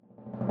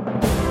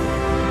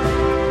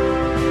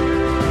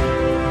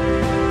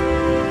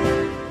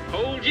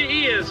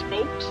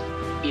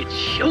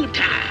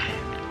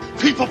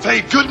People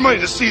pay good money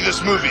to see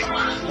this movie.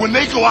 When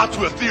they go out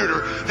to a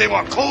theater, they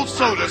want cold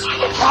sodas,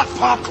 hot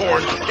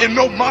popcorn, and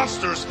no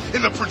monsters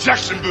in the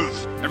projection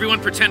booth. Everyone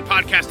pretend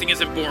podcasting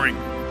isn't boring.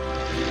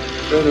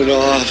 Turn it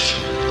off.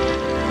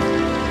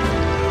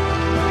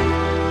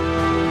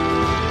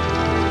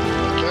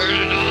 Turn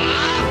it off.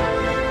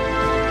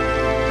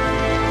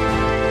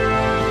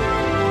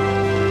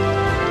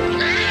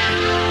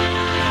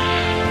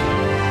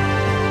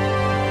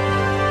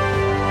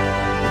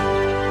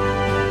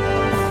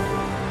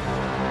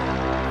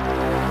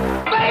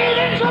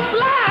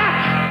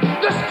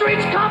 The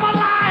streets come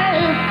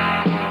alive.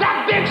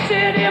 That big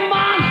city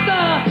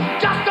monster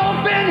just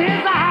opened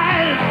his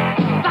eyes.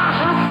 The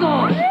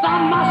hustle, the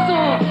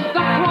muscle,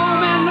 the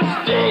chrome and the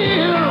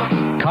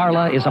steel.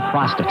 Carla is a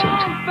prostitute,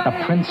 the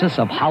princess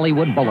of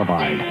Hollywood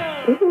Boulevard.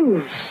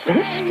 Ooh,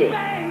 50.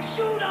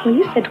 Well,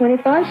 you said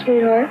 25,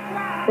 sweetheart.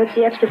 What's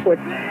the extra for?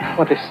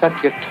 Well, to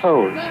suck your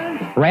toes.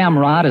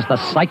 Ramrod is the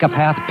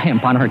psychopath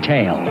pimp on her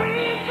tail.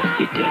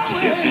 You're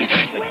dead,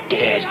 you're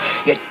dead.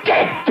 You're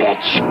dead,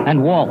 bitch.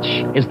 And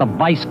Walsh is the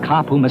vice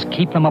cop who must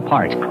keep them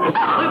apart. Look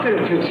at her,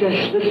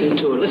 Princess. Listen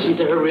to her. Listen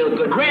to her real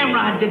good.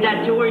 Ramrod did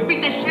that to her. He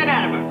beat the shit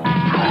out of her.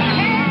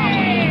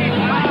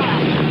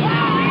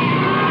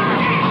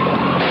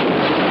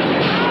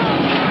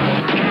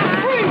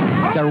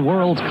 Their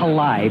worlds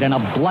collide in a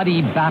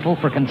bloody battle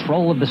for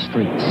control of the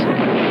streets.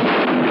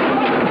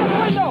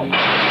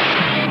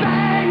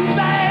 Bang,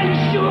 bang,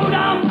 shoot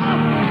 'em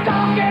up.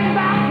 Talking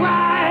about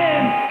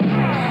crime.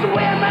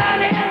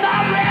 Swimming in the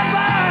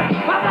river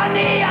of the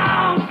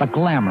neon. The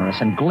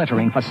glamorous and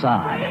glittering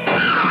facade.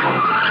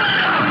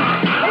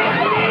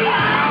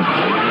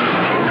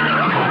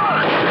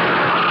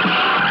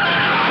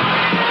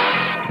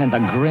 And the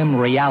grim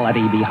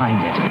reality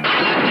behind it.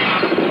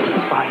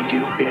 Find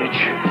you, bitch.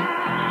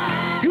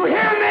 You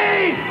hear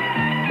me?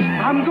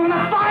 I'm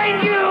gonna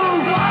find you!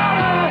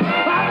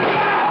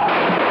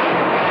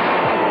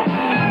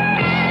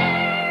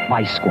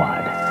 Vice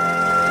Squad.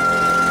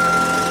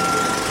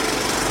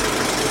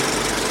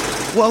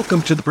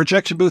 Welcome to the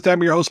Projection Booth.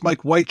 I'm your host,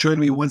 Mike White. Joining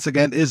me once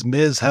again is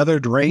Ms. Heather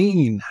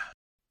Drain.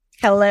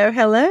 Hello,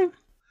 hello.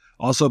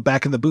 Also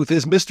back in the booth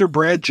is Mr.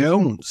 Brad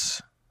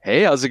Jones.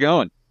 Hey, how's it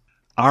going?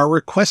 Our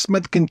request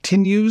month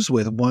continues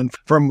with one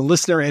from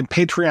listener and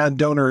Patreon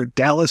donor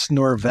Dallas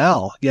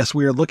Norvell. Yes,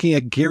 we are looking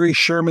at Gary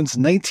Sherman's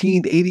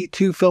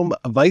 1982 film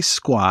Vice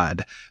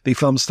Squad. The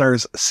film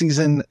stars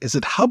Season, is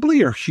it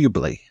Hubley or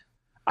Hubley?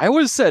 I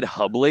always said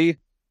Hubley.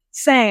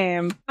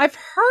 Same. I've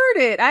heard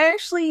it. I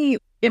actually,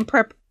 in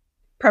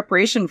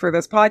preparation for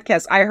this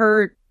podcast, I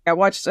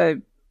watched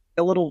a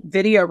little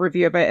video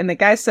review of it, and the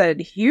guy said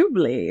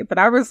Hubley, but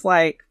I was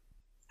like,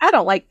 I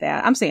don't like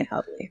that. I'm saying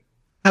Hubley.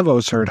 I've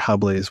always heard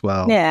Hubley as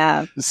well.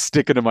 Yeah.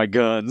 Sticking to my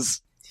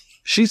guns.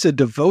 She's a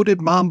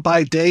devoted mom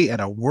by day and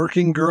a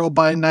working girl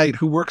by night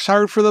who works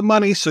hard for the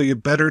money, so you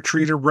better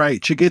treat her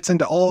right. She gets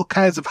into all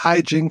kinds of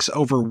hijinks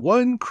over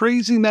one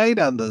crazy night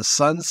on the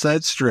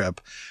Sunset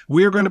Strip.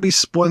 We are going to be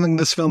spoiling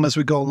this film as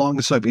we go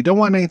along, so if you don't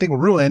want anything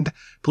ruined,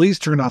 please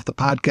turn off the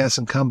podcast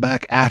and come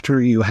back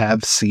after you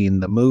have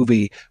seen the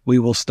movie. We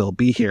will still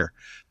be here.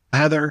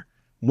 Heather,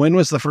 when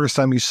was the first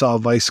time you saw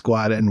Vice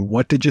Squad, and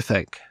what did you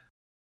think?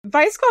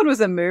 Vice Squad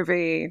was a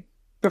movie,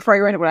 before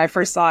I went when I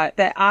first saw it,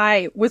 that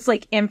I was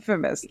like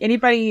infamous.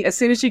 Anybody, as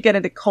soon as you get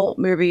into cult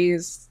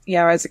movies, you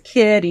know, as a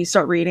kid, you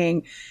start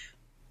reading,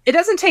 it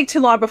doesn't take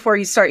too long before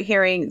you start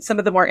hearing some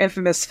of the more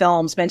infamous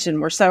films mentioned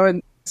where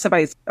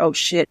somebody's, oh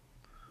shit,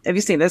 have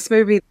you seen this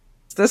movie?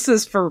 This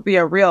is for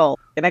real.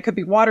 And that could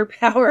be Water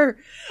Power,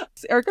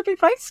 or it could be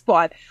Vice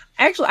Squad.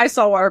 Actually, I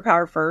saw Water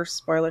Power first,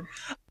 spoiler.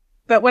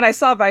 But when I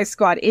saw Vice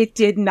Squad, it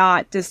did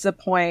not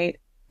disappoint.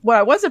 What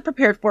I wasn't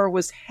prepared for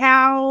was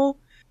how,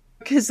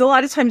 because a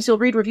lot of times you'll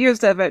read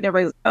reviews of it and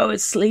everybody's, oh,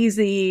 it's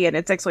sleazy and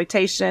it's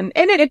exploitation.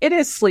 And it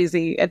is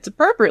sleazy. It's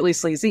appropriately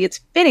sleazy. It's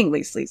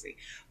fittingly sleazy.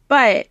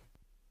 But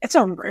it's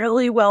a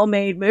really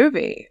well-made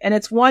movie. And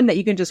it's one that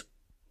you can just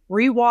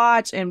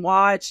rewatch and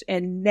watch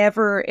and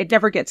it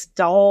never gets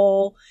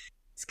dull.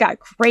 It's got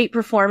great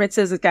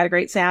performances. It's got a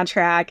great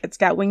soundtrack. It's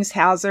got Wings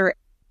Hauser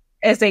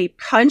as a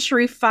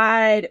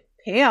countrified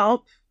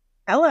pimp.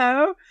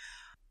 Hello.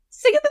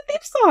 Singing the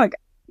theme song.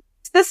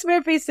 This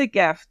movie's a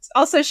gift.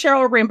 Also,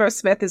 Cheryl Rainbow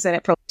Smith is in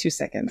it for 2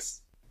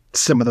 seconds.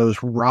 Some of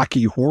those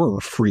Rocky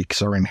Horror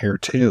freaks are in here,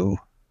 too.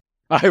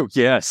 Oh,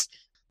 yes.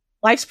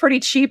 Life's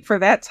pretty cheap for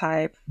that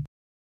type.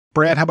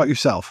 Brad, how about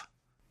yourself?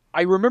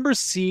 I remember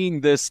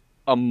seeing this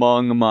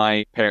among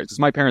my parents.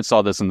 My parents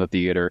saw this in the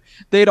theater.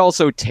 They'd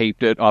also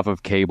taped it off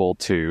of cable,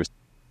 too,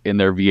 in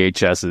their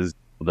VHSs.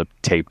 The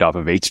taped off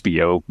of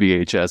HBO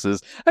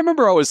VHSs. I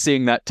remember always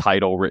seeing that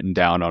title written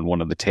down on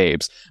one of the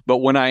tapes, but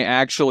when I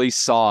actually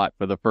saw it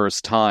for the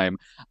first time,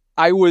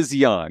 I was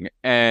young,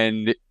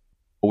 and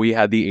we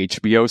had the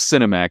HBO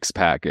Cinemax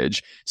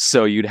package,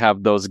 so you'd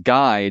have those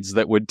guides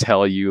that would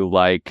tell you,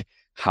 like,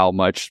 how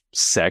much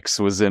sex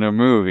was in a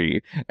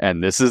movie,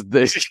 and this is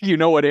the, you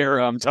know what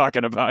era I'm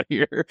talking about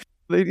here.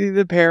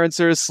 The parents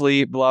are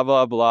asleep, blah,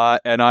 blah, blah,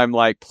 and I'm,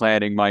 like,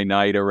 planning my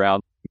night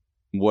around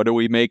what are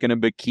we making a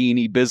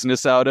bikini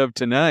business out of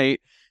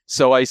tonight?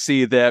 So I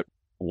see that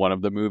one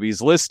of the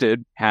movies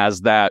listed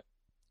has that,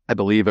 I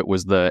believe it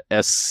was the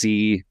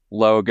SC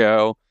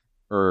logo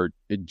or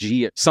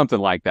G, something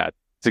like that.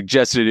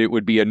 Suggested it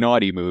would be a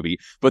naughty movie,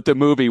 but the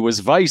movie was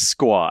Vice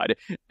Squad.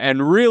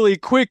 And really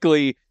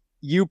quickly,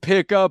 you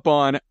pick up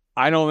on,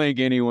 I don't think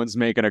anyone's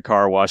making a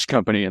car wash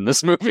company in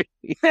this movie.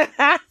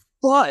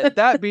 But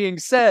that being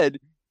said,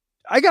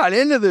 I got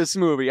into this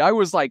movie. I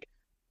was like,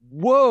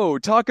 whoa,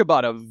 talk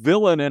about a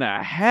villain and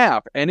a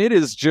half. And it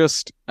is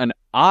just an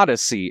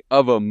odyssey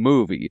of a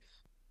movie.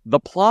 The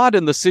plot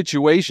and the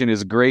situation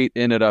is great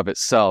in and of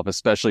itself,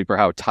 especially for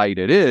how tight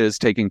it is,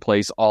 taking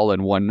place all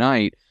in one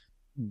night.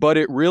 But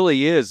it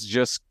really is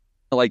just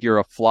like you're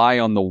a fly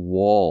on the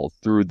wall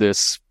through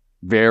this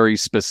very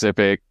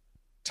specific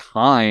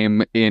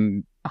time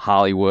in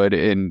Hollywood,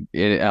 in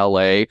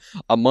LA,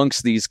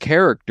 amongst these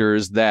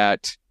characters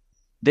that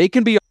they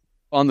can be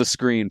on the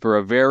screen for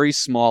a very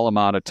small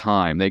amount of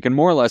time. They can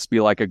more or less be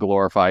like a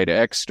glorified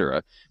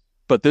extra.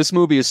 But this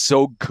movie is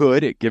so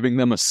good at giving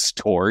them a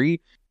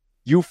story.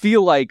 You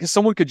feel like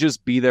someone could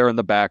just be there in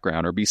the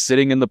background or be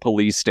sitting in the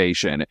police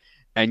station,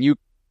 and you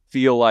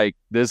feel like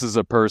this is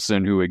a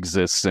person who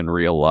exists in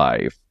real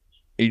life.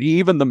 And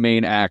even the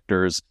main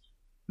actors,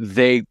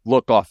 they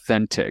look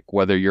authentic,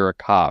 whether you're a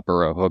cop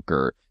or a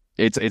hooker.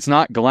 It's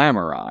not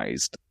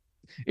glamorized.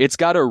 It's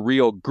got a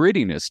real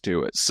grittiness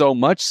to it, so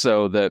much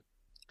so that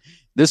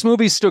this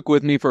movie stuck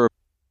with me for a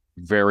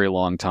very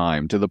long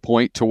time, to the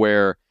point to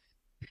where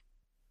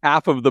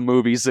half of the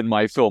movies in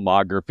my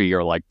filmography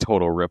are like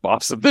total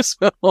ripoffs of this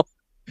film.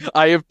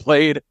 I have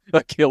played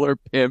a killer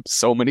pimp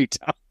so many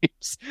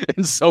times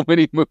in so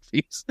many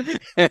movies,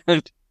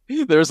 and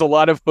there's a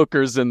lot of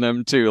hookers in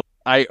them too.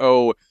 I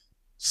owe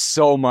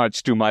so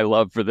much to my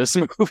love for this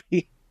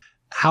movie.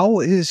 How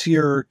is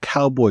your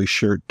cowboy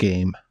shirt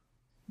game?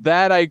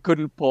 That I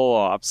couldn't pull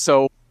off.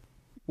 So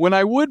when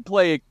I would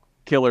play a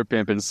killer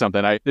pimp in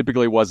something, I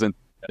typically wasn't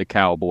the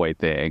cowboy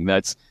thing.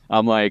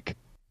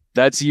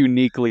 That's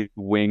uniquely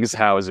Wings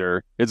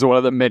Hauser. It's one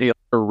of the many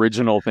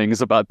original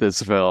things about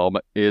this film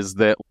is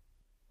that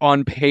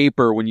on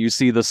paper, when you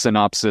see the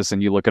synopsis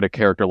and you look at a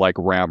character like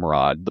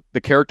Ramrod,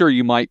 the character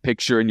you might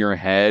picture in your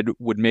head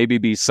would maybe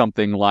be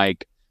something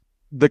like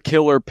the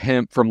killer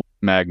pimp from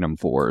Magnum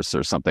Force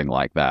or something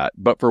like that.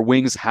 But for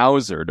Wings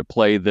Hauser to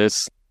play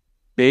this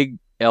big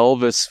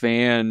Elvis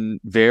fan,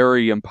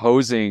 very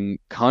imposing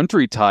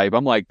country type,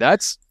 I'm like,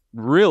 that's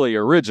really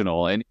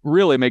original and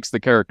really makes the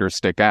character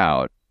stick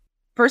out.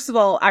 First of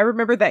all, I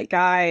remember that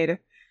guide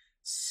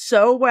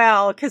so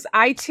well because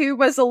I too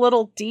was a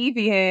little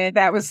deviant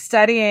that was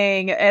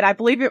studying, and I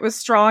believe it was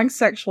strong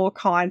sexual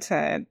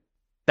content.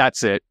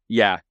 That's it.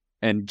 Yeah.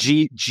 And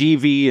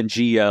GV and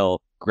GL,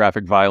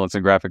 graphic violence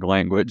and graphic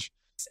language.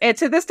 And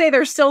to this day,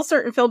 there's still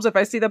certain films, if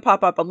I see them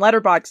pop up on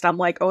Letterboxd, I'm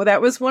like, oh,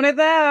 that was one of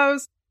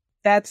those.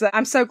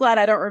 I'm so glad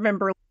I don't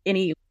remember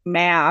any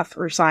math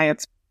or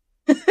science.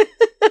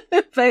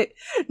 But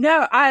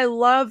no, I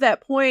love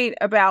that point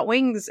about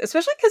Wings,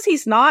 especially because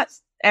he's not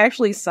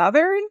actually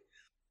Southern,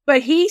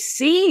 but he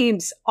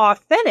seems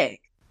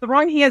authentic. The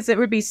wrong he has, it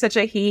would be such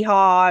a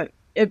hee-haw.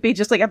 It'd be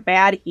just like a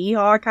bad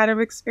hee-haw kind of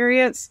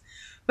experience.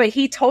 But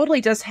he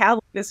totally does have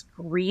this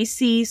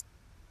greasy,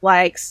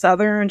 like,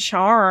 Southern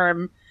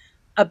charm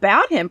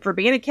about him for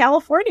being a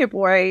California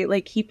boy.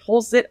 Like, he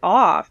pulls it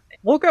off.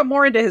 We'll go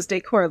more into his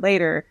decor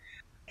later,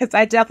 because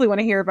I definitely want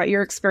to hear about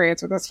your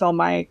experience with this film,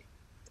 Mike.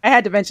 I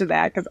had to mention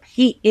that because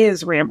he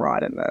is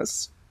Ramrod in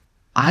this.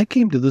 I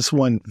came to this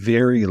one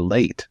very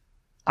late.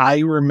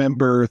 I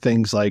remember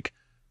things like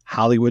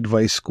Hollywood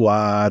Vice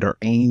Squad or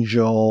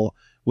Angel,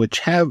 which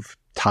have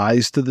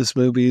ties to this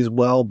movie as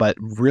well. But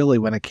really,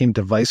 when it came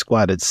to Vice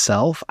Squad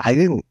itself, I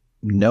didn't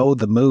know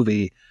the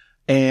movie.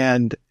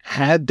 And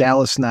had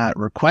Dallas not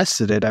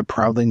requested it, I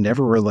probably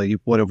never really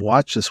would have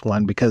watched this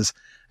one, because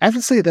I have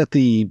to say that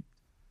the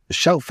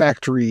Shout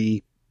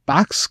Factory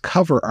box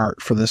cover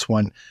art for this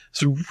one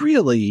is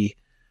really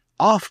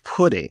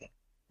off-putting.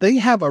 They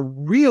have a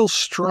real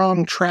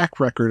strong track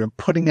record of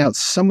putting out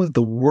some of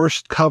the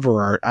worst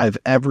cover art I've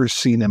ever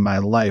seen in my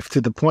life,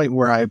 to the point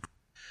where I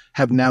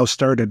have now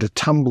started a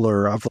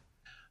Tumblr of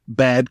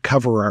bad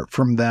cover art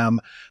from them.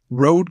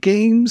 Road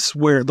Games,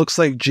 where it looks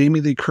like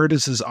Jamie Lee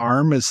Curtis's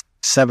arm is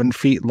 7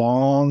 feet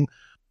long,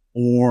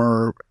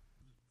 or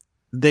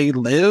They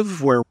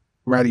Live, where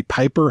Roddy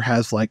Piper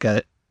has like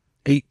a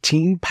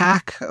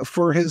 18-pack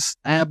for his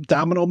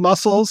abdominal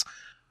muscles.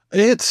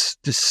 It's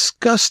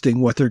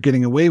disgusting what they're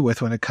getting away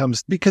with when it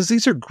comes, because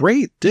these are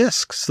great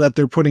discs that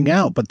they're putting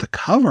out, but the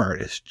cover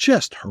art is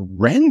just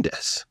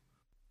horrendous.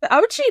 The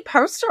OG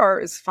poster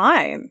art is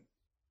fine.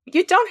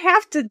 You don't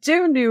have to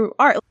do new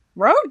art.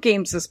 Road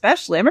Games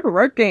especially. I remember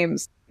Road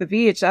Games, the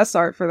VHS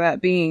art for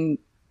that being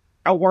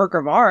a work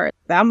of art.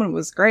 That one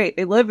was great.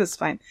 They Live is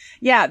fine.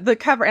 Yeah, the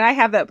cover, and I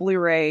have that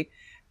Blu-ray.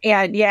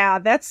 And yeah,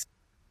 that's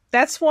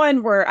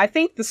one where I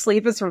think the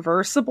sleeve is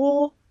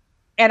reversible.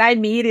 And I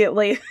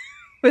immediately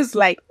was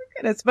like,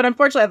 goodness. But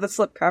unfortunately I have the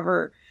slip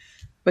cover,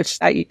 which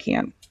you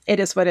can. It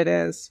is what it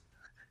is.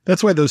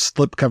 That's why those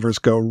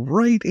slipcovers go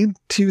right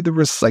into the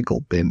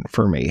recycle bin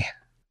for me.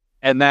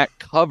 And that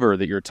cover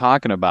that you're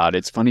talking about,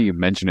 it's funny you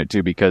mention it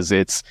too, because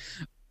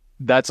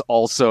that's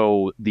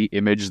also the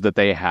image that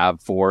they have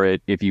for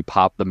it if you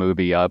pop the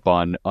movie up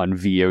on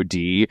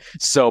VOD.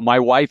 So my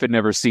wife had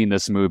never seen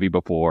this movie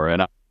before,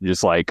 and I'm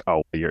just like,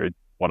 oh, you're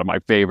one of my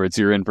favorites.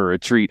 You're in for a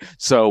treat.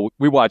 So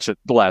we watched it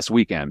the last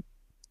weekend,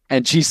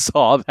 and she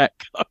saw that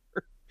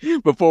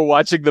cover before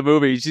watching the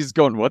movie. She's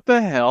going, what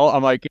the hell?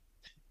 I'm like,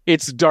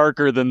 it's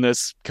darker than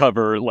this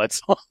cover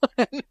lets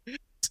on.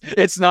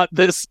 It's not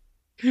this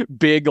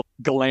big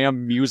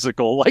glam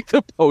musical like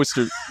the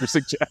poster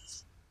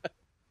suggests.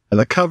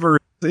 The cover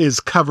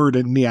is covered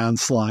in neon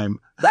slime.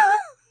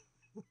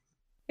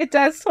 It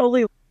does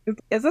totally.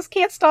 Is this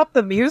Can't Stop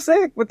the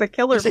Music with the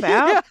killer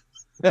mouth?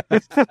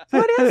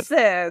 What is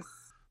this?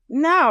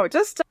 No,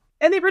 just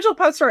in the original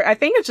poster, I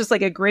think it's just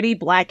like a gritty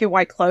black and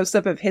white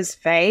close-up of his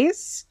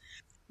face.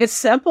 It's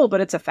simple,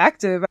 but it's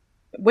effective.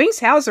 Wings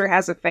Hauser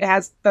has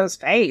those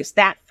face.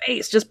 That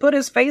face. Just put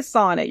his face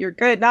on it. You're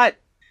good.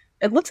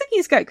 It looks like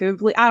he's got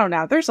googly. I don't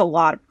know. There's a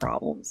lot of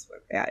problems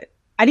with that.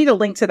 I need a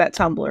link to that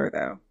Tumblr,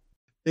 though.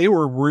 They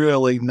were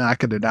really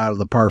knocking it out of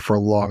the park for a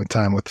long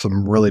time with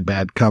some really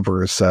bad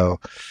covers. So,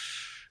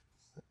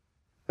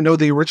 no,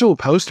 the original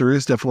poster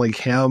is definitely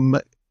him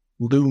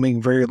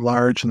looming very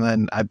large, and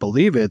then I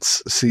believe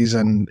it's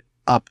Season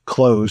up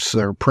close,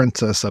 or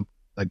Princess up,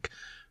 like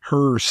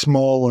her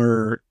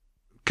smaller,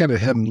 kind of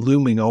him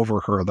looming over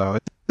her, though.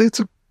 It's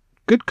a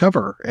good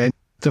cover, and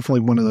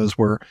definitely one of those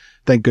where,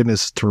 thank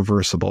goodness, it's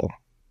reversible.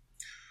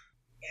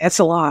 It's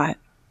a lot.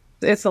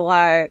 It's a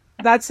lot.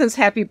 That says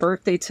Happy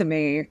Birthday to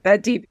Me.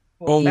 That deep.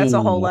 Oh. That's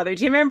a whole other.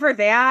 Do you remember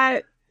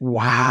that?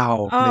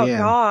 Wow. Oh, man.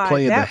 God.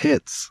 Playing the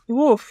hits.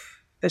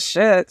 Oof. The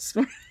shits.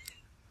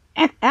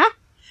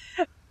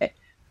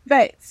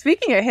 But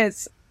speaking of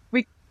hits,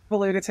 we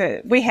alluded to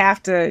it. We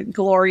have to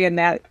glory in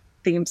that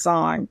theme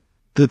song.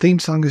 The theme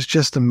song is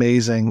just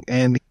amazing.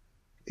 And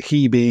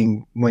he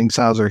being Wings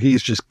Hauser,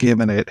 he's just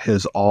giving it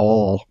his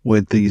all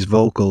with these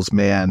vocals,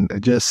 man.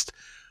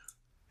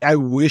 I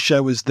wish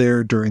I was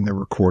there during the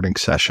recording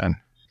session.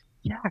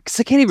 Yeah, because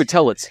I can't even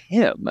tell it's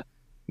him.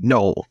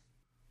 No.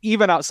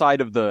 Even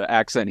outside of the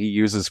accent he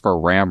uses for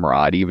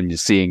Ramrod, even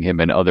just seeing him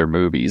in other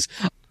movies.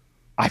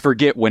 I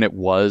forget when it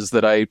was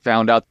that I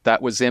found out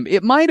that was him.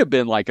 It might have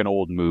been like an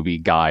old movie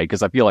guy,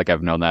 because I feel like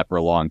I've known that for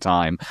a long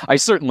time. I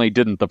certainly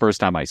didn't the first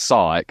time I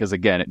saw it, because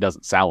again, it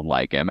doesn't sound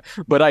like him.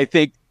 But I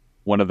think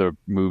one of the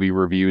movie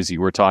reviews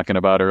you were talking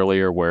about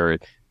earlier, where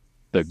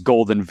the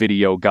Golden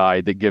Video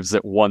guy that gives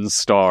it 1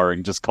 star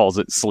and just calls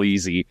it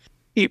sleazy,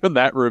 even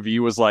that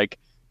review was like,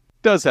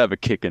 does have a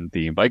kickin'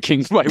 theme by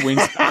Kings by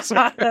Wings.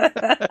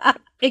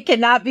 It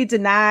cannot be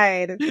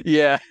denied.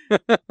 Yeah.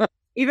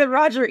 Even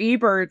Roger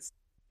Ebert's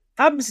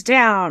thumbs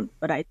down,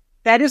 but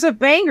that is a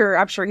banger.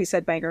 I'm sure he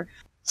said banger.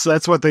 So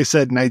that's what they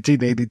said in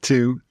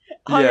 1982.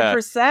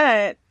 100%.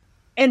 Yeah.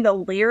 And the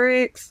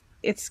lyrics,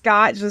 it's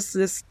got just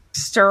this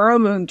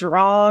Sturm und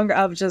Drang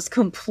of just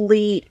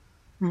complete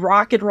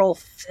rock and roll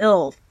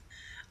filth.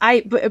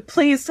 But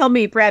please tell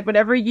me, Brad,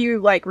 whenever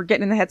you were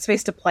getting in the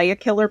headspace to play a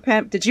Killer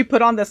Pimp, did you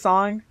put on the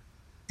song?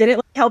 Did it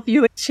help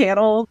you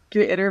channel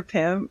your inner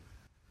pimp?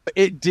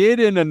 It did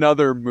in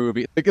another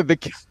movie.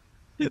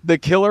 The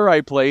killer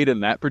I played in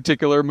that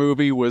particular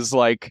movie was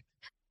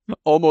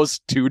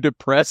almost too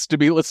depressed to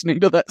be listening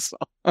to that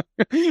song.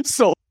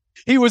 So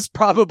he was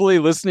probably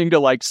listening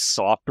to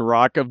soft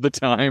rock of the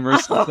time or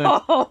something.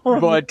 Oh,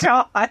 but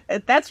God,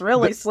 that's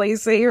really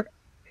sleazy.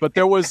 But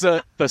there was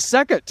the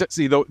second,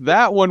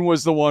 that one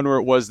was the one where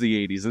it was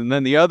the 80s. And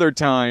then the other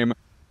time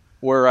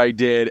where I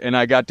did, and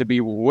I got to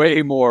be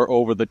way more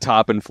over the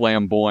top and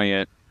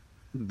flamboyant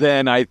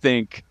than I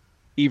think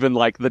even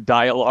the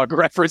dialogue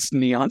referenced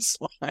Neon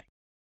Slime.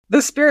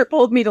 The spirit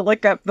pulled me to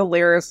look up the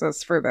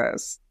lyricist for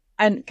this.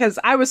 And because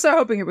I was so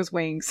hoping it was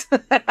Wings,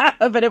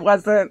 but it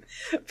wasn't.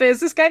 But it's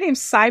this guy named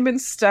Simon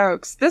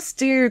Stokes. This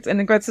dude,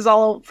 and this is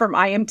all from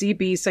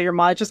IMDb, so your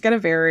mileage is going to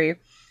vary.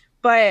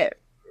 But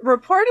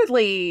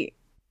reportedly,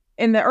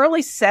 in the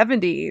early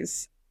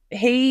 70s,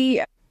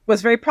 he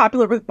was very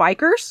popular with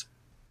bikers.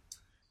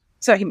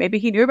 So maybe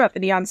he knew about the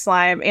Neon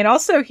Slime. And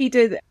also he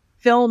did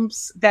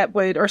films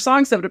or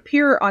songs that would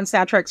appear on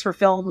soundtracks for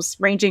films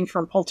ranging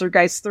from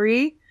Poltergeist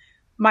 3,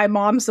 My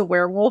Mom's a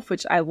Werewolf,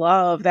 which I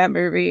love that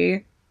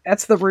movie.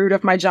 That's the root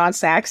of my John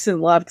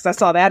Saxon love, because I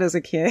saw that as a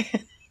kid.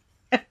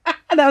 That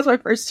was my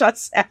first John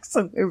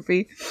Saxon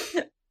movie.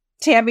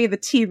 Tammy the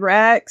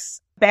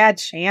T-Rex, Bad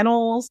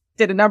Channels,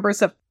 did a number of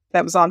stuff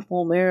that was on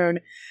Full Moon.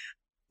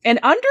 And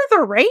Under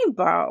the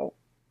Rainbow.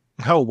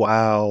 Oh,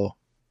 wow.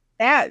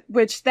 That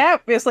is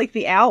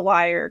the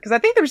outlier, because I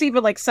think there's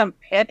even some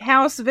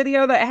Penthouse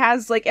video that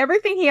has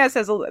everything he has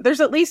there's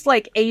at least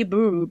a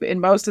boob in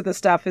most of the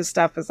stuff his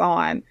stuff is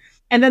on.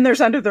 And then there's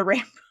Under the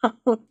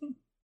Rainbow.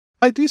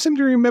 I do seem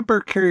to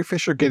remember Carrie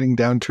Fisher getting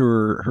down to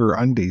her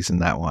undies in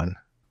that one.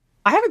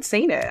 I haven't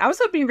seen it. I was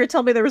hoping you were going to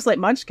tell me there was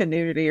Munchkin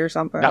nudity or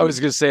something. I was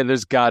going to say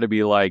there's got to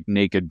be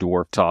naked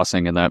dwarf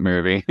tossing in that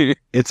movie.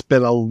 It's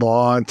been a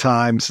long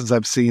time since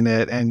I've seen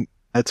it, and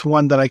It's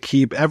one that I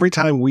keep every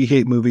time We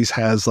Hate Movies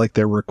has like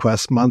their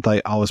request month.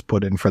 I always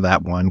put in for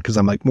that one because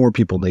I'm like, more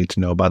people need to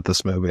know about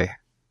this movie.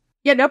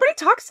 Yeah, nobody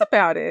talks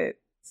about it.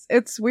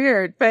 It's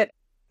weird, but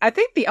I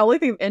think the only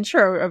thing the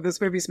intro of this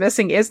movie is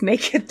missing is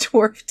Naked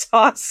Dwarf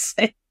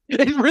tossing.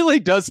 It really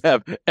does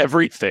have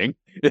everything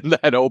in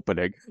that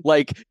opening.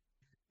 Like,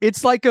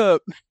 it's like the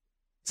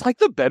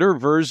better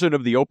version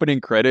of the opening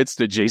credits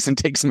to Jason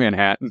Takes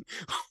Manhattan.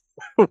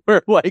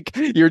 Where like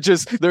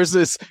there's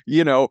this,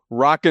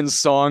 rockin'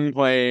 song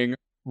playing,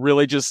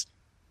 really just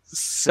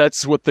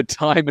sets with the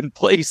time and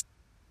place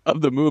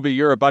of the movie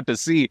you're about to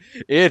see.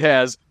 It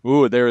has,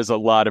 there is a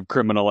lot of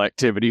criminal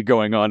activity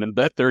going on in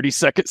that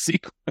 30-second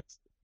sequence.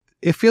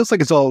 It feels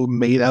like it's all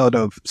made out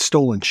of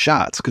stolen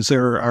shots because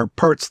there are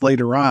parts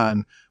later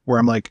on where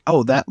I'm like,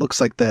 oh, that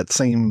looks like that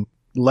same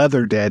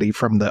leather daddy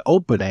from the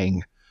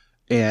opening.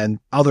 And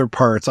other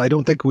parts, I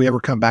don't think we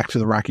ever come back to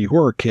the Rocky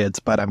Horror Kids,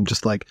 but I'm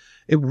just like,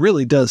 it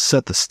really does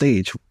set the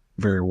stage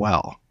very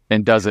well.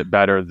 And does it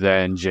better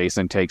than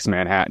Jason Takes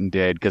Manhattan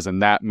did, because in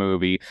that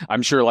movie,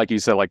 I'm sure, like you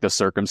said, like the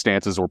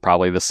circumstances were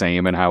probably the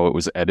same in how it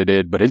was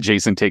edited, but in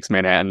Jason Takes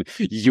Manhattan,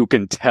 you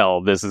can tell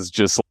this is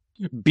just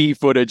B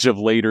footage of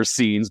later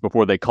scenes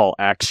before they call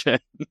action.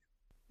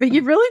 But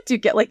you really do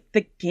get like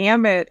the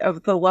gamut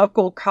of the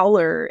local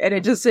color, and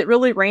it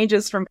really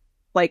ranges from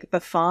like the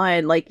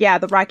fun, like, yeah,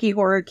 the Rocky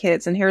Horror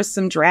Kids, and here's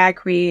some drag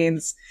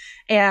queens,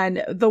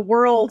 and the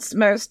world's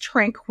most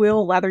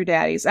tranquil leather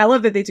daddies. I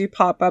love that they do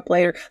pop up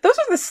later. Those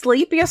are the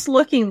sleepiest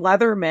looking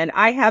Leathermen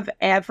I have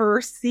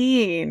ever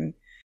seen.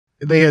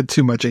 They had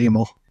too much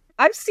amyl.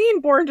 I've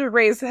seen Born to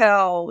Raise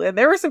Hell, and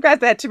there were some guys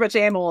that had too much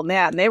amyl in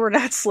that, and they were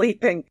not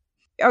sleeping.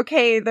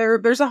 Okay,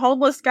 there's a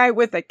homeless guy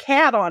with a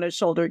cat on his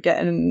shoulder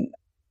getting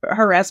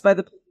harassed by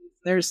the police.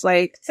 There's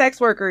like sex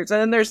workers, and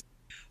then there's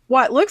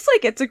what looks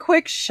like it's a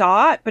quick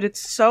shot, but it's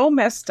so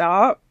messed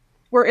up,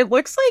 where it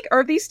looks like,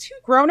 are these two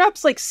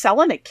grown-ups like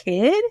selling a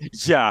kid?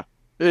 Yeah.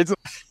 It's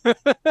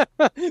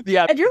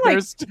yeah, and you're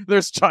like,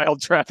 there's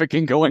child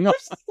trafficking going on.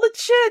 There's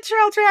legit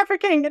child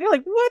trafficking, and you're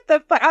like, what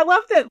the fuck? I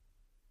love that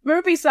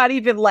movie's not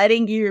even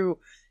letting you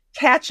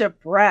catch a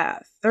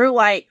breath. They're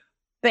like,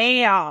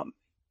 bam,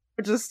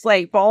 just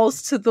like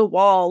balls to the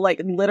wall,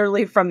 like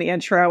literally from the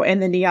intro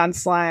and the neon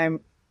slime.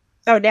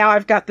 Oh, now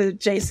I've got the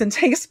Jason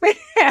Takes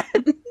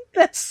Manhattan.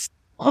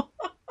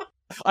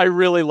 I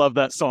really love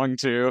that song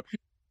too.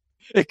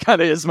 It kind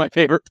of is my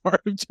favorite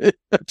part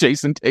of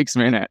Jason Takes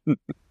Manhattan.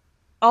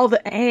 All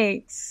the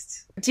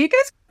angst. Do you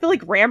guys feel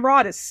like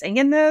Ramrod is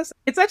singing this?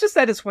 It's not just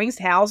that it's Wings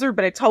Hauser,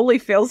 but it totally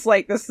feels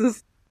like this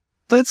is...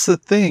 That's the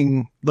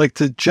thing. Like,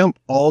 to jump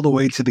all the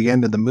way to the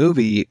end of the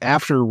movie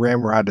after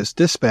Ramrod is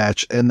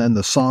dispatched and then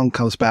the song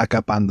comes back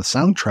up on the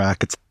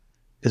soundtrack,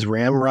 is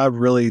Ramrod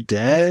really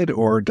dead,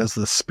 or does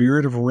the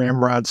spirit of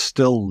Ramrod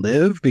still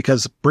live?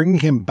 Because bringing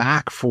him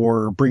back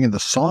for bringing the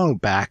song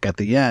back at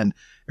the end,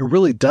 it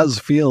really does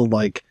feel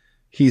like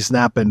he's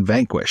not been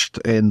vanquished.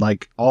 And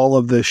like all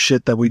of the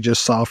shit that we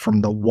just saw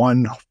from the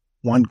one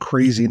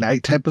crazy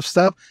night type of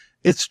stuff,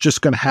 it's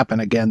just going to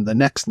happen again the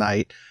next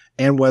night.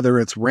 And whether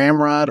it's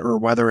Ramrod or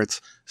whether it's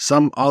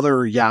some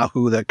other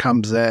Yahoo that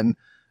comes in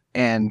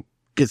and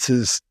gets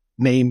his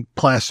name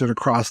plastered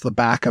across the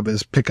back of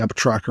his pickup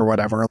truck or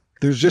whatever,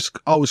 there's just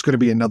always going to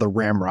be another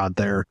Ramrod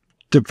there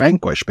to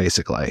vanquish,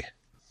 basically.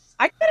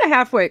 I kind of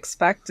halfway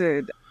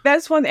expected.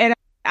 That's one, and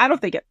I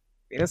don't think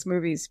this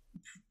movie's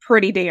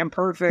pretty damn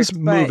perfect. This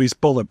movie's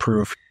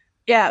bulletproof.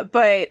 Yeah,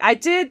 but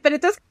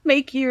it does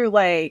make you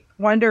like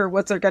wonder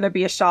what's there going to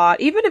be a shot,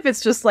 even if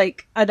it's just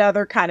like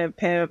another kind of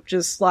pimp,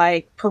 just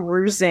like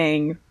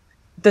perusing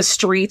the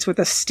streets with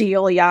a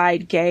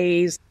steely-eyed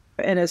gaze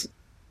and his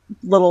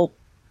little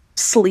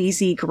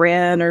sleazy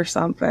grin or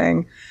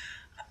something.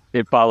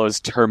 It follows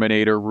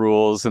Terminator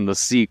rules, and the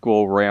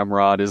sequel,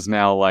 Ramrod, is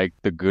now like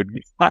the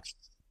good guy.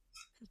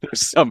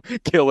 There's some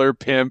killer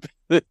pimp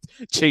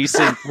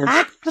chasing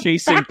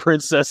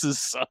Princess's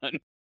son.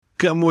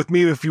 Come with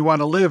me if you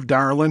want to live,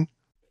 darling.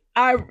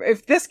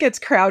 If this gets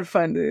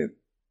crowdfunded,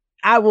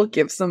 I will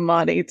give some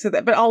money to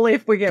that, but only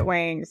if we get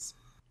wings.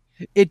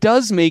 It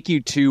does make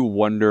you too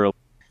wonder,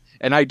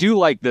 and I do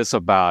like this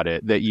about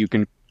it, that you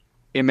can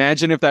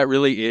imagine if that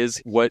really is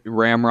what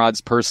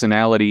Ramrod's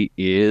personality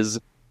is,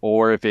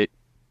 or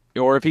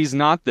if he's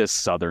not this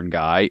Southern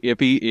guy, if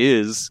he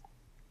is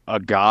a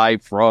guy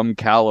from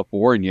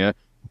California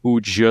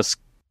who just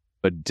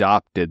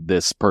adopted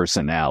this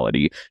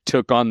personality,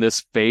 took on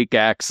this fake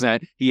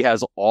accent. He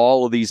has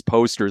all of these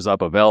posters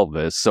up of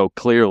Elvis, so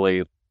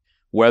clearly,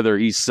 whether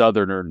he's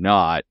Southern or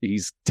not,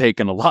 he's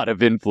taken a lot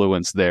of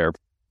influence there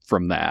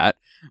from that.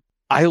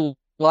 I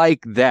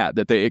like that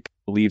it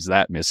leaves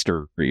that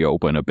mystery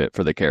open a bit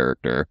for the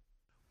character.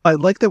 I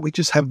like that we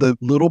just have the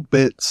little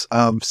bits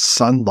of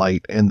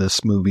sunlight in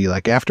this movie.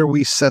 Like, after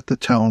we set the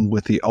tone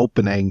with the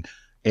opening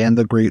and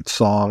the great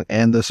song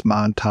and this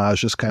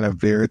montage, this kind of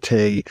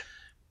verite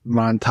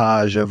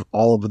montage of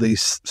all of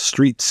these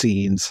street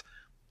scenes,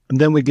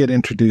 and then we get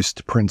introduced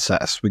to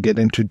Princess. We get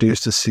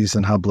introduced to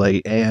Susan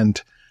Hubley,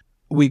 and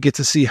we get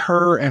to see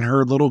her and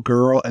her little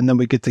girl, and then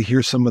we get to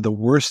hear some of the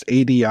worst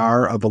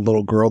ADR of a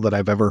little girl that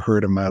I've ever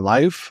heard in my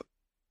life.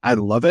 I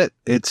love it.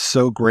 It's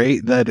so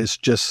great that it's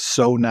just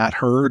so not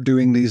her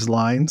doing these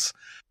lines.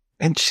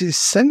 And she's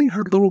sending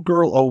her little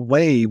girl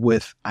away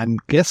with, I'm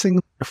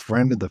guessing, a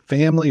friend of the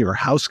family or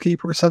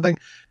housekeeper or something.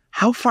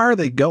 How far are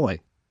they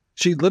going?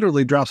 She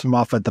literally drops him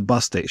off at the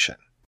bus station.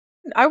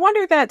 I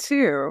wonder that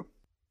too,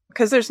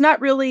 because there's not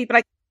really, but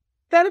I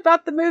that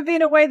about the movie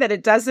in a way that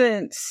it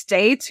doesn't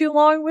stay too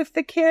long with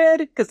the kid,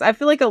 because I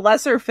feel like a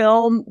lesser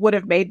film would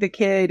have made the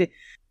kid,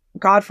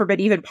 God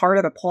forbid, even part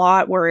of the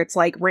plot where it's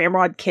like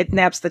Ramrod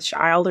kidnaps the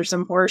child or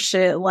some horse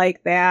shit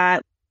like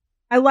that.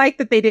 I like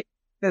that they did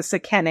this a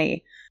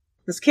Kenny.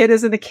 This kid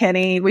isn't a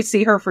Kenny. We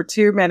see her for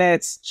 2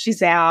 minutes.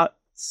 She's out.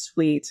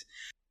 Sweet.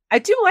 I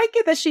do like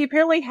it that she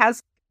apparently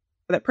has,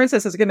 that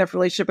Princess has a good enough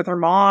relationship with her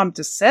mom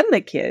to send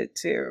the kid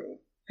to,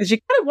 because you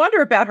kind of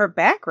wonder about her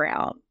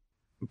background.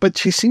 But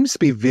she seems to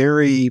be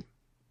very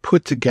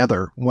put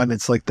together when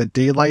it's like the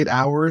daylight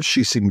hours.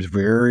 She seems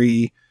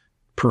very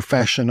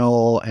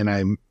professional, and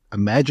I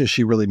imagine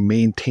she really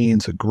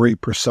maintains a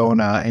great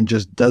persona and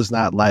just does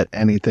not let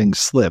anything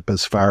slip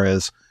as far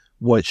as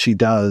what she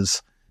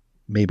does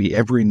maybe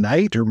every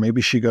night, or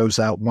maybe she goes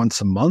out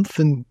once a month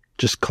and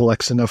just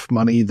collects enough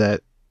money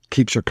that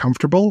keeps her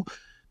comfortable.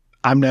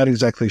 I'm not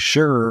exactly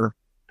sure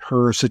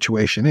her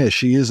situation is.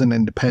 She is an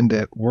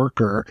independent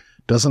worker,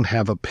 doesn't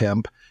have a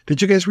pimp. Did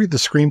you guys read the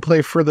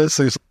screenplay for this?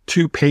 There's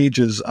 2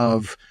 pages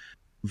of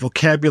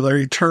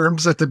vocabulary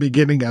terms at the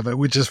beginning of it,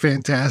 which is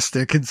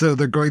fantastic. And so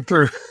they're going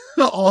through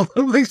all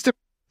of these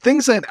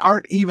things that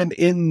aren't even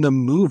in the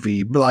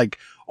movie, like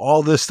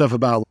all this stuff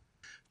about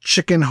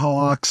chicken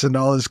hawks and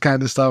all this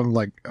kind of stuff. I'm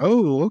like,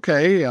 oh,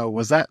 okay.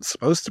 Was that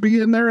supposed to be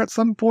in there at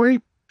some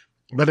point?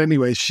 But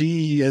anyway,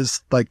 she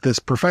is like this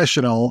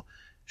professional.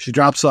 She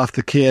drops off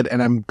the kid,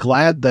 and I'm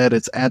glad that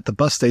it's at the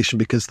bus station,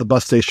 because the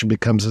bus station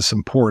becomes this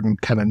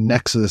important kind of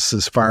nexus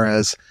as far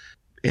as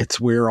it's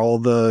where all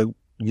the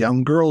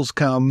young girls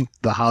come,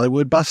 the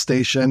Hollywood bus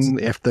station.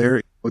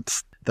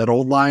 It's that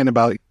old line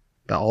about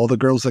all the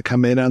girls that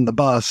come in on the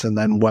bus and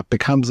then what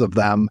becomes of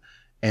them.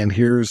 And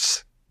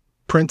here's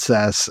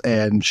Princess,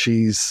 and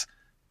she's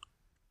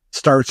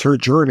starts her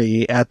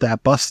journey at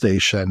that bus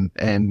station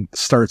and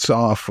starts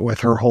off with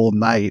her whole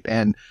night.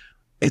 And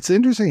it's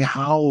interesting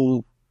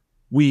how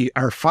we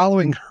are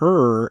following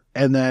her,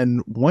 and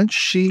then once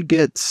she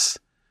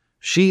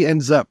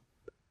ends up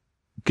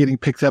getting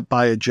picked up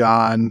by a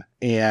John,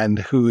 and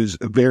who's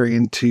very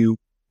into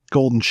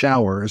golden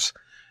showers.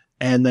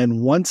 And then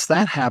once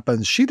that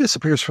happens, she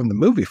disappears from the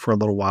movie for a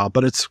little while.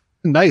 But it's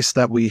nice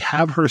that we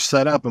have her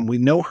set up and we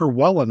know her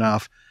well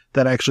enough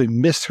that I actually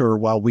miss her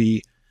while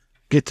we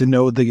get to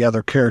know the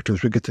other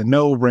characters. We get to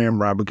know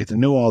Ramrod. We get to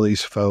know all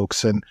these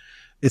folks. And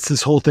it's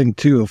this whole thing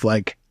too of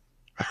like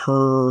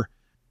her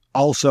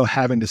also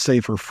having to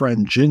save her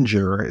friend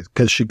Ginger,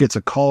 because she gets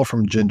a call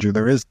from Ginger.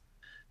 There is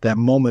that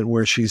moment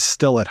where she's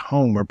still at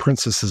home, where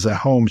Princess is at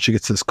home. She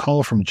gets this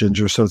call from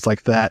Ginger. So it's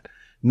like that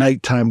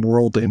nighttime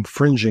world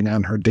infringing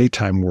on her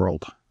daytime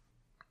world.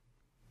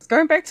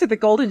 Going back to the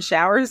golden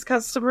showers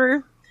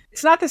customer,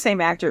 it's not the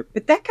same actor,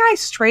 but that guy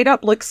straight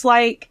up looks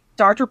like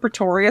Dr.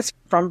 Pretorius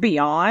from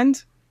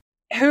Beyond,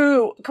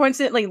 who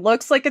coincidentally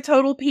looks like a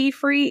total pee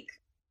freak.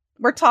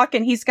 We're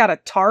talking, he's got a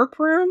tarp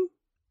room.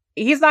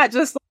 He's not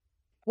just,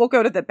 we'll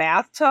go to the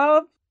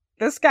bathtub.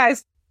 This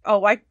guy's,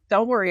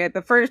 don't worry,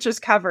 the furniture's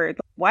covered.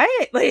 What?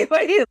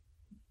 Like,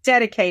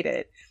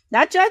 dedicated.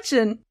 Not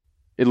judging.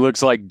 It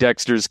looks like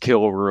Dexter's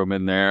kill room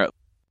in there.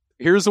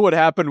 Here's what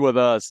happened with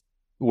us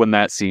when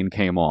that scene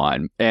came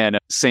on. And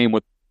same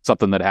with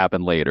something that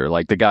happened later.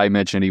 Like the guy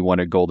mentioned he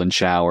wanted golden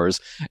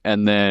showers.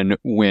 And then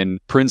when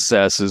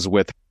Princess is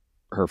with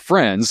her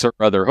friends, her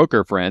other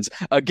hooker friends,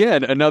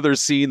 again, another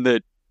scene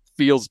that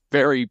feels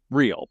very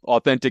real,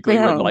 authentically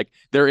written. Like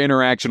their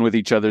interaction with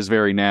each other is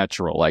very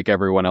natural, like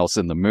everyone else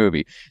in the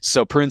movie.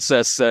 So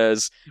Princess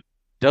says,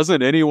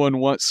 doesn't anyone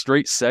want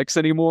straight sex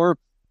anymore?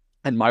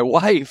 And my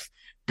wife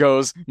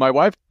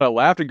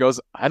laughed and goes,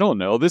 I don't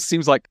know. This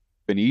seems like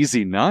an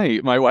easy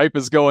night. My wife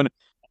is going,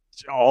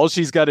 all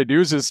she's got to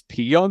do is just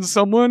pee on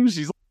someone.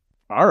 She's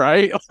like, all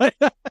right.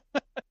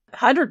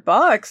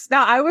 $100.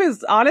 Now,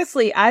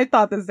 I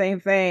thought the same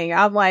thing.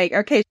 I'm like,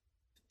 okay,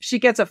 she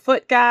gets a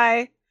foot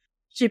guy.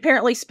 She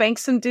apparently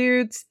spanks some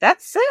dudes.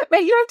 That's it,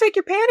 man. You don't take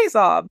your panties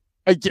off.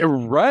 Yeah,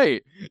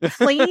 right.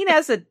 Clean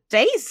as a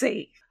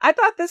daisy. I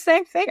thought the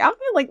same thing. I'm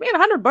like, man,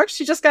 $100.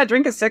 She just got to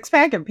drink a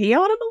 6-pack and pee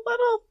on him a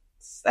little.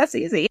 That's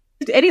easy.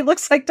 And he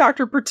looks like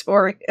Dr.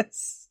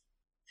 Pretorius.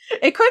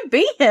 It could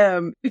be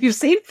him. If you've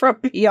seen from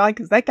Beyond,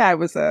 because that guy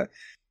was a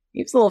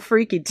little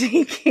freaky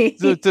deaky.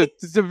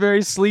 It's a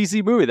very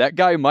sleazy movie. That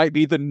guy might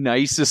be the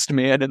nicest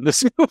man in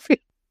this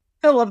movie.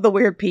 I love the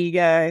weird pee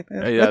guy.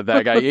 Yeah,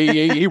 that guy.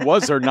 He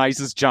was her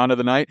nicest John of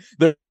the night.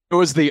 There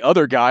was the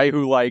other guy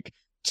who like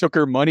took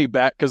her money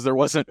back because there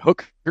wasn't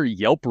hooker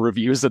Yelp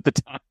reviews at the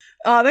time.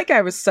 Oh, that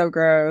guy was so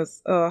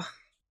gross. Ugh.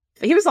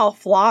 He was all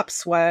flop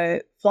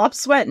sweat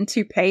and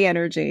toupee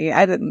energy.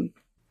 I didn't.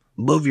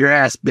 move your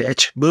ass,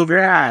 bitch. Move your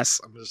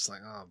ass. I'm just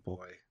like, oh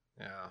boy.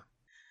 Yeah.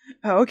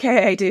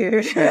 Okay,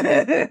 dude.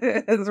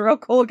 This real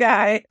cool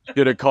guy.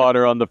 Could have caught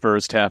her on the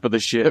first half of the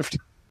shift.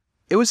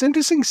 It was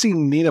interesting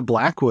seeing Nina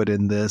Blackwood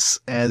in this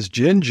as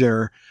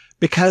Ginger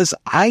because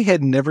I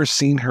had never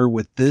seen her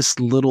with this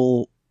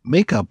little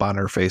makeup on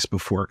her face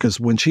before. Because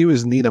when she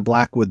was Nina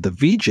Blackwood, the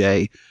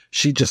VJ,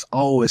 she just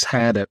always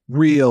had a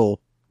real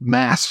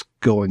mask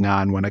going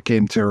on when it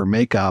came to her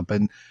makeup.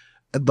 And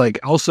like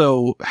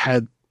also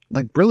had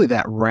like really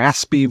that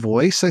raspy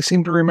voice I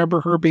seem to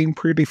remember her being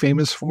pretty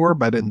famous for.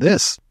 But in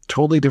this,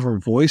 totally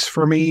different voice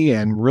for me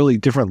and really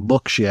different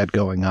look she had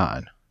going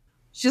on.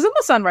 She's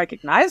almost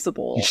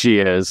unrecognizable. She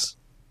is.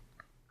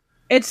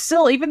 It's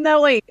still, even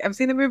though like I've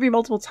seen the movie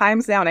multiple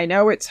times now and I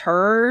know it's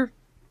her,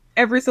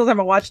 every single time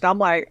I watch it, I'm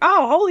like,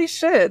 oh, holy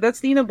shit,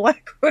 that's Nina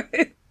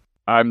Blackwood.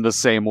 I'm the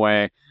same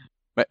way.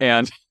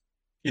 And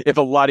if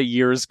a lot of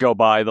years go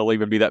by, they'll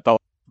even be that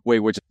thought, wait,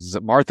 which is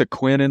it Martha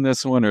Quinn in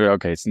this one? Or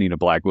okay, it's Nina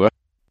Blackwood.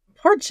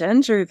 Poor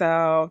Ginger,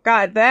 though.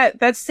 God,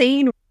 that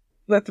scene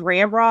with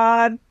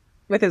Ramrod,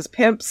 with his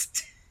pimp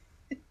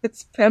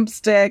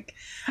stick,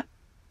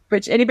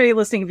 which anybody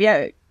listening,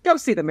 go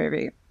see the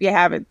movie if you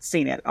haven't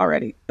seen it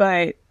already.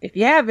 But if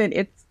you haven't,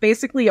 it's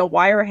basically a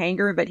wire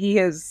hanger that he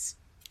has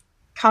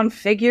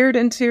configured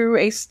into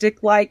a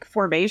stick-like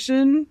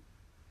formation.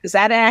 Is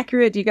that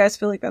accurate? Do you guys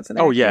feel like that's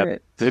accurate? Oh, yeah.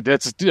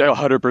 That's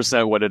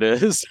 100% what it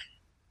is.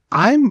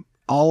 I'm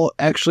all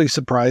actually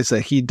surprised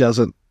that he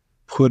doesn't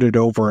put it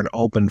over an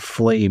open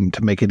flame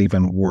to make it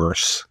even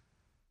worse.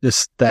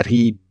 Just that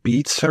he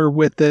beats her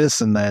with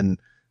this and then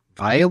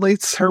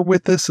violates her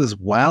with this as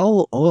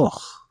well. Ugh.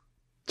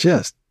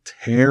 Just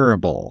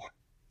terrible.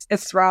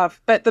 It's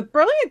rough. But the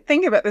brilliant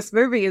thing about this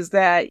movie is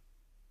that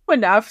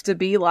enough to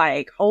be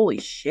like, holy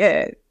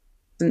shit,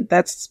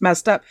 that's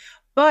messed up.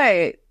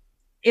 But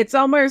it's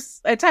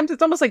almost, at times,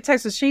 it's almost like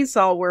Texas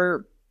Chainsaw,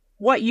 where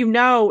what you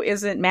know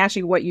isn't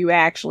matching what you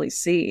actually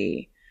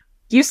see.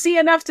 You see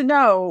enough to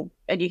know,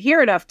 and you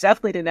hear enough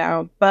definitely to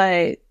know,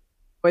 but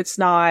it's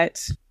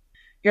not,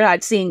 you're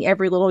not seeing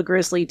every little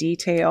grisly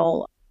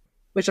detail,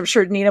 which I'm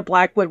sure Nina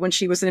Blackwood, when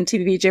she was in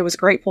MTV, was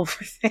grateful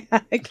for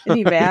that. Can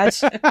you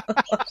imagine?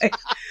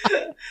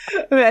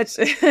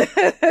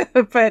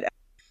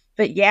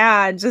 But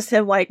yeah, and just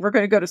him like, we're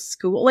going to go to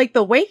school. Like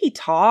the way he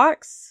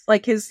talks,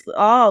 like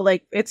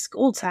like it's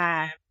school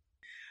time.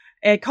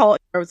 And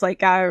I was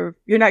like,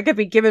 you're not going to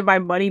be giving my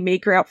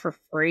moneymaker out for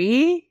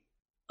free?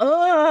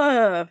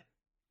 Ugh.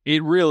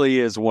 It really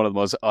is one of the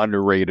most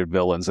underrated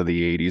villains of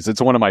the 80s.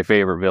 It's one of my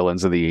favorite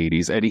villains of the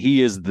 80s, and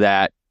he is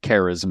that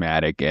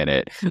charismatic in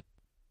it.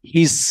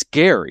 He's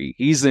scary,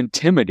 he's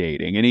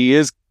intimidating, and he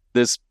is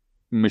this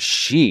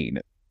machine.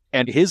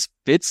 And his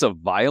fits of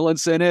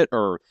violence in it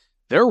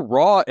they're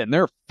raw and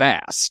they're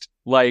fast.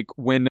 Like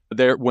when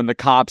the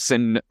cops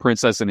and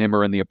Princess and him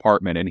are in the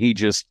apartment and he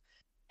just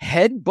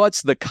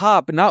headbutts the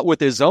cop, not with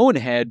his own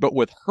head, but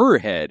with her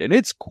head. And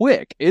it's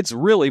quick. It's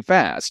really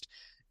fast.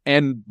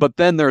 But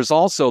then there's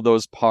also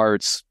those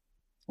parts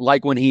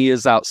like when he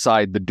is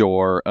outside the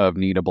door of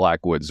Nina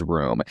Blackwood's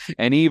room.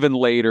 And even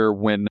later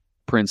when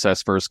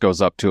Princess first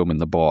goes up to him in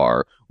the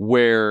bar,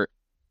 where,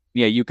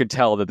 yeah, you can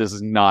tell that this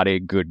is not a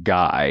good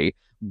guy.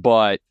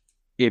 But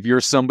if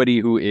you're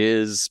somebody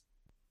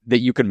that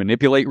you can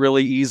manipulate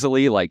really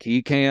easily, like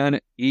he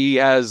can, he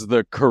has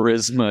the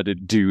charisma to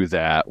do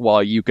that,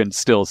 while you can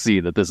still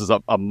see that this is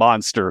a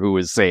monster who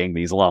is saying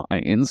these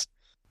lines.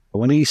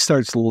 When he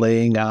starts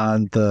laying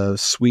on the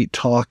sweet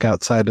talk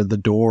outside of the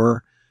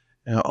door,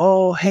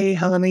 oh, hey,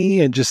 honey,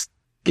 and just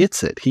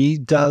gets it. He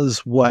does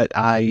what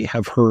I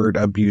have heard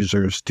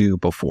abusers do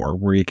before,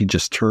 where you can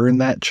just turn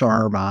that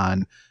charm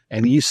on,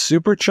 and he's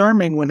super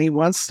charming when he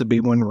wants to be.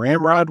 When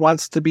Ramrod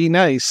wants to be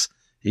nice,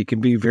 he can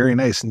be very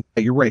nice. And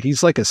you're right.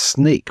 He's like a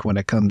snake when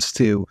it comes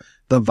to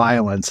the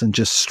violence and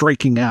just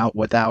striking out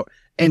without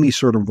any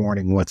sort of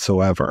warning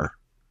whatsoever.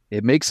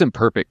 It makes him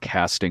perfect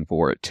casting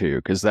for it, too,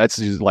 because that's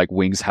just like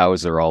Wings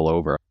Hauser all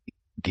over.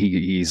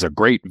 He's a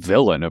great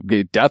villain,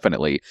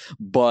 definitely,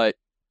 but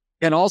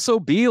can also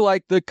be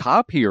like the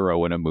cop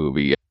hero in a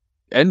movie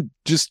and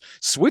just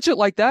switch it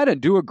like that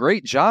and do a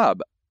great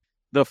job.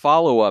 The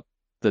follow-up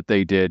that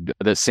they did,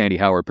 that Sandy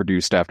Howard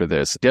produced after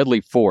this,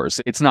 Deadly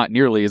Force, it's not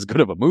nearly as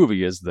good of a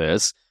movie as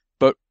this,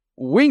 but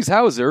Wings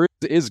Hauser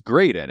is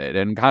great in it.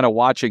 And kind of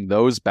watching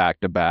those back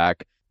to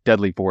back,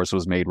 Deadly Force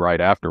was made right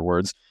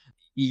afterwards,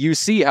 you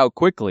see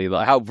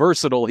how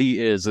versatile he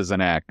is as an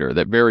actor,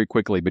 that very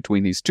quickly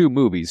between these two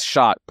movies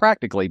shot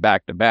practically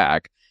back to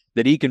back,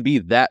 that he can be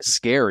that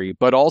scary,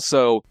 but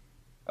also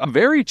a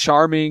very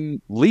charming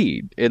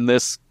lead in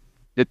this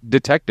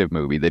detective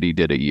movie that he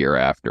did a year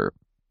after.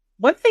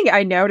 One thing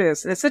I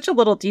noticed, and it's such a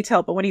little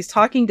detail, but when he's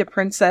talking to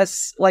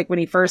Princess, like when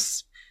he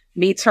first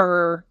meets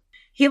her,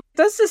 he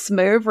does this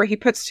move where he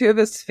puts two of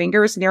his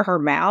fingers near her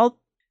mouth,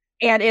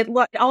 and it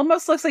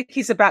almost looks like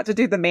he's about to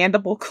do the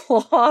mandible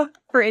claw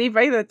for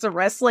anybody that's a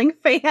wrestling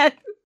fan.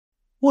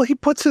 Well, he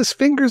puts his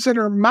fingers in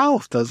her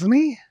mouth, doesn't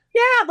he?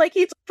 Yeah,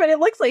 but it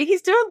looks like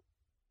he's doing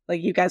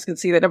Like, you guys can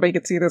see that. Nobody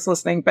can see this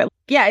listening. But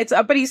yeah, it's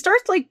but he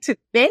starts like to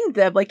bend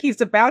them. Like he's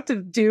about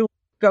to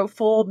go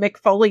full Mick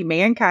Foley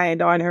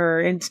mankind on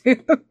her into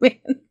the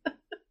man.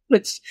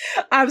 Which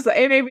I was like,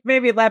 it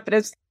made me laugh,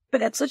 but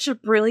that's such a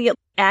brilliant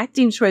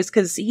acting choice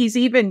because he's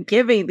even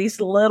giving these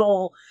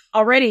little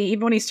already,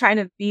 even when he's trying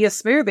to be a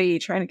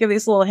smoothie, trying to give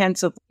these little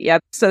hints of, yeah,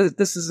 so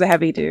this is a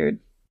heavy dude.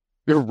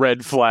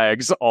 Red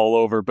flags all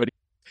over, but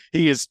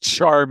he is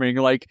charming.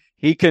 Like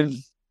you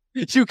can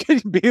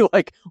be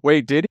like,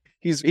 wait,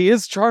 he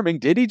is charming.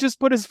 Did he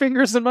just put his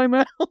fingers in my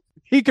mouth?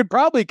 He could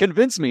probably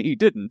convince me he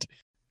didn't.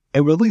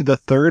 And really the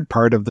third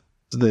part of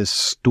this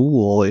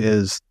stool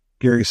is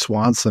Gary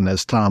Swanson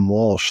as Tom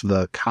Walsh,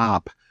 the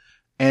cop.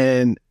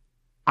 And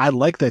I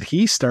like that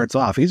he starts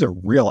off, he's a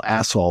real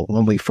asshole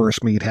when we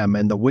first meet him.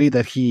 And the way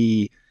that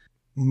he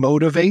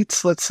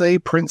motivates, let's say,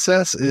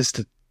 Princess is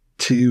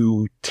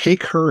to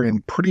take her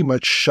and pretty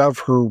much shove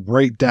her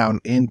right down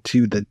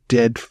into the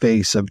dead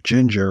face of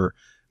Ginger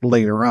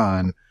later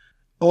on.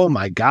 Oh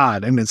my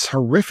God. And it's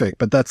horrific,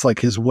 but that's like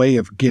his way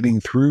of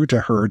getting through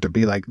to her to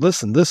be like,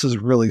 listen, this is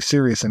really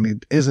serious. And he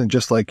isn't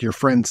just like your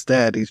friend's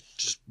dead. He's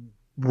just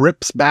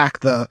rips back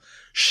the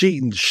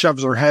sheet and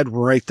shoves her head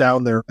right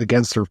down there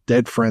against her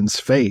dead friend's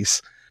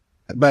face.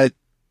 But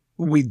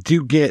we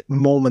do get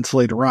moments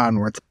later on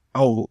where it's,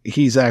 oh,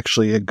 he's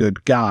actually a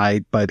good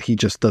guy, but he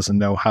just doesn't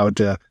know how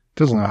to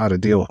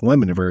deal with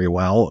women very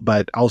well,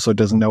 but also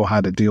doesn't know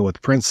how to deal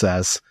with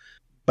Princess.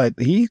 But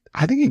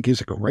I think he gives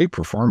a great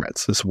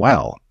performance as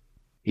well.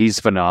 He's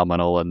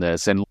phenomenal in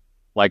this. And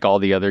like all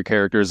the other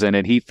characters in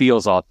it, he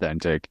feels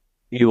authentic.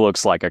 He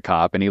looks like a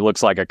cop, and he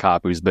looks like a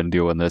cop who's been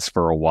doing this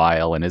for a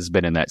while and has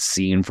been in that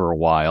scene for a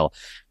while.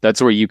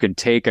 That's where you can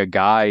take a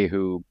guy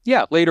who,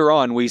 yeah, later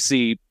on we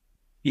see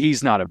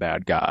he's not a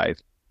bad guy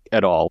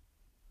at all.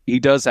 He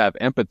does have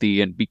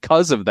empathy, and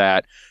because of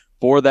that,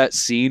 for that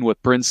scene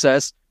with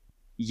Princess,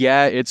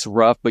 yeah, it's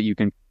rough, but you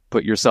can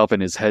put yourself in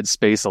his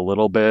headspace a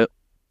little bit.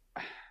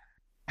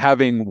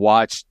 Having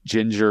watched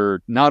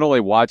Ginger, not only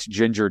watch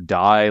Ginger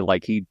die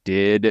like he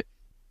did,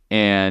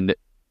 and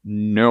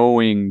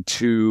knowing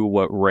too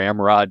what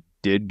Ramrod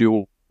did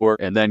to her,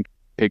 and then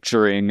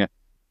picturing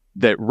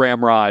that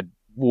Ramrod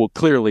will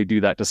clearly do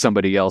that to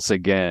somebody else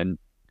again,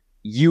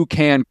 you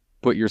can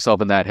put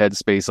yourself in that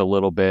headspace a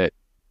little bit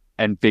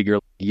and figure,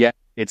 yeah,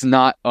 it's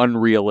not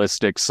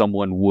unrealistic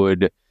someone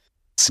would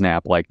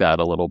snap like that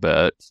a little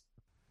bit.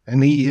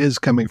 And he is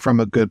coming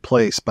from a good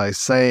place by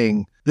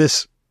saying,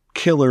 this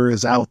killer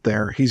is out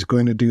there. He's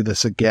going to do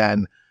this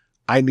again.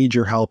 I need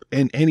your help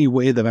in any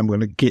way that I'm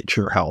going to get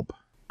your help.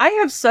 I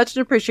have such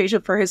an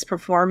appreciation for his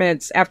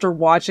performance after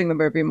watching the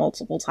movie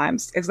multiple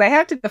times. Because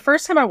the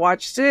first time I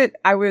watched it,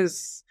 I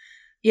was,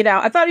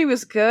 I thought he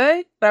was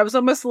good, but I was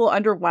almost a little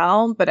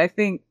underwhelmed. But I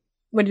think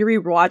when you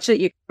rewatch it,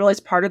 you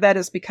realize part of that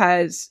is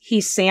because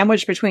he's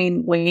sandwiched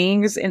between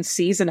Wings and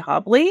Season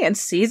Hubley. And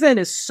Season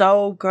is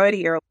so good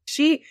here.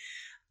 She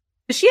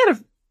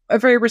had a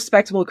very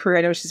respectable career.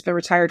 I know she's been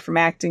retired from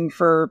acting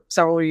for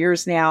several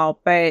years now,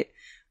 but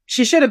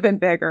she should have been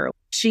bigger.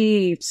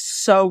 She's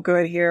so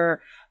good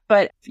here.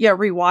 But yeah,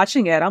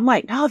 rewatching it, I'm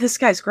like, no, this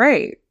guy's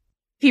great.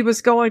 He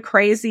was going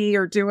crazy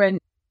or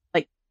doing,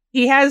 like,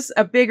 he has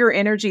a bigger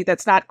energy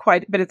that's not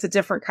quite, but it's a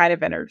different kind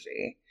of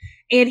energy.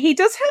 And he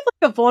does have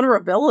like a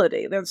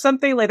vulnerability. There's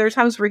something like, there's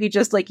times where he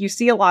just like, you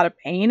see a lot of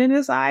pain in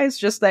his eyes,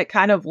 just that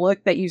kind of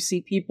look that you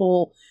see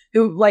people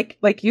who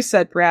like you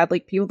said, Brad,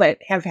 like people that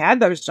have had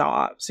those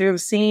jobs, who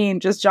have seen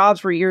just jobs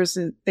for years,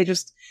 and they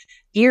just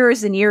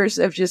years and years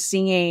of just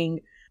seeing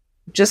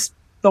just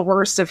the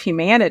worst of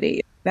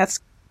humanity. It's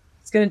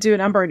going to do a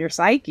number on your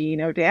psyche,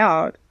 no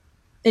doubt.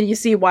 And you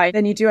see why,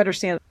 then you do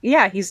understand,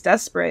 yeah, he's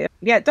desperate.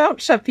 Yeah,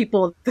 don't shove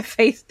people in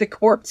the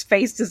corpse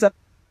faces up.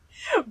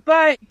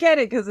 But get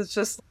it, because it's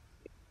just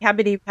how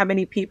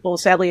many people,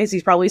 sadly, as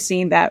he's probably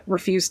seen, that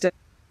refuse to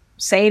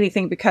say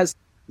anything because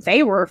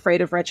they were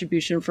afraid of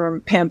retribution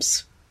from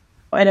pimps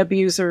and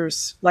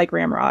abusers like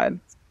Ramrod.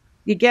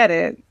 You get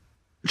it.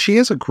 She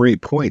has a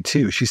great point,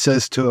 too. She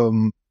says to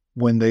him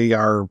when they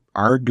are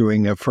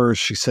arguing at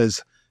first, she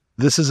says,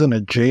 this isn't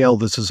a jail,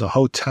 this is a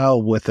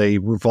hotel with a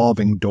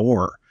revolving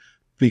door.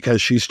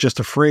 Because she's just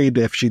afraid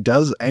if she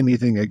does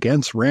anything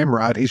against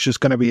Ramrod, he's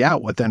just going to be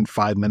out within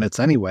 5 minutes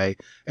anyway.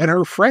 And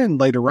her friend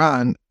later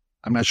on,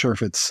 I'm not sure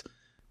if it's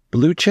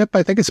Blue Chip,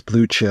 I think it's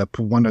Blue Chip,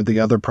 one of the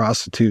other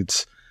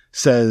prostitutes,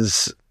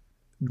 says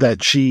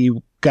that she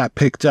got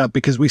picked up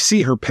because we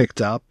see her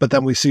picked up, but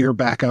then we see her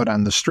back out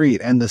on the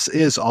street. And this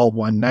is all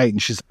one night.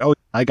 And she's, oh,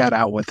 I got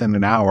out within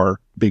an hour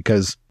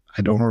because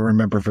I don't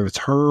remember if it's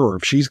her or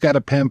if she's got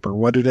a pimp or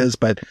what it is,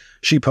 but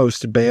she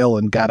posted bail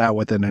and got out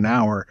within an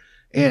hour.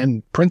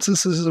 And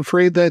Princess is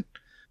afraid that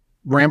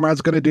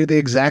Ramrod's going to do the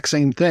exact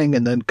same thing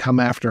and then come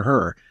after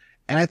her.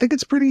 And I think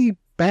it's pretty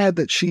bad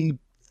that she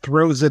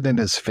throws it in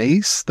his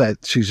face,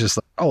 that she's just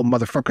like, oh,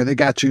 motherfucker, they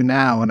got you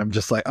now. And I'm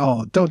just like,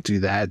 oh, don't do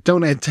that.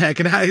 Don't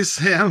antagonize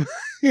him.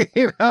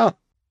 You know?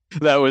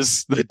 That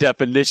was the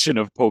definition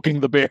of poking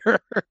the bear.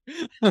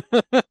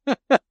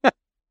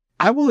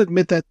 I will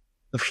admit that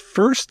The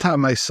first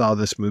time I saw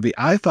this movie,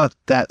 I thought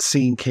that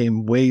scene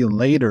came way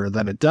later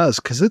than it does,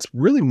 because it's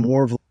really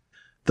more of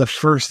the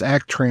first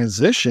act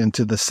transition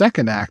to the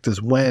second act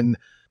is when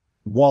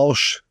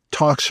Walsh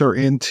talks her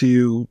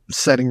into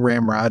setting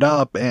Ramrod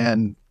up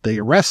and they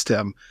arrest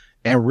him.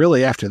 And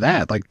really after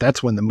that, like,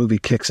 that's when the movie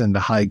kicks into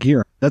high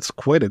gear. That's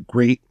quite a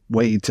great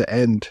way to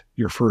end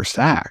your first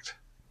act.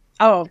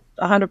 Oh,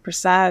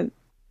 100%.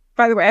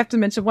 By the way, I have to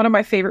mention one of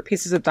my favorite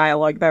pieces of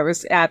dialogue that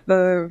was at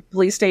the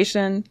police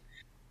station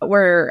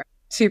where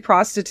two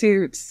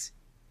prostitutes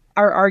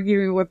are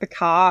arguing with the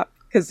cop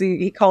because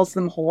he calls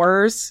them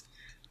whores.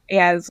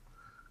 And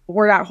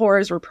we're not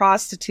whores, we're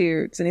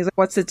prostitutes. And he's like,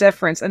 what's the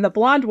difference? And the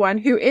blonde one,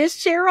 who is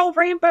Cheryl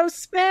Rainbow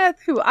Smith,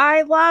 who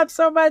I love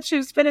so much,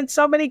 who's been in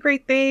so many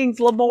great things,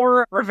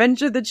 L'Amour,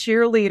 Revenge of the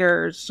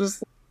Cheerleaders,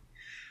 just,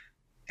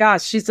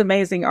 gosh, she's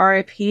amazing,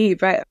 R.I.P.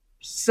 But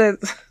says,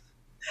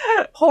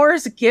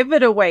 whores, give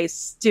it away,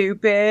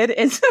 stupid.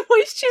 And the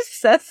way she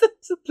says it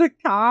to the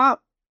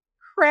cop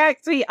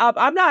cracks me up.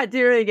 I'm not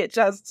doing it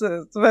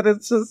justice, but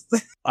it's just...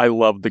 I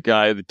love the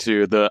guy,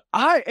 too,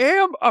 I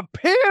am a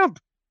pimp!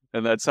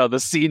 And that's how the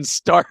scene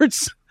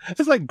starts.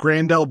 It's like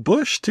Grandel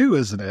Bush, too,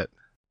 isn't it?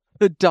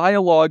 The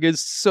dialogue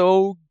is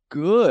so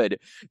good.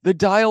 The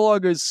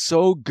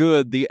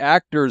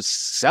actors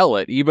sell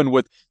it, even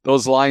with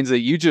those lines that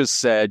you just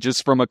said,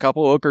 just from a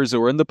couple hookers who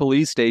were in the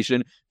police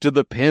station to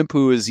the pimp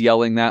who is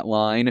yelling that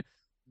line.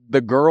 The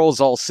girls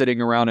all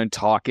sitting around and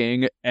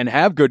talking and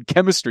have good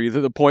chemistry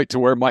to the point to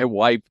where my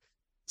wife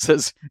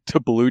says to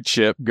Blue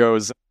Chip,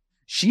 goes,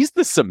 she's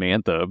the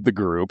Samantha of the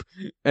group.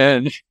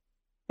 And...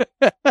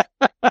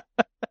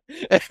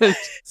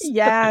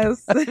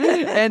 yes.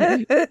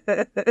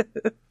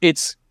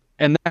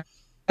 and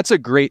that's a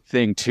great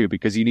thing too,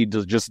 because you need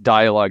to just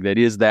dialogue that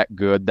is that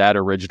good, that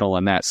original,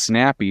 and that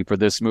snappy for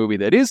this movie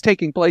that is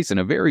taking place in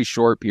a very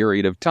short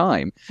period of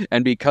time.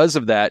 And because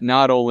of that,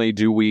 not only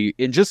do we,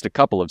 in just a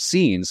couple of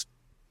scenes,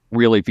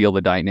 really feel the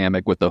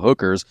dynamic with the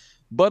hookers,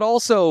 but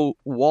also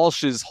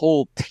Walsh's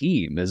whole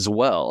team as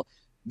well.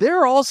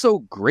 They're also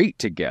great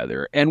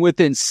together, and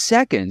within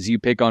seconds you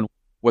pick on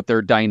what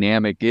their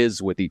dynamic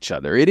is with each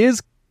other. It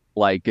is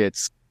like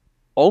it's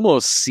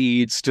almost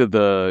seeds to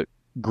the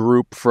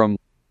group from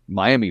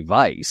Miami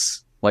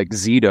Vice, like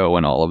Zito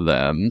and all of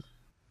them.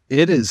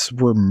 It is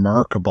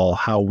remarkable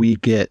how we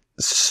get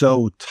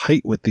so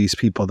tight with these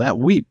people that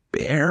we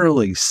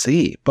barely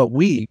see, but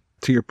we,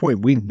 to your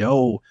point, we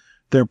know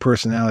their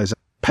personalities.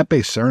 Pepe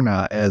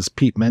Serna as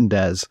Pete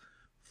Mendez,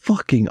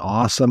 fucking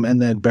awesome.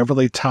 And then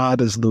Beverly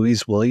Todd as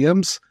Louise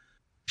Williams.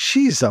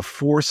 She's a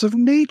force of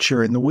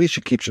nature in the way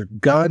she keeps her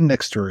gun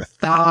next to her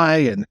thigh,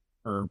 and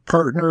her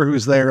partner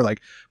who's there,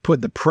 like,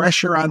 putting the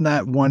pressure on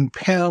that one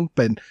pimp,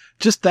 and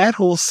just that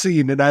whole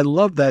scene. And I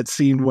love that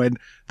scene when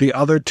the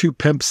other two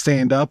pimps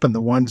stand up and the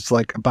one's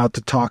like about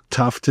to talk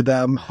tough to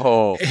them.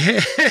 Oh.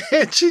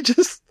 And she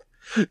just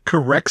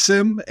corrects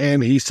him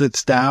and he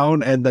sits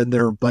down, and then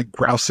they're like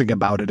grousing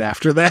about it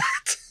after that.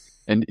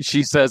 And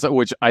she says,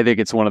 which I think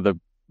it's one of the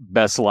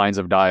best lines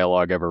of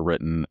dialogue ever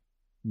written,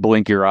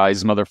 blink your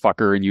eyes,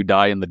 motherfucker, and you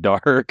die in the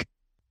dark.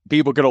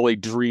 People could only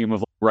dream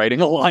of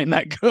writing a line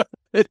that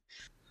good.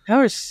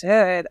 Oh,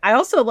 shit. I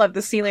also love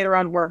the scene later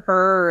on where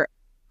her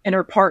and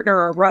her partner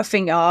are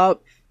roughing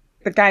up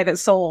the guy that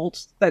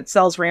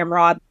sells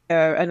Ramrod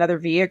another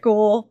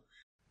vehicle.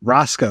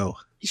 Roscoe.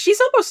 She's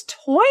almost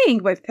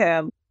toying with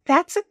him.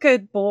 That's a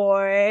good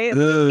boy.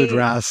 Good,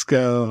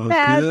 Roscoe.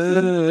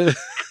 Good.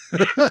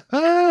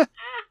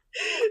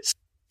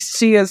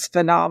 She is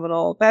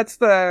phenomenal.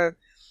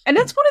 And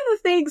that's one of the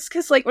things,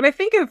 because like when I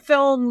think of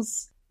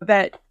films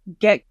that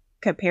get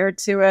compared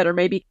to it, or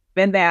maybe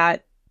in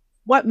that,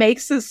 what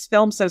makes this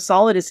film so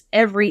solid is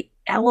every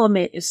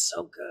element is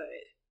so good.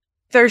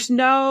 There's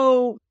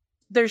no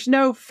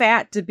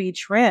fat to be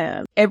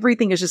trimmed.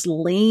 Everything is just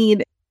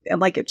lean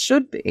and like it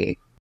should be.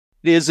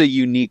 It is a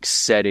unique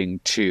setting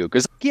too,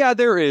 because yeah,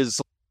 there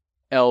is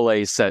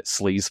LA set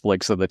sleaze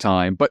flicks of the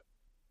time, but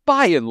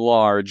by and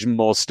large,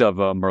 most of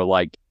them are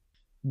like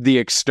The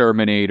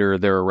Exterminator.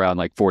 They're around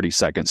like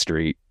 42nd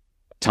Street,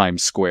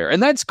 Times Square,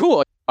 and that's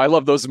cool. I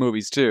love those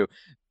movies too.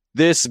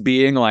 This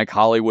being like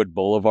Hollywood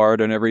Boulevard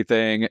and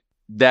everything,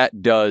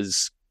 that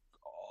does,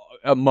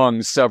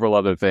 among several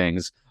other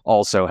things,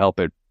 also help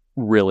it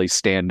really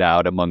stand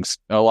out amongst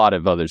a lot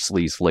of other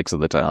sleaze flicks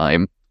of the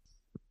time.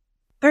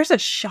 There's a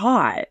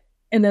shot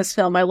in this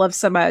film I love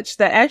so much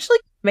that actually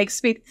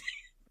makes me,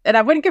 and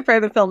I wouldn't compare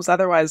the films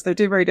otherwise, they're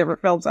two very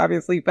different films,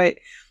 obviously, but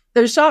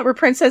there's a shot where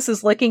Princess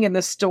is looking in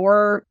the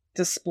store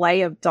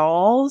display of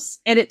dolls,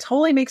 and it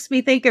totally makes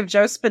me think of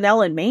Joe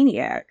Spinell in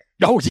Maniac.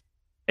 Oh,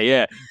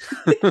 yeah.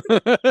 It's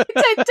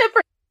a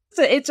different,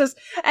 it's just,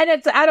 and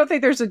it's, I don't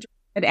think there's an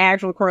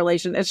actual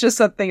correlation. It's just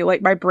something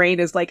like my brain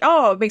is like,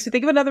 oh, it makes me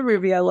think of another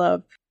movie I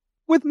love.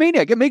 With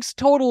Maniac, it makes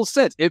total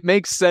sense. It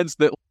makes sense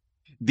that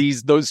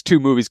those two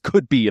movies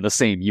could be in the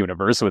same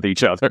universe with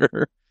each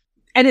other.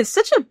 And it's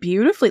such a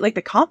beautifully, like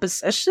the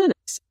composition,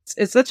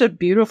 it's such a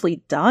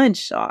beautifully done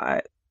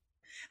shot.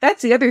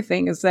 That's the other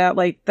thing, is that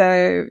like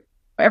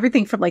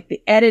everything from like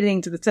the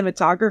editing to the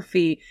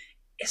cinematography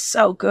is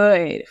so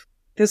good.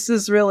 This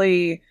is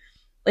really,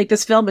 like,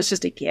 this film is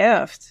just a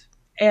gift.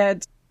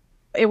 And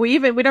we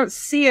don't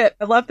see it.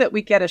 I love that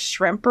we get a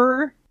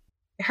shrimper.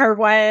 Her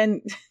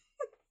one,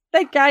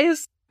 that guy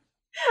is,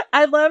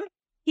 I love,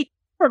 he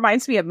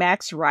reminds me of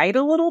Max Wright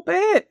a little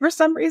bit for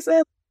some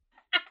reason.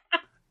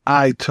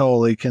 I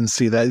totally can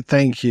see that.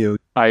 Thank you.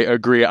 I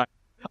agree.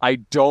 I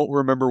don't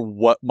remember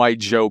what my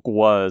joke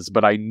was,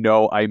 but I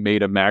know I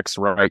made a Max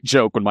Wright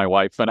joke when my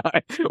wife and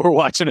I were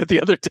watching it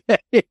the other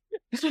day.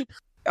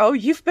 Oh,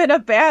 you've been a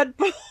bad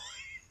boy.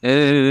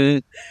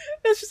 It's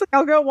just like,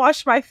 I'll go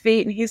wash my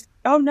feet. And he's,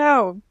 oh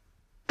no.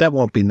 That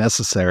won't be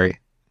necessary.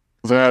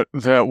 That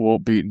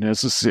won't be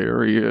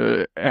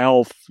necessary.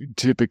 Alf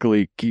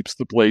typically keeps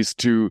the place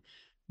too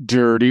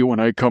dirty when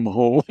I come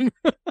home.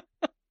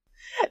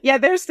 Yeah,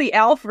 there's the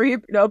Alf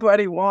reap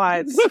nobody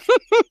wants.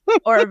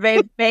 Or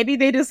maybe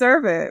they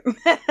deserve it.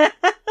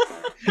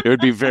 It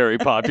would be very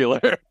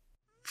popular.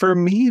 For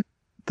me,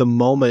 the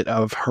moment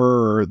of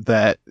her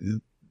that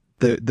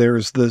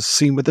there's the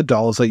scene with the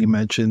dolls that you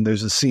mentioned.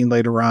 There's a scene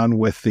later on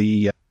with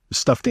the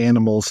stuffed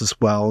animals as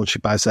well. And she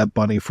buys that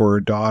bunny for her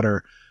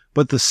daughter.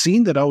 But the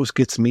scene that always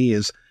gets me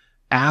is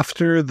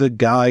after the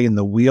guy in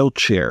the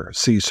wheelchair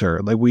sees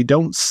her. Like, we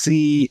don't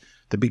see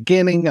the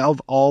beginning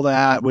of all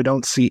that. We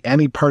don't see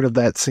any part of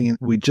that scene.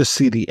 We just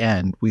see the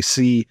end. We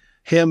see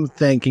him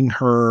thanking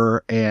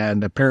her,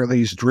 and apparently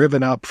he's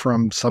driven up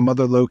from some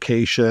other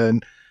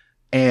location.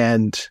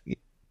 And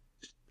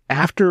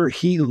after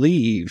he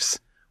leaves,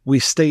 we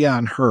stay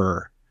on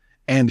her,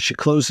 and she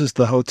closes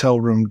the hotel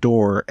room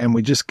door, and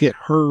we just get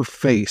her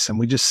face, and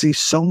we just see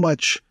so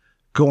much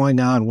going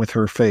on with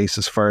her face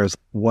as far as,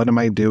 what am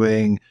I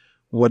doing?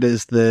 What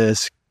is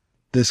this?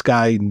 This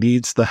guy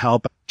needs the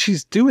help.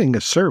 She's doing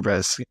a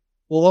service.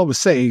 We'll always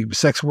say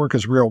sex work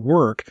is real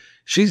work.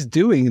 She's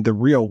doing the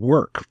real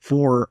work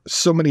for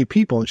so many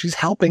people, and she's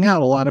helping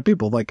out a lot of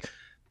people. Like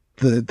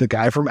the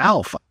guy from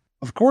Alf.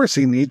 Of course,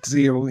 he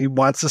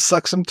wants to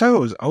suck some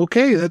toes.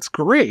 Okay, that's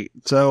great.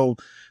 So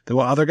the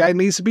other guy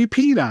needs to be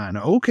peed on.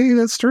 Okay,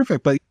 that's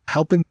terrific. But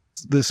helping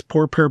this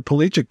poor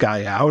paraplegic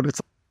guy out,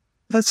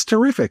 that's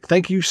terrific.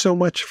 Thank you so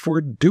much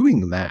for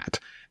doing that.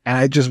 And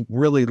I just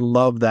really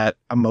love that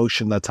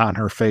emotion that's on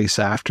her face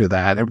after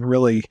that. And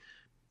really,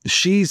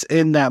 she's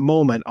in that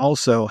moment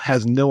also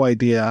has no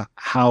idea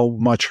how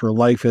much her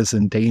life is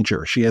in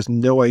danger. She has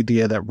no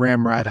idea that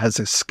Ramrod has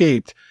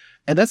escaped.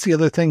 And that's the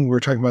other thing. We're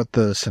talking about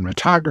the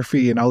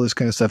cinematography and all this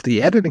kind of stuff.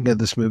 The editing of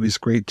this movie is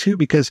great too,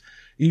 because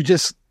you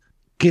just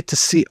get to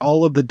see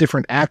all of the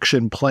different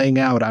action playing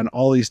out on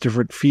all these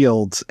different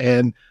fields.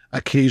 And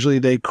occasionally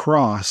they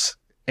cross,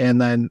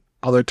 and then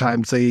other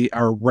times they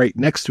are right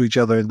next to each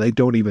other and they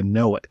don't even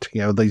know it.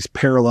 You know, these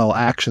parallel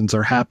actions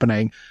are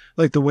happening,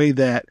 like the way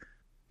that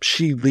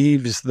she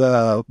leaves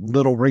the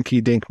little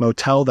rinky-dink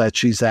motel that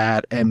she's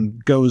at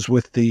and goes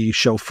with the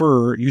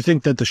chauffeur. You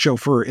think that the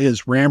chauffeur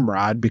is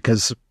Ramrod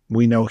because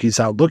we know he's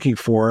out looking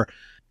for her.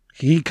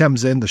 He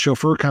comes in, the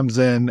chauffeur comes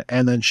in,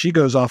 and then she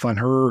goes off on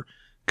her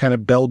kind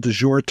of Belle de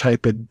Jour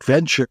type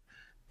adventure.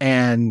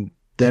 And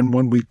then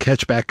when we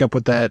catch back up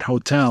with that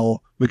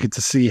hotel, we get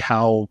to see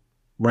how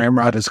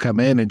Ramrod has come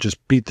in and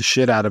just beat the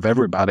shit out of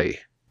everybody.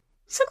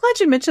 So glad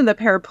you mentioned the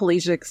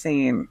paraplegic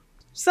scene.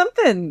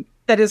 Something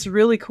that is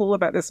really cool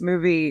about this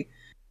movie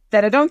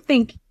that I don't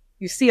think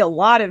you see a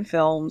lot in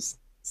films.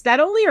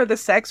 Not only are the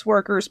sex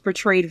workers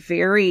portrayed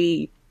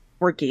very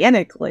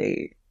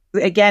organically,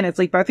 again, it's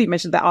like both of you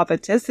mentioned the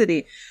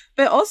authenticity,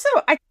 but also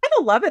I kind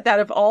of love it that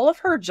of all of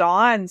her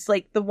Johns,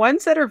 like the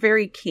ones that are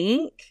very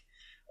kink,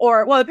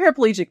 or, well, the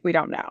paraplegic, we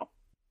don't know.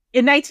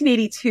 In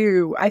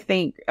 1982, I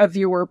think a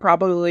viewer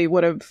probably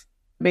would have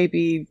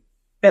maybe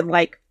been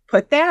like,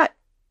 put that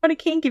on a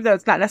kink, even though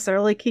it's not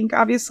necessarily kink,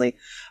 obviously.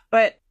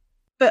 But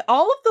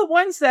all of the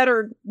ones that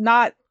are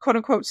not quote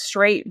unquote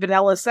straight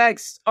vanilla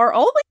sex are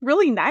all like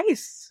really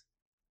nice.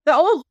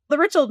 The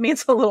rich old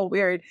man's a little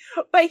weird,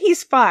 but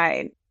he's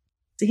fine.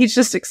 He's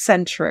just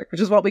eccentric,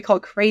 which is what we call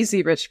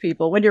crazy rich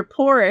people. When you're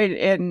poor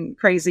and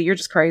crazy, you're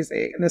just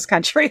crazy in this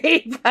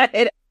country.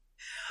 But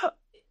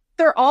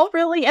they're all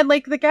really, and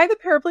like the guy, the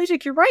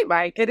paraplegic, you're right,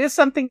 Mike. It is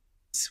something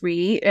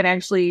sweet. And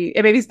actually,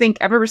 it made me think,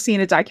 I've ever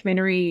seen a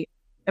documentary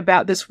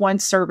about this one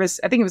service,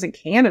 I think it was in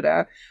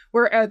Canada,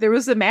 where there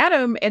was a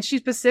madam, and she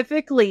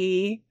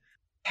specifically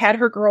had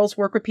her girls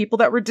work with people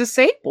that were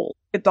disabled,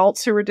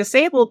 adults who were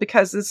disabled,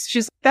 because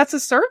that's a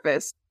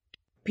service.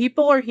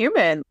 People are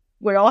human.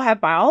 We all have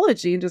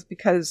biology, and just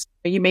because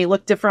you may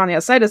look different on the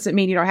outside doesn't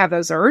mean you don't have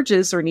those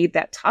urges or need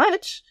that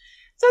touch.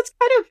 So it's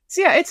kind of,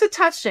 yeah,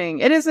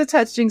 it is a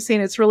touching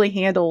scene. It's really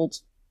handled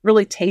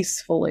really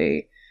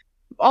tastefully.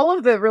 All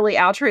of the really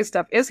outre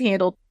stuff is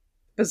handled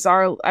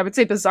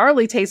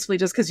bizarrely tastefully,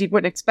 just because you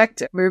wouldn't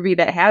expect a movie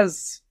that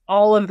has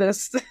all of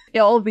this,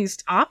 all of these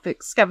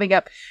topics coming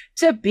up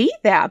to be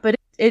that, but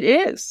it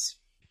is.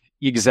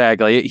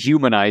 Exactly. It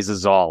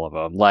humanizes all of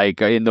them.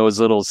 Like in those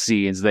little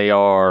scenes, they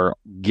are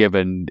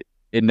given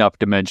enough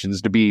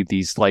dimensions to be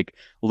these like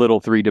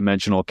little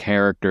 3-dimensional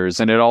characters.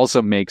 And it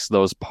also makes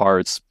those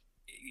parts,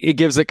 it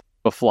gives it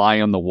a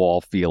fly on the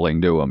wall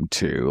feeling to him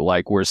too.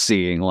 Like we're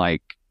seeing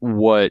like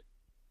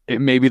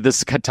maybe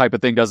this type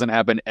of thing doesn't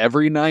happen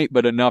every night,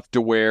 but enough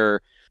to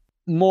where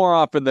more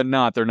often than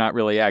not, they're not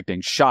really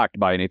acting shocked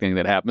by anything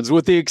that happens,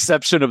 with the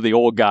exception of the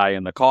old guy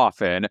in the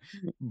coffin.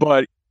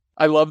 But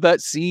I love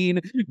that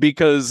scene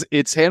because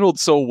it's handled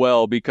so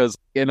well, because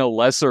in a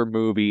lesser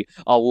movie,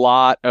 a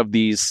lot of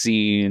these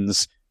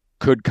scenes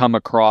could come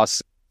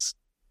across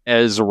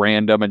as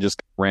random and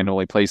just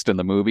randomly placed in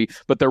the movie,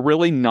 but they're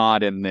really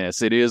not in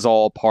this. It is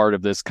all part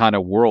of this kind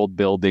of world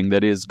building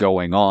that is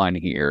going on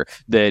here,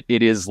 that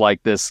it is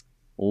like this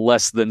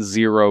less than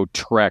zero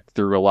trek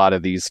through a lot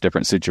of these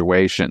different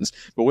situations.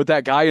 But with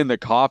that guy in the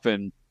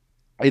coffin,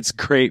 it's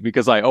great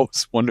because I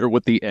always wonder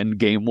what the end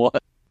game was.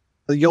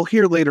 You'll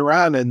hear later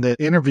on in the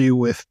interview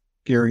with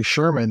Gary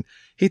Sherman,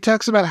 he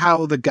talks about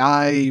how the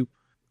guy,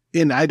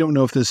 and I don't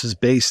know if this is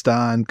based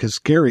on, because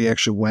Gary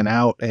actually went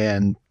out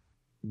and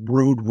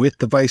rode with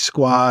the Vice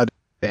Squad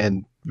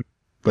and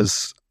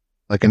was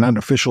like an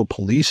unofficial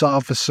police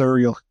officer.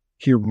 You'll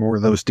hear more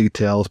of those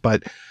details,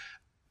 but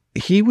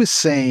he was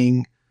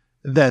saying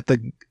that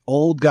the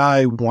old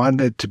guy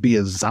wanted to be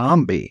a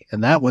zombie,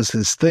 and that was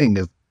his thing.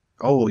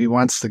 Oh, he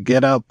wants to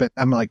get up. And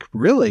I'm like,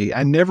 really?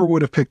 I never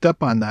would have picked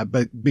up on that,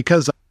 but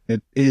because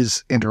it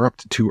is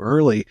interrupted too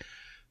early.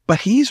 But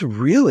he's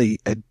really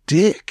a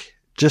dick.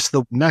 Just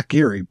not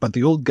Gary, but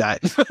the old guy.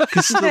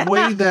 Because the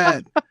way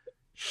that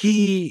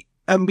he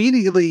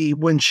immediately,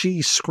 when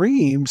she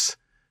screams,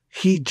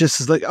 he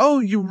just is like, oh,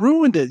 you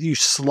ruined it, you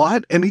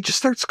slut. And he just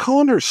starts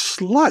calling her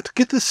slut.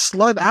 Get this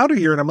slut out of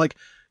here. And I'm like,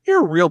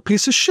 you're a real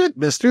piece of shit,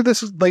 mister.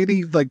 This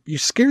lady, like, you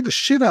scared the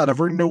shit out of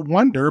her. No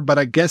wonder, but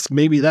I guess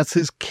maybe that's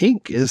his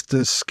kink, is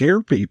to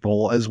scare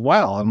people as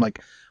well. I'm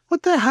like,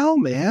 what the hell,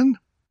 man?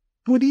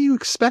 What do you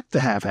expect to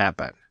have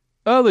happen?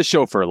 Oh, the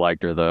chauffeur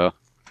liked her, though.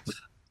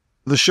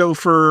 The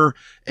chauffeur,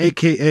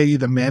 a.k.a.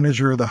 the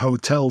manager of the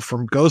hotel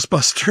from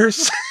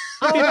Ghostbusters.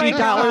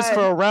 $50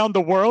 for around the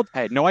world?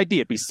 I had no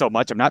idea it'd be so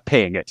much. I'm not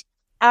paying it.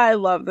 I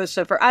love the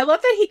chauffeur. I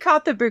love that he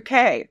caught the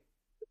bouquet.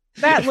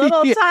 That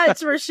little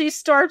touch where she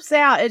storms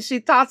out and she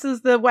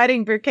tosses the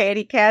wedding bouquet and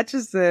he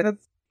catches it.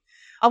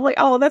 I'm like,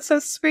 oh, that's so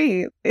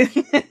sweet.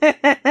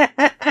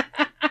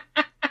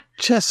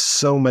 Just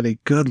so many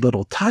good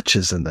little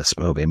touches in this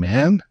movie,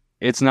 man.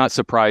 It's not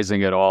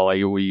surprising at all,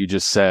 like what you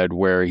just said,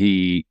 where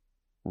he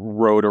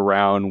rode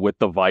around with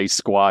the Vice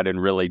Squad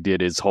and really did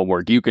his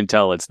homework. You can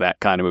tell it's that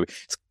kind of movie.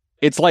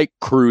 It's like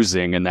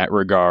Cruising in that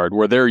regard,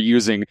 where they're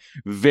using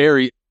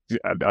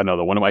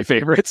another one of my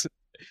favorites.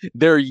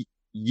 They're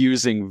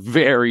using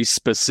very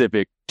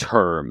specific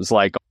terms,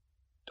 like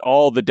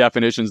all the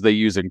definitions they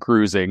use in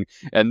Cruising,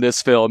 and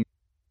this film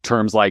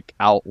terms like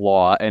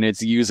outlaw, and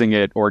it's using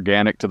it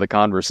organic to the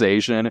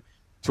conversation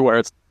to where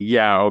it's,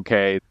 yeah,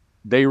 okay,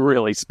 they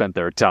really spent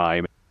their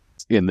time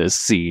in this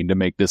scene to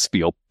make this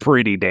feel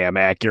pretty damn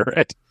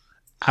accurate.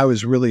 I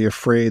was really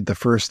afraid the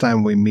first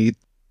time we meet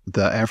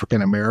the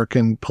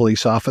African-American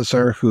police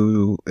officer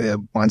who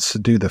wants to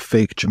do the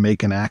fake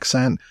Jamaican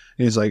accent.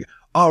 He's like,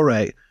 all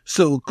right,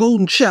 so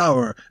golden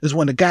shower is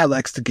when a guy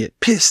likes to get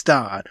pissed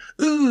on.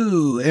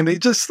 Ooh. And he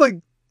just like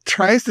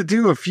tries to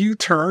do a few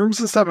terms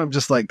and stuff. I'm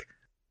just like,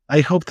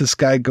 I hope this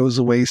guy goes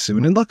away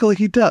soon. And luckily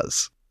he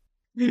does.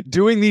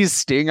 Doing these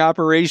sting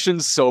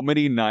operations so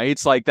many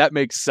nights, like that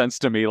makes sense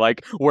to me.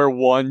 Like where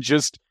one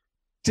just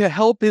to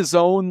help his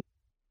own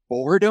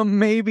boredom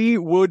maybe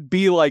would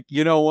be like,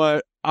 you know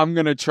what? I'm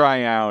going to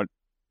try out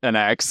an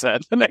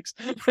accent the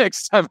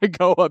next time I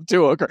go up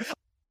to a girl.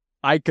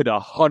 I could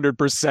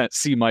 100%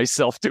 see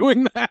myself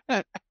doing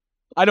that.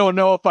 I don't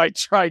know if I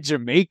try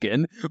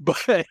Jamaican,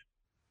 but...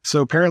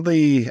 So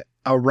apparently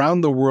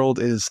around the world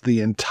is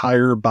the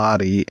entire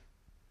body,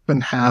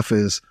 and half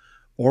is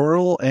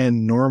oral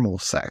and normal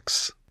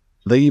sex.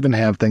 They even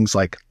have things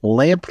like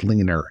lamp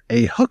leaner,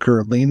 a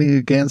hooker leaning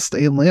against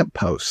a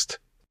lamppost.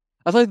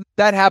 I think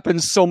that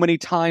happens so many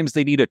times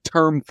they need a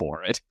term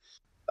for it.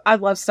 I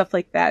love stuff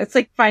like that. It's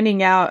like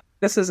finding out,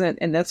 this isn't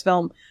in this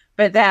film,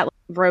 but that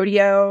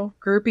rodeo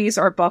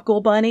groupies are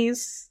buckle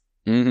bunnies.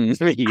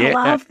 Mm-hmm. Yeah. I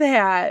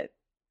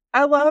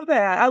love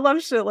that. I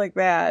love shit like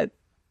that.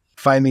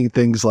 Finding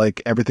things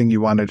like everything you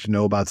wanted to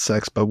know about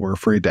sex but were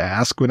afraid to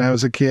ask when I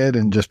was a kid,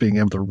 and just being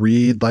able to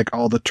read like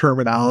all the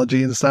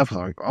terminology and stuff. I'm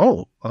like,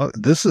 oh,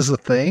 this is a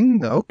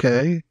thing?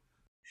 Okay.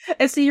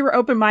 And so you were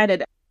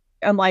open-minded,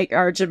 unlike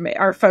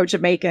our faux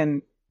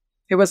Jamaican,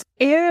 who was,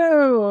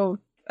 ew.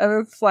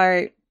 And it's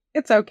like,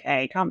 it's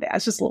okay. Calm down.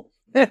 It's just a little...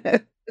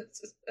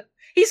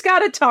 He's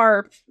got a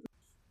tarp.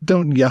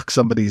 Don't yuck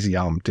somebody's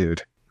yum,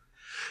 dude.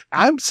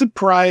 I'm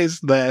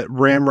surprised that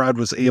Ramrod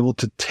was able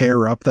to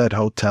tear up that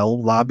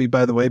hotel lobby,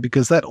 by the way,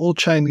 because that old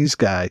Chinese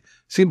guy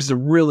seems to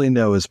really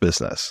know his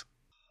business.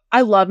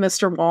 I love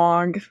Mr.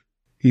 Wong.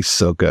 He's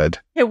so good.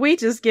 Can we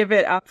just give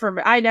it up for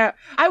me? I know.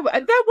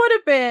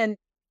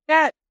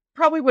 That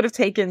probably would have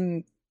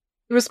taken...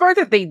 It was smart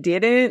that they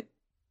didn't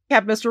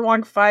have Mr.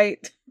 Wong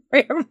fight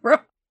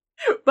Ramrod.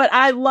 But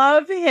I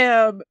love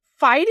him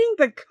fighting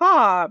the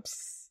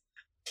cops.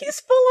 He's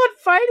full on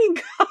fighting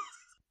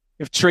cops.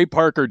 If Trey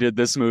Parker did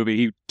this movie,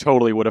 he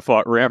totally would have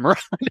fought Ramrod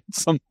at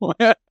some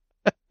point.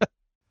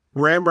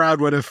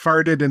 Ramrod would have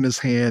farted in his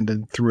hand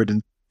and threw it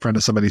in front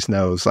of somebody's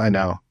nose. I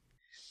know.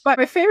 But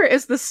my favorite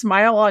is the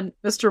smile on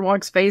Mr.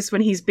 Wong's face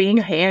when he's being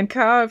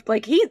handcuffed.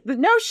 Like,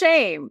 no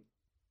shame.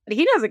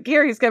 He doesn't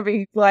care. He's going to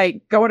be,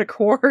 like, going to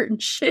court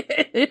and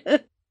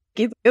shit.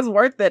 It's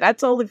worth it. I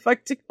totally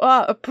fucked you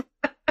up.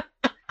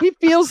 He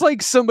feels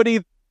like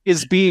somebody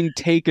is being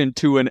taken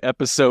to an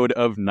episode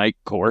of Night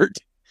Court.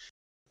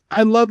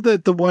 I love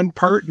that the one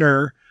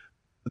partner,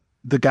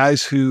 the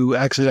guys who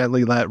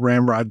accidentally let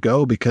Ramrod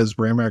go because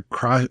Ramrod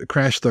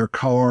crashed their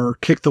car,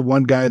 kicked the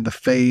one guy in the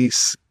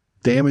face,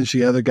 damaged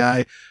the other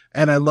guy.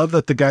 And I love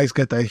that the guy's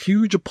got that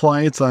huge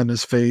appliance on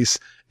his face.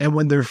 And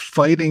when they're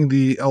fighting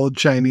the old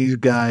Chinese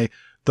guy,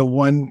 the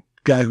one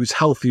guy who's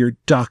healthier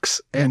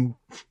ducks and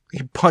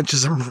he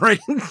punches him right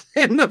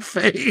in the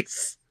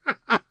face.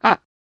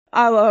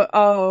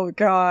 Oh,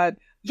 God.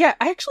 Yeah,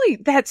 actually,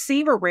 that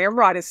scene where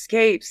Ramrod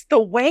escapes,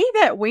 the way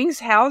that Wings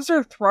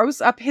Hauser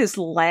throws up his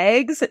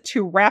legs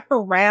to wrap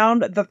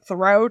around the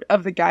throat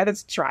of the guy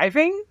that's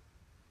driving,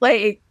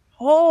 like,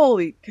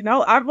 holy,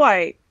 I'm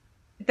like,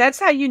 that's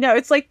how you know.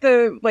 It's like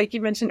like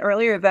you mentioned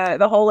earlier,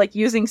 the whole, like,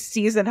 using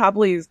Season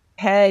Hubley's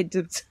head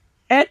to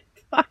head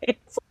fight.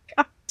 It's like,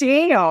 God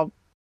damn.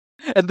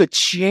 And the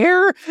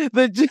chair,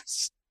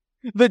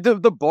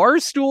 the bar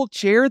stool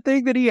chair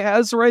thing that he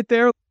has right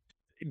there,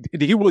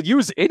 he will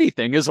use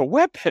anything as a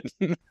weapon.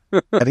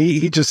 And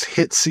he just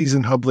hit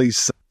Season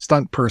Hubley's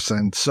stunt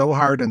person so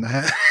hard in the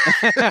head.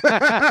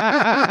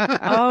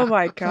 Oh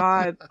my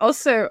God.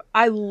 Also,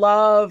 I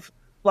love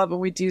when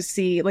we do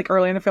see, like,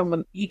 early in the film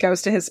when he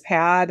goes to his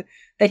pad,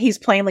 that he's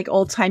playing, like,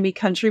 old-timey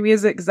country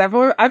music. Because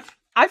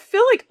I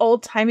feel like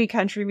old-timey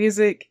country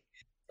music,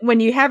 when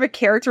you have a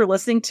character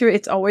listening to it,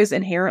 it's always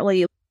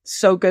inherently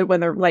so good when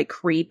they're, like,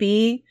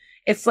 creepy.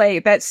 It's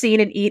like that scene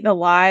in Eaten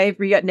Alive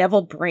where you got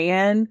Neville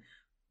Brand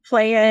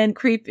playing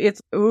creep.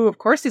 Of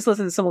course he's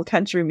listening to some old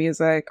country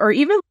music. Or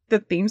even the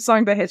theme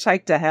song, The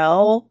Hitchhike to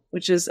Hell,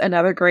 which is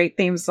another great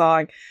theme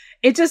song.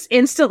 It just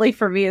instantly,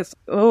 for me, is,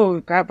 oh,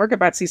 God, we're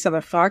about to see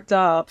something fucked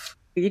up.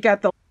 You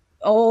got the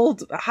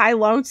old High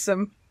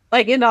Lonesome,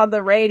 like, in on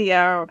the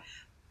radio.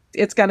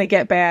 It's gonna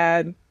get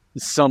bad.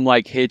 Some,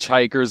 like,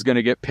 hitchhiker's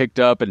gonna get picked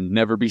up and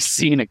never be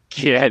seen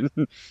again.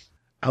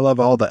 I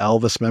love all the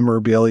Elvis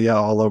memorabilia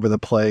all over the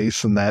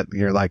place, and that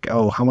you're like,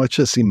 oh, how much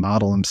does he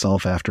model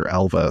himself after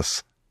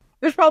Elvis?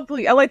 There's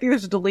probably, I think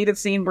there's a deleted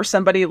scene where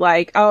somebody,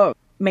 like,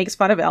 makes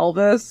fun of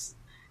Elvis.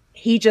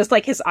 He just,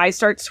 like, his eyes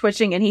start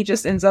twitching and he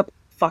just ends up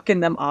fucking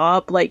them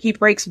up. Like, he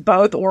breaks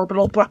both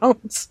orbital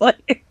bones.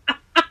 Like,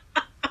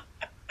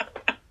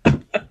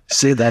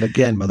 say that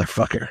again,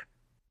 motherfucker.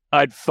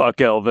 I'd fuck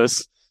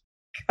Elvis.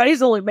 God, he's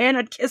the only man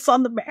I'd kiss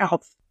on the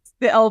mouth.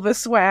 The Elvis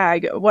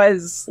swag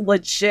was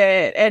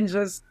legit, and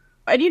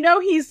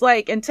he's,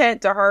 like,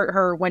 intent to hurt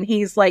her when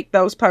he's, like,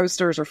 those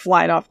posters are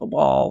flying off the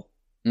wall.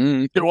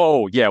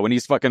 Oh, yeah, when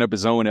he's fucking up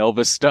his own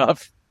Elvis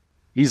stuff.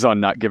 He's on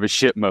not give a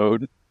shit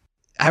mode.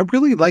 I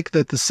really like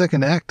that the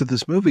second act of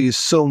this movie is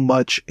so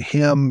much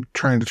him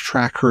trying to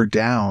track her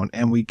down.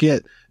 And we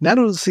get, not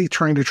only is he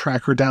trying to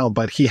track her down,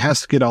 but he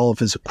has to get all of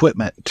his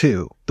equipment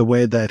too. The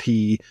way that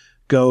he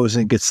goes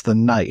and gets the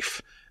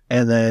knife.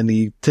 And then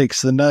he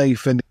takes the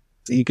knife and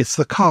he gets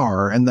the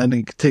car. And then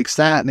he takes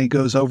that and he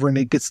goes over and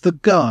he gets the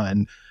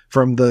gun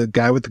from the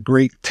guy with the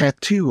great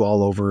tattoo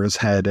all over his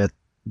head at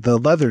the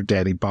Leather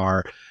Daddy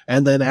bar.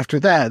 And then after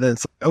that, then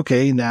it's like,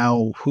 okay,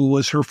 now who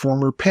was her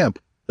former pimp?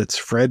 It's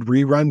Fred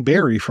Rerun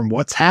Barry from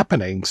What's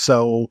Happening.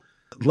 So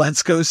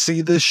let's go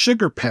see this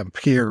sugar pimp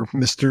here,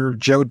 Mr.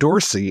 Joe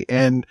Dorsey.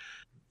 And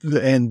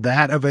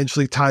that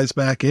eventually ties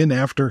back in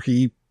after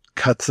he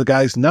cuts the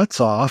guy's nuts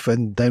off.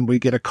 And then we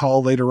get a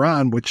call later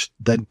on, which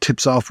then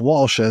tips off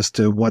Walsh as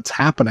to what's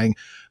happening.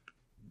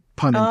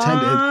 Pun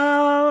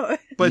intended.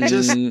 But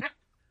just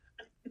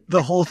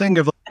the whole thing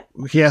of,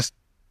 he has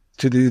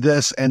to do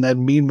this, and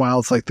then meanwhile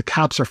it's like the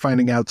cops are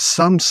finding out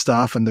some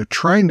stuff and they're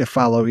trying to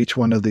follow each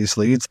one of these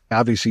leads.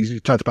 Obviously you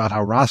talked about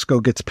how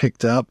Roscoe gets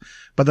picked up,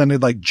 but then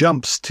it, like,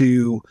 jumps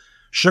to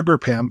Sugar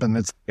Pimp and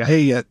it's,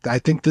 hey, I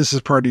think this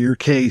is part of your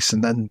case,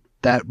 and then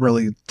that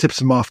really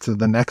tips him off to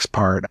the next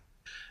part.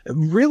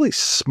 Really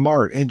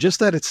smart, and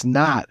just that it's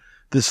not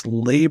this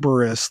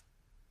laborious,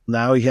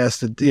 now he has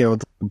to,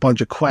 a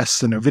bunch of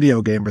quests in a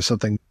video game or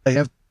something. They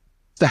have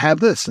to have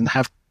this and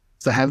have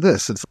to have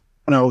this. It's,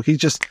 he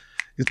just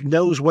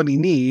knows what he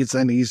needs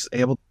and he's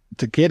able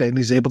to get it, and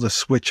he's able to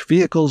switch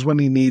vehicles when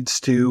he needs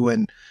to.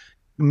 And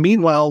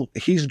meanwhile,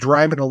 he's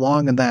driving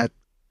along in that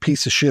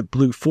piece of shit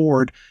blue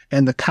Ford,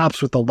 and the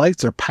cops with the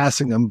lights are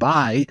passing him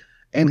by,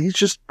 and he's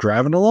just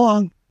driving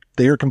along.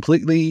 They are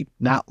completely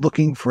not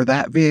looking for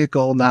that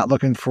vehicle, not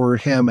looking for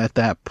him at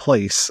that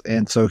place.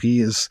 And so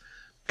he is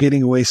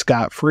getting away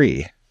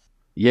scot-free.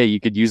 Yeah, you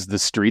could use the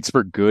streets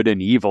for good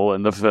and evil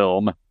in the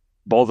film.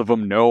 Both of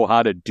them know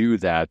how to do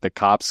that. The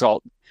cops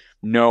all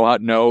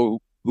know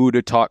who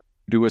to talk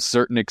to a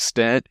certain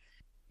extent.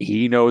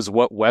 He knows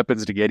what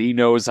weapons to get. He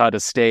knows how to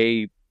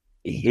stay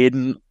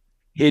hidden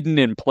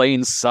in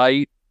plain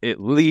sight. at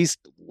least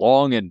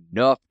long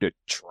enough to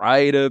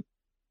try to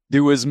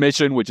do his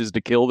mission, which is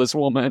to kill this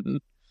woman.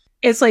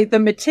 It's like the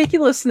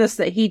meticulousness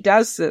that he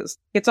does this.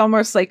 It's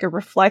almost like a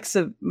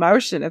reflexive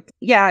motion.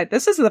 Yeah,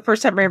 this isn't the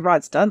first time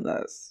Ramrod's done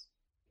this.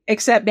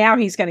 Except now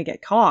he's going to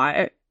get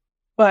caught.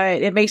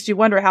 But it makes you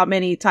wonder how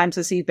many times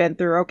has he been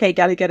through, okay,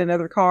 gotta get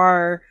another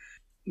car,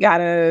 get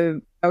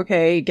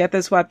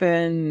this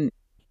weapon.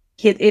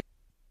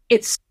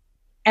 It's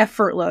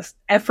effortless.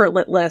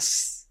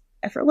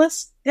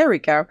 There we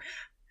go.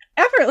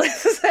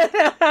 Effortless.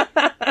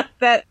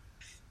 that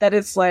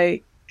it's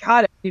like,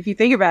 God, if you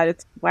think about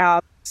it,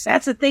 wow,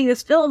 that's the thing.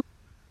 This film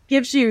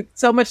gives you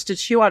so much to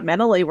chew on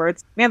mentally, where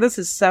it's, man, this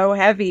is so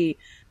heavy,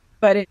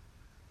 but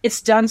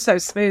it's done so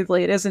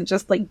smoothly. It isn't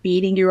just like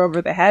beating you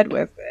over the head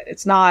with it.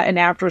 It's not an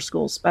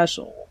after-school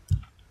special.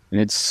 And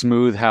it's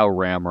smooth how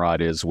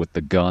Ramrod is with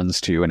the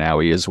guns too, and how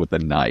he is with the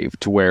knife,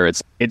 to where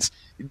it's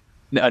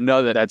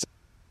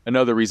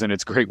another reason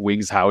it's great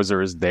Wings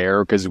Hauser is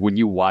there, because when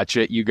you watch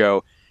it, you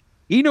go,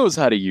 he knows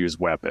how to use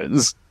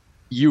weapons.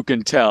 You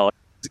can tell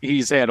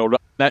he's handled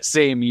that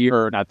same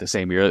year, not the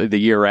same year, the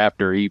year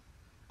after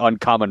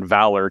Uncommon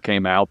Valor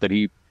came out, that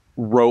he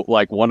wrote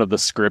like one of the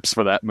scripts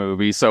for that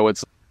movie. So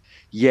it's,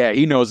 yeah,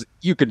 he knows.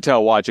 You can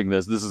tell watching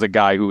this is a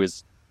guy who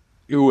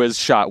has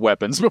shot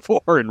weapons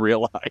before in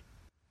real life.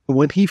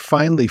 When he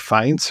finally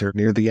finds her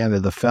near the end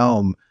of the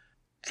film,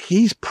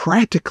 he's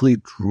practically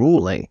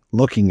drooling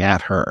looking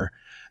at her.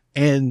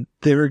 And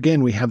there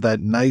again, we have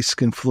that nice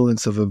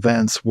confluence of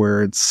events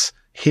where it's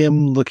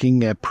him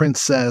looking at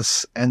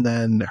Princess, and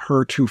then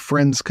her two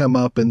friends come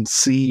up and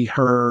see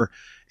her,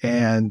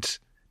 and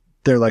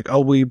they're like, oh,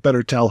 we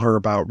better tell her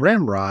about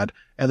Ramrod.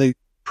 And they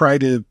try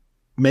to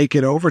make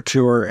it over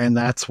to her, and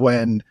that's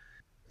when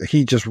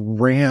he just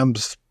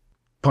rams,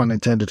 pun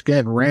intended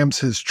again, rams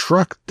his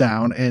truck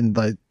down and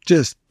like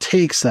just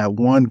takes that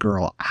one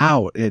girl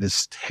out. It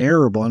is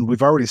terrible. And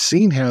we've already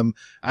seen him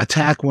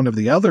attack one of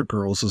the other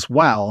girls as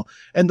well.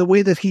 And the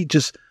way that he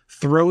just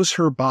throws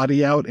her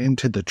body out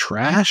into the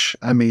trash,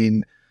 I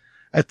mean,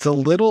 it's a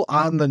little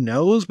on the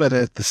nose, but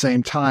at the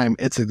same time,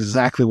 it's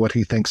exactly what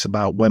he thinks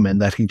about women,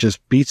 that he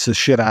just beats the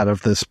shit out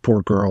of this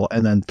poor girl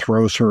and then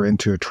throws her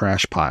into a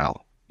trash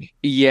pile.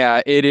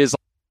 Yeah, it is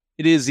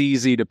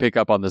easy to pick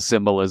up on the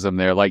symbolism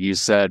there, like you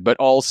said, but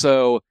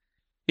also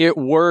it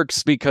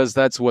works because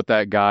that's what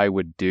that guy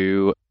would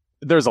do.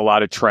 There's a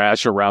lot of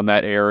trash around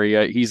that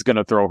area. He's going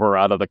to throw her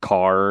out of the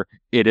car.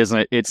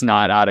 It's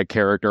not out of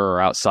character or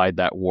outside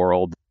that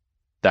world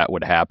that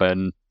would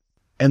happen.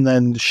 And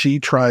then she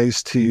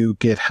tries to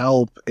get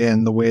help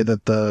in the way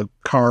that the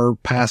car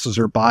passes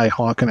her by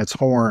honking its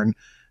horn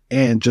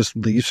and just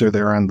leaves her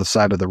there on the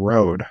side of the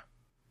road.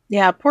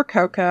 Yeah, poor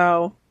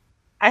Coco.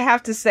 I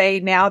have to say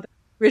now, I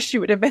wish you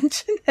would have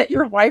mentioned that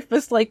your wife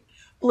was like,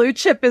 blue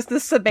chip is the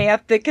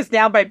Samantha, because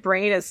now my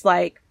brain is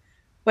like,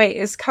 wait,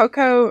 is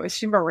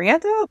she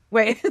Miranda?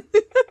 Wait.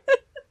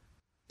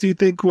 Do you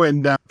think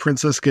when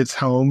Princess gets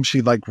home,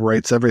 she like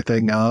writes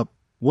everything up?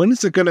 When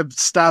is it going to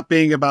stop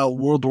being about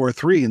World War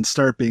III and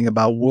start being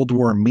about World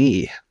War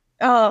Me?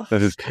 Oh.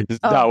 That is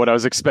not what I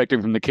was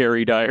expecting from the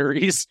Carrie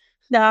Diaries.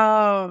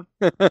 No.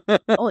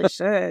 Holy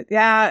shit.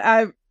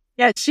 Yeah,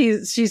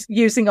 she's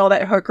using all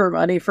that hooker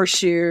money for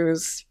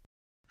shoes.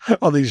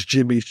 All these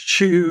Jimmy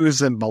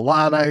Choos and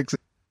Milanics.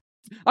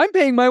 I'm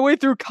paying my way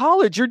through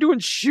college. You're doing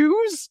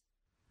shoes?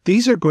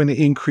 These are going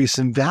to increase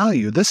in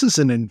value. This is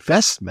an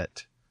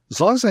investment. As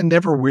long as I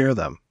never wear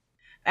them.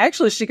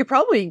 Actually, she could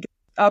probably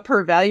up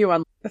her value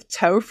on the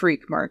toe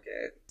freak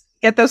market.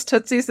 Get those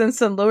Tootsies and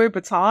some Louis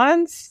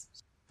Vuittons.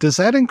 Does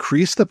that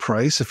increase the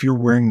price if you're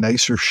wearing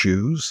nicer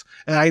shoes?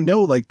 And I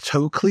know like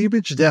toe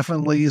cleavage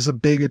definitely is a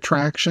big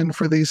attraction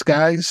for these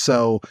guys,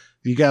 so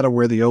you got to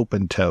wear the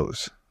open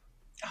toes.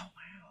 Oh,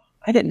 wow.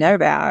 I didn't know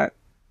that.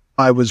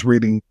 I was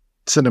reading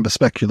Cinema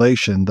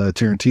Speculation, the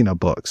Tarantino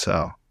book,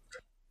 so.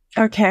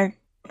 Okay.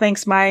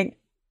 Thanks, Mike.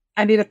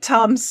 I need a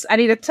Tums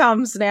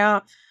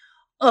now.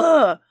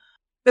 Ugh.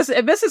 This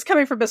is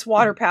coming from Miss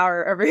Water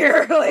Power over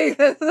here. Like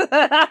this.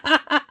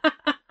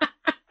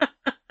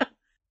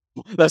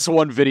 That's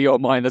one video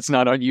of mine that's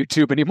not on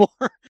YouTube anymore.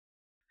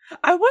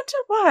 I wonder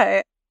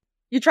why.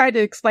 You tried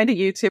to explain to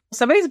YouTube,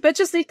 somebody's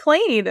bitches need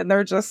cleaned, and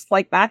they're just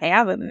like not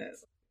having it.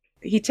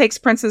 He takes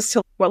Princess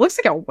to what looks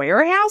like a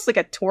warehouse, like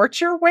a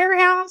torture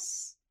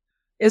warehouse.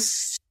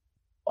 It's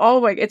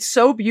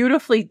so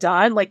beautifully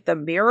done, like the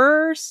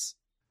mirrors.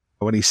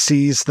 When he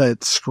sees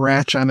that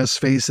scratch on his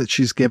face that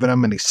she's given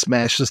him, and he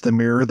smashes the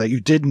mirror that you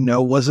didn't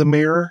know was a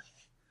mirror.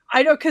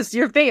 I know, because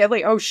you're thinking,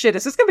 like, oh shit,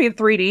 is this going to be in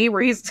 3D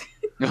where he's...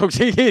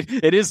 Okay,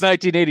 it is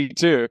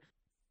 1982.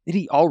 And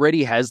he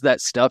already has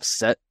that stuff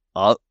set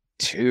up,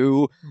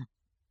 too.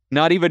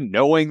 Not even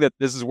knowing that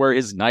this is where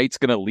his night's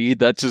going to lead.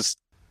 That's just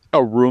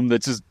a room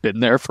that's just been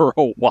there for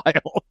a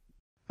while.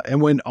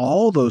 And when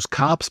all those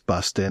cops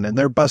bust in, and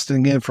they're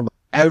busting in from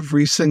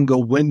every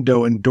single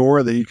window and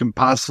door that you can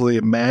possibly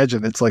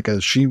imagine, it's like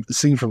a scene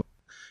from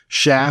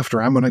Shaft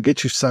or I'm Gonna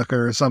Get You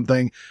Sucker or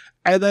something.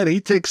 And then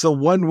he takes the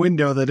one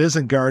window that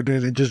isn't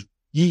guarded and just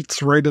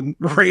yeets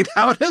right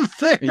out of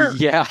there.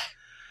 Yeah.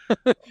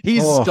 He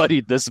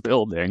studied this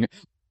building.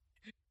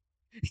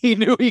 He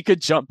knew he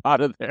could jump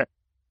out of there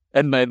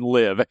and then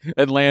live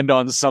and land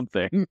on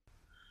something.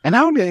 And I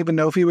don't even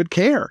know if he would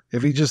care.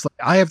 If he just,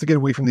 I have to get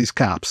away from these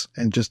cops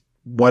and just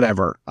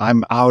whatever.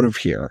 I'm out of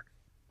here.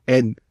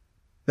 And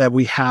that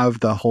we have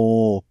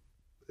the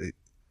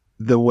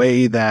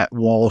way that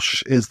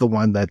Walsh is the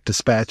one that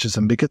dispatches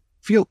him, because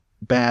I feel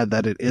bad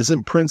that it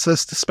isn't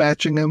Princess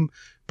dispatching him,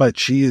 but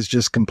she is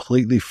just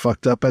completely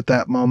fucked up at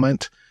that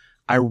moment.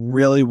 I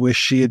really wish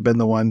she had been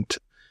the one to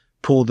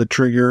pull the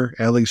trigger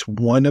at least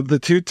one of the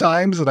two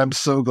times, and I'm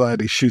so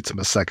glad he shoots him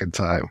a second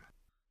time.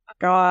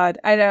 God,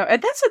 I know. And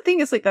that's the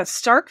thing, is like that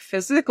stark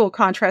physical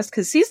contrast,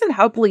 because Season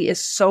Hopley is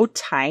so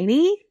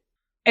tiny.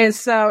 And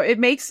so it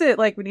makes it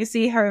like when you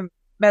see her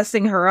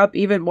messing her up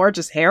even more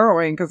just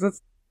harrowing,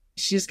 because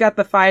she's got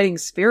the fighting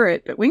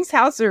spirit. But Wings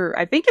Hauser,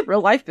 I think in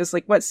real life is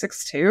like, what,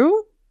 6'2"?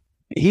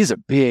 He's a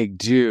big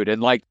dude.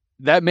 And like,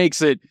 that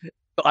makes it,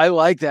 I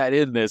like that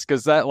in this,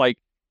 because that like,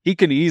 he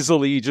can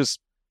easily just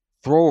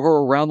throw her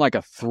around like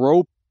a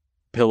throw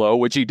pillow,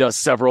 which he does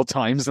several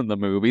times in the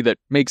movie. That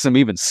makes him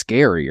even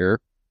scarier.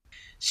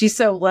 She's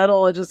so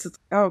little, it just,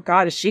 oh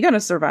God, is she going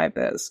to survive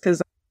this?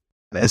 Because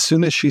as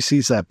soon as she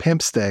sees that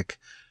pimp stick,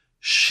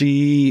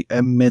 she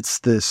emits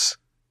this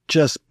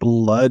just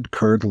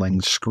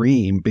blood-curdling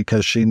scream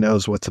because she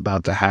knows what's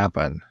about to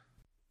happen.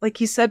 Like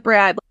you said,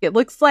 Brad, it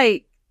looks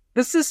like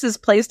this is his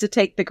place to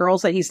take the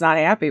girls that he's not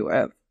happy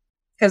with.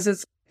 Because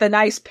it's the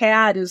nice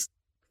pad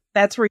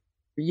that's where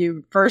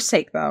you first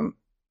take them.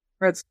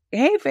 Where it's,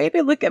 hey,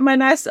 baby, look at my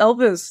nice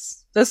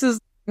Elvis. This is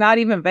not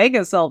even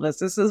Vegas Elvis.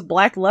 This is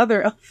black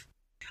leather.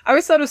 I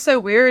always thought it was so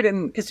weird,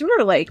 and because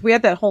we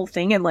had that whole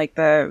thing in like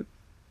it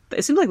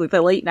seemed like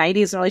the late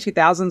 90s and early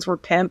 2000s where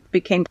pimp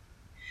became,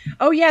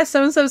 oh yeah,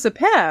 so-and-so's a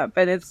pimp,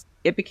 and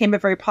it became a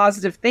very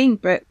positive thing.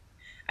 But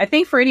I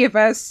think for any of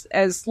us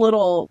as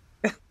little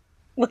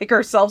like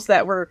ourselves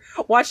that were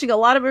watching a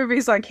lot of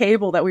movies on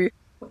cable that we were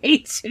way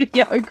too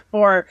young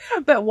for,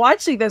 but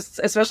watching this,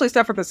 especially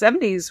stuff from the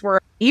 70s,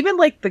 where even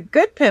like the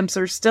good pimps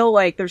are still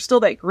like, there's still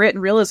that grit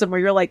and realism where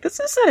you're like,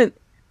 this isn't,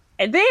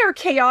 and they are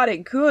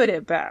chaotic good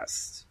at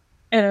best.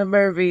 In a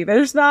movie,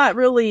 there's not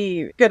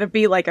really going to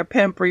be like a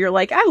pimp where you're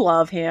like, I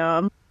love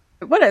him.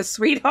 What a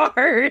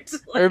sweetheart.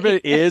 If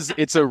it is,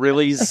 it's a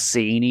really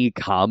zany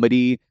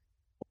comedy.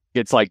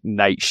 It's like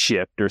Night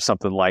Shift or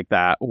something like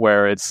that,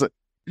 where it's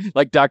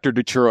like Dr.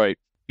 Detroit.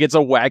 It's a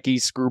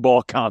wacky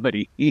screwball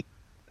comedy.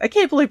 I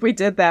can't believe we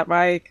did that,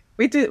 Mike.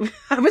 We did.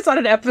 I was on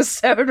an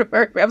episode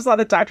where I was on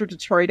the Dr.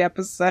 Detroit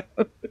episode.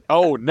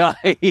 Oh,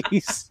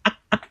 nice.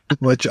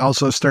 Which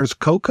also stars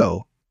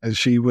Coco, as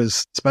she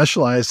was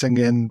specializing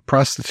in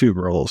prostitute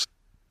roles.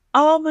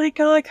 Oh my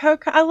God,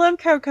 Coco. I love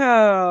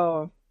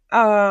Coco.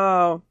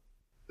 Oh.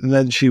 And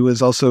then she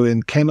was also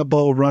in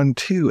Cannonball Run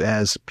 2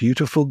 as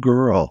Beautiful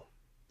Girl.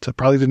 So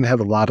probably didn't have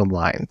a lot of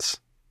lines.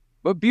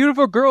 But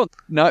Beautiful Girl,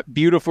 not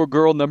Beautiful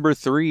Girl number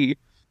 3.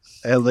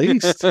 At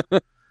least.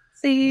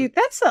 See,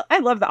 I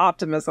love the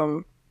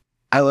optimism.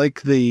 I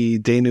like the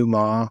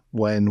denouement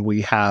when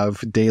we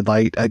have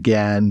daylight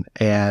again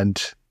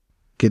and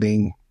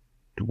getting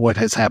what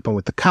has happened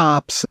with the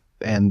cops,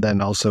 and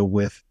then also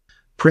with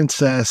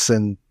Princess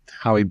and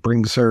how he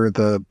brings her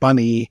the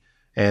bunny.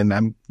 And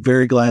I'm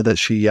very glad that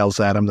she yells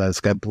at him that it's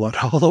got blood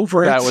all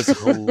over it. That was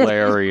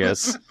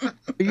hilarious.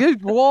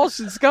 Walsh,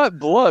 it's got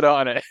blood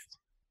on it.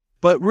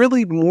 But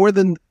really, more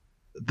than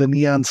the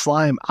neon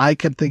slime, I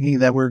kept thinking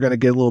that we were going to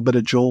get a little bit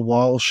of Joel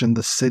Walsh in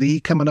the city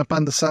coming up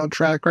on the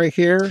soundtrack right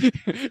here.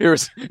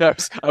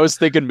 I was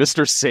thinking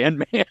Mr.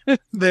 Sandman.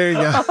 There you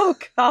go. Oh,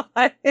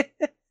 God.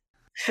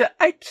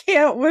 I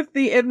can't with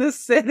the in the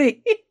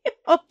city.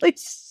 Holy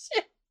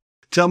shit.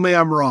 Tell me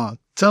I'm wrong.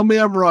 Tell me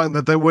I'm wrong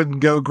that they wouldn't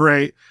go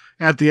great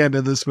at the end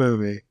of this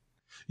movie.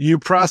 You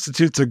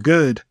prostitutes are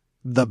good.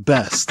 The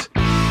best.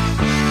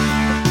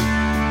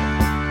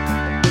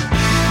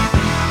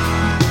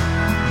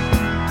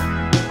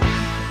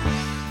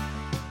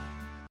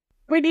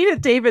 We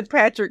needed David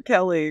Patrick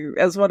Kelly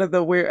as one of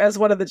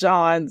the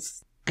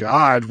Johns.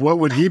 God, what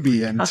would he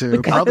be into?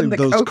 Probably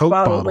those Coke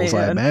bottles,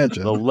 I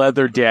imagine. The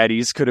Leather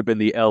Daddies could have been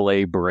the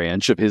LA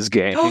branch of his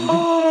gang.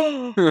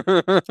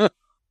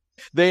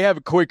 They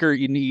have quicker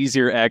and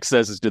easier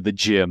accesses to the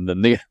gym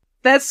than the...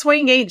 That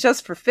swing ain't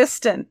just for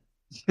fisting.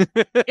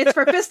 It's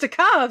for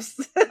fisticuffs.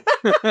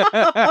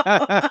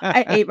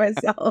 I hate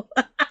myself.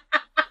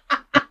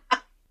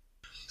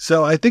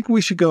 So I think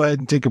we should go ahead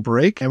and take a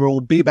break, and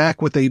we'll be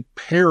back with a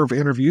pair of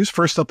interviews.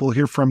 First up, we'll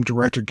hear from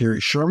director Gary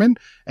Sherman,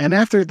 and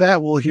after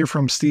that, we'll hear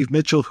from Steve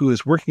Mitchell, who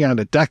is working on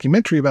a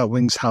documentary about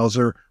Wings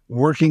Hauser,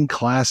 Working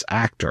Class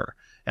Actor.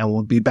 And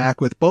we'll be back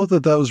with both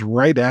of those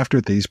right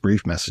after these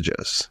brief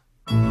messages.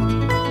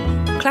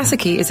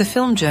 Classicy is a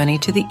film journey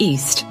to the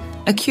East,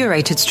 a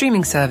curated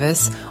streaming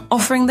service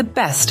offering the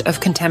best of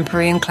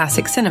contemporary and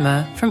classic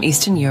cinema from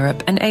Eastern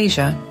Europe and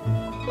Asia.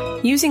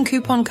 Using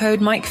coupon code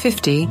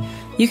Mike50,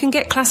 you can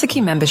get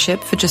Classicy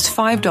membership for just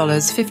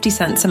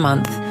 $5.50 a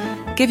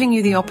month, giving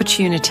you the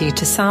opportunity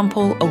to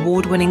sample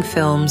award-winning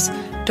films,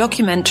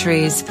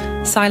 documentaries,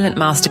 silent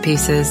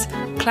masterpieces,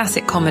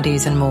 classic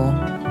comedies, and more.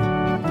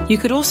 You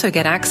could also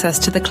get access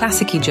to the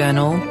Classicy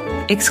Journal,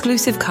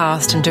 exclusive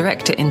cast and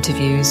director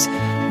interviews,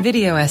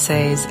 video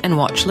essays, and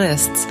watch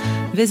lists.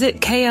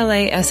 Visit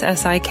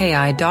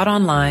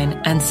klassiki.online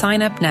and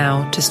sign up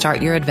now to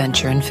start your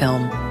adventure in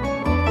film.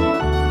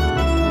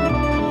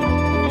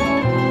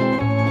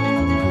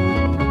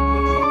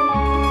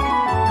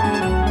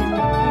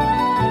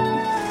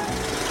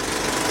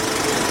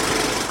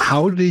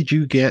 How did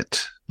you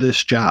get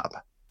this job?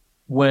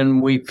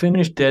 When we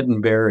finished Dead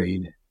and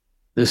Buried,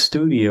 the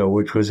studio,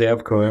 which was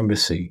Avco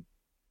Embassy,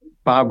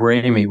 Bob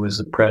Ramey was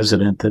the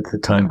president at the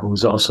time, who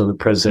was also the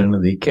president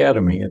of the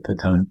Academy at the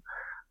time.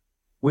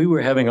 We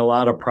were having a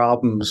lot of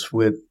problems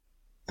with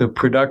the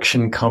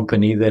production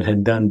company that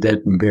had done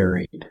Dead and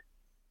Buried.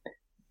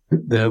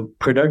 The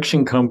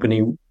production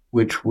company,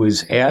 which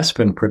was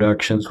Aspen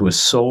Productions, was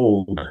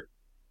sold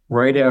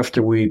right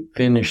after we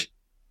finished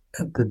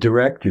the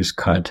director's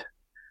cut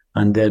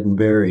on Dead and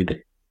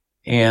Buried.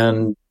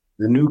 And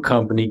the new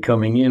company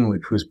coming in,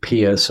 which was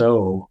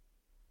PSO,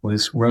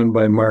 was run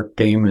by Mark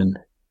Damon.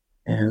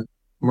 And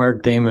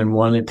Mark Damon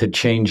wanted to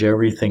change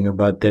everything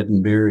about Dead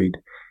and Buried.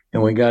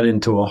 And we got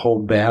into a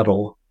whole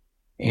battle.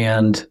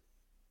 And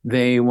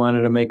they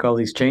wanted to make all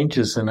these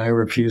changes, and I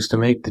refused to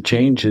make the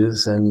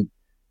changes. And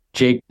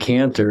Jake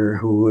Cantor,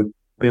 who had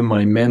been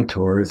my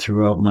mentor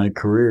throughout my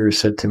career,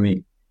 said to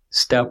me,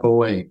 "Step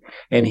away."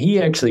 And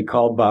he actually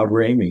called Bob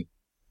Ramey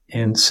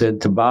and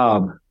said to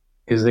Bob,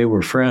 because they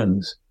were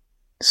friends,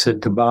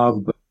 said to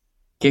Bob,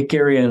 "Get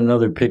Gary in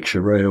another picture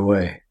right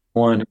away. I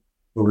want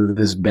over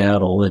this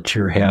battle that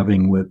you're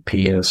having with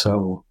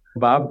PSO."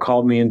 Bob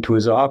called me into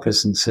his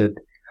office and said,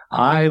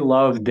 "I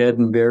love Dead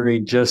and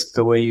Buried just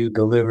the way you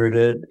delivered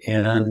it,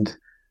 and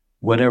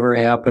whatever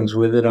happens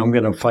with it, I'm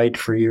going to fight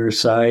for your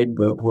side,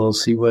 but we'll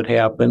see what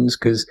happens,"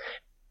 because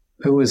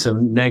it was a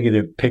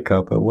negative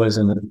pickup. It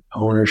wasn't an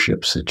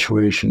ownership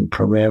situation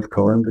from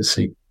Avco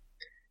Embassy.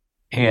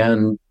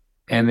 And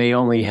they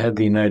only had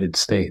the United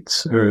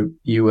States, or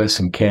U.S.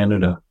 and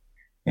Canada.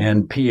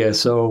 And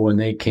PSO, when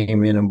they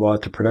came in and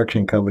bought the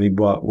production company,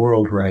 bought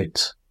world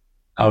rights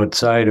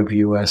outside of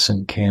U.S.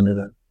 and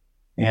Canada.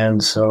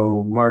 And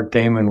so Mark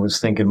Damon was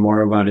thinking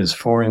more about his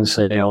foreign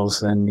sales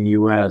than the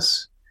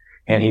U.S.,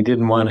 and he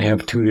didn't want to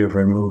have two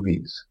different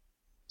movies.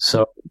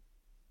 So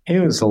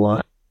it was a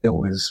lot.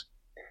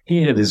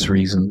 He had his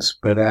reasons,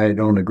 but I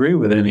don't agree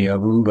with any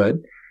of them, but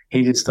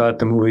he just thought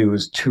the movie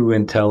was too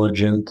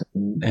intelligent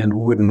and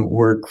wouldn't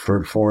work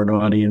for foreign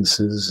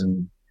audiences,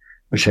 and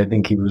which I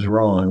think he was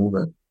wrong.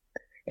 But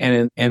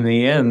and in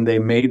the end, they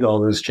made all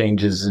those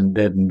changes in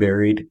Dead and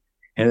Buried,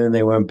 and then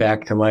they went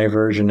back to my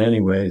version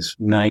anyways,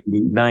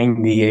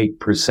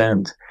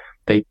 98%.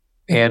 They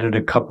added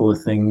a couple of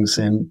things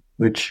in,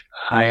 which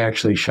I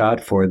actually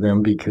shot for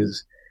them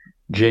because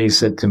Jay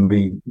said to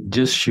me,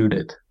 "Just shoot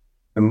it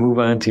and move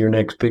on to your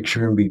next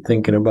picture and be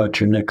thinking about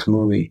your next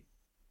movie."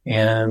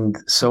 And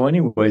so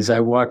anyways, I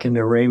walk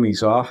into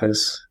Ramey's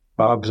office,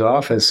 Bob's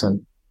office,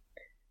 and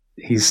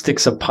he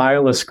sticks a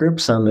pile of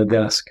scripts on the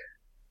desk.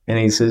 And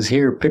he says,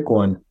 "Here, pick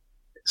one."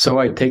 So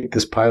I take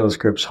this pile of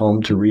scripts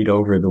home to read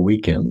over the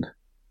weekend.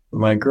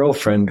 My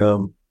girlfriend,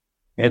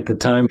 at the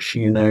time,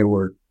 she and I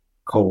were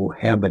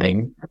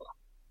cohabiting,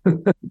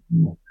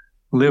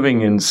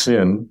 living in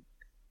sin.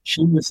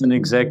 She was an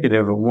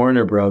executive at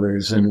Warner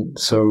Brothers, and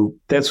so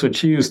that's what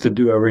she used to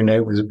do every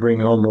night, was bring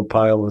home a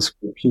pile of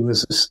scripts. She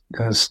was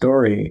a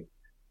story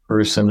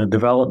person, a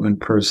development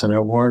person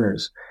at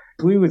Warner's.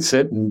 We would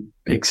sit and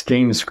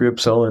exchange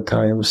scripts all the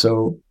time.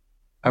 So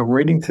I'm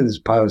reading through this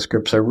pile of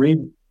scripts. I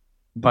read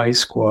Vice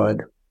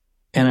Squad,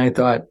 and I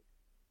thought,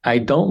 I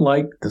don't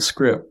like the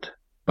script,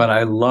 but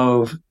I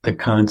love the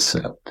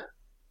concept.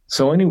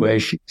 So anyway,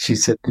 she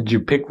said, "Did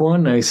you pick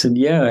one?" I said,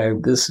 "Yeah, I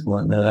have this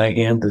one," and I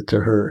handed it to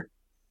her.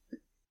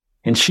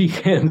 And she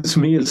hands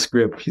me a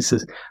script. She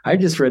says, "I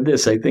just read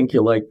this. I think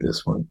you'll like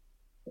this one,"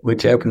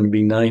 which happened to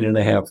be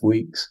 9.5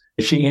 weeks.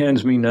 She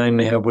hands me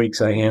 9.5 weeks.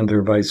 I hand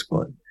her Vice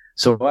Squad.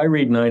 So I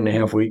read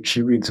 9.5 weeks.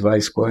 She reads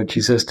Vice Squad. She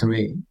says to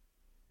me,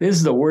 "This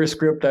is the worst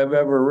script I've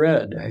ever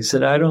read." I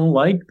said, "I don't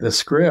like the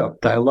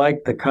script. I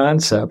like the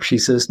concept." She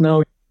says,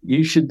 "No,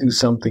 you should do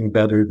something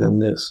better than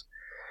this."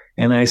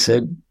 And I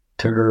said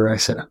to her,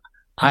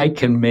 I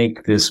can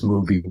make this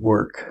movie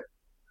work.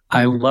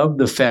 I love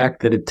the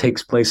fact that it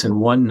takes place in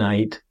one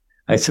night.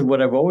 I said,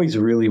 what I've always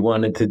really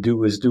wanted to do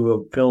was do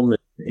a film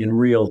in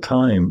real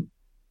time.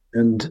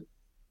 And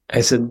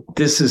I said,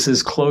 this is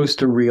as close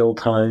to real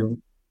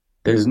time.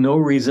 There's no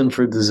reason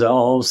for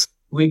dissolves.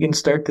 We can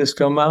start this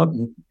film out,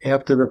 and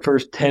after the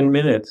first 10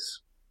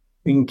 minutes,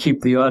 we can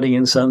keep the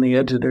audience on the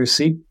edge of their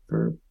seat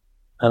for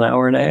an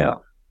hour and a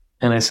half.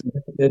 And I said,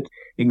 that's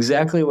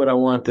exactly what I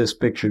want this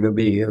picture to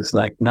be. It's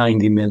like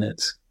 90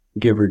 minutes,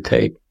 give or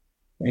take.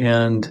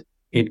 And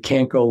it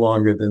can't go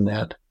longer than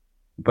that.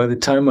 By the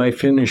time I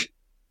finished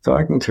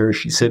talking to her,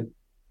 she said,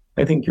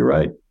 I think you're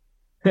right.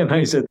 And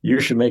I said, you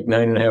should make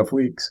 9.5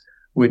 weeks,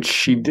 which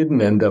she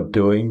didn't end up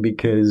doing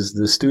because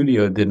the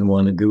studio didn't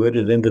want to do it.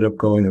 It ended up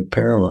going to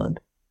Paramount.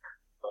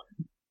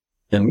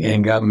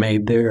 and got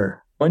made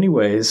there.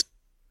 Anyways,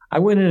 I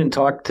went in and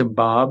talked to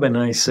Bob, and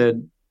I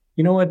said,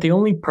 you know what, the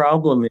only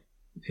problem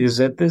is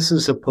that this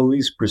is a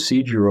police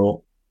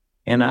procedural,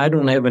 and I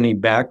don't have any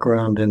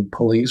background in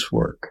police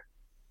work.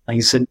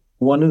 He said,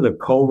 one of the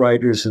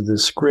co-writers of the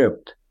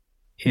script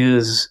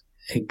is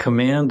a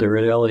commander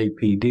at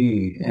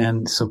LAPD,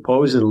 and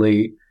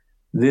supposedly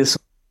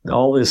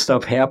all this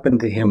stuff happened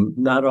to him,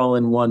 not all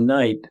in one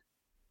night,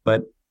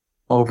 but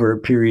over a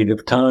period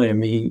of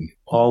time.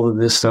 All of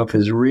this stuff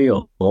is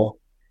real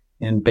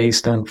and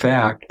based on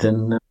fact,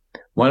 and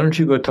why don't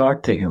you go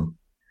talk to him?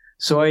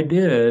 So I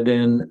did,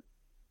 and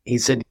he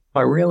said,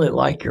 I really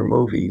like your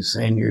movies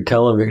and your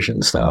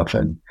television stuff,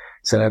 and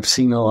said, I've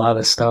seen a lot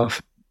of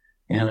stuff,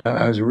 and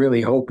I was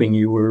really hoping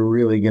you were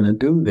really going to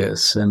do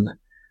this. And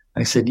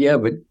I said, yeah,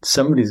 but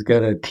somebody's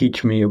got to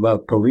teach me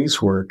about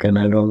police work, and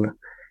I don't. And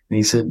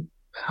he said,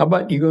 how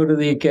about you go to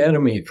the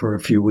academy for a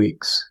few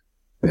weeks?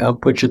 I'll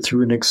put you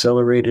through an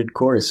accelerated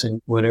course,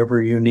 and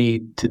whatever you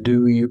need to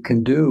do, you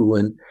can do.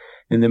 And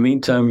in the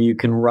meantime, you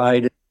can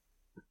ride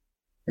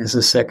as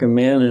a second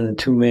man in a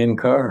two-man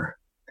car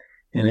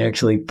and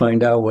actually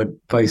find out what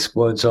Vice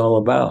Squad's all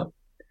about.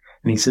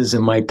 And he says,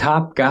 and my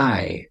top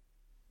guy,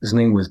 his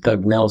name was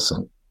Doug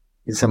Nelson,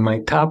 he said, my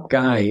top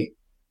guy,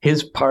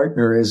 his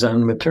partner is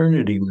on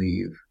maternity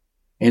leave,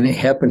 and it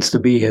happens to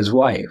be his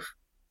wife.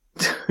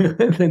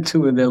 The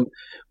two of them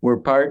were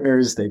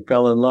partners. They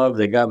fell in love.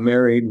 They got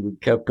married. We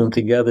kept them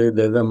together.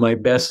 They're my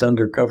best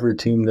undercover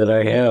team that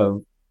I have.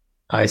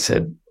 I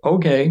said,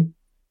 okay.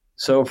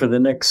 So for the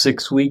next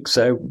 6 weeks,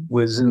 I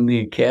was in the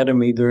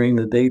academy during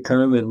the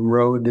daytime and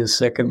rode as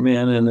second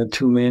man in a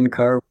two-man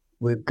car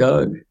with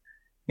Doug.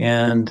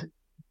 And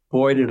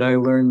boy, did I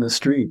learn the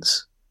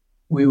streets.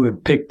 We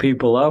would pick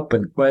people up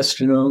and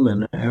question them,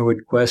 and I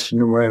would question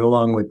them right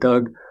along with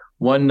Doug.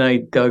 One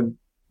night, Doug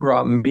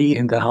brought me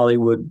into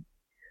Hollywood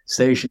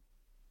Station,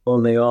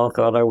 and they all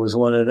thought I was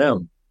one of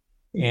them.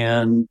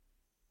 And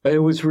it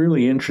was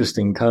really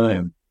interesting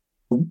time.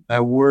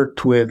 I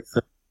worked with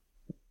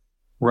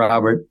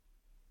Robert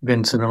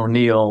Vincent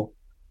O'Neill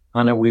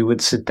on it. We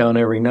would sit down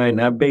every night,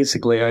 and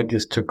I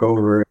just took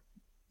over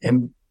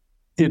and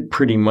did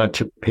pretty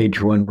much a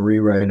page one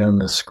rewrite on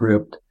the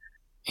script.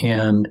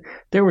 And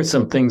there were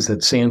some things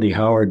that Sandy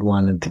Howard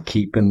wanted to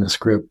keep in the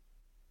script,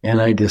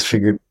 and I just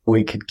figured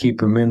we could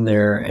keep him in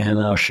there, and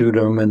I'll shoot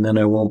him, and then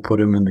I won't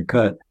put him in the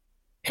cut.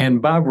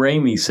 And Bob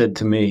Ramey said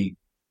to me,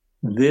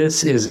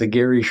 this is the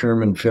Gary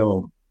Sherman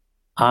film.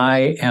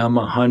 I am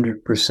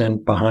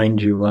 100%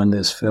 behind you on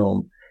this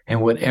film.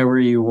 And whatever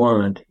you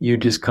want, you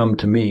just come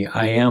to me.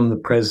 I am the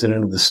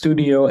president of the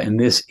studio, and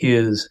this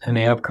is an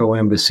Avco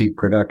Embassy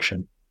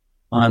production.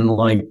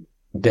 Unlike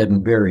Dead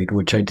and Buried,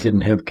 which I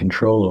didn't have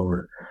control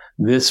over.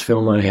 This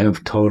film I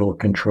have total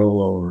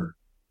control over.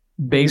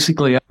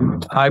 Basically,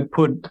 I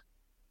put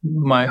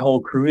my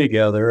whole crew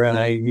together, and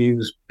I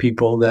used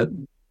people that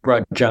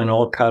brought John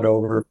Olcott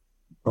over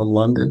from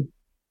London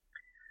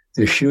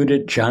to shoot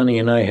it. Johnny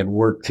and I had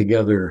worked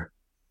together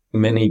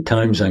many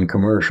times on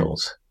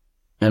commercials.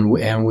 And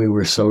we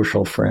were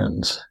social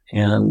friends.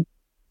 And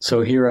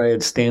so here I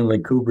had Stanley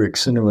Kubrick,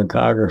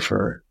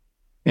 cinematographer.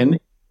 And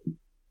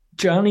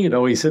Johnny had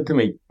always said to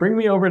me, bring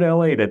me over to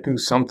L.A. to do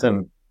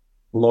something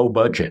low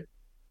budget.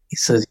 He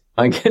says,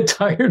 I get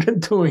tired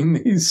of doing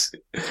these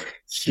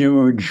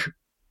huge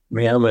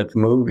mammoth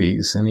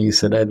movies. And he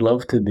said, I'd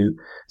love to do.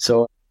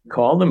 So I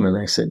called him and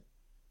I said,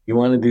 you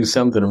want to do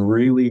something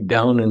really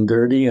down and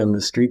dirty on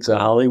the streets of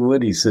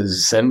Hollywood? He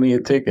says, send me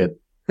a ticket.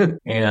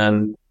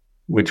 And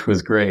which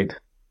was great.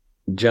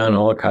 John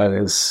Olcott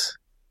is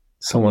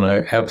someone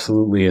I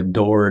absolutely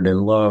adored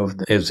and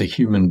loved as a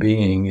human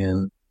being.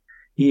 And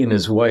he and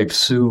his wife,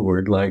 Sue,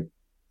 were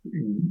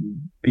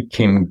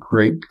became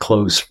great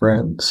close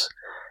friends.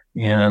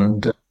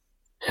 And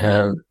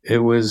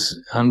it was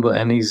unbelievable.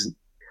 And he's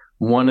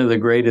one of the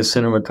greatest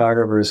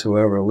cinematographers who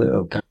ever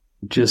lived.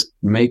 Just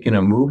making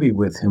a movie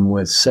with him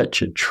was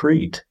such a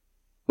treat.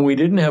 We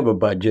didn't have a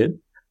budget.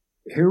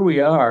 Here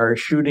we are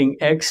shooting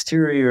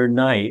exterior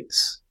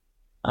nights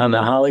on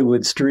the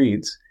Hollywood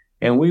streets,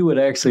 and we would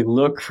actually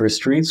look for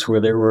streets where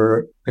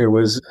there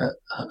was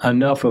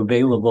enough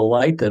available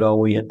light that all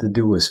we had to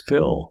do was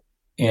fill.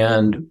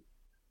 And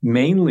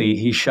mainly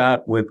he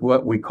shot with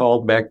what we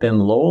called back then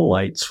low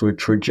lights,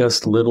 which were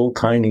just little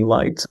tiny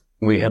lights.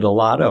 We had a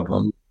lot of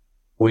them.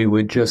 We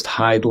would just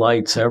hide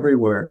lights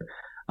everywhere.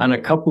 On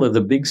a couple of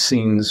the big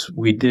scenes,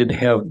 we did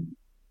have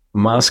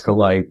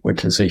Moscalite,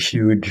 which is a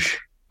huge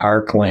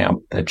arc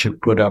lamp that you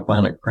put up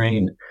on a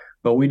crane.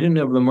 But we didn't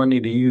have the money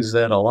to use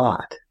that a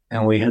lot,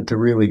 and we had to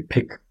really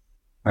pick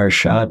our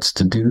shots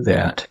to do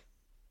that.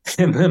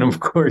 And then, of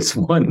course,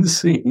 one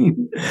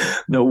scene,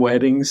 the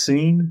wedding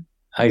scene,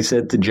 I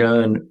said to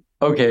John,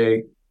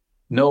 okay,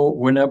 no,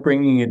 we're not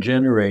bringing a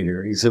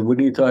generator. He said, what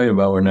are you talking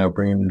about? We're not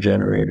bringing a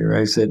generator.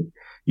 I said,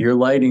 you're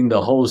lighting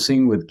the whole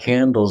scene with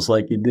candles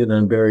like you did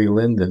on Barry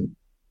Lyndon.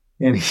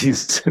 And he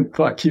said,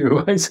 fuck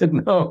you. I said,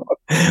 no.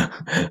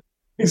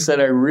 He said,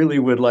 I really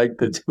would like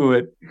to do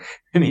it.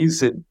 And he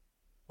said,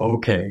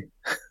 okay.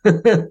 We're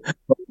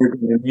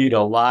going to need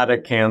a lot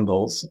of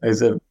candles. I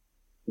said,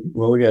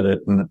 we'll get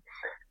it. And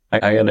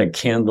I had a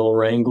candle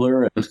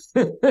wrangler.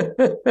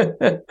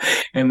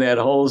 And that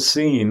whole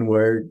scene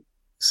where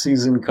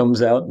Susan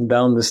comes out and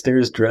down the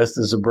stairs dressed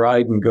as a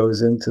bride and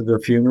goes into the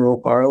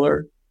funeral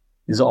parlor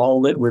is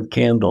all lit with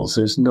candles.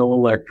 There's no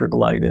electric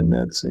light in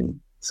that scene.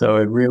 So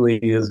it really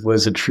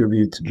was a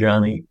tribute to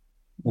Johnny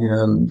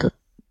and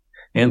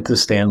to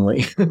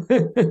Stanley,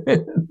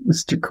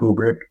 Mr.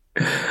 Kubrick.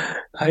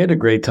 I had a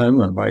great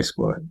time on Vice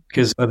Squad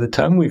because by the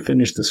time we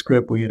finished the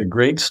script, we had a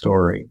great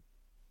story,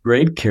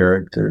 great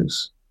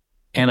characters,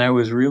 and I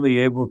was really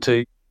able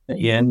to,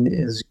 and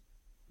is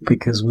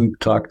because we've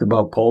talked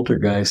about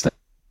Poltergeist,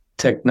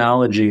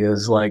 technology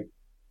is like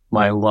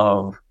my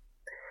love,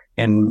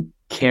 and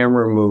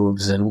camera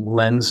moves and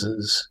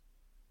lenses.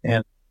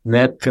 And in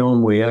that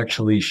film, we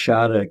actually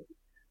shot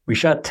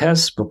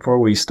tests before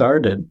we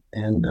started,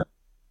 and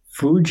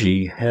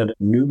Fuji had a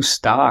new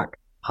stock,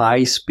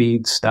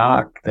 high-speed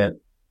stock that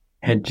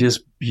had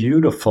just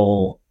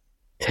beautiful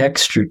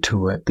texture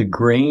to it. The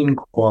grain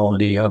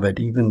quality of it,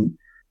 even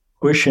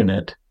pushing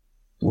it,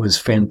 was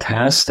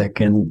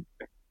fantastic. And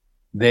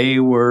they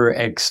were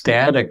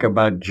ecstatic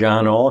about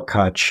John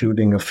Alcott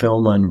shooting a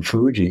film on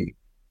Fuji.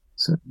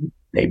 So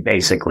they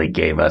basically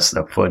gave us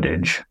the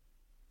footage.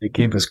 They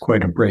gave us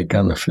quite a break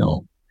on the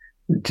film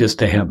just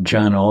to have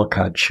John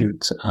Alcott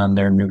shoots on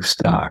their new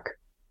stock.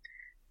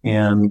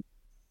 And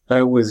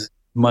that was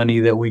money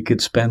that we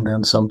could spend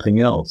on something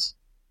else.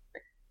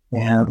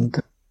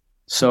 And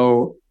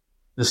so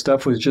the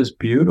stuff was just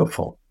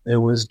beautiful. It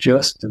was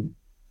just a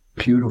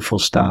beautiful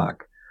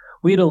stock.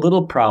 We had a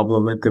little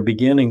problem at the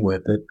beginning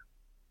with it,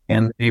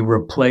 and they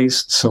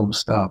replaced some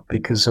stuff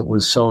because it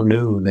was so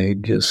new.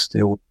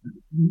 There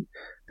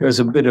was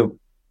a bit of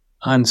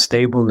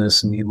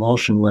unstableness in the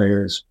emulsion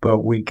layers, but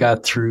we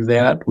got through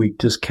that. We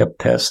just kept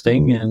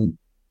testing, and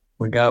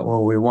we got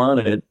what we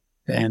wanted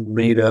and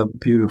made a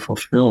beautiful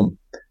film.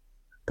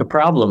 The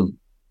problem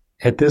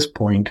at this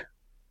point,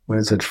 what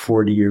is it,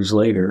 40 years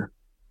later,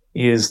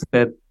 is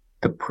that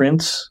the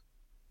prints,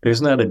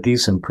 there's not a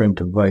decent print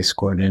of Vice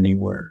Squad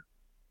anywhere.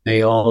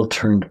 They all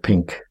turned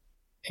pink.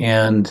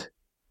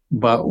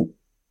 But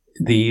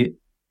the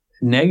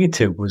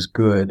negative was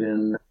good,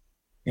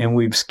 and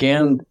we've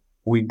scanned,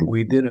 we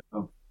did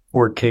a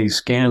 4K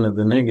scan of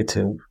the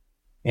negative,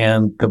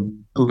 and the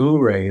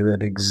Blu-ray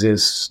that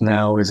exists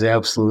now is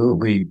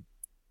absolutely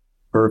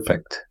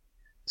perfect.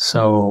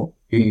 So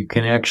you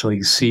can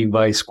actually see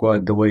Vice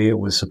Squad the way it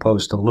was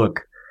supposed to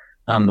look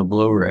on the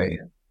Blu-ray.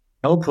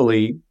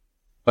 Hopefully,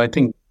 I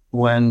think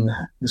when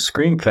the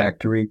Scream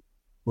Factory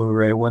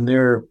Blu-ray, when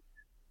their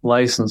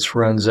license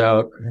runs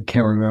out, I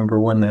can't remember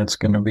when that's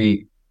going to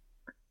be.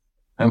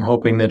 I'm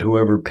hoping that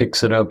whoever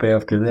picks it up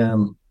after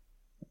them,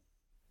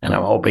 and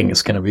I'm hoping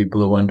it's going to be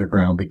Blue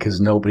Underground because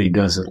nobody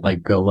does it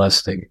like Bill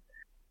Lustig.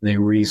 They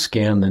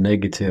rescan the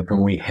negative,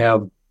 and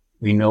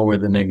we know where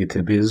the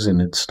negative is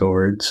and it's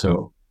stored,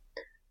 so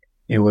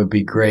it would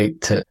be great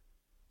to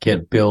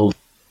get Bill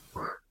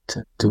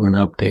to do an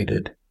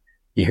updated.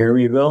 You hear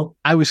me, Bill?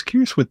 I was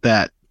curious with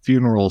that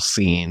funeral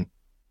scene.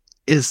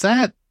 Is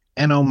that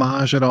an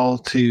homage at all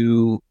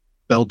to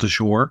Belle de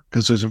Jour?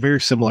 Because there's a very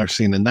similar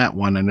scene in that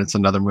one, and it's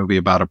another movie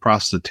about a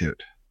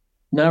prostitute.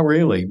 Not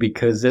really,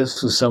 because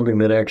this was something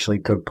that actually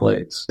took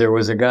place. There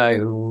was a guy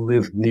who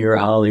lived near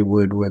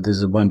Hollywood where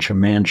there's a bunch of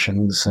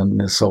mansions, and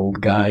this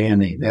old guy,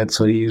 and that's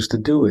what he used to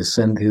do, is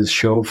send his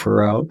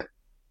chauffeur out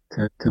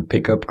to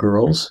pick up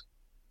girls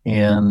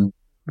and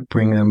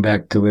bring them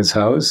back to his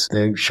house.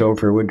 The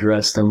chauffeur would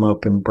dress them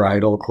up in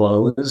bridal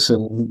clothes,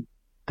 and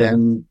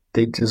then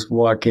they'd just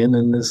walk in,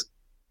 and this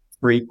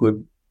freak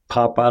would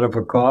pop out of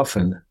a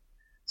coffin,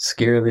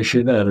 scare the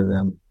shit out of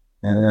them,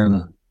 and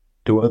then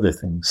do other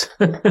things.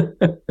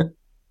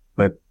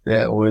 But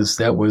that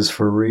was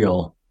for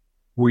real.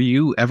 Were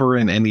you ever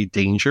in any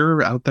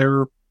danger out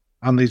there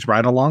on these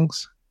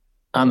ride-alongs?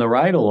 On the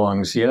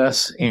ride-alongs,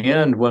 yes.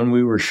 And when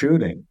we were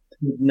shooting,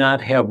 we did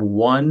not have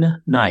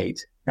one night,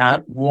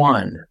 not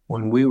one,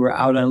 when we were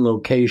out on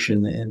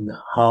location in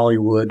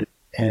Hollywood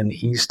and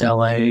East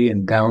LA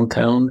and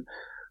downtown,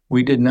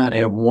 we did not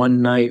have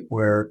one night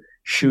where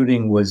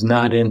shooting was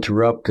not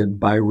interrupted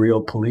by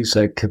real police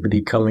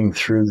activity coming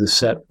through the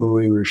set where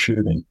we were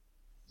shooting.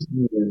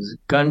 There was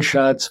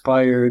gunshots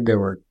fired. There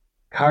were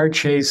car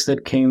chase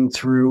that came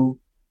through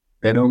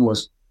that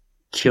almost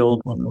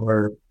killed one of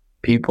our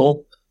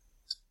people.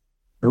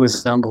 It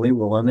was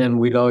unbelievable. And then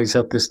we'd always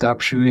have to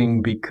stop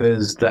shooting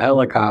because the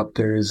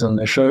helicopters and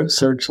the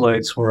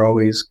searchlights were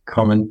always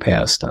coming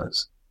past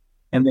us.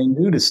 And they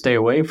knew to stay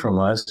away from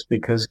us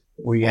because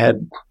we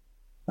had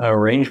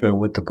arrangement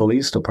with the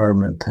police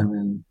department,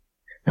 and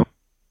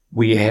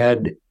we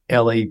had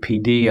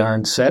LAPD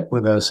on set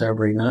with us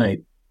every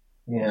night.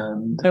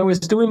 And I was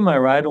doing my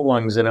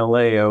ride-alongs in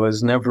LA. I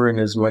was never in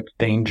as much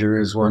danger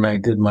as when I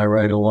did my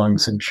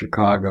ride-alongs in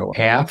Chicago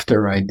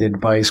after I did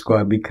Vice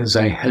Squad, because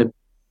I had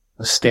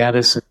a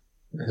status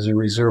as a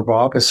reserve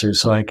officer,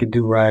 so I could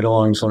do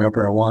ride-alongs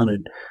whenever I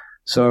wanted.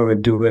 So I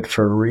would do it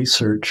for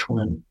research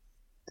when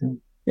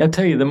I'll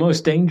tell you, the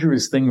most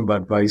dangerous thing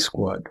about Vice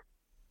Squad,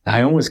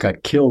 I almost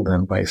got killed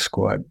on Vice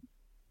Squad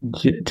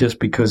just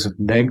because of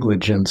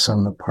negligence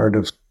on the part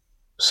of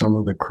some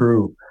of the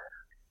crew.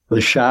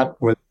 The shot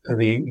where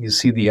you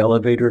see the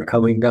elevator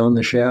coming down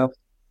the shaft,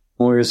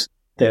 where's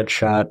that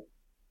shot?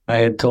 I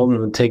had told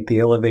them to take the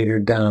elevator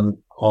down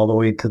all the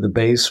way to the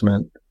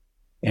basement,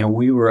 and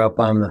we were up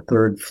on the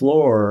 3rd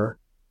floor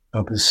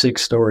of a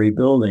 6-story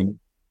building,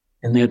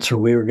 and that's where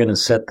we were going to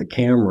set the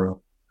camera.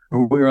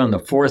 We were on the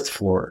 4th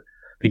floor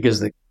because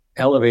the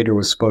elevator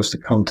was supposed to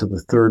come to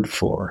the 3rd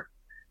floor,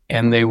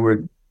 and they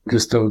were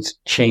just those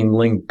chain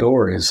link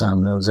doors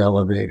on those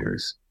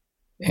elevators.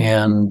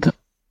 And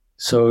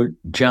so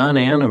John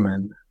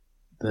Anneman,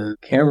 the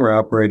camera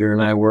operator,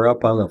 and I were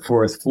up on the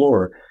 4th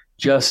floor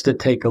just to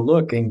take a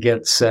look and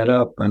get set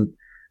up. And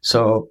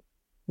so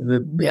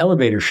the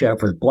elevator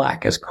shaft was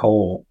black as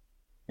coal.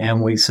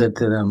 And we said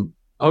to them,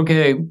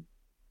 okay,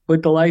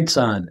 put the lights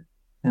on.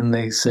 And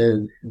they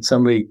said, and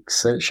somebody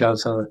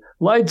shouts out,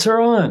 lights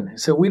are on. I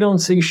said, we don't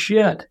see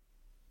shit.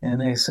 And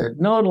they said,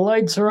 no, the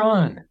lights are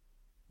on.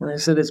 And I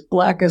said, it's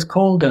black as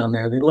coal down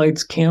there. The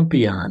lights can't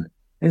be on.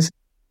 I said,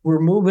 we're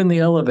moving the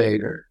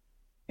elevator.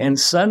 And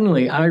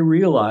suddenly I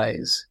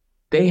realized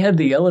they had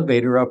the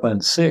elevator up on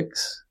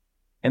 6,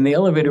 and the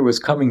elevator was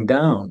coming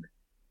down.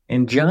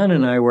 And John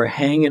and I were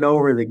hanging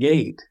over the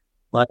gate,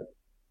 like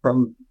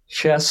from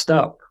chest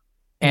up.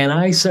 And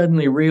I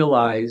suddenly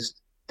realized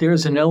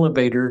there's an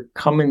elevator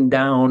coming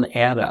down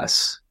at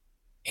us.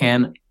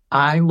 And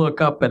I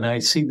look up and I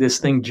see this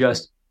thing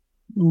just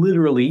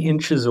literally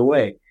inches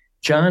away.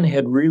 John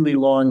had really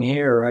long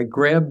hair. I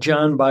grabbed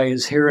John by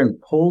his hair and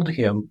pulled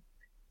him.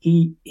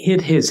 He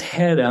hit his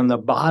head on the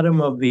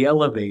bottom of the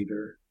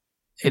elevator.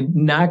 It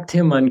knocked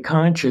him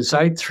unconscious.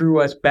 I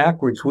threw us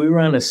backwards. We were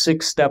on a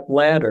 6-step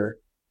ladder.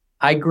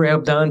 I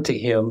grabbed onto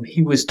him.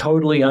 He was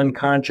totally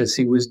unconscious.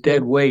 He was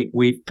dead weight.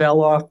 We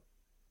fell off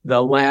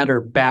the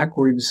ladder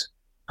backwards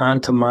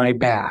onto my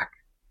back,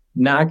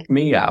 knocked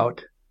me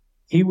out.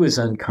 He was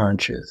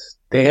unconscious.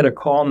 They had to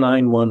call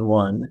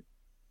 911.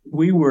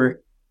 We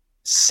were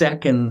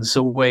seconds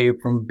away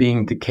from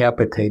being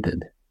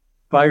decapitated.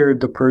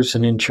 Fired the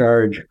person in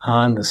charge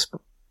on the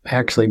spot.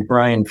 Actually,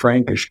 Brian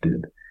Frankish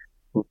did,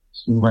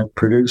 my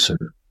producer.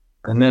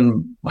 And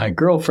then my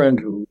girlfriend,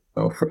 who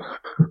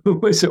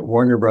was at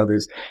Warner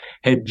Brothers,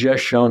 had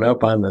just shown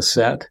up on the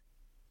set.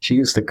 She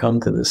used to come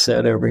to the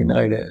set every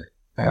night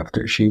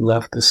after she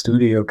left the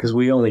studio, because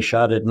we only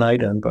shot at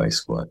night on Vice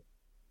Squad.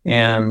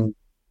 And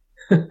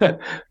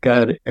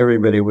God,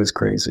 everybody was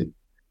crazy.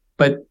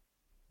 But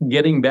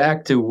getting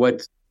back to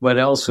what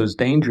else was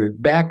dangerous,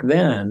 back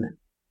then,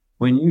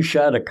 when you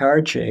shot a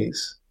car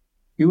chase,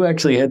 you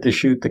actually had to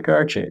shoot the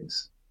car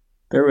chase.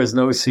 There was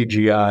no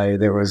CGI.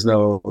 There was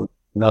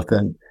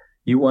nothing.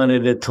 You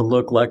wanted it to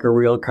look like a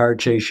real car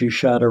chase. You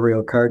shot a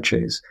real car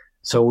chase.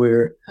 So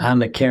we're on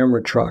the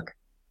camera truck,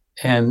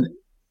 and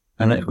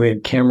we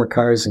had camera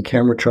cars and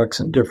camera trucks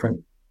and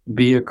different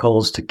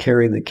vehicles to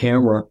carry the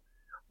camera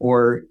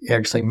or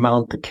actually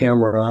mount the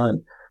camera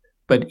on.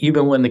 But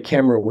even when the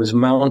camera was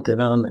mounted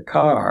on the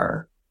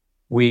car,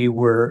 we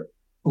were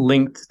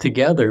linked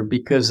together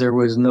because there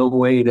was no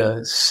way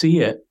to see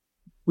it.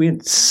 We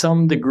had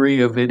some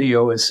degree of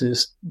video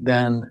assist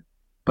then,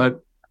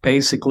 but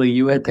basically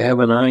you had to have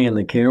an eye in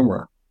the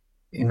camera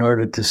in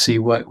order to see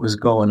what was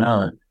going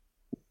on.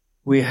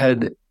 We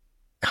had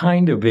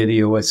kind of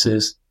video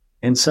assist,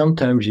 and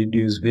sometimes you'd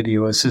use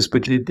video assist,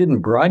 but it didn't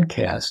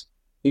broadcast.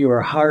 You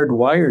were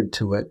hardwired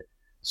to it.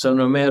 So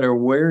no matter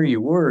where you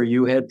were,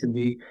 you had to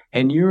be,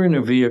 and you're in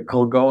a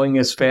vehicle going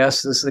as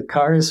fast as the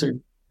cars are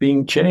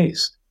being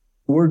chased.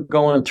 We're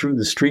going through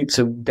the streets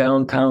of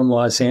downtown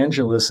Los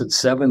Angeles at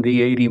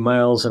 70, 80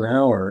 miles an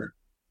hour,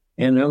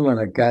 and I'm on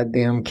a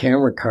goddamn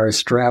camera car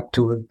strapped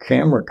to a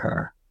camera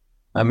car.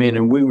 I mean,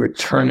 and we were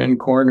turning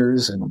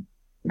corners, and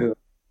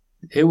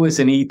it was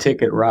an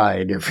e-ticket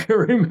ride. If you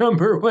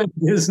remember when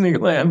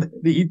Disneyland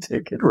had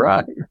e-ticket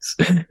rides,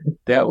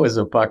 that was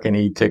a fucking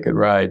e-ticket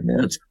ride,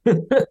 man.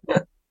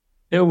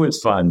 It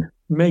was fun.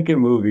 Making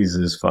movies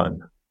is fun.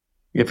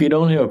 If you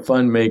don't have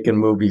fun making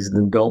movies,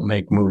 then don't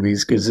make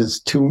movies, because it's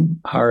too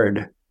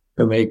hard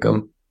to make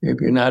them. If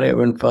you're not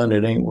having fun,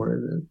 it ain't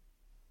worth it.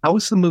 How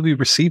was the movie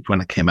received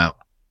when it came out?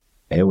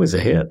 It was a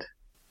hit.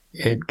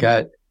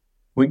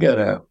 We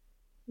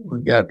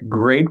got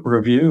great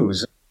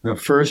reviews. The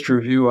first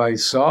review I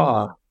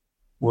saw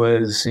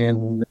was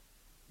in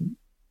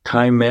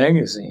Time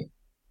Magazine.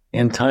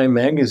 And Time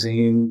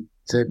Magazine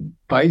said,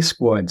 Vice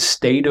Squad,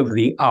 state of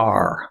the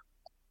R.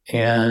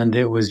 And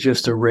it was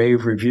just a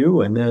rave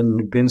review. And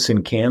then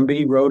Vincent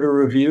Canby wrote a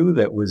review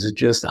that was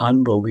just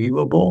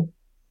unbelievable.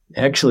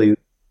 Actually,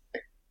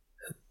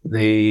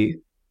 I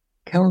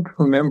can't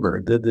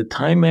remember. Did the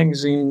Time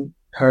Magazine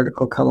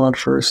article come out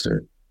first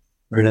or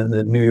did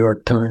the New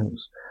York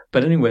Times?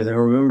 But anyway, I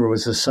remember it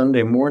was a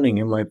Sunday morning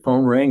and my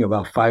phone rang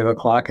about 5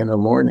 o'clock in the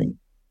morning.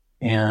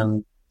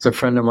 And it's a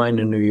friend of mine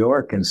in New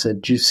York and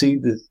said, "Did you see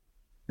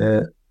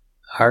the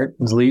art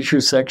and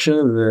leisure section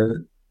of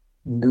the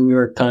New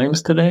York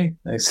Times today?"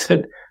 I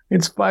said,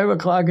 It's 5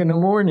 o'clock in the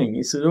morning.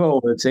 He said,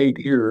 oh, it's 8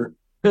 here.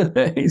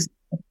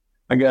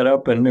 I got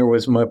up and there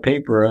was my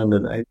paper on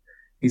it.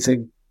 He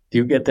said, do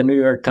you get the New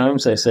York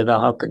Times? I said,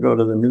 I'll have to go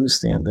to the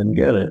newsstand and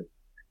get it.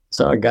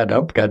 So I got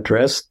up, got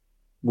dressed,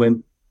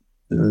 went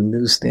to the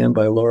newsstand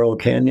by Laurel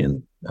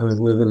Canyon. I was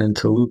living in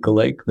Toluca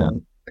Lake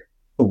then.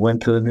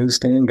 Went to the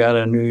newsstand, got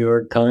a New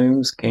York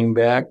Times, came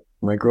back.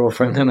 My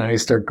girlfriend and I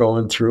start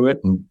going through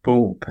it, and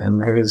boom,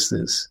 and there's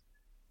this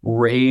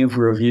rave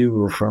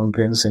review from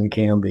Vincent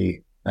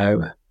Canby.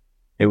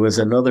 It was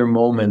another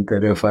moment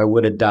that if I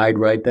would have died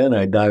right then,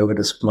 I'd die with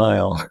a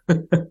smile.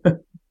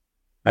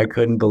 I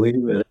couldn't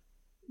believe it.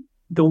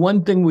 The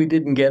one thing we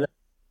didn't get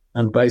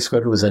on Vice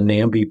Squad was a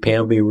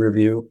namby-pamby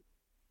review.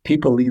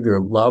 People either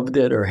loved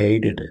it or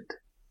hated it.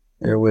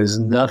 There was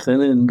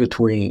nothing in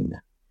between.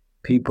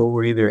 People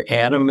were either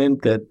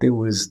adamant that it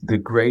was the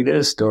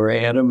greatest or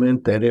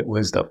adamant that it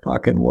was the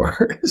fucking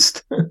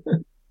worst.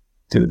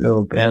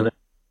 And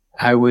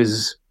I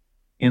was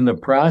in the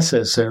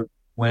process of,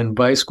 when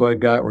Vice Squad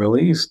got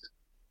released,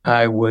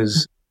 I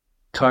was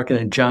talking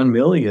to John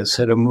Milius,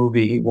 had a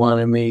movie he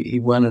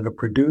wanted to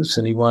produce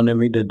and he wanted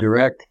me to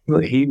direct.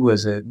 He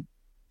was a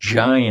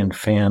giant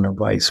fan of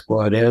Vice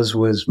Squad, as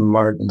was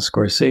Martin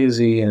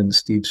Scorsese and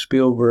Steve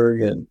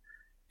Spielberg and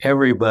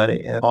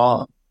everybody,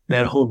 all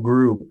that whole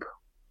group,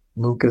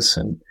 Lucas,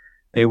 and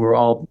they were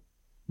all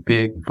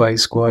big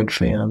Vice Squad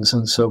fans.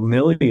 And so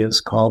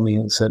Milius called me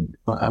and said,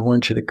 I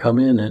want you to come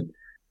in. And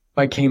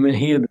I came in,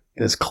 he had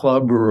this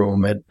club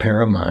room at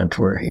Paramount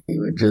where he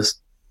would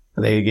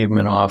they gave him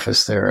an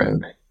office there,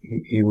 and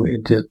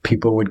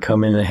people would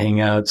come in and hang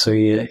out. So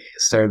he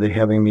started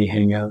having me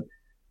hang out.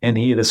 And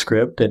he had a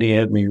script that he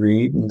had me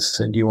read and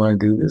said, do you want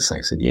to do this?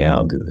 I said, yeah,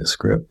 I'll do the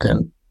script.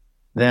 And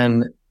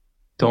then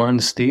Dawn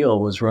Steele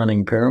was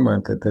running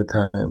Paramount at the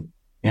time.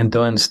 And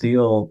Dawn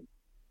Steele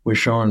was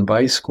showing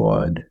Vice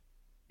Squad.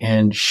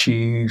 And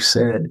she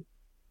said,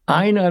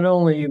 I not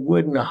only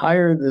wouldn't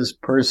hire this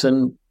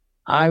person,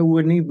 I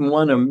wouldn't even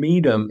want to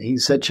meet him.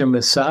 He's such a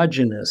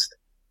misogynist.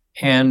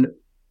 And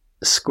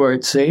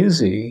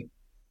Scorsese,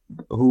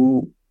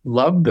 who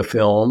loved the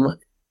film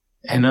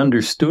and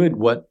understood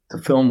what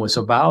the film was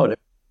about,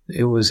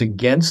 it was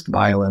against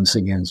violence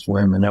against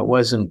women. It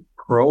wasn't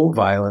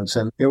pro-violence,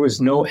 and there was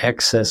no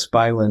excess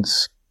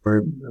violence.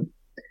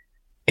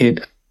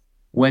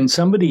 When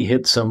somebody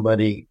hit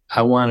somebody,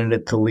 I wanted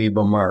it to leave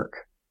a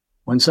mark.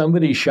 When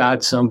somebody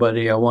shot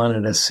somebody, I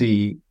wanted to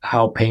see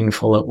how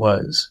painful it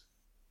was.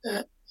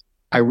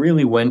 I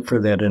really went for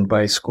that in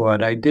Vice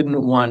Squad. I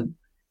didn't want,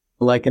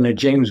 like in a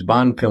James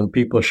Bond film,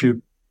 people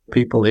shoot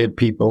people, hit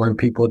people, and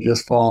people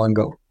just fall and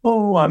go,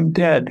 oh, I'm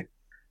dead.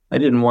 I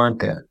didn't want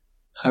that.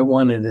 I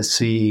wanted to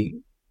see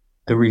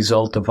the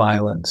result of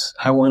violence.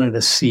 I wanted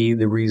to see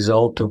the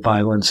result of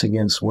violence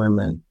against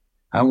women.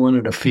 I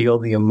wanted to feel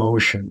the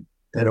emotion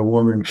that a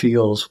woman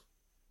feels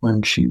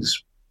when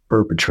she's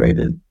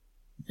perpetrated,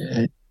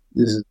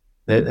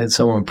 that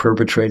someone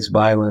perpetrates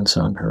violence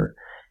on her.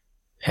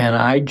 And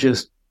I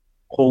just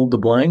pulled the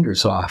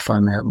blinders off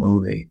on that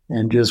movie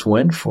and just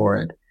went for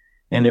it.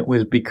 And it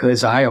was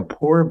because I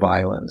abhor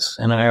violence,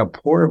 and I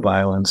abhor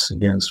violence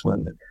against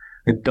women.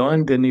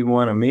 Dawn didn't even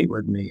want to meet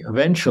with me.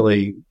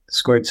 Eventually,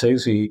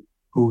 Scorsese,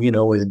 who,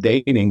 was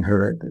dating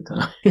her at the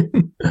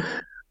time,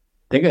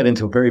 they got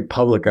into a very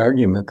public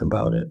argument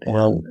about it.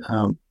 Well,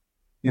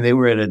 they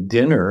were at a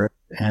dinner,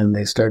 and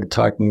they started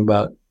talking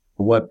about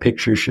what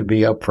picture should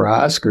be up for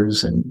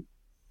Oscars. And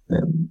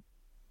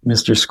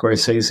Mr.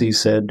 Scorsese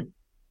said,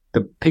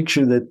 the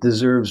picture that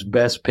deserves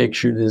Best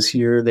Picture this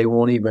year, they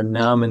won't even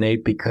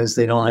nominate because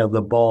they don't have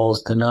the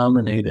balls to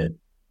nominate it.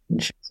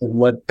 And she said,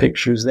 what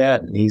picture's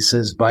that? And he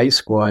says, Vice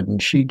Squad.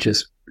 And she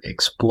just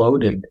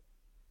exploded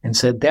and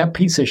said, that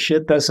piece of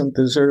shit doesn't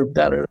deserve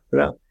that.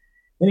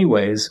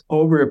 Anyways,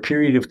 over a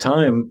period of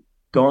time,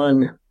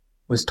 Dawn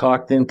was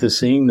talked into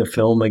seeing the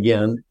film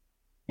again,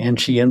 and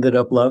she ended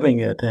up loving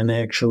it and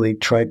actually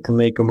tried to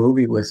make a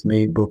movie with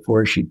me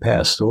before she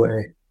passed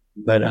away.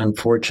 But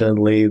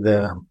unfortunately,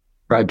 the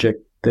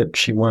project that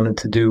she wanted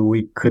to do,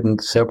 we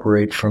couldn't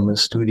separate from a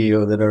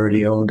studio that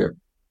already owned it.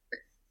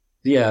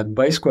 Yeah,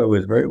 Vice Squad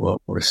was very well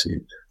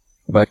received,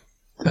 but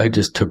I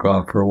just took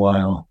off for a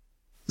while.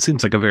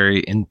 Seems like a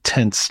very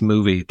intense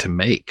movie to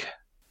make.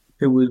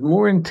 It was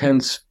more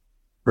intense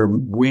for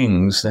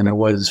Wings than it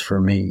was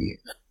for me.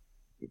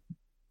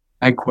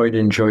 I quite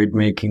enjoyed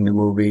making the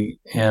movie,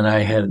 and I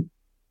had,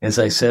 as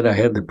I said, I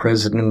had the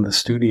president of the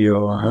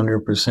studio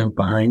 100%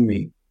 behind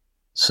me,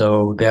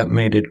 so that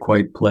made it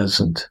quite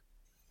pleasant.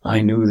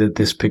 I knew that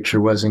this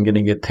picture wasn't going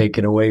to get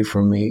taken away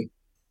from me,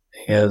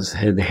 as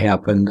had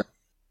happened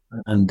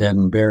on Dead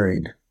and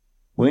Buried.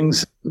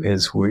 Wings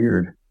is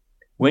weird.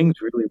 Wings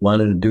really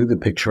wanted to do the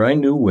picture. I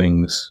knew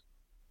Wings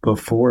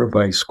before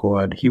Vice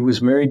Squad. He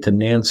was married to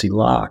Nancy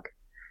Locke,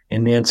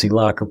 and Nancy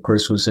Locke, of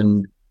course, was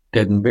in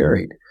Dead and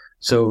Buried.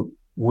 So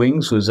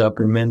Wings was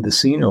up in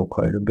Mendocino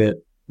quite a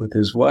bit with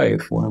his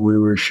wife when we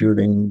were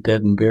shooting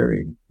Dead and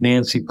Buried.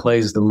 Nancy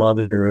plays the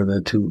mother of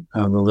the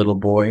little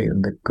boy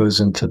that goes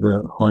into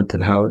the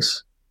haunted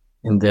house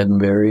in Dead and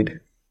Buried.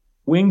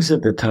 Wings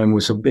at the time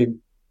was a big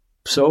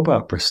soap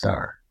opera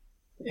star,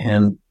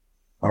 and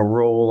a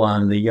role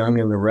on The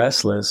Young and the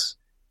Restless.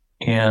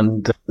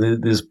 And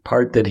this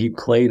part that he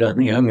played on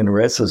The Young and the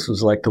Restless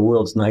was like the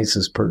world's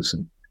nicest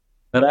person.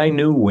 But I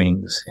knew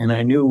Wings, and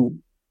I knew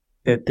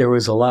that there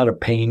was a lot of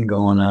pain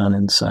going on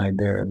inside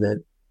there,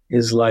 that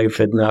his life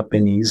had not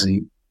been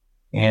easy.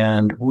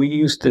 And we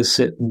used to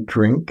sit and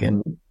drink,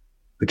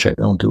 which I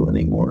don't do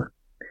anymore.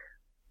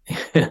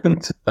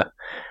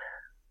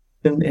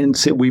 And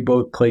sit, we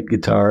both played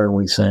guitar and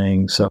we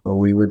sang. So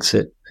we would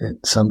sit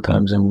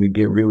sometimes and we'd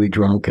get really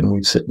drunk and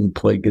we'd sit and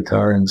play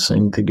guitar and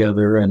sing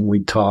together and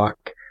we'd talk.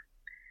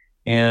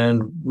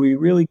 And we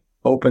really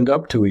opened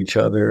up to each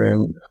other.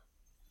 And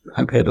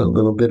I've had a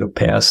little bit of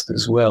past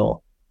as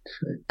well, which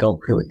I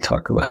don't really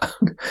talk about.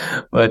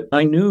 But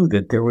I knew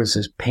that there was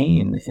this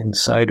pain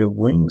inside of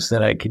Wings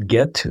that I could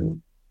get to.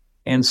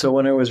 And so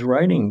when I was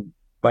writing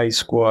Vice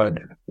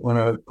Squad, when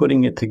I was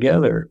putting it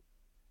together,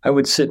 I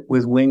would sit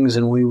with Wings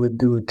and we would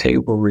do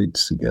table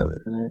reads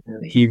together.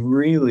 He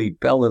really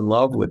fell in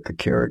love with the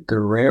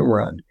character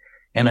Ramrod,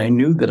 and I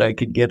knew that I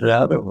could get it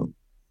out of him.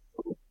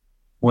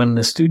 When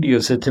the studio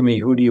said to me,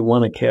 "Who do you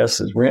want to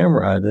cast as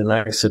Ramrod?" and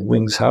I said,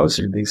 "Wings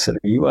Hauser," they said,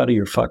 "Are you out of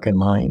your fucking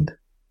mind?"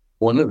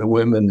 One of the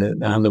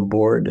women on the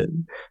board,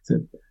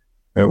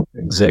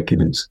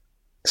 executives,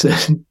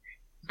 said,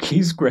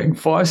 "He's Greg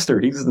Foster.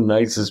 He's the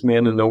nicest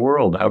man in the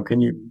world. How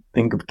can you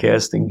think of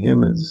casting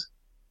him as..."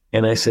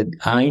 And I said,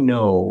 "I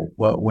know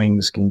what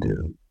Wings can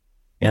do."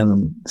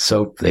 And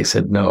so they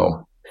said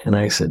no. And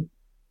I said,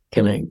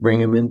 "Can I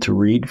bring him in to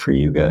read for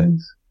you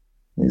guys?"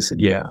 And they said,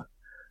 "Yeah."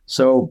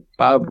 So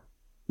Bob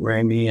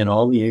Raimi and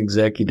all the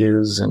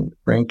executives and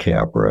Frank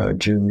Capra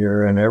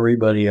Jr. and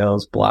everybody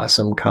else,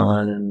 Blossom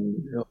Khan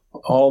and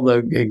all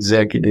the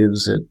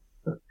executives at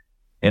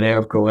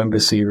Avco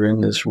Embassy are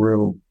in this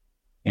room.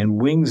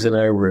 And Wings and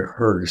I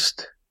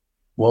rehearsed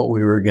what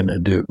we were going to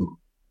do.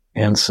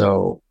 And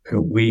so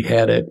we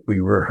had it, we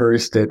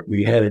rehearsed it,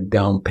 we had it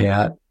down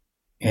pat.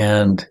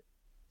 And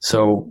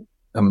so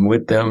I'm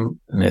with them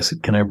and I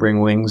said, "Can I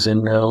bring Wings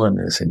in now?" And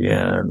they said,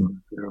 "Yeah." And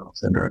I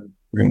said,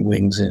 "Bring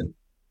Wings in."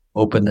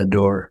 Open the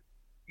door.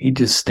 He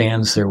just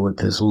stands there with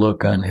this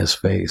look on his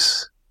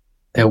face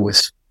that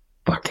was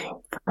fucking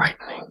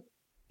frightening.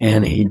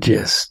 And he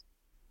just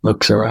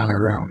looks around the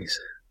room. He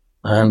said,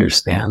 "I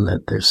understand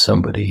that there's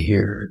somebody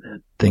here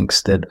that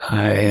thinks that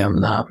I am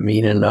not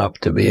mean enough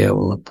to be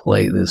able to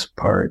play this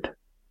part."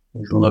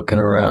 He's looking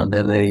around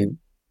and then he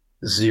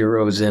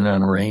zeroes in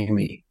on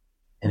Raimi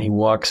and he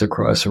walks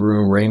across the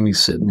room. Raimi's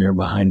sitting there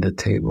behind the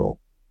table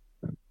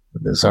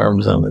with his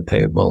arms on the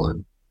table,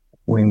 and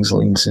Wings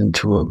leans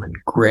into him and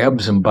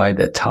grabs him by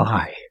the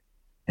tie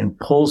and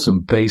pulls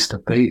him face to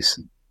face,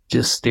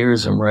 just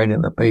stares him right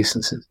in the face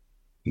and says,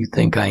 "You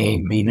think I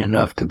ain't mean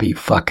enough to be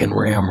fucking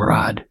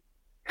Ramrod?"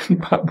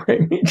 Bob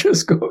Raimi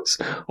just goes,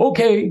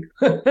 "Okay."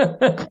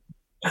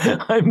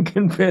 I'm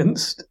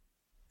convinced.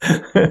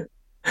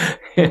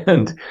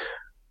 And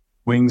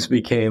Wings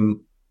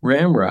became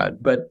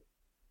Ramrod. But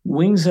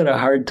Wings had a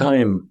hard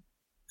time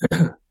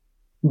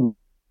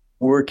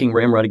working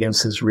Ramrod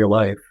against his real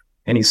life.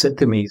 And he said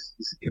to me,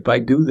 "If I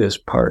do this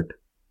part,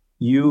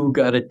 you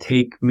got to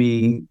take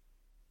me."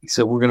 He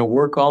said, "We're going to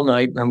work all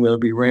night and I'm going to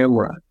be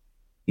Ramrod."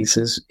 He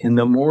says, "In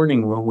the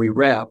morning when we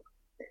wrap,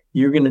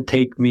 you're going to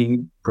take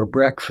me for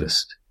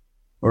breakfast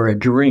or a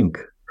drink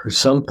or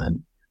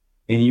something.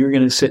 And you're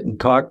going to sit and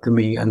talk to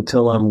me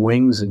until I'm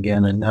Wings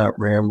again and not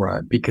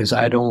Ramrod, because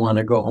I don't want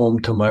to go home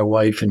to my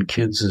wife and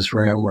kids as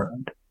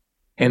Ramrod."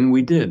 And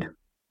we did.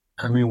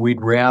 I mean,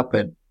 we'd wrap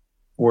at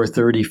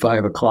 4:30,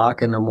 5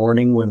 o'clock in the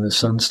morning when the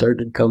sun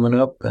started coming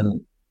up.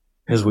 And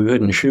as we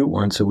couldn't shoot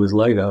once it was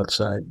light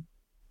outside,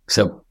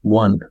 except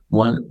one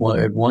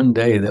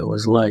day that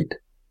was light.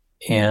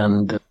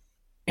 And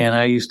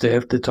I used to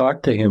have to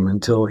talk to him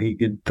until he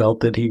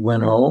felt that he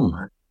went home.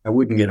 I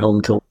wouldn't get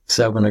home till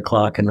 7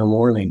 o'clock in the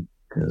morning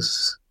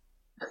because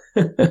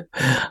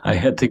I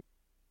had to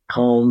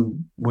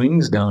calm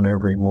Wings down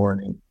every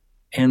morning.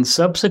 And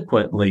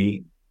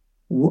subsequently,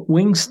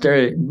 Wings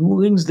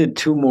did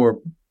 2 more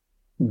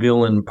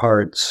villain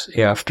parts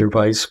after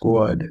Vice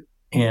Squad.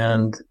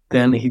 And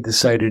then he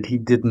decided he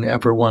didn't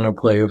ever want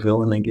to play a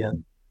villain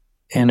again.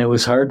 And it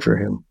was hard for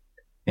him.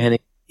 And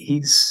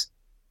he's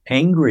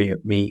angry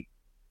at me.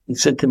 He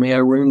said to me, "I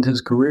ruined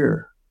his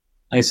career."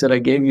 I said, "I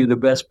gave you the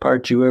best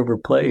part you ever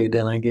played,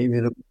 and I gave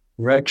you the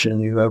direction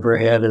you ever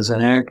had as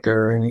an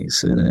actor." And he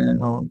said, "I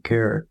don't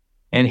care."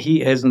 And he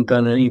hasn't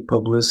done any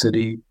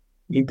publicity.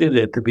 He did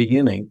it at the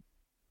beginning.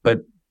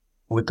 But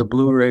with the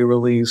Blu-ray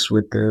release,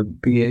 with the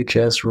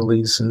VHS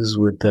releases,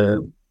 with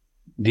the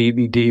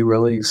DVD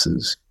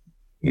releases,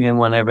 he didn't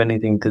want to have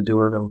anything to do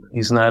with them.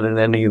 He's not in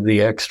any of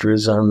the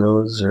extras on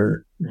those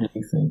or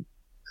anything.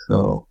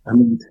 So, I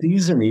mean,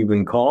 Season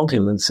even called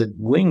him and said,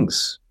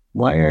 "Wings,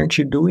 why aren't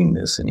you doing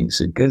this?" And he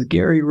said, "Because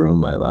Gary ruined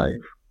my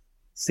life."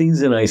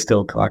 Season I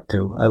still talk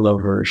to. I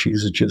love her.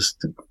 She's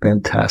just a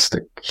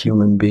fantastic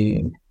human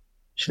being.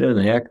 She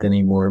doesn't act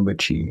anymore,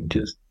 but she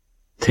just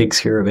takes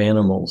care of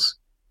animals,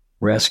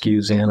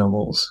 rescues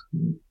animals,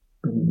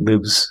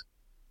 lives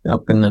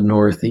up in the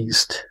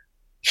Northeast.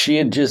 She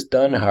had just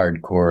done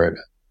Hardcore,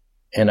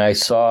 and I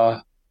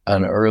saw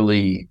an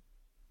early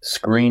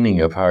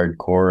screening of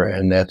Hardcore,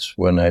 and that's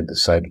when I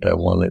decided I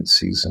wanted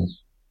season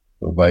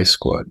of Vice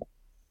Squad.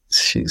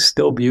 She's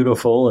still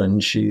beautiful,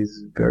 and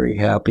she's very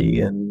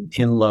happy and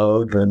in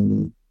love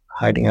and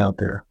hiding out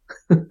there.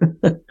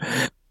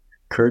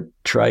 Kurt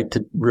tried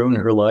to ruin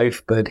her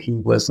life, but he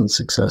wasn't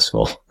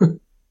successful.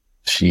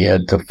 She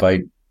had to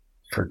fight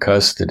for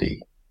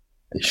custody.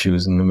 She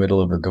was in the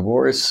middle of a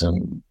divorce,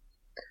 and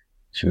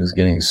she was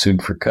getting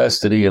sued for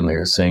custody, and they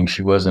were saying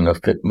she wasn't a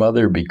fit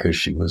mother because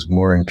she was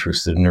more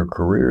interested in her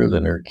career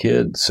than her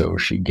kid, so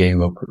she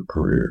gave up her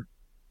career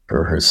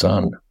for her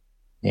son.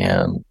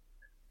 And,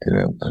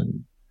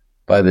 and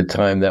by the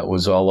time that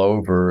was all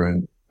over,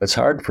 and it's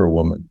hard for a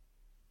woman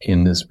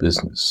in this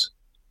business.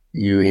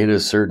 You hit a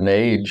certain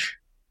age,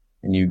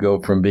 and you go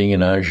from being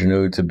an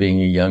ingenue to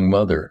being a young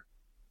mother,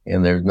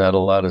 and there's not a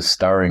lot of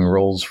starring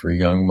roles for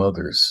young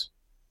mothers.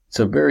 It's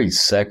a very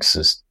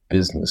sexist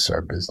business,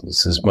 our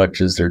business, as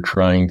much as they're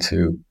trying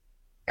to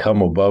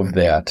come above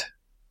that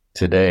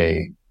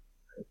today,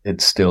 it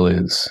still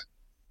is.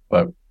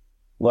 But a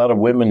lot of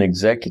women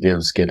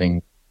executives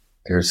getting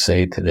their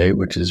say today,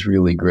 which is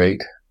really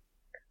great.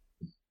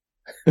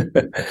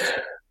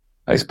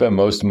 I spent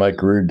most of my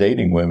career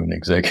dating women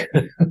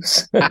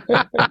executives.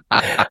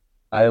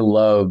 I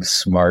love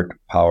smart,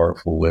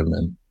 powerful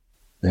women.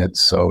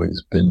 That's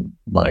always been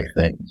my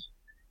thing.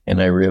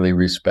 And I really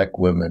respect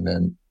women.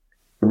 And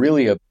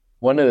really,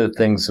 one of the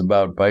things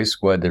about Vice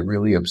Squad that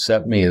really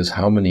upset me is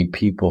how many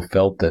people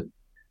felt that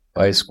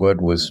Vice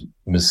Squad was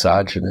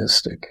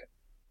misogynistic.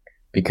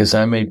 Because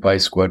I made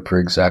Vice Squad for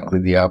exactly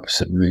the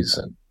opposite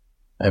reason.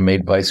 I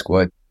made Vice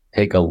Squad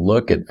take a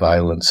look at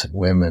violence in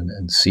women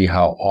and see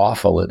how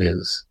awful it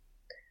is.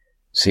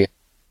 See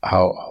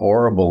how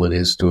horrible it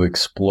is to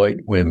exploit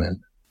women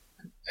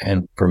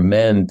and for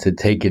men to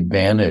take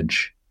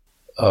advantage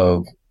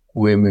of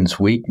women's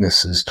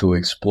weaknesses to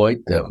exploit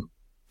them.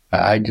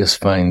 I just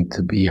find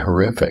to be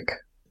horrific.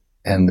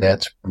 And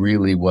that's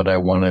really what I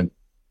wanted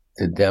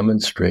to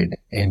demonstrate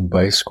in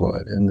Vice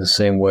Squad. In the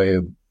same way,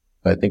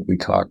 I think we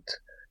talked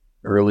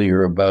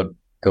earlier about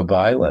the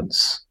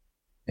violence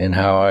and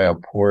how I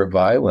abhor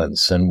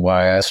violence and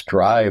why I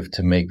strive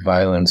to make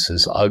violence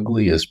as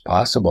ugly as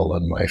possible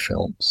in my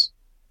films.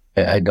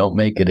 I don't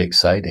make it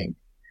exciting.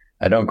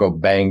 I don't go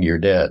bang, you're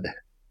dead.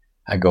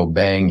 I go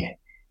bang,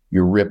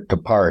 you're ripped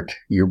apart,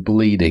 you're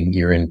bleeding,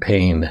 you're in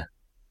pain.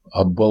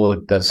 A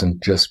bullet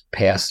doesn't just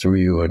pass through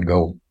you and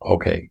go,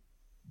 okay,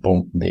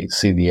 boom, they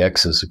see the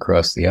X's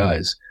across the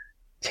eyes.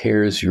 It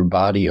tears your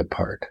body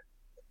apart.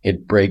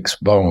 It breaks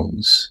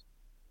bones.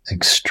 It's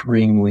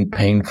extremely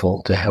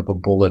painful to have a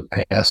bullet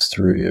pass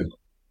through you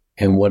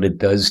and what it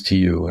does to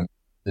you and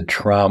the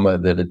trauma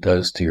that it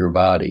does to your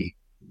body.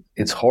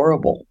 It's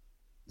horrible.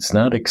 It's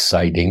not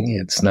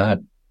exciting.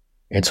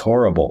 It's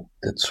horrible.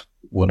 That's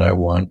what I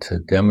want to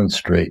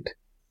demonstrate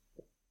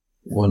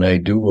when I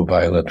do a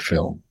violent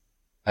film.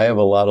 I have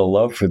a lot of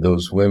love for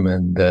those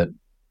women that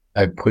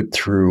I put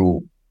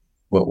through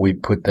what we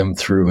put them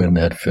through in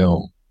that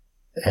film.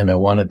 And I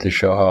wanted to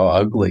show how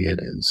ugly it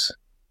is.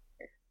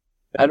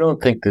 I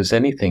don't think there's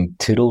anything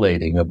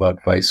titillating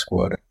about Vice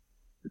Squad.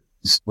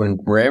 When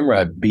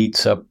Ramrod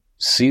beats up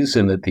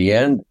Susan at the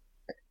end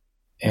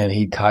and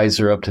he ties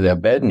her up to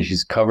that bed and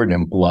she's covered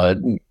in blood,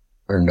 and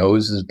her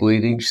nose is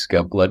bleeding, she's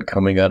got blood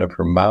coming out of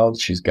her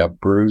mouth, she's got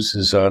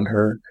bruises on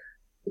her,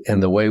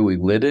 and the way we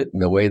lit it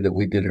and the way that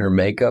we did her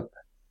makeup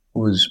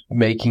was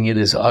making it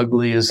as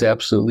ugly as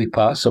absolutely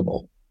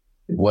possible.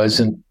 It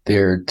wasn't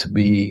there to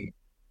be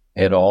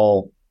at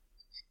all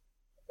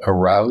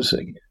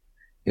arousing.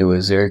 It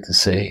was there to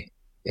say,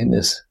 isn't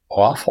this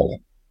awful?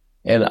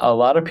 And a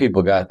lot of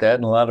people got that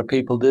and a lot of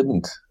people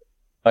didn't.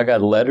 I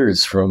got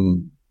letters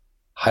from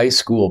high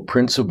school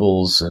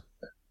principals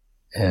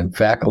and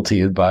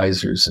faculty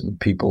advisors and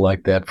people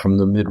like that from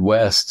the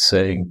Midwest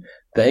saying,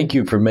 thank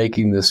you for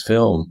making this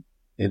film.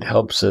 It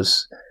helps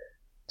us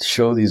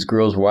show these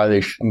girls why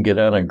they shouldn't get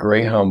on a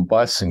Greyhound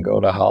bus and go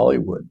to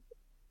Hollywood.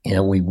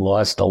 And we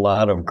lost a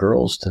lot of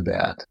girls to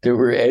that. There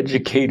were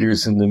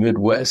educators in the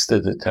Midwest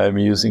at the time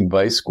using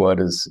Vice Squad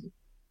as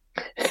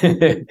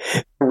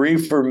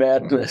reefer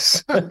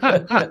madness.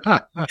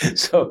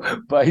 So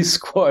Vice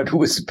Squad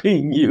was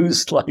being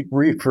used like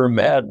reefer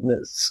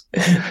madness.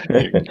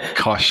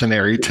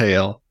 Cautionary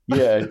tale.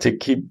 Yeah, to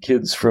keep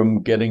kids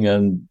from getting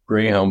on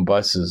Greyhound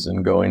buses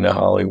and going to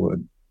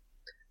Hollywood,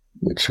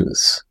 which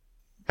was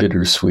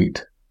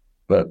bittersweet.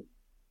 But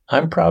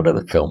I'm proud of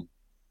the film.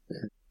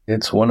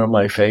 It's one of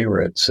my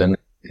favorites, and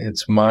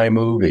it's my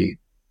movie.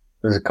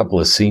 There's a couple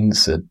of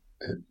scenes that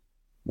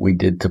we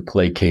did to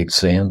placate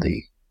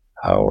Sandy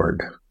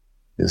Howard,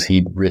 because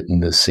he'd written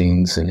the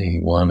scenes and he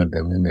wanted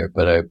them in there,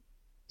 but I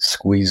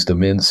squeezed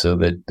them in so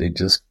that they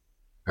just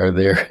are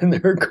there and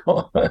they're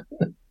gone.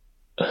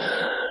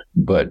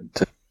 But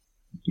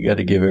you got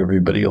to give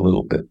everybody a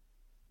little bit.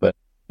 But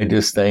I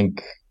just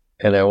thank,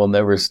 and I will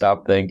never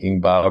stop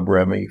thanking Bob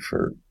Remy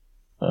for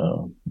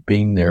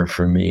being there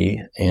for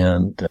me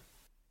and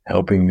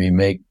helping me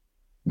make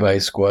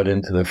Vice Squad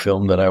into the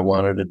film that I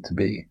wanted it to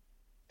be.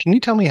 Can you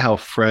tell me how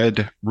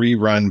Fred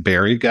Rerun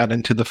Barry got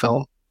into the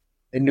film?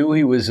 I knew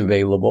he was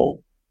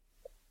available.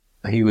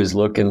 He was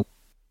looking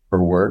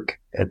for work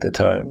at the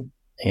time,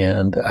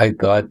 and I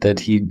thought that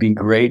he'd be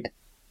great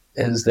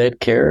as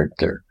that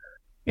character,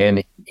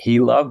 and he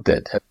loved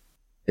it.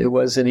 It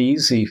wasn't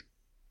easy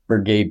for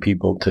gay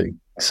people to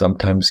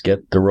sometimes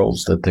get the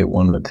roles that they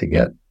wanted to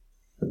get.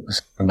 It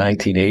was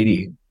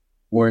 1980.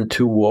 Weren't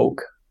too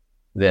woke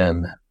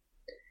then.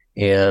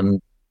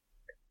 And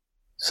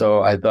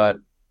so I thought,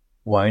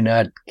 why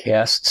not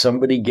cast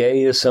somebody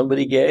gay as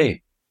somebody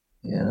gay?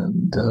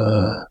 And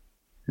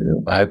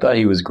I thought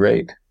he was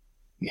great.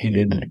 He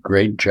did a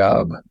great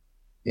job.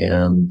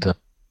 And it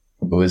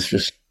was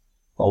just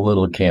a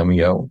little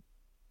cameo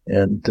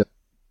and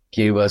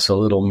gave us a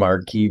little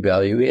marquee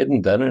value. He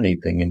hadn't done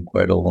anything in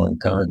quite a long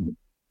time,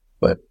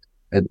 but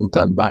hadn't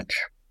done much.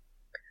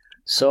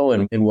 So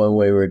in one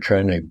way, we're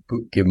trying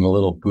to give him a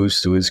little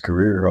boost to his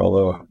career,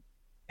 although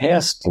he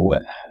passed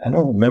away. I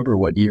don't remember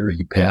what year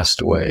he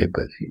passed away,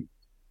 but I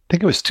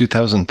think it was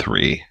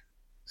 2003.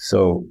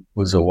 So it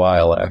was a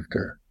while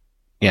after.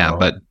 Yeah,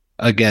 but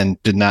again,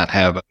 did not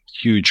have a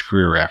huge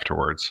career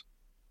afterwards.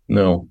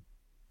 No,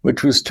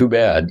 which was too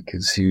bad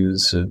because he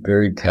was a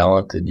very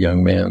talented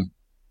young man.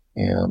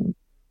 And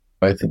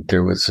I think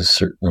there was a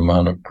certain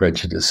amount of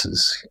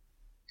prejudices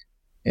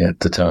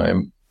at the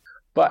time.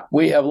 But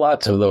we have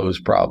lots of those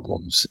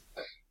problems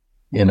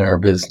in our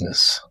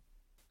business.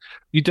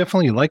 You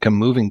definitely like a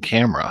moving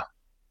camera.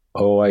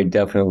 Oh, I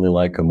definitely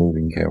like a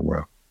moving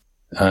camera.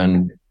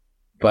 On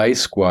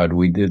Vice Squad,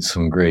 we did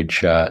some great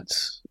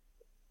shots.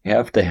 You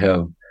have to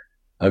have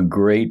a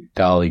great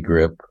dolly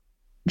grip.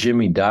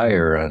 Jimmy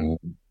Dyer on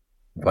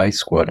Vice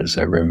Squad, as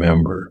I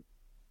remember,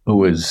 who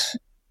was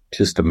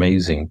just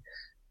amazing.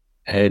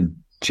 I had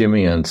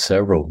Jimmy on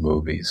several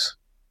movies,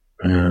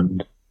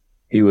 and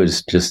he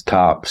was just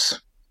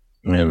tops.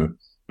 And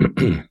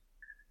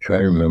try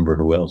to remember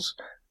who else.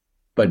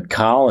 But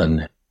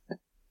Colin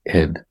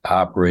had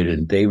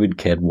operated. David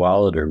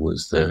Cadwallader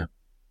was the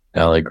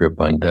dolly grip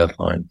on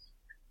Deathline,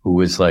 who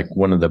was like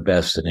one of the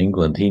best in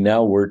England. He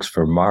now works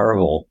for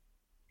Marvel.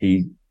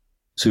 He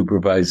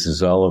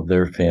supervises all of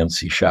their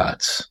fancy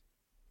shots.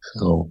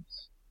 So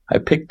I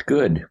picked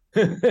good.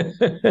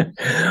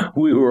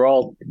 We were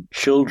all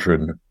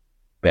children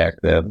back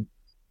then.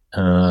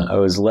 I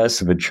was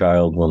less of a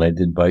child when I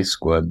did Vice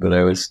Squad, but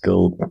I was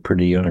still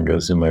pretty young. I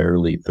was in my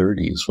early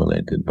 30s when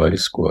I did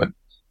Vice Squad.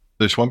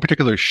 There's one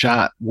particular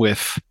shot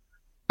with,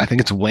 I think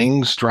it's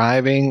Wings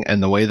driving,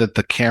 and the way that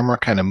the camera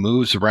kind of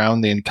moves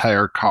around the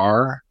entire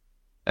car.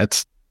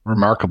 That's a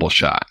remarkable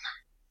shot.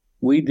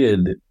 We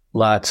did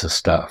lots of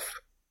stuff.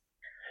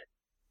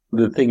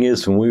 The thing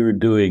is, when we were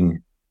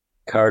doing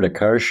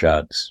car-to-car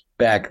shots,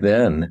 back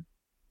then,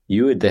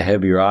 you had to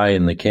have your eye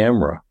in the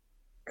camera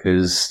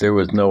because there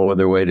was no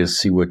other way to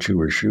see what you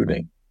were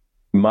shooting.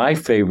 My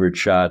favorite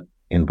shot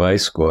in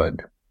Vice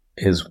Squad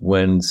is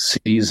when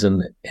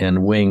Season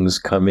and Wings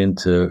come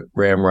into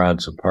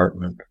Ramrod's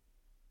apartment.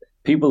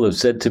 People have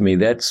said to me,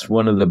 that's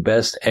one of the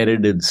best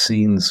edited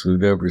scenes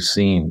we've ever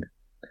seen.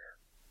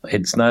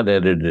 It's not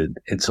edited.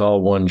 It's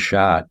all one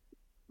shot.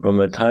 From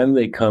the time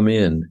they come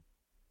in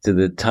to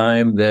the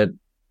time that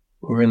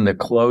we're in the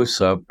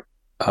close-up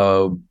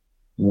of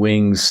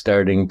Wings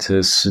starting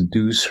to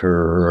seduce her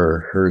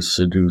or her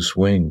seduce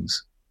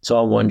Wings. It's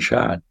all one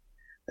shot.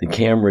 The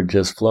camera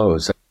just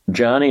flows.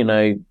 Johnny and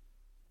I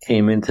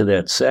came into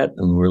that set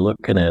and we're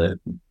looking at it.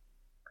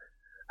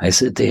 I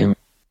said to him,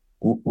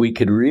 we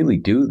could really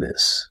do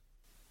this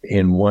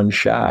in one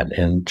shot,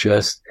 and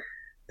just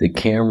the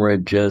camera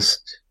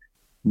just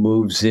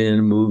moves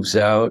in, moves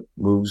out,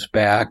 moves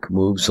back,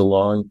 moves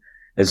along.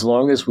 As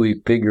long as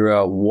we figure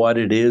out what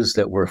it is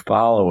that we're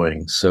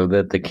following so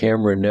that the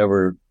camera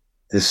never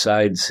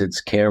decides its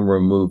camera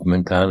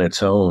movement on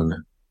its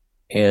own.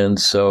 And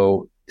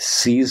so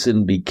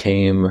Season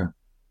became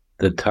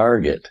the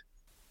target,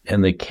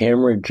 and the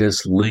camera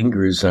just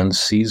lingers on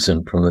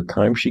Season from the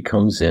time she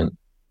comes in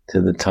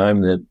to the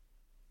time that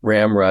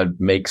Ramrod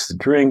makes the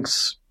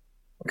drinks,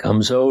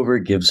 comes over,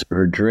 gives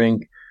her a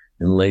drink,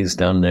 and lays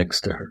down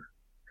next to her.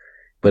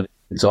 But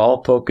it's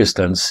all focused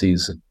on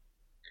Season.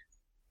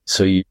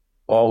 So you're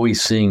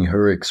always seeing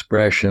her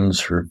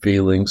expressions, her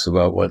feelings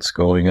about what's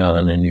going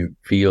on, and you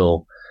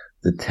feel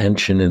the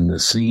tension in the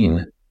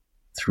scene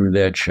through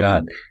that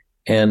shot.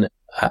 And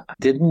I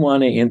didn't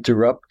want to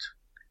interrupt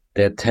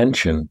that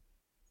tension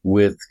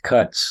with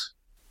cuts.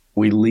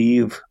 We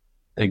leave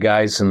the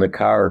guys in the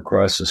car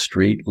across the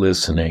street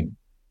listening,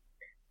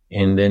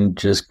 and then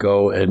just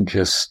go and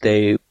just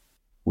stay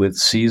with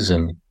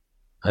Season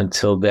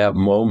until that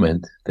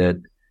moment that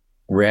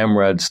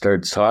Ramrod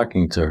starts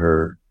talking to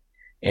her.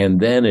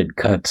 And then it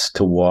cuts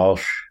to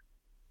Walsh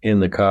in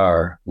the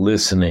car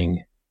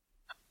listening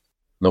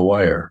the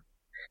wire.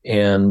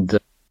 And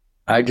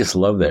I just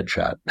love that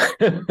shot.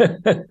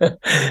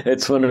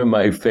 It's one of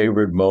my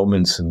favorite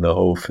moments in the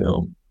whole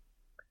film.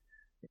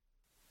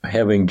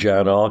 Having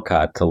John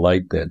Alcott to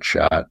light that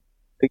shot.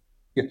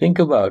 You think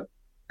about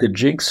the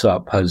jigsaw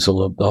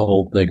puzzle of the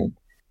whole thing.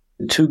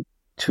 The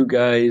two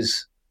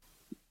guys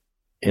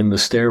in the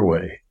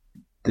stairway,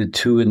 the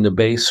two in the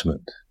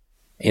basement,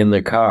 in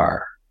the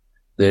car,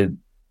 the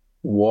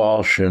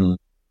Walsh and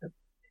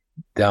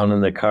down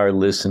in the car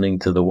listening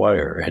to The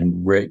Wire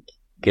and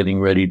getting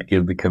ready to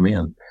give the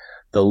command.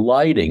 The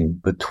lighting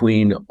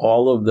between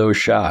all of those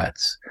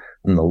shots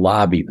in the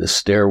lobby, the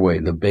stairway,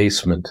 the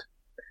basement,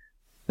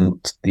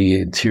 and the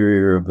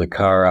interior of the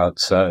car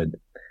outside,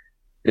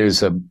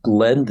 there's a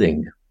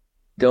blending.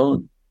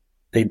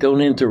 They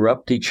don't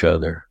interrupt each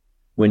other.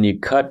 When you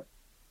cut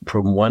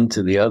from one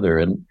to the other,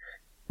 and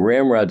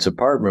Ramrod's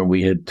apartment,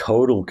 we had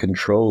total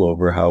control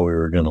over how we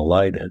were going to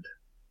light it.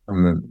 I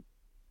mean,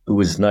 it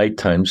was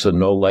nighttime, so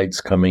no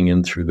lights coming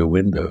in through the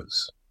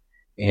windows.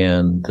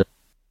 And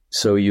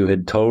so you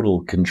had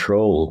total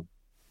control.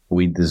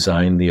 We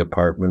designed the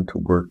apartment to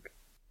work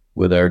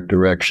with art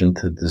direction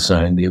to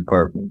design the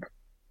apartment,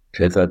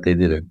 which I thought they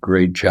did a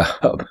great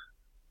job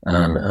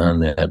on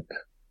that.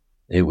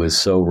 It was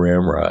so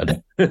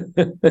Ramrod.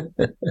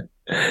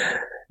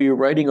 You're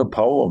writing a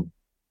poem,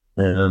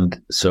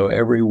 and so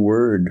every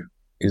word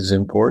is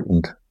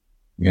important.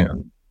 Yeah,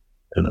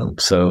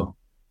 so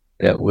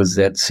that was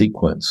that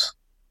sequence.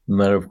 And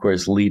then, of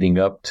course, leading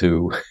up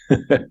to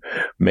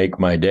Make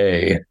My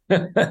Day,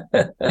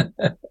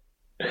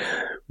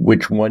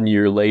 which 1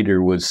 year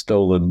later was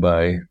stolen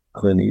by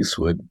Clint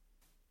Eastwood.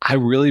 I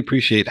really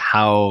appreciate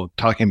how,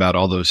 talking about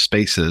all those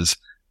spaces,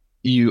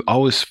 you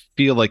always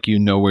feel like you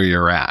know where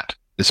you're at,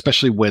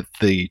 especially with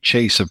the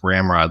chase of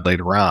Ramrod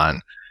later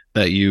on,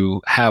 that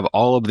you have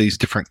all of these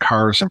different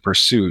cars in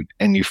pursuit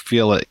and you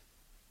feel it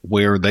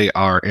where they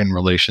are in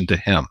relation to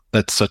him.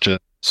 That's such a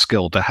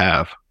skill to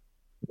have.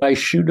 I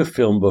shoot a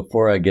film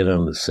before I get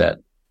on the set.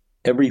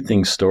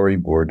 Everything's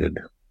storyboarded.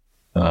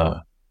 I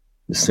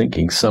was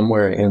thinking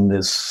somewhere in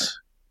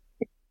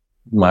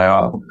my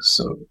office,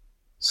 so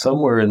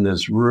somewhere in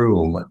this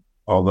room,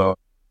 although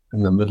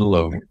in the middle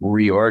of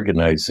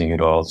reorganizing it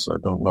all, so I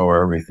don't know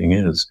where everything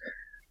is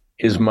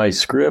my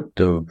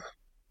script of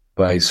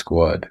Vice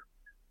Squad,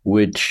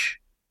 which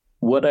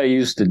what I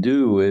used to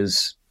do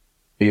is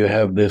you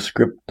have the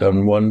script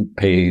on one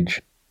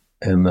page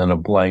and then a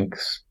blank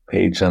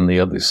page on the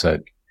other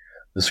side.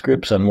 The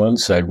script's on one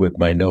side with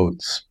my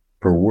notes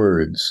for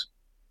words.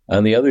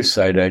 On the other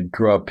side, I'd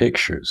draw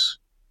pictures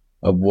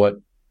of what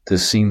the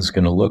scene's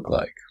going to look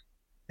like.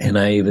 And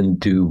I even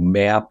do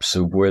maps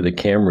of where the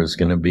camera's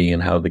going to be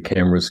and how the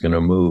camera's going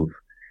to move.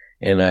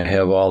 And I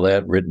have all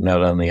that written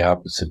out on the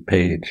opposite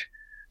page,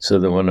 so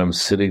that when I'm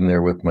sitting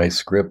there with my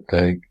script,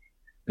 I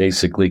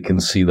basically can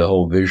see the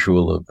whole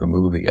visual of the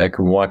movie. I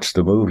can watch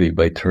the movie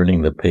by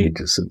turning the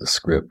pages of the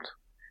script.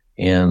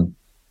 And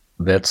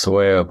that's the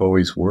way I've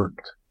always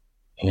worked.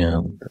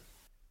 And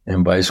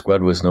Vice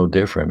Squad was no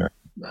different.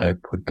 I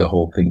put the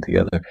whole thing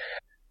together.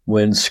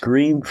 When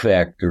Screen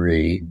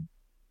Factory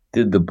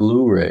did the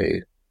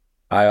Blu-ray,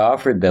 I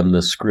offered them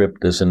the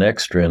script as an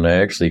extra, and I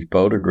actually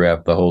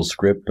photographed the whole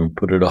script and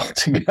put it all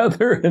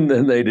together, and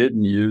then they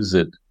didn't use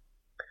it.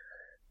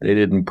 They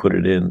didn't put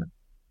it in.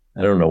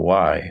 I don't know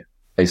why.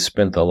 I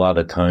spent a lot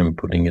of time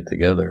putting it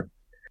together.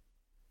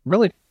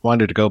 Really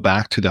wanted to go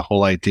back to the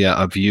whole idea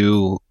of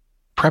you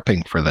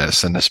prepping for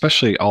this, and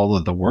especially all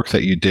of the work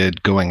that you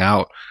did going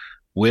out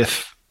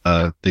with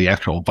the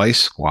actual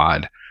Vice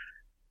Squad.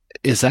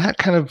 Is that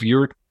kind of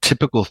your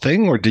typical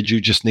thing, or did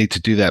you just need to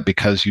do that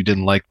because you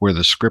didn't like where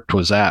the script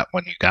was at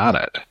when you got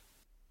it?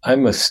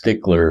 I'm a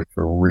stickler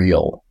for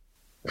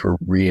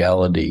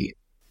reality,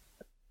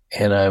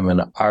 and I'm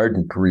an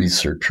ardent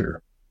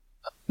researcher.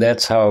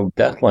 That's how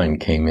Deathline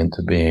came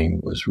into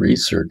being, was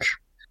research.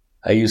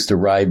 I used to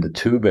ride the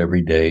tube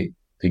every day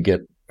to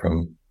get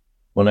from,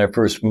 when I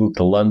first moved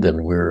to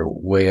London, we were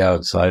way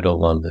outside of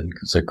London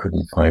because I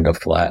couldn't find a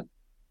flat.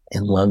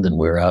 In London,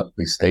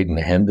 we stayed in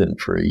Hendon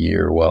for a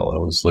year while I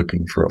was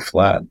looking for a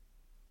flat.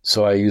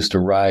 So I used to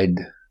ride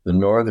the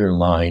Northern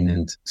Line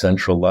into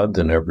central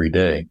London every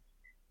day.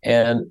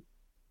 And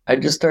I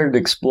just started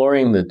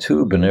exploring the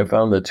tube, and I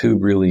found the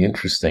tube really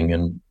interesting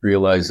and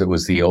realized it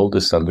was the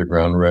oldest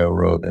underground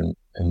railroad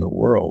in the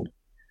world.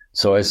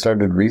 So I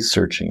started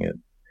researching it.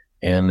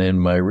 And in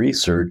my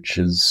research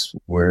is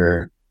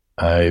where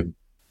I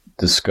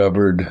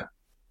discovered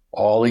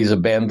all these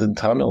abandoned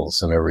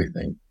tunnels and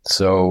everything.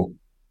 So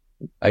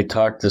I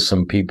talked to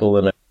some people,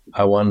 and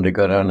I wanted to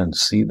go down and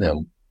see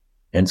them.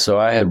 And so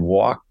I had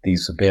walked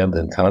these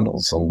abandoned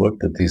tunnels and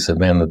looked at these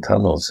abandoned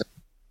tunnels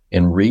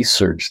and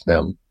researched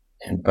them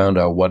and found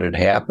out what had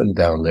happened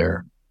down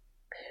there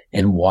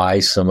and why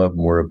some of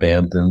them were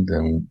abandoned,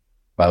 and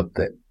about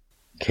the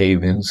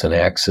cave-ins and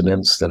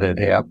accidents that had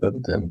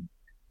happened and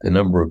the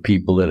number of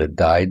people that had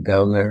died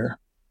down there.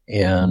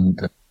 And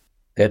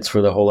that's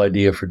where the whole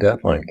idea for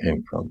Deathline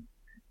came from.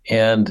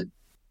 And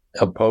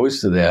opposed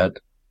to that,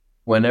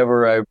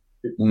 whenever I've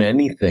written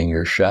anything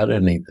or shot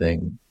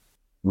anything,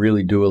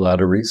 really do a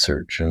lot of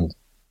research. And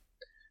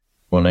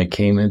when I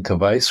came into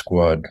Vice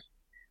Squad,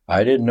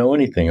 I didn't know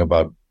anything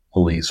about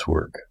police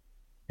work,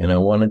 and I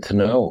wanted to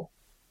know.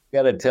 I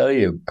got to tell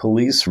you,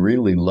 police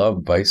really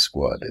love Vice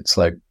Squad. It's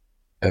like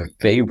a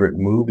favorite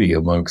movie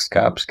amongst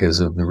cops because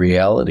of the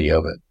reality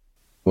of it.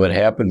 What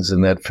happens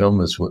in that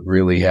film is what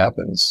really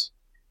happens.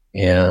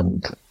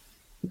 And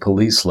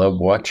police love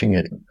watching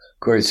it. Of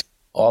course,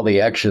 all the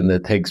action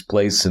that takes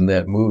place in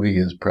that movie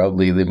is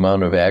probably the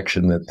amount of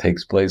action that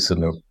takes place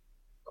in a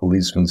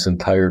policeman's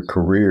entire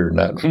career,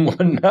 not in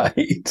one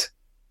night.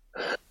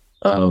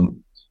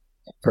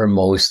 For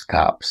most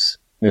cops.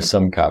 There's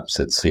some cops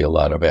that see a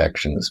lot of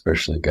action,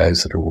 especially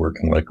guys that are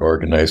working like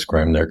organized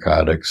crime,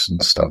 narcotics,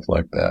 and stuff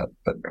like that.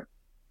 But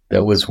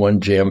that was one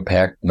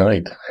jam-packed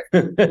night.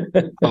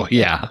 Oh,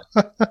 yeah.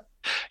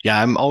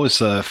 Yeah, I'm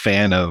always a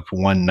fan of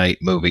one-night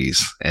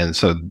movies, and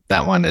so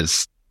that one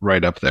is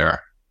right up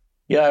there.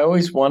 Yeah, I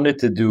always wanted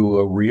to do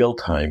a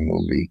real-time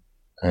movie,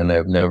 and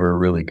I've never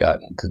really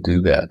gotten to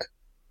do that.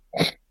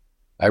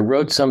 I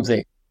wrote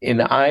something in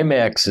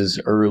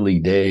IMAX's early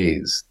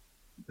days.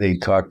 They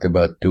talked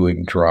about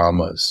doing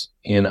dramas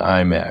in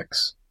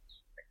IMAX,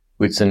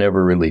 which they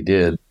never really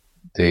did.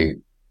 They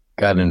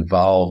got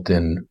involved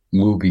in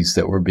movies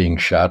that were being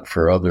shot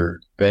for other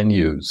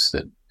venues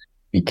that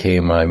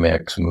became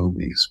IMAX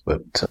movies.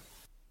 But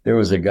there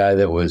was a guy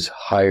that was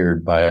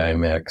hired by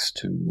IMAX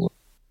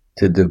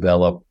to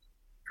develop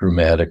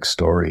dramatic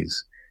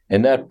stories,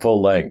 and not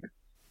full length,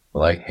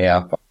 like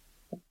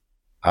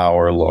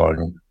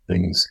half-hour-long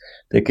things.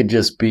 They could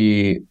just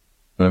be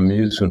an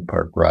amusement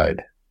park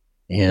ride.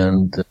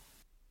 And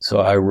so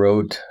I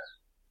wrote,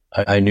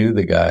 I knew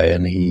the guy,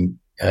 and I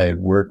had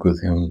worked with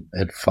him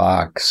at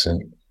Fox.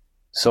 And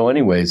so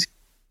anyways,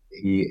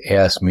 he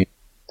asked me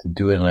to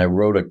do it, and I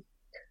wrote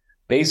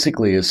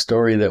basically a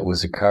story that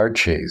was a car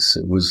chase.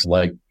 It was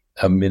like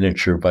a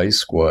miniature Vice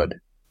Squad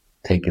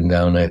taken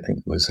down, I think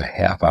it was a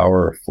half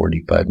hour or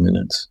 45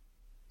 minutes.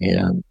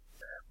 And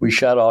we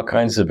shot all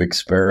kinds of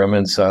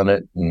experiments on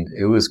it, and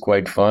it was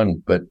quite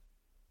fun. But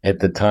at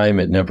the time,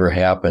 it never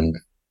happened.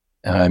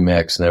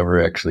 IMAX never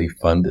actually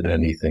funded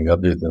anything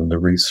other than the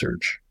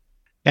research.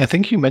 I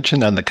think you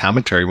mentioned on the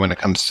commentary when it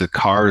comes to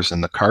cars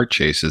and the car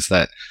chases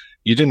that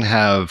you didn't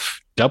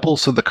have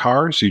doubles of the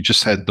cars. You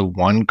just had the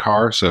one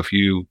car. So if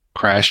you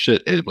crashed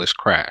it, it was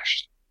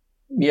crashed.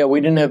 Yeah,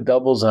 we didn't have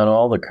doubles on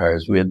all the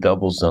cars. We had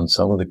doubles on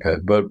some of the cars.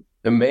 But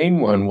the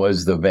main one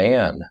was the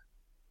van,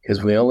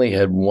 because we only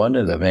had one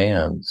of the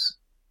vans,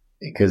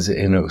 because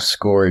it was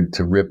scored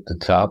to rip the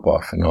top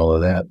off and all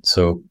of that.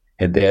 So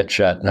had that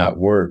shot not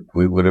worked,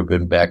 we would have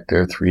been back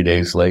there 3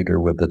 days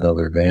later with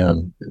another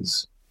van.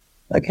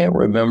 I can't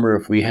remember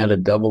if we had a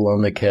double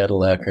on the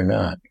Cadillac or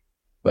not,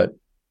 but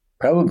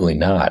probably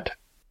not.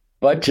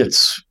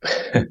 Budgets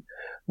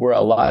were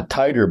a lot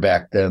tighter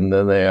back then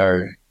than they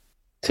are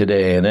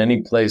today. And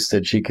any place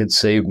that you could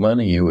save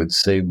money, you would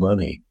save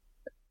money.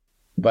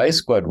 Vice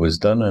Squad was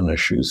done on a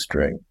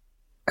shoestring,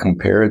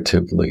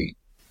 comparatively.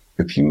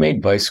 If you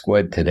made Vice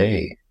Squad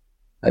today,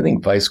 I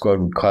think Vice Squad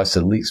would cost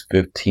at least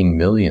 $15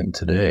 million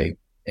today,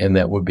 and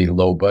that would be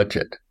low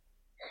budget.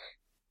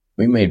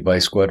 We made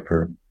Vice Squad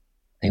for, I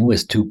think it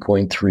was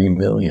 $2.3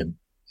 million,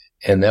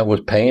 and that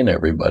was paying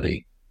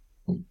everybody.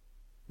 And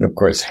of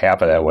course,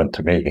 half of that went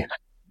to me.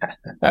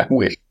 I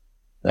wish.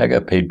 I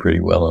got paid pretty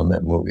well on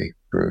that movie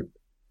for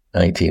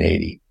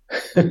 1980.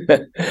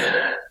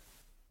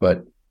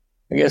 But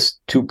I guess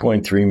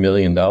 $2.3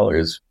 million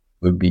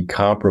would be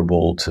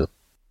comparable to,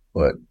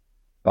 what,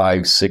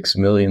 $5-6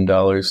 million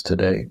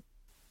today.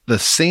 The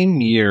same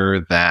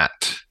year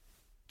that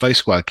Vice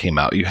Squad came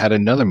out, you had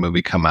another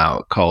movie come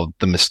out called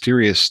The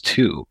Mysterious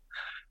 2.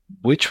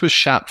 Which was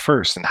shot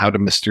first, and how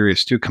did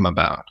Mysterious 2 come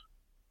about?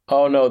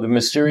 Oh, no, The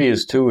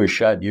Mysterious 2 was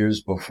shot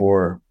years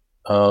before.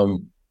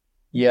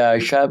 Yeah, I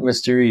shot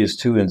Mysterious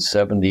 2 in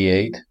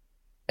 1978,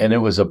 and it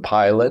was a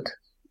pilot.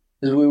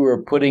 As we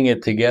were putting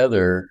it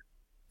together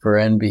for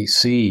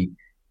NBC,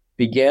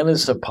 began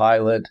as a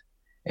pilot,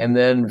 and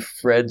then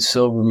Fred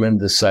Silverman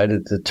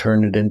decided to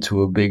turn it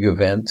into a big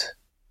event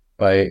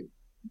by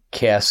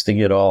casting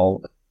it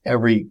all.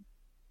 Every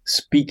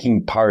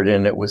speaking part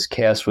in it was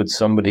cast with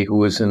somebody who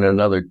was in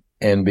another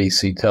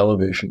NBC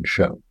television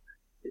show.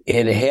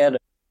 It had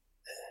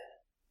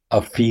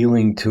a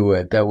feeling to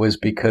it that was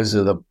because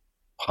of the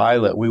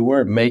pilot. We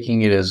weren't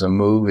making it as a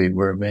movie. We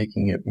were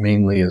making it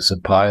mainly as a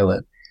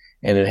pilot.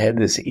 And it had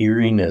this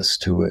eeriness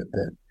to it.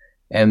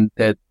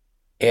 That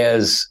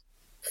as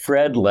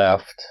Fred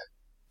left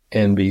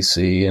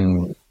NBC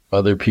and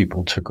other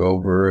people took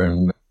over,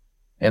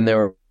 and they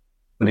were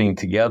putting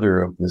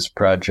together of this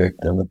project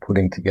and the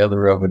putting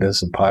together of it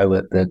as a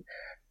pilot, that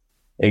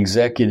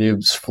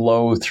executives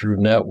flow through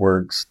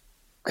networks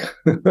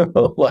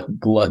like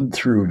blood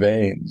through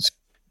veins.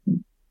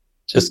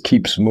 Just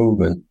keeps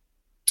moving.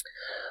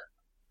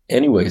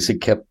 Anyways, it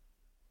kept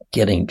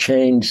getting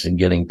changed and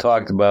getting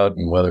talked about,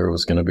 and whether it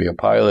was going to be a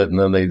pilot, and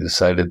then they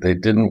decided they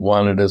didn't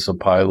want it as a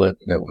pilot,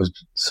 and it was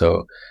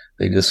so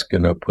they just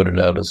going to put it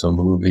out as a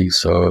movie.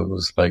 So it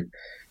was like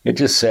it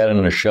just sat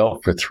on a shelf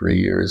for 3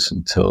 years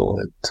until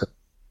it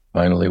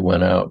finally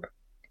went out,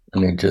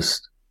 and they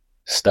just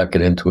stuck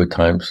it into a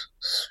time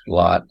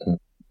slot and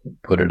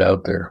put it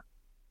out there.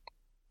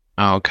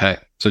 Oh, okay.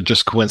 So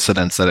just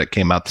coincidence that it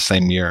came out the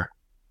same year.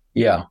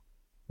 Yeah.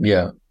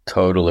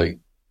 Totally.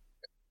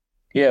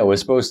 Yeah, it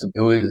was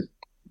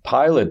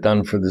pilot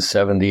done for the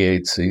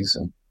 78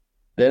 season.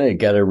 Then it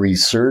got a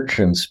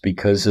resurgence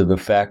because of the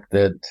fact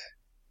that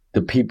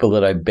the people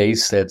that I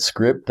based that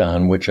script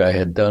on, which I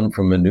had done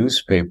from a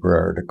newspaper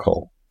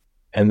article,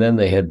 and then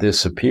they had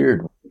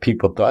disappeared.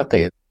 People thought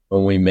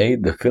when we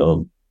made the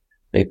film,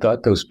 they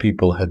thought those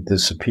people had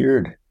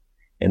disappeared.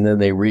 And then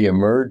they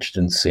reemerged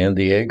in San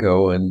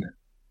Diego, and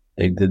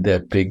they did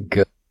that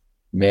big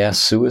mass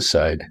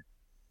suicide,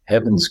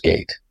 Heaven's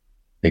Gate,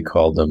 they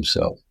called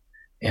themselves.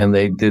 And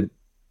they did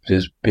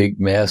this big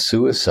mass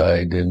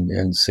suicide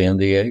in San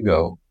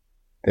Diego.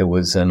 That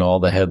was in all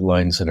the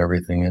headlines and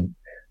everything. And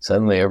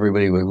suddenly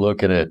everybody was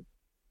looking at,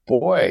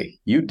 boy,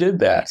 you did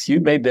that. You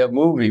made that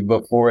movie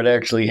before it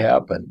actually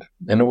happened.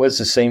 And it was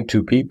the same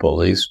two people.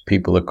 These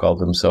people that called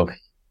themselves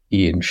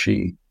he and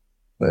she.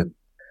 But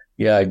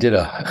yeah, I did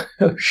a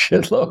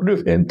shitload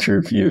of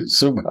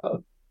interviews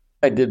about.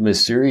 I did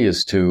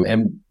Mysterious 2,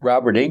 and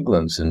Robert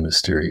Englund's in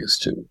Mysterious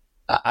 2.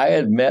 I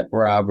had met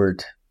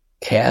Robert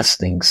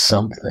casting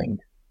something,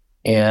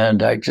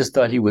 and I just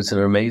thought he was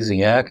an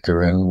amazing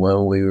actor. And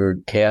when we were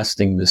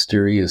casting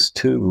Mysterious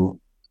 2,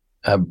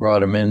 I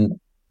brought him in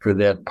for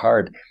that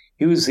part.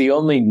 He was the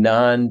only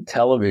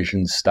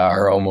non-television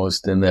star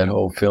almost in that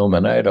whole film,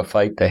 and I had a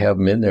fight to have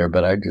him in there,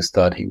 but I just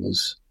thought he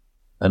was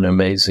an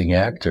amazing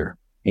actor.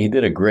 He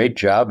did a great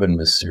job in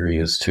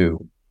Mysterious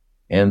 2.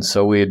 And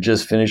so we had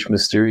just finished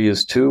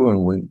Mysterious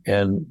 2,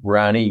 and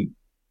Ronnie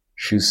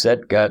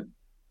Shusett got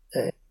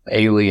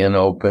Alien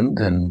opened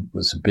and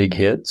was a big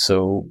hit.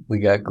 So we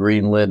got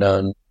greenlit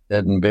on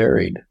Dead and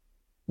Buried,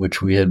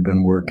 which we had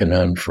been working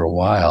on for a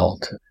while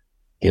to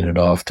get it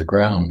off the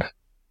ground.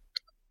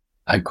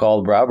 I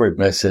called Robert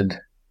and I said,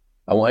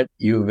 I want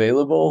you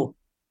available.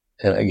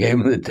 And I gave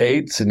him the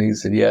dates, and he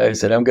said, yeah. I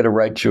said, I'm going to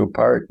write you a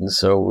part. And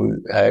so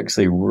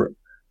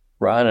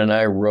Ron and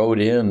I wrote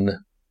in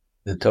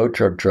the tow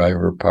truck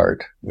driver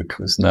part, which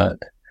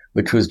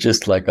was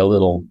just like a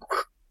little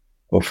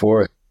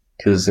before,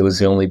 because it was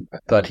the only, I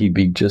thought he'd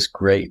be just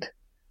great.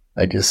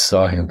 I just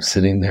saw him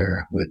sitting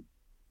there with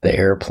the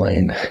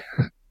airplane,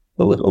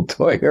 the little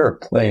toy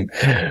airplane,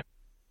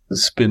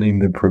 spinning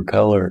the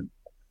propeller,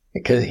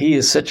 because he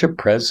is such a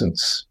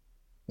presence.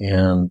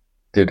 And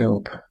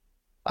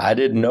I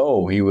didn't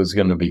know he was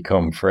going to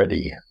become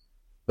Freddy,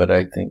 but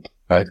I think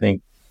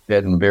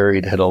Dead and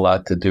Buried had a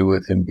lot to do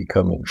with him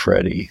becoming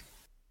Freddy.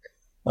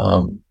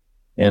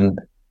 And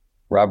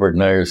Robert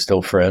and I are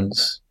still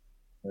friends.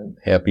 I'm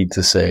happy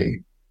to say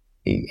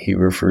he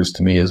refers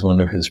to me as one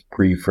of his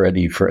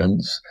pre-Freddy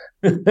friends.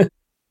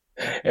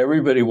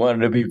 Everybody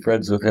wanted to be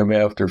friends with him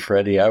after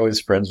Freddy. I was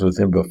friends with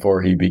him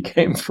before he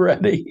became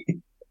Freddy.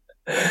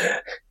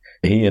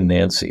 He and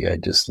Nancy, I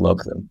just love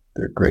them.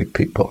 They're great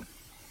people.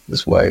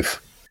 His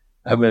wife.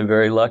 I've been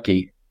very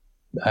lucky.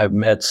 I've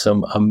met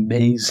some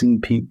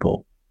amazing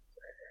people.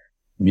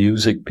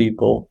 Music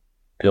people,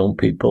 film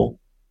people,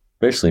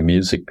 especially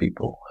music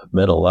people. I've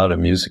met a lot of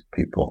music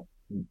people,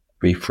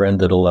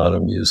 befriended a lot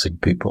of music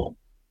people,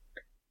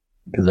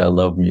 because I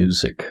love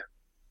music.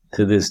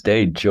 To this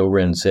day, Joe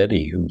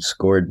Renzetti, who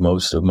scored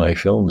most of my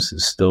films,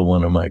 is still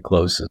one of my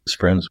closest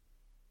friends.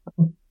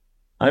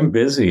 I'm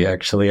busy,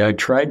 actually. I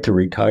tried to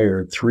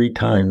retire 3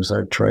 times.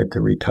 I've tried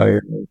to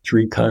retire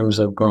 3 times.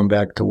 I've gone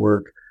back to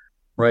work.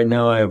 Right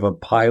now, I have a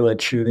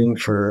pilot shooting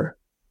for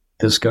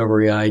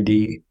Discovery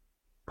ID.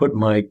 Put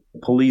my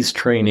police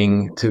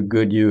training to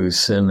good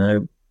use,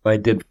 and I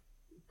did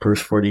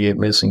First 48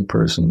 Missing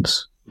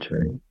Persons, which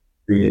I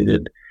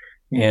created.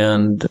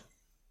 And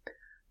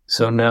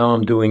so now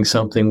I'm doing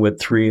something with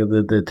 3 of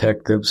the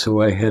detectives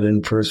who I had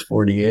in First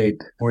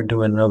 48. We're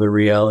doing another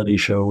reality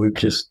show. We've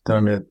just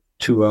done a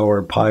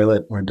 2-hour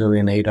pilot. We're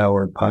doing an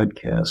 8-hour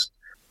podcast.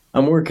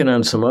 I'm working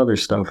on some other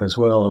stuff as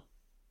well.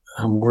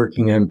 I'm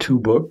working on 2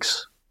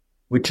 books,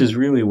 which is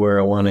really where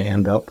I want to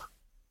end up,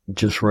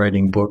 just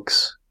writing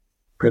books.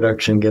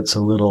 Production gets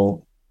a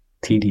little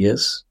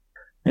tedious,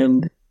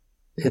 and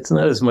it's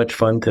not as much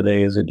fun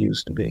today as it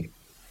used to be.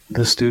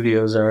 The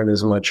studios aren't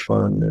as much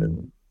fun,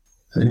 and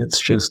it's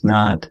just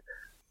not.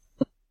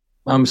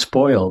 I'm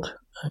spoiled.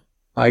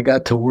 I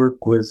got to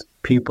work with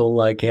people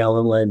like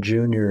Alan Ladd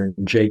Jr., and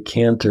Jay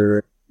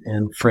Cantor,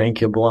 and Frank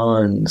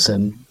Yablans,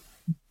 and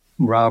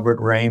Robert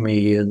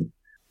Ramey, and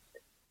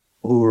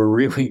who were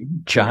really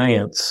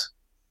giants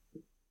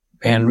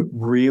and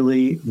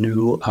really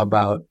knew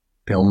about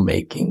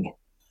filmmaking.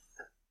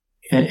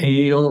 And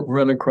you don't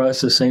run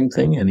across the same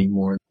thing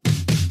anymore.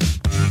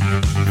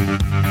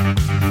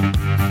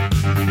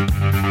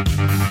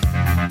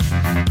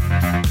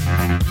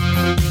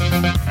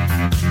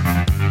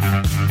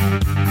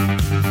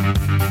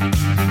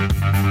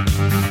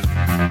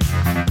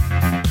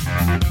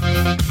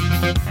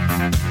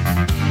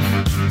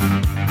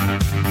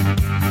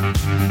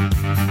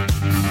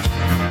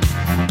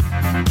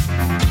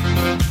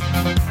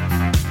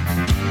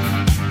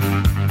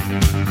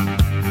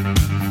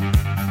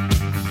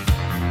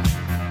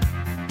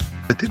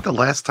 I think the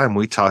last time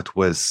we talked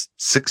was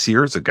 6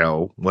 years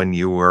ago when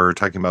you were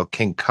talking about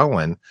King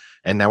Cohen,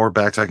 And now we're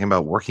back talking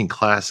about Working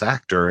Class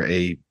Actor,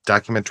 a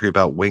documentary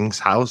about Wings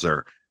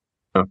Hauser.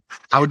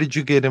 How did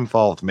you get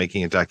involved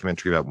making a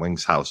documentary about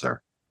Wings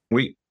Hauser?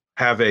 We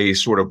have a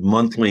sort of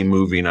monthly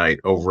movie night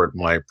over at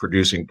my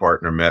producing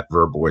partner, Matt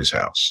Verboy's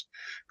house,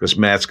 because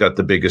Matt's got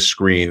the biggest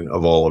screen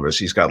of all of us.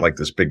 He's got like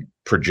this big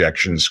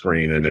projection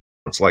screen, and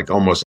it's like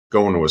almost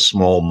going to a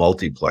small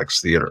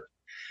multiplex theater.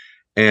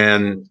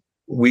 And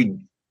we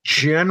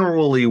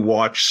generally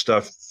watch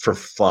stuff for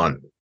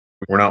fun.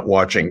 We're not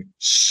watching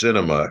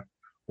cinema.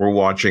 We're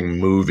watching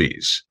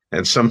movies.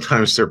 And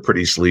sometimes they're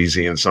pretty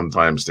sleazy and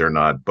sometimes they're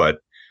not, but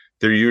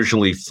they're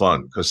usually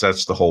fun because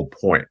that's the whole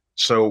point.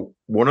 So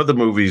one of the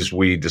movies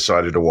we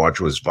decided to watch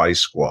was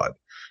Vice Squad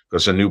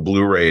because a new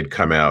Blu-ray had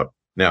come out.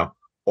 Now,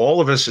 all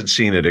of us had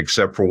seen it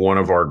except for one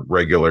of our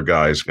regular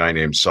guys, a guy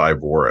named Cy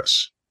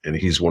Voris, and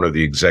he's one of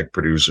the exec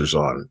producers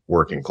on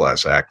Working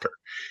Class Actor.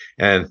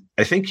 And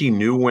I think he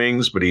knew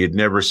Wings, but he had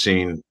never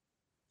seen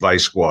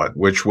Vice Squad,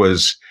 which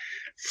was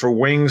for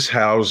Wings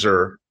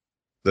Hauser,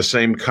 the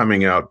same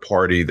coming out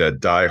party that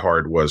Die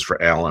Hard was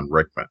for Alan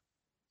Rickman.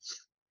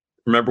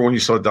 Remember when you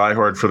saw Die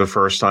Hard for the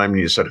first time and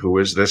you said, who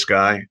is this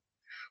guy?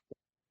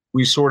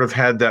 We sort of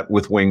had that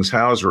with Wings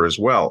Hauser as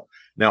well.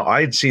 Now,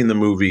 I'd seen the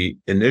movie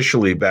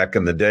initially back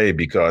in the day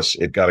because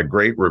it got a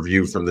great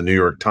review from the New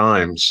York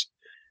Times.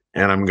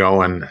 And I'm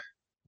going,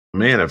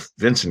 man, if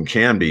Vincent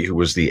Canby, who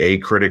was the A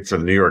critic for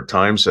the New York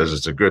Times, says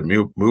it's a good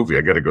movie,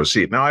 I got to go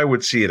see it. Now, I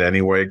would see it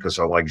anyway because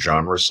I like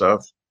genre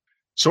stuff.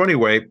 So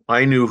anyway,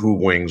 I knew who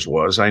Wings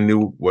was. I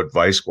knew what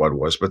Vice Squad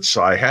was, but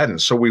Cy hadn't.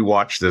 So we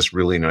watched this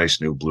really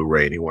nice new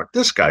Blu-ray, and he went,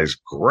 this guy's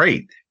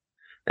great.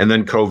 And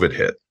then COVID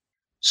hit.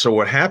 So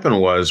what happened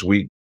was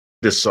we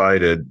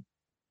decided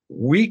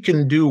we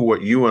can do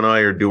what you and I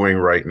are doing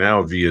right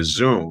now via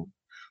Zoom.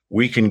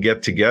 We can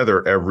get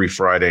together every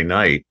Friday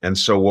night. And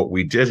so what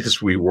we did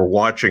is we were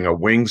watching a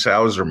Wings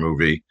Hauser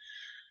movie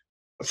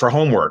for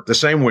homework, the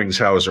same Wings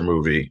Hauser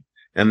movie.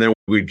 And then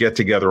we'd get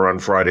together on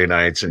Friday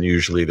nights, and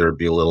usually there'd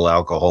be a little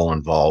alcohol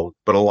involved,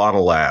 but a lot of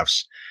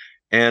laughs.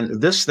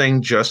 And this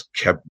thing just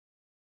kept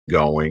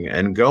going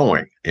and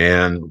going.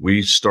 And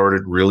we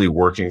started really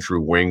working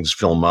through Wings'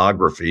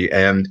 filmography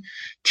and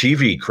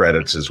TV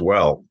credits as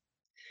well.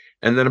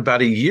 And then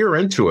about a year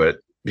into it,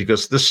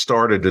 because this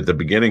started at the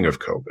beginning of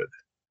COVID,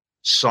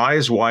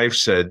 Cy's wife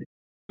said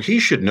he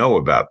should know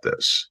about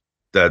this,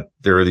 that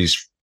there are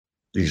these,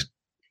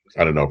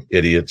 I don't know,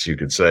 idiots, you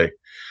could say,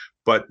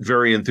 but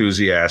very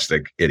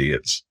enthusiastic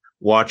idiots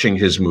watching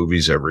his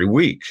movies every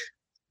week.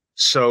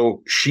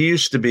 So she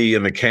used to be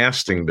in the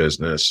casting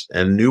business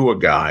and knew a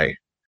guy.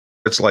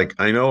 It's like,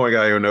 I know a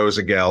guy who knows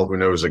a gal who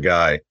knows a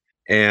guy.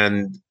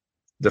 And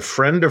the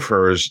friend of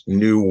hers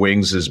knew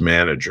Wings'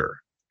 manager.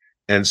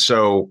 And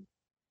so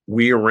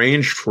we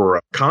arranged for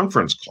a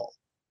conference call.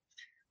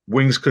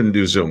 Wings couldn't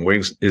do Zoom.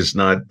 Wings is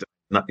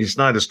he's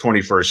not as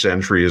 21st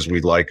century as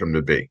we'd like him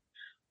to be.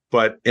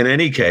 But in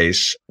any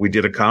case, we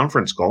did a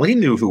conference call. He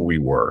knew who we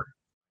were,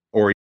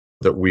 or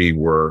that we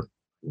were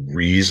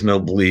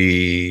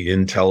reasonably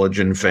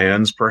intelligent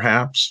fans,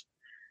 perhaps.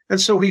 And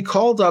so he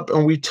called up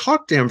and we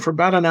talked to him for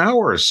about an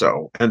hour or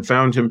so and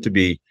found him to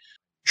be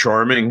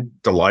charming,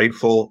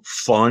 delightful,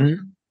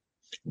 fun,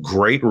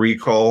 great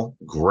recall,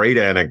 great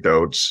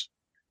anecdotes.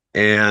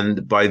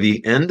 And by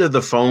the end of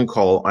the phone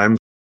call, I'm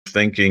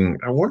thinking,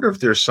 I wonder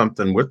if there's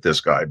something with this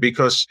guy,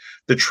 because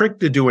the trick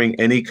to doing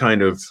any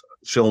kind of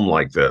film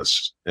like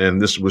this,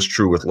 and this was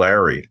true with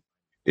Larry,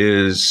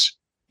 is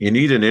you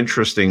need an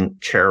interesting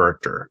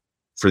character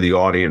for the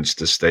audience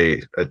to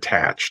stay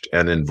attached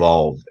and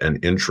involved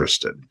and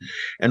interested.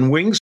 And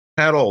Wings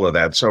had all of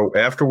that. So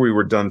after we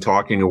were done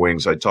talking to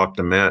Wings, I talked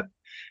to Matt,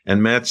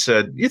 and Matt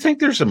said, you think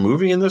there's a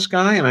movie in this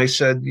guy? And I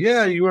said,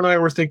 yeah, you and I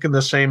were thinking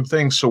the same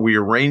thing. So we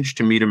arranged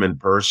to meet him in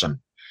person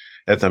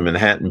at the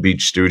Manhattan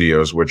Beach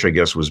Studios, which I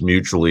guess was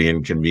mutually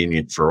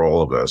inconvenient for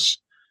all of us.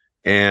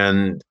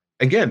 And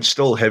again,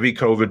 still heavy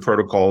COVID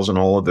protocols and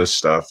all of this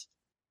stuff.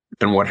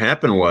 And what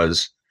happened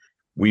was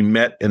we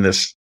met in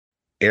this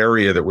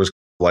area that was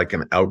like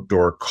an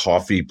outdoor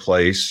coffee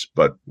place,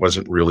 but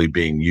wasn't really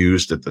being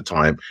used at the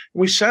time.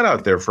 We sat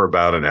out there for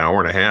about an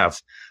hour and a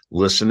half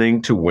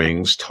listening to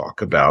Wings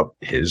talk about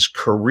his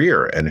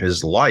career and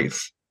his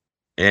life.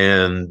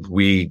 And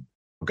we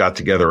got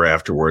together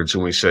afterwards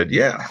and we said,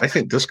 yeah, I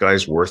think this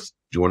guy's worth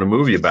doing a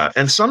movie about.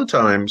 And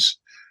sometimes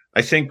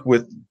I think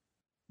with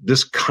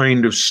this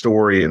kind of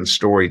story and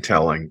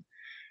storytelling,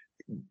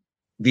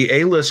 the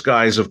A-list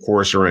guys, of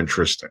course, are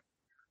interesting.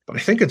 But I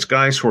think it's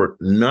guys who are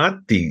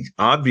not the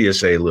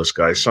obvious A-list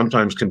guys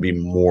sometimes can be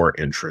more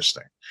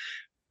interesting.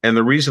 And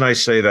the reason I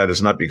say that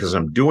is not because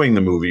I'm doing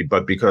the movie,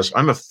 but because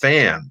I'm a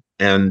fan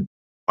and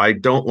I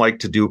don't like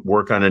to do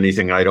work on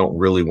anything I don't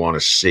really want to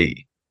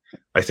see.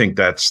 I think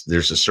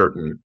there's a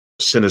certain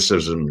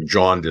cynicism,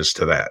 jaundice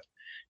to that.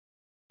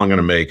 I'm going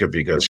to make it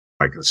because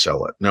I can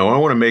sell it. No, I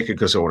want to make it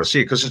because I want to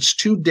see it, because it's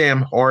too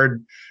damn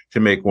hard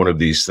to make one of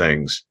these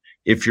things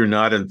if you're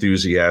not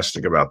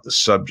enthusiastic about the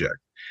subject.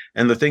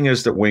 And the thing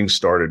is that Wings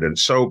started in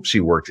soaps. He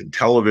worked in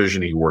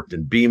television. He worked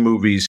in B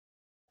movies.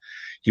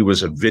 He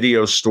was a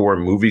video store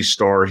movie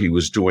star. He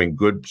was doing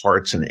good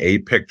parts in A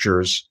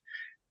Pictures.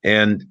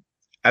 And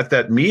at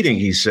that meeting,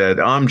 he said,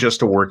 I'm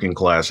just a working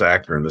class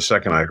actor. And the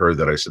second I heard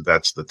that, I said,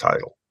 that's the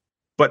title.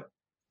 But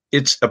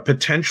it's a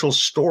potential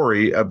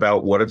story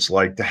about what it's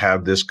like to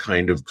have this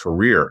kind of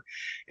career.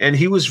 And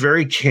he was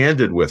very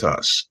candid with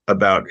us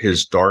about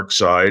his dark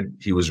side.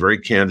 He was very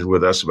candid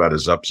with us about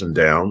his ups and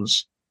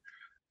downs.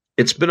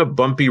 It's been a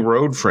bumpy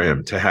road for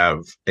him to have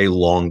a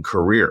long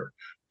career,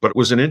 but it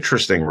was an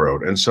interesting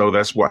road. And so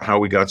that's how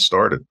we got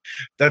started.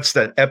 That's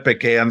that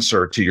epic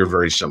answer to your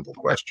very simple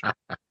question.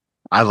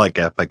 I like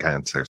epic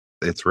answers.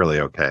 It's really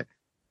okay.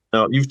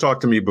 Now, you've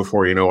talked to me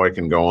before. You know I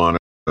can go on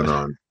and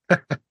on.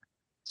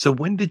 So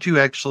when did you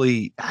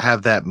actually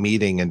have that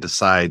meeting and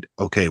decide,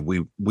 okay,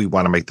 we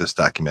want to make this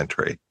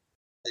documentary?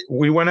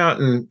 We went out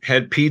and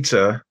had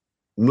pizza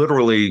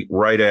literally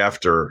right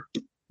after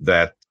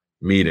that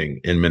meeting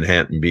in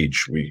Manhattan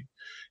Beach.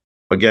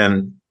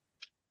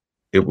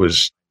 It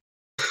was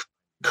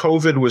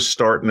COVID was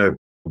starting to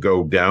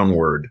go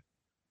downward,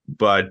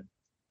 but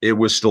it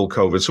was still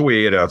COVID. So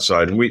we ate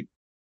outside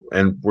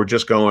and we're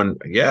just going,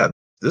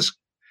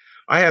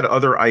 I had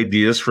other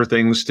ideas for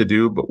things to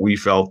do, but we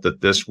felt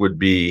that this would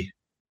be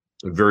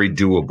very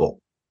doable.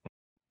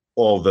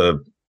 All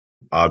the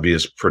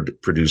obvious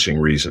producing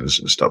reasons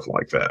and stuff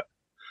like that.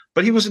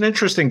 But he was an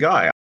interesting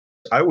guy.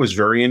 I was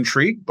very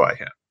intrigued by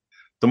him.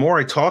 The more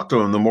I talked to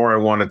him, the more I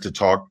wanted to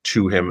talk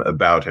to him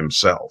about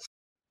himself.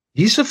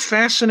 He's a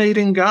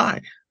fascinating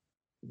guy.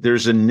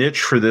 There's a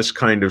niche for this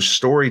kind of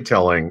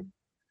storytelling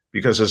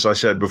because, as I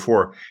said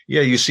before,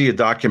 you see a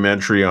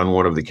documentary on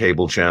one of the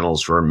cable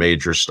channels for a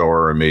major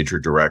star or a major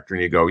director,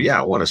 and you go,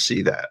 I want to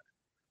see that.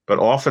 But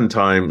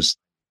oftentimes,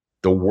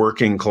 the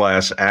working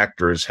class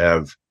actors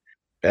have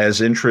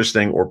as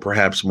interesting or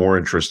perhaps more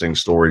interesting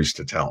stories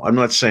to tell. I'm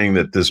not saying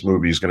that this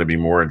movie is going to be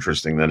more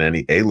interesting than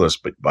any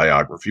A-list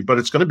biography, but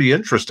it's going to be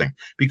interesting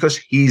because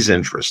he's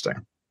interesting.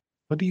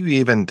 What do you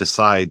even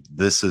decide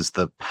this is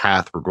the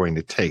path we're going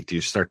to take? Do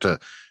you start to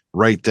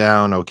write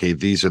down, okay,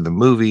 these are the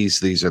movies,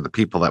 these are the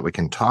people that we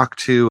can talk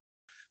to?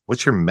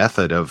 What's your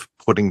method of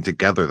putting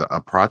together a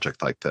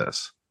project like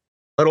this?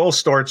 It all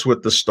starts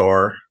with the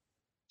star.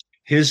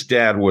 His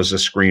dad was a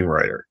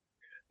screenwriter,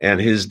 and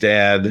his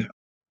dad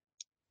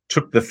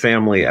took the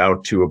family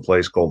out to a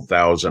place called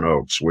Thousand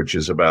Oaks, which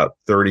is about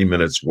 30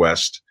 minutes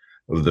west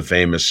of the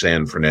famous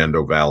San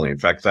Fernando Valley. In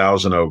fact,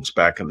 Thousand Oaks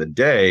back in the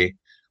day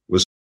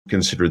was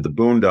considered the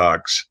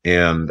Boondocks,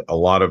 and a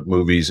lot of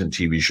movies and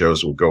TV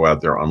shows would go out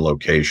there on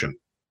location.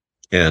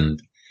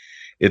 And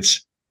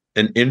it's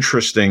an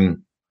interesting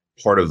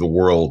part of the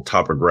world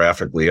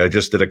topographically. I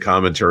just did a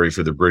commentary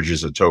for the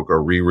Bridges of Toko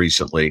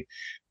recently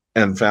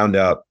and found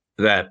out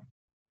that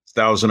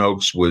Thousand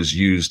Oaks was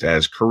used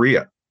as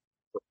Korea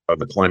of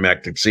the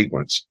climactic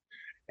sequence.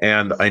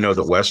 And I know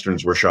that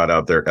Westerns were shot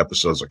out there.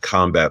 Episodes of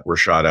Combat were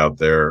shot out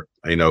there.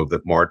 I know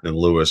that Martin and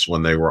Lewis,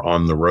 when they were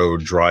on the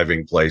road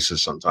driving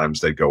places, sometimes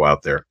they'd go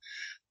out there.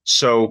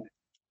 So,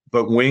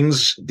 but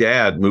Wing's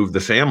dad moved the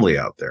family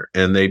out there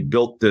and they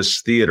built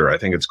this theater. I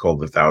think it's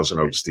called the Thousand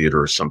Oaks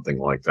Theater or something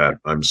like that.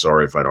 I'm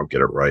sorry if I don't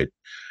get it right.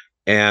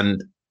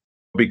 And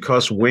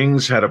because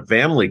Wings had a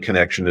family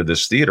connection to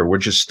this theater,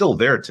 which is still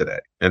there today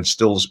and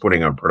still is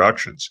putting on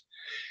productions,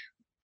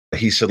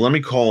 he said, let me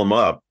call him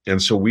up.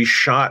 And so we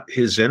shot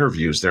his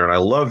interviews there. And I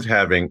loved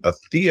having a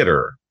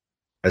theater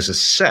as a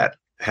set,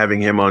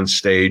 having him on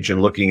stage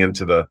and looking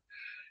into the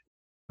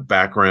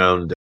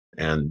background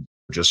and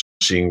just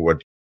seeing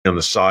what on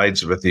the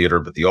sides of a theater,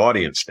 but the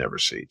audience never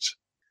sees.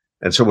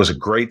 And so it was a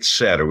great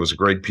set. It was a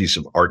great piece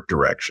of art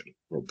direction,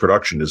 or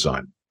production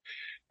design.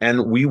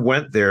 And we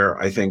went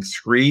there, I think,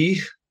 3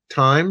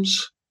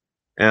 times,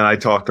 and I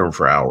talked to him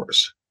for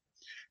hours.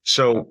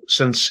 So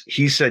since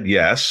he said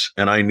yes,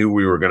 and I knew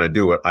we were going to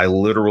do it, I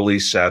literally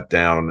sat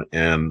down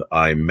and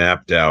I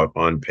mapped out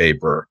on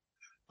paper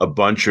a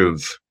bunch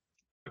of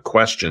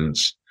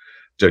questions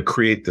to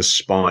create the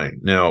spine.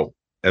 Now,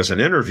 as an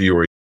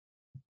interviewer,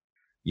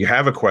 you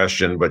have a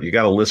question, but you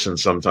got to listen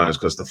sometimes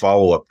because the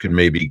follow-up can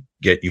maybe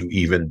get you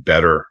even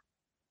better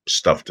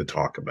stuff to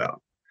talk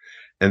about.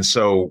 And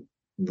so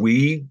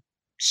we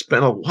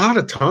spent a lot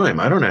of time.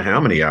 I don't know how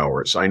many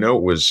hours. I know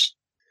it was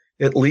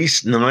at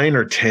least 9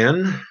 or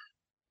 10.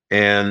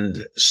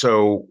 And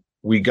so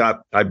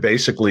I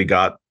basically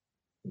got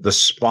the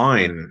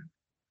spine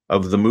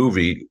of the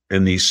movie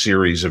in these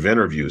series of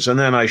interviews. And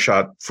then I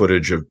shot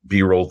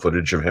B-roll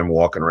footage of him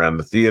walking around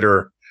the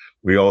theater.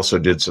 We also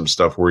did some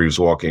stuff where he was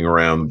walking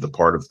around the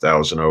part of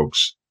Thousand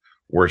Oaks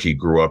where he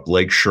grew up.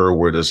 Lake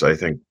Sherwood is, I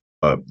think,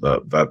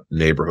 that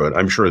neighborhood.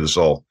 I'm sure this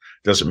all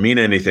doesn't mean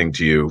anything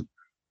to you,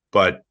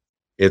 but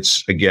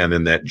it's, again,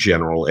 in that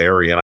general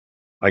area. And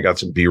I got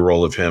some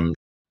B-roll of him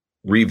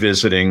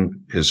revisiting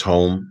his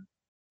home.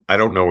 I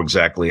don't know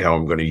exactly how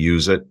I'm going to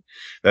use it.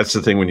 That's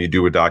the thing when you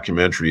do a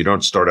documentary, you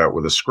don't start out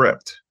with a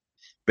script.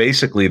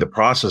 Basically, the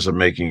process of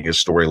making a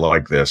story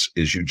like this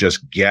is you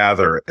just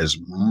gather as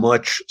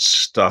much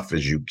stuff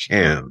as you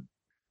can,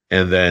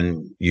 and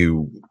then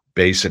you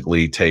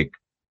basically take,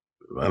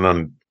 and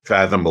I'm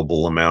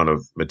fathomable amount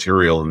of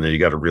material, and then you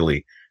got to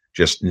really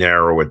just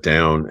narrow it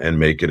down and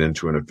make it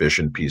into an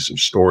efficient piece of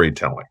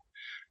storytelling.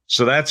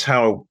 So that's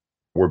how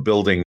we're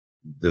building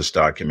this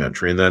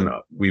documentary. And then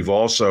we've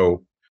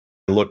also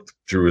looked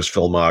through his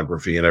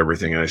filmography and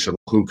everything, and I said,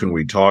 who can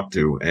we talk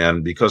to?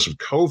 And because of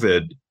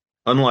COVID,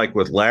 unlike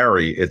with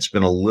Larry, it's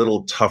been a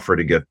little tougher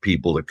to get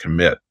people to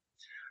commit.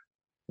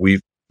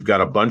 We've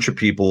got a bunch of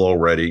people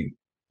already,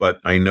 but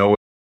I know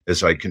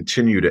as I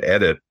continue to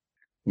edit,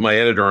 my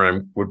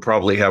editor would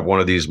probably have one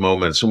of these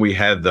moments, and we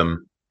had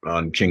them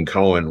on King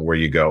Cohen, where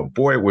you go,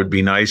 boy, it would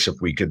be nice if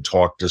we could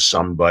talk to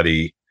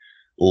somebody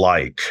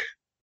like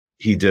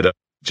he did.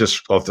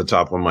 Just off the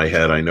top of my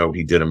head, I know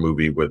he did a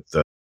movie with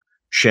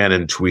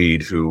Shannon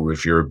Tweed, who,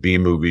 if you're a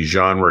B-movie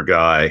genre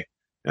guy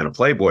and a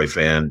Playboy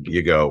fan,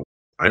 you go,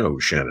 I know who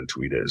Shannon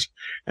Tweed is.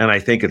 And I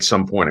think at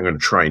some point I'm going to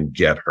try and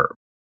get her.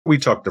 We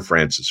talked to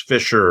Francis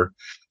Fisher.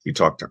 We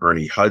talked to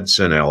Ernie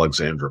Hudson,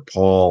 Alexandra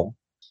Paul,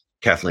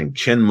 Kathleen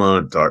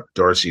Kinmont,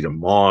 Darcy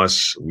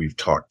DeMoss. We've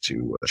talked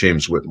to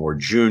James Whitmore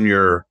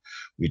Jr.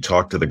 We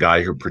talked to the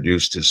guy who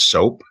produced his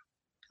soap,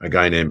 a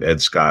guy named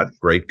Ed Scott.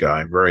 Great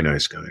guy, very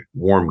nice guy,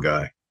 warm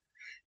guy.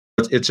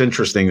 It's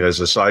interesting,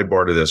 as a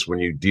sidebar to this, when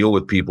you deal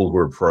with people who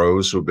are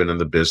pros who have been in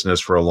the business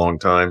for a long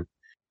time,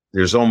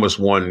 there's almost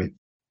one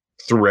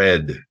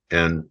thread,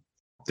 and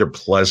they're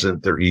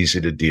pleasant, they're easy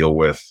to deal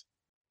with.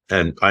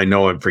 And I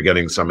know I'm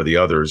forgetting some of the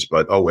others,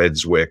 but Ed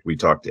Zwick, we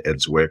talked to Ed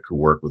Zwick, who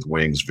worked with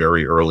Wings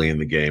very early in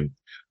the game.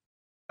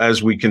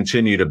 As we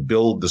continue to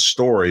build the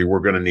story,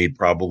 we're going to need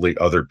probably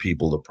other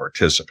people to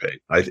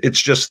participate. I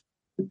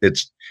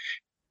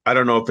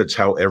don't know if it's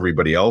how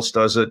everybody else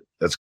does it.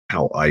 That's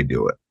how I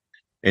do it.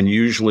 And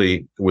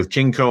usually with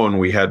King Cohen,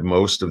 we had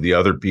most of the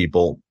other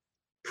people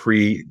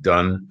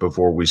pre-done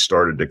before we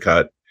started to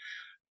cut.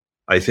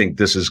 I think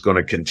this is going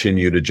to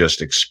continue to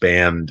just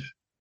expand.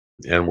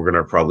 And we're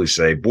going to probably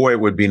say, boy,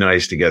 it would be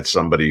nice to get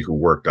somebody who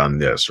worked on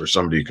this or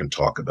somebody who can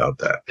talk about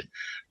that.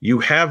 You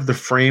have the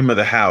frame of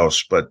the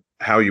house, but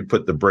how you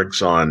put the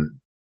bricks on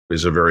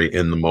is a very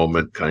in the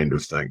moment kind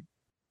of thing.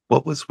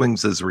 What was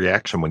Wings's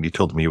reaction when you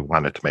told him you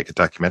wanted to make a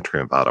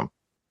documentary about him?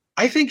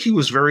 I think he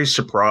was very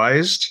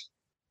surprised,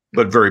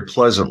 but very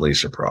pleasantly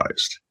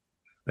surprised.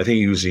 I think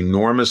he was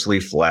enormously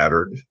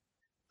flattered.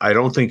 I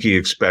don't think he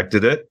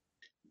expected it.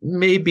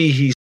 Maybe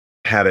he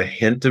had a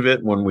hint of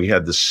it when we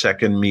had the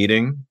second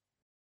meeting.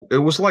 It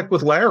was like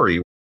with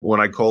Larry. When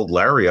I called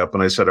Larry up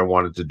and I said I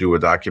wanted to do a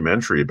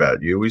documentary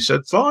about you, he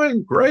said,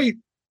 fine, great.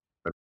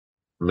 I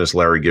miss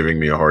Larry giving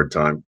me a hard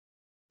time.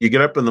 You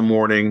get up in the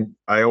morning.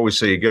 I always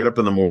say you get up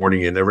in the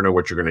morning, you never know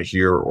what you're going to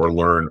hear or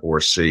learn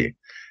or see.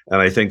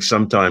 And I think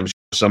sometimes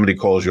somebody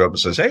calls you up and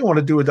says, hey, I want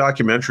to do a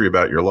documentary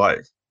about your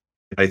life.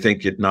 I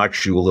think it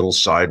knocks you a little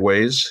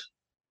sideways,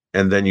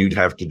 and then you'd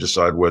have to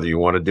decide whether you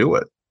want to do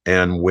it.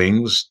 And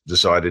Wings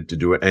decided to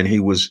do it, and he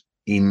was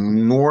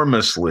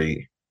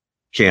enormously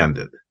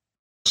candid.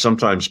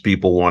 Sometimes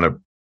people want to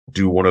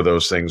do one of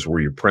those things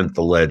where you print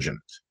the legend.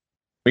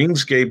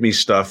 Wings gave me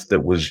stuff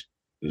that was,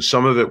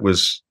 some of it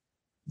was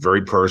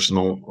very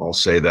personal, I'll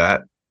say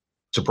that,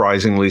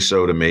 surprisingly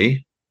so to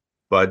me.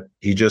 But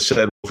he just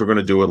said, if we're going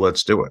to do it,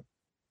 let's do it,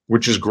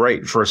 which is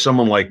great for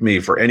someone like me,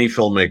 for any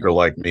filmmaker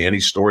like me,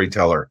 any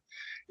storyteller.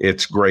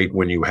 It's great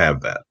when you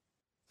have that.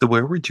 So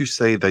where would you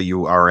say that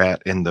you are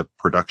at in the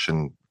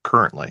production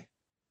currently?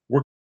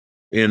 We're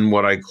in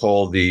what I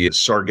call the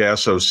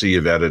Sargasso Sea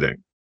of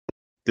editing.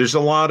 There's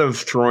a lot of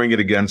throwing it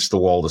against the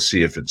wall to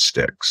see if it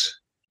sticks.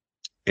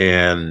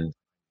 And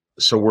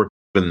so we're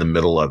in the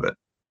middle of it.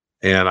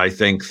 And I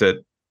think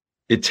that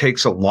it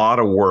takes a lot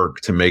of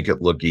work to make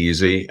it look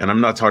easy. And I'm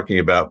not talking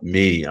about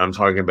me. I'm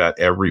talking about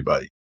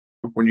everybody.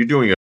 When you're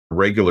doing a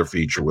regular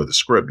feature with a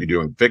script, you're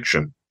doing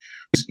fiction,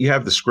 you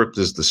have the script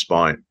as the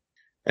spine.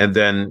 And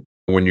then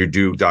when you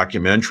do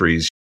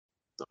documentaries,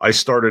 I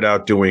started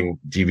out doing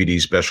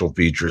DVD special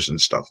features and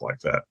stuff like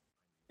that.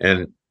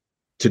 And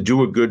to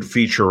do a good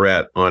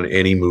featurette on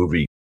any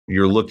movie,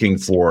 you're looking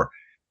for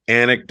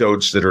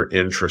anecdotes that are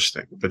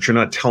interesting, but you're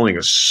not telling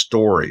a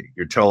story.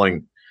 You're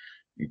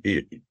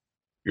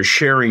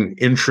sharing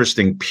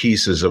interesting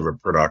pieces of a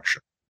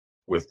production.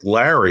 With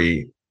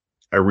Larry,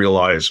 I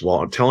realized, well,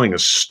 I'm telling a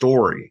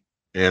story,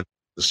 and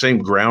the same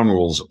ground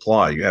rules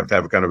apply. You have to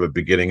have kind of a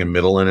beginning, a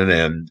middle, and an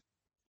end.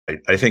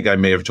 I think I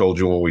may have told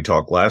you when we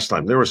talked last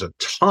time, there was a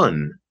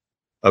ton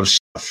of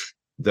stuff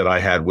that I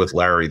had with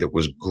Larry that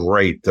was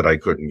great that I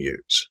couldn't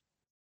use.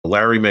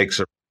 Larry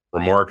makes a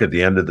remark at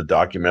the end of the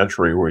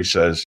documentary where he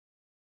says,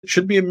 it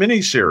should be a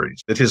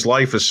mini-series, that his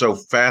life is so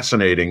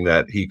fascinating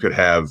that he could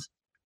have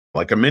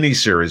like a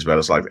mini-series about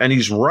his life. And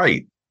he's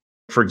right.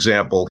 For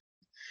example,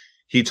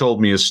 he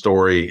told me a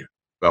story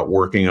about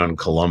working on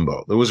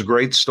Columbo. It was a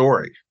great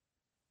story.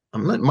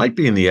 It might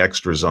be in the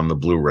extras on the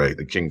Blu-ray,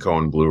 the King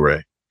Cohen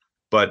Blu-ray,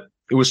 but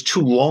it was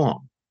too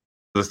long.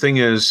 The thing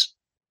is,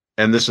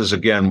 and this is,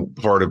 again,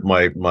 part of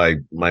my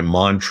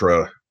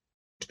mantra.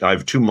 I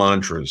have two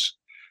mantras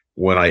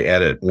when I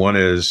edit. One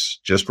is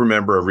just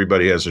remember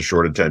everybody has a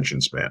short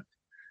attention span.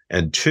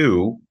 And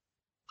two,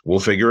 we'll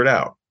figure it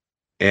out.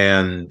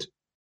 And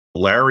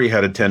Larry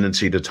had a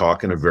tendency to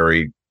talk in a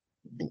very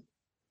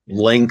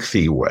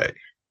lengthy way.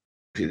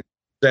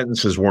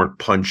 Sentences weren't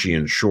punchy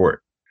and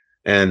short.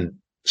 And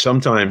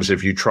sometimes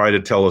if you try to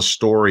tell a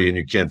story and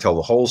you can't tell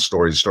the whole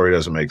story, the story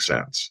doesn't make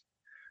sense.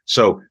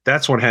 So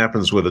that's what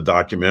happens with a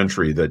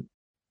documentary. That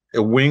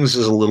Wings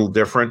is a little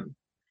different.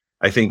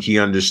 I think he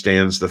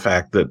understands the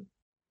fact that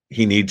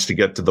he needs to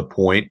get to the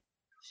point.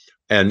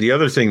 And the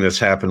other thing that's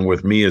happened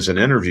with me as an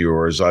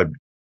interviewer is I'm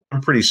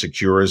pretty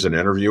secure as an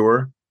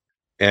interviewer.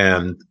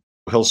 And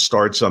he'll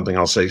start something.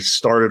 I'll say,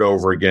 start it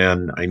over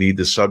again. I need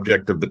the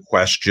subject of the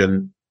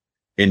question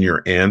in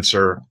your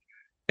answer.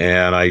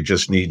 And I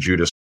just need you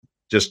to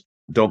just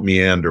don't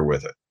meander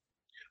with it.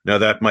 Now,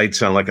 that might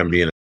sound like I'm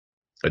being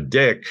a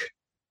dick,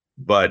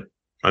 but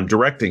I'm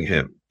directing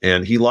him.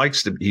 And he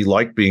liked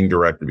being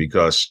directed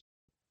because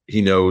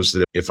he knows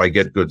that if I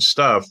get good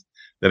stuff,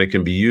 then it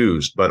can be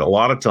used. But a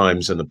lot of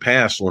times in the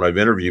past, when I've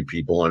interviewed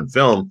people on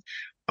film,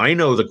 I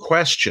know the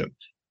question.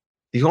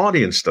 The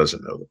audience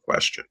doesn't know the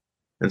question.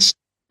 And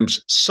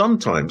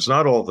sometimes,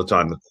 not all the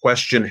time, the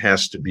question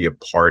has to be a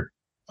part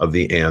of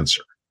the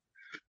answer.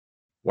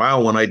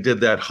 Wow, when I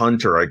did that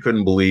Hunter, I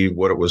couldn't believe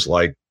what it was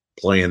like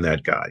playing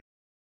that guy.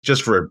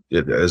 Just for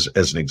as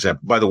an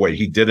example. By the way,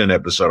 he did an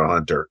episode of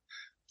Hunter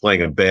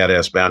playing a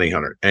badass bounty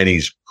hunter, and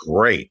he's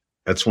great.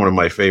 That's one of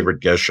my favorite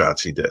guest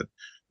shots he did.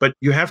 But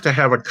you have to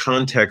have a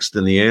context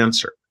in the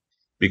answer,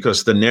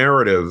 because the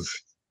narrative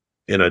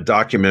in a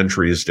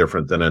documentary is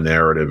different than a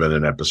narrative in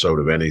an episode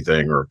of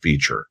anything or a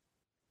feature,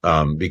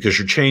 because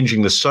you're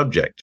changing the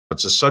subject.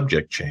 It's a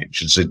subject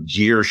change. It's a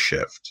gear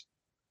shift.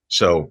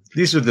 So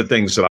these are the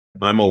things that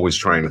I'm always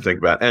trying to think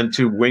about. And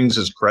to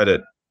Wings'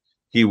 credit,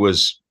 he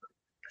was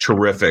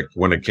terrific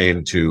when it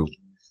came to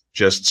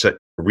just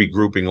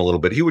regrouping a little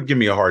bit. He would give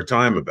me a hard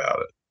time about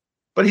it,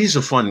 but he's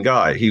a fun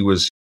guy.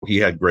 He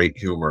had great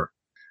humor,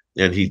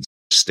 and he'd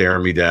stare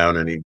me down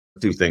and he'd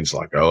do things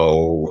like,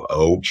 oh,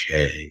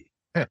 okay.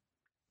 Yeah.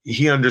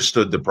 He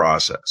understood the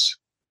process.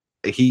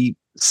 He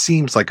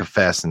seems like a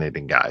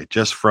fascinating guy,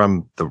 just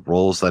from the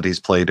roles that he's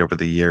played over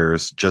the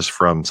years, just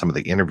from some of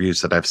the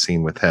interviews that I've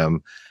seen with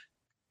him.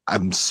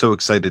 I'm so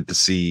excited to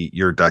see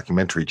your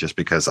documentary just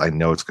because I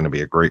know it's going to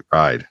be a great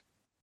ride.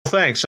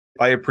 Thanks.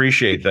 I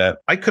appreciate that.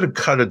 I could have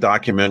cut a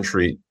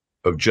documentary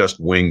of just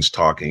Wings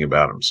talking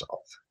about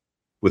himself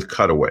with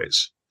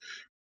cutaways.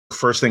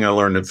 First thing I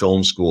learned in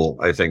film school,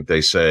 I think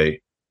they say,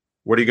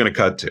 what are you going to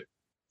cut to?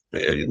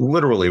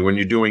 Literally, when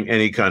you're doing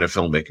any kind of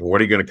filmmaking,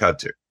 what are you going to cut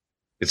to?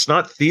 It's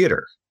not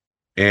theater.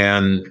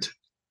 And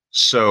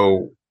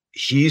so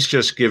he's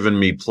just given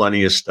me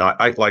plenty of stuff.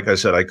 Like I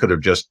said, I could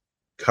have just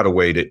cut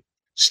away to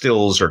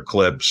stills or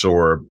clips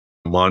or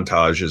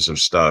montages of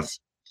stuff.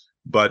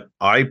 But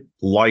I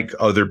like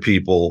other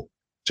people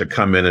to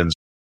come in and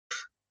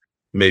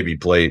maybe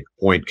play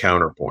point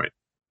counterpoint.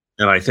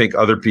 And I think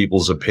other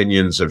people's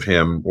opinions of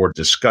him or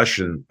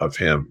discussion of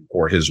him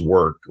or his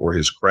work or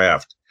his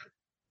craft,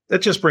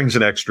 that just brings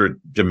an extra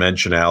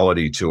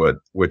dimensionality to it,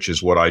 which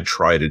is what I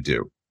try to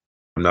do.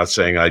 I'm not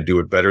saying I do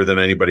it better than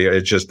anybody.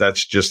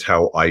 That's just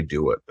how I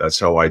do it. That's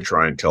how I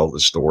try and tell the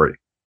story.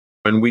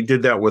 And we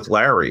did that with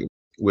Larry,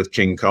 with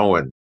King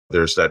Cohen.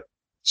 There's that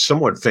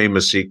somewhat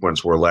famous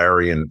sequence where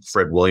Larry and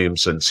Fred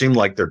Williamson seem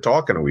like they're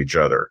talking to each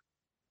other.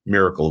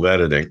 Miracle of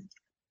editing,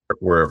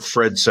 where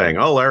Fred's saying,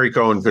 oh, Larry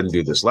Cohen couldn't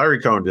do this. Larry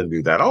Cohen didn't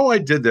do that. Oh, I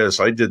did this.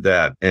 I did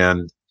that.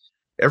 And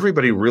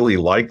everybody really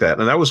liked that.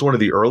 And that was one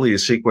of the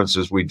earliest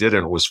sequences we did,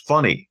 and it was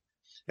funny.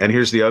 And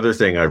here's the other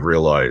thing I've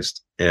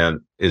realized, and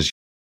is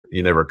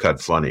you never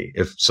cut funny.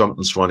 If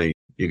something's funny,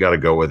 you got to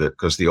go with it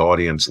because the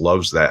audience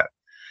loves that.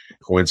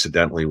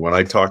 Coincidentally, when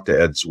I talked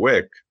to Ed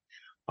Zwick,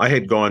 I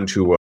had gone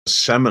to a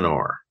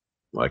seminar,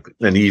 like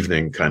an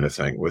evening kind of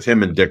thing, with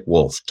him and Dick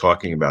Wolf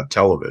talking about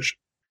television.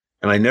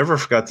 And I never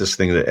forgot this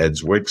thing that Ed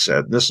Zwick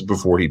said. This is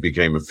before he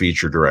became a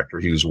feature director.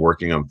 He was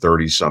working on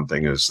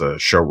 30-something as the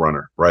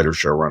showrunner,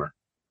 writer-showrunner.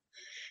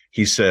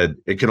 He said,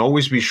 it can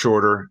always be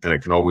shorter and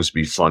it can always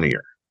be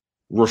funnier,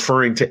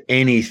 referring to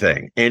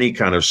anything, any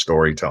kind of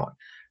storytelling.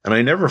 And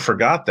I never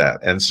forgot that.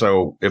 And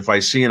so if I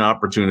see an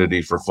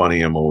opportunity for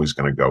funny, I'm always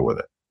going to go with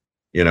it.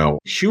 You know,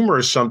 humor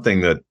is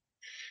something that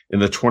in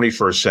the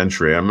 21st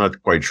century, I'm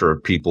not quite sure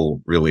if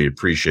people really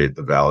appreciate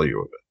the value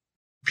of it.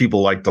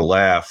 People like to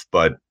laugh,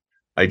 but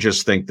I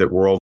just think that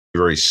we're all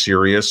very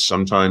serious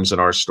sometimes in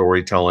our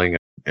storytelling.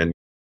 And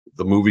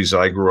the movies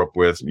I grew up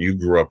with and you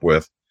grew up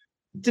with,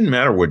 it didn't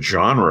matter what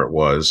genre it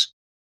was.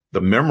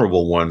 The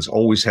memorable ones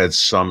always had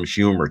some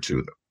humor to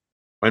them.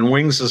 And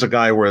Wings is a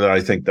guy where I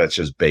think that's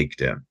just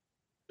baked in.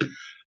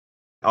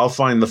 I'll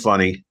find the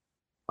funny.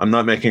 I'm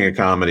not making a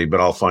comedy, but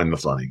I'll find the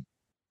funny.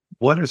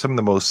 What are some of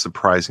the most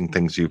surprising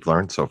things you've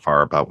learned so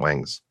far about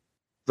Wings?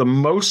 The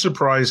most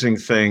surprising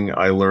thing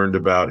I learned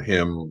about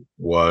him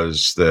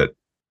was that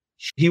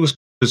he was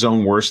his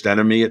own worst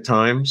enemy at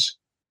times.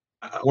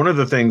 One of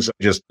the things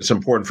it's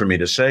important for me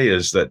to say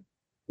is that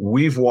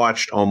we've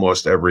watched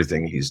almost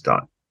everything he's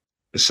done.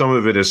 Some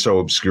of it is so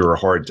obscure,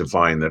 hard to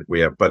find that we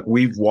have, but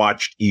we've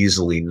watched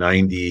easily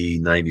 90,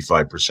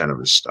 95% of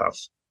his stuff.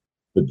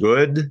 The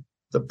good,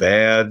 the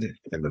bad,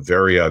 and the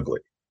very ugly.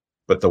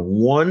 But the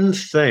one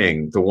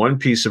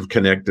piece of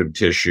connective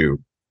tissue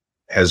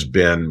has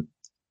been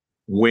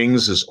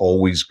Wings is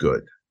always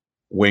good.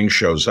 Wings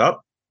shows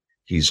up.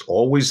 He's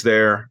always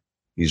there.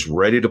 He's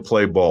ready to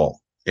play ball.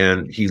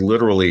 And he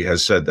literally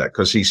has said that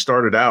because he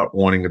started out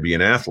wanting to be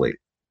an athlete.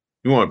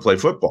 He wanted to play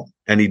football.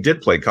 And he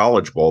did play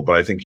college ball, but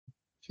I think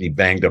he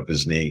banged up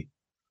his knee.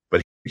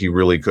 But he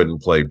really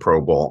couldn't play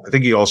pro ball. I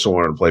think he also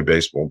wanted to play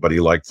baseball, but he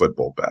liked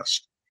football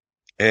best.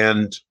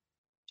 And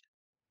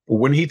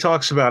when he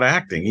talks about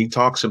acting, he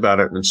talks about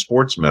it in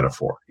sports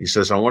metaphor. He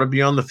says, I want to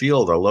be on the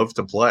field. I love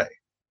to play.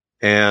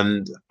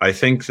 And I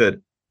think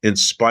that in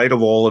spite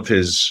of all of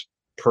his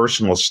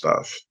personal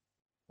stuff,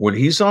 when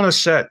he's on a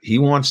set, he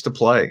wants to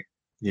play.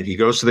 He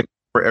goes to the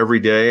camera every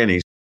day and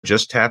he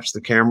just taps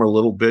the camera a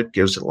little bit,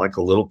 gives it like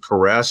a little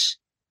caress,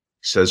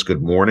 says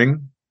good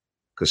morning,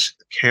 because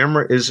the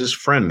camera is his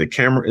friend. The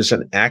camera is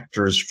an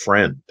actor's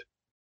friend.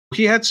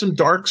 He had some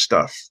dark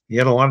stuff. He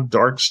had a lot of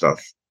dark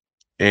stuff.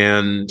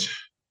 And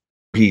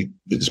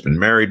he's been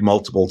married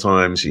multiple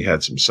times. He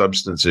had some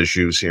substance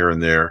issues here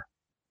and there.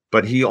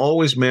 But he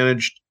always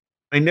managed,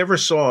 I never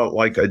saw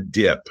like a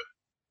dip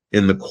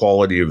in the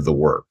quality of the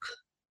work.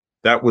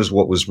 That was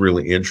what was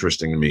really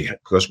interesting to me,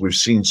 because we've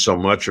seen so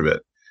much of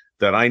it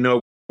that I know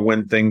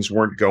when things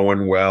weren't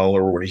going well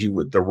or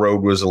when the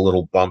road was a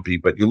little bumpy,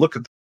 but you look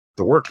at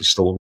the work, is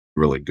still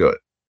really good.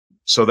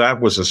 So that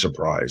was a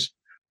surprise.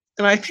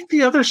 And I think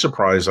the other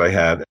surprise I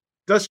had,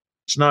 it's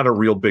not a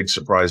real big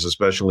surprise,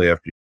 especially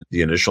after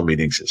the initial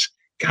meetings, is,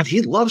 God,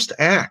 he loves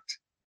to act.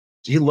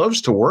 He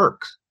loves to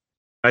work.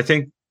 I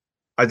think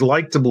I'd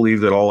like to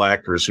believe that all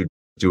actors who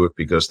do it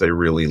because they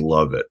really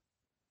love it,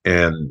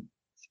 and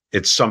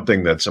it's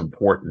something that's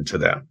important to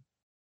them.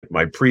 In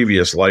my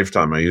previous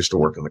lifetime, I used to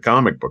work in the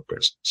comic book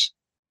business.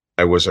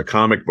 I was a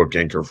comic book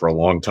inker for a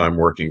long time,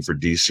 working for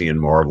DC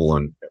and Marvel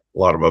and a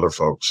lot of other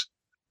folks.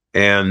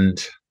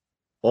 And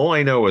all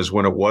I know is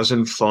when it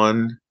wasn't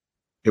fun,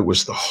 it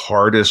was the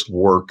hardest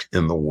work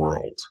in the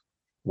world.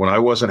 When I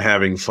wasn't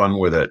having fun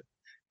with it,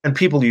 and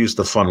people use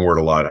the fun word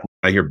a lot.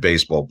 I hear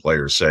baseball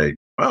players say,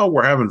 well,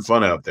 we're having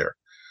fun out there.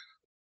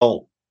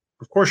 Well,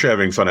 of course you're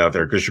having fun out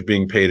there because you're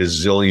being paid $1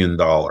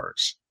 zillion.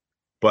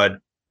 But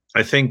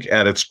I think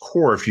at its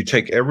core, if you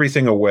take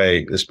everything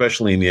away,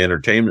 especially in the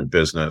entertainment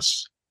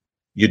business,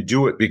 you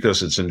do it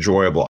because it's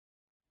enjoyable.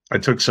 I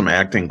took some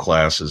acting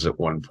classes at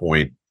one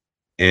point,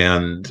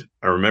 and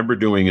I remember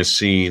doing a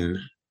scene,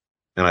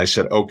 and I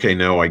said, okay,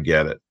 no, I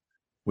get it.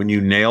 When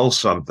you nail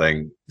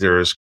something,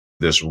 there's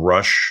this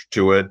rush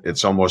to it.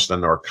 It's almost a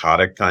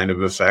narcotic kind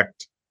of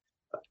effect.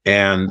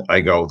 And I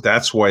go,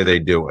 that's why they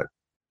do it.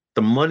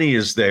 The money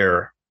is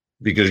there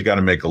because you got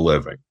to make a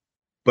living,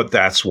 but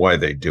that's why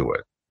they do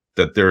it,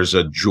 that there's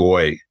a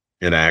joy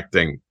in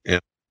acting. And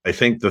I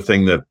think the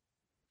thing that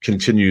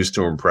continues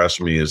to impress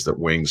me is that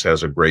Wings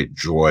has a great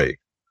joy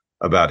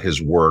about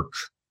his work,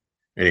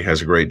 and he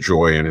has a great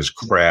joy in his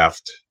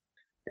craft.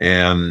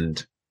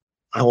 And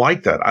I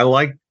like that. I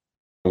like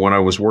when I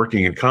was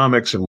working in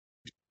comics and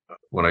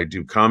when I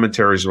do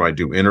commentaries, when I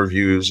do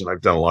interviews, and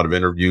I've done a lot of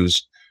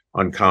interviews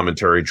on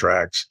commentary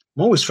tracks,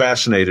 I'm always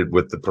fascinated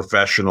with the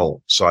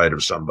professional side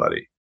of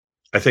somebody.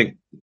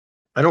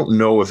 I don't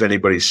know if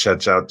anybody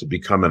sets out to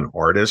become an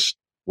artist,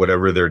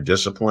 whatever their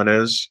discipline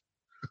is,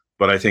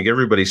 but I think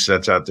everybody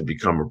sets out to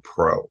become a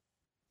pro.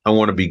 I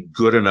want to be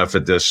good enough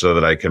at this so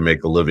that I can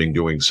make a living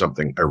doing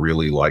something I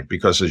really like.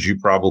 Because as you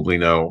probably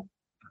know,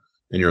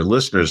 and your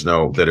listeners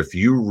know, that if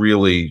you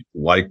really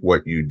like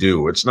what you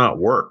do, it's not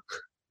work.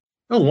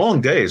 No long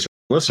days.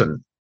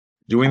 Listen,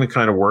 doing the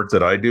kind of work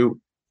that I do,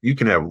 you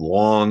can have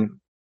long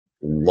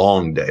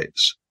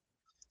days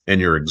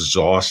and you're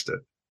exhausted,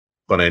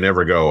 but I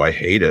never go, I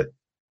hate it.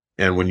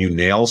 And when you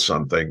nail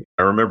something,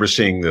 I remember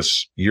seeing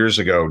this years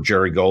ago.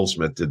 Jerry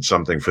Goldsmith did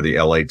something for the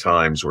LA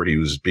Times where he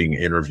was being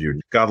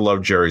interviewed. God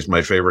love Jerry's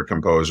my favorite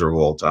composer of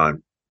all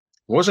time.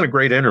 It wasn't a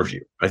great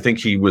interview. I think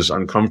he was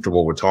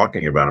uncomfortable with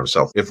talking about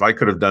himself. If I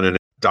could have done a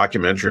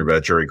documentary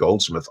about Jerry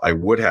Goldsmith, I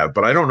would have,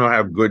 but I don't know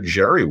how good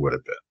Jerry would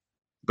have been.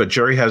 But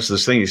Jerry has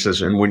this thing, he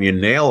says, and when you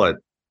nail it,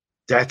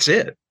 that's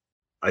it.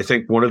 I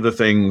think one of the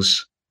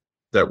things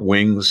that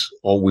Wings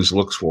always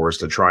looks for is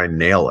to try and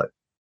nail it.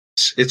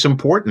 It's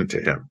important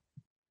to him.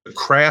 The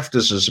craft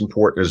is as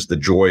important as the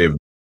joy of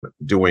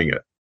doing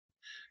it.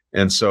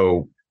 And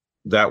so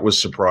that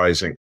was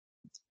surprising.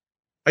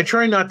 I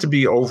try not to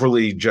be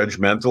overly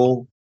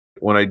judgmental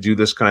when I do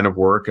this kind of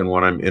work and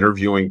when I'm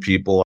interviewing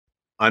people.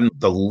 I'm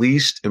the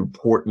least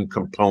important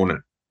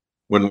component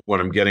when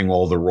I'm getting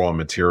all the raw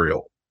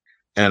material.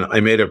 And I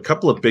made a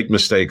couple of big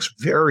mistakes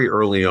very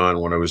early on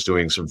when I was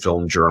doing some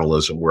film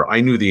journalism where I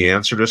knew the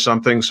answer to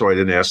something, so I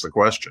didn't ask the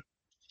question.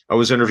 I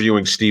was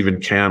interviewing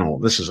Stephen Cannell.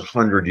 This is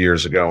 100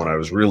 years ago, and I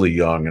was really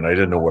young, and I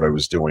didn't know what I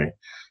was doing.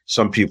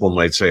 Some people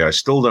might say, I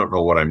still don't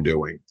know what I'm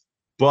doing.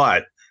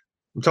 But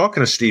I'm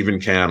talking to Stephen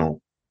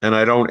Cannell, and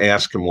I don't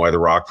ask him why the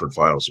Rockford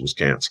Files was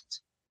canceled,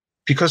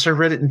 because I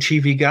read it in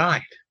TV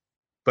Guide.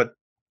 But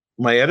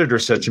my editor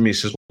said to me, he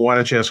says, why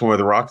don't you ask him why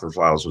the Rockford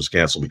Files was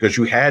canceled? Because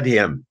you had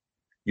him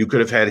You could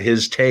have had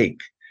his take.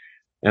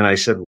 And I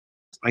said,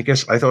 I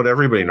guess I thought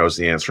everybody knows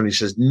the answer. And he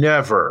says,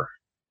 never,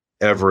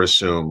 ever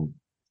assume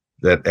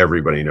that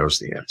everybody knows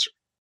the answer.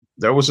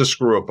 That was a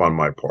screw up on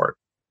my part.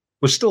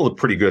 It was still a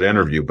pretty good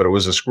interview, but it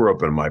was a screw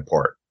up on my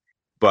part.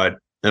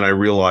 And I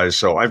realized,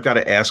 so I've got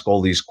to ask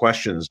all these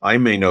questions I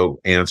may know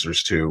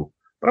answers to,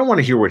 but I want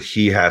to hear what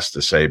he has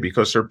to say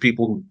because there are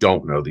people who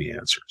don't know the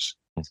answers.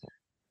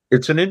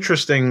 It's an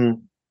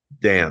interesting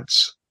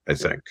dance, I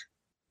think.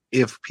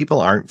 If people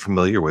aren't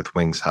familiar with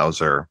Wings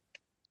Hauser,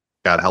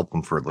 God help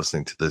them for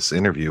listening to this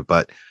interview,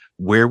 but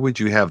where would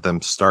you have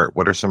them start?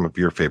 What are some of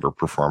your favorite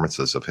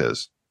performances of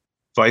his?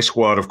 Vice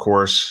Squad, of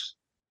course.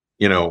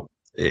 You know,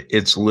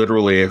 it's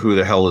literally a who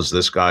the hell is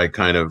this guy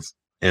kind of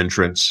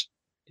entrance.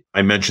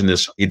 I mentioned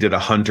this. He did a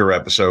Hunter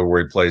episode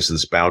where he plays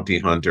this bounty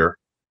hunter.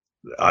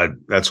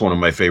 That's one of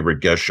my favorite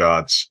guest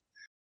shots.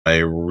 I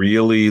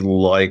really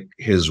like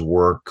his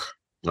work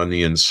on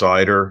The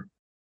Insider.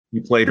 He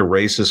played a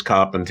racist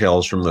cop in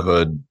Tales from the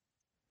Hood,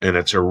 and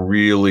it's a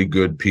really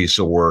good piece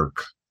of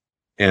work.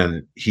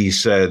 And he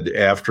said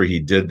after he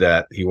did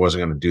that, he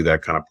wasn't going to do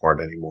that kind of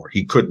part anymore.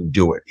 He couldn't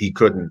do it. He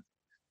couldn't.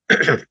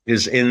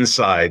 His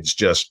insides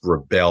just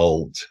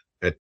rebelled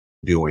at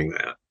doing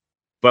that.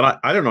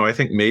 But I don't know. I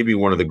think maybe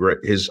one of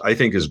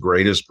his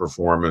greatest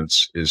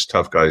performance is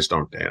Tough Guys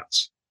Don't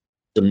Dance.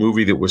 The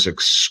movie that was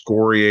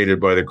excoriated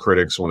by the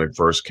critics when it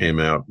first came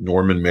out.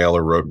 Norman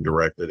Mailer wrote and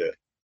directed it.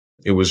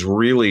 It was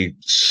really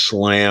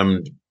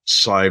slammed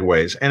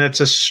sideways. And it's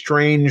a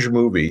strange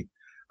movie.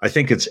 I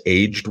think it's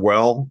aged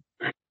well.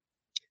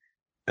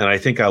 And I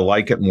think I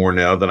like it more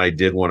now than I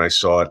did when I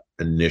saw it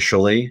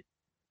initially.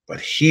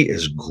 But he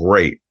is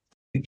great.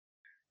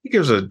 He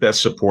gives a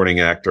Best Supporting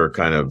Actor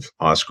kind of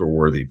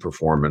Oscar-worthy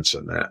performance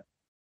in that.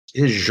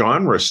 His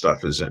genre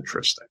stuff is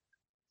interesting.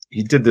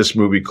 He did this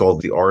movie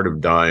called The Art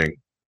of Dying.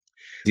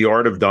 The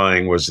Art of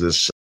Dying was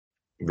this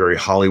very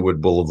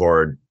Hollywood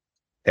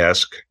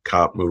Boulevard-esque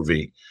cop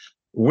movie.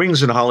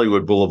 Wings and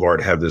Hollywood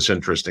Boulevard have this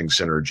interesting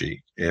synergy,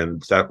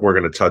 and that we're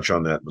going to touch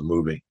on that in the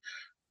movie.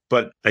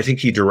 But I think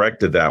he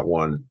directed that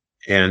one,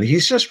 and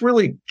he's just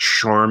really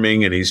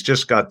charming, and he's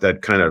just got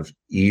that kind of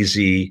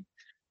easy,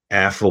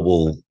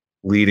 affable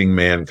leading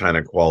man kind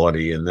of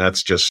quality, and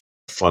that's just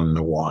fun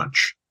to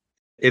watch.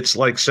 It's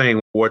like saying,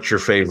 what's your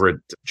favorite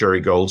Jerry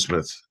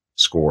Goldsmith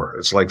score?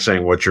 It's like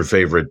saying, what's your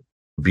favorite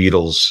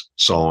Beatles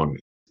song?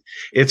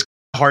 It's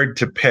hard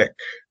to pick,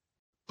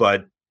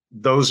 but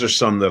those are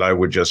some that I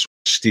would just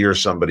steer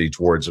somebody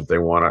towards if they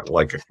want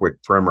like a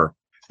quick primer.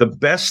 The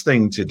best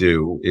thing to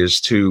do is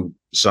to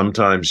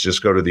sometimes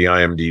just go to the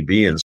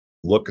IMDb and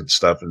look at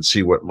stuff and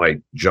see what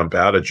might jump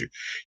out at you.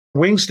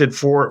 Wings did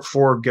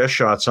four guest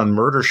shots on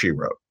Murder, She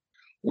Wrote.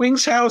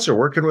 Wings Hauser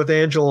working with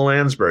Angela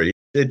Lansbury.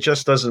 It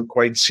just doesn't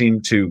quite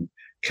seem to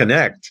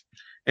connect.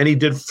 And he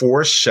did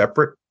 4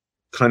 separate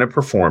kind of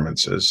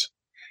performances.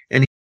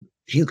 And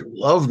he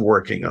loved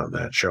working on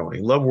that show. And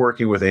he loved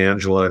working with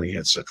Angela, and he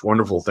had such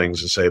wonderful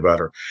things to say about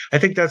her. I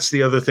think that's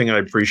the other thing I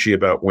appreciate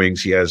about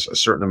Wings. He has a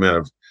certain amount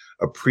of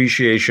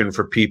appreciation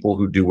for people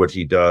who do what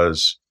he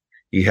does.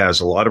 He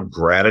has a lot of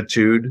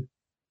gratitude.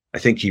 I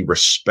think he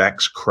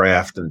respects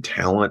craft and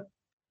talent.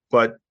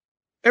 But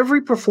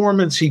every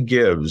performance he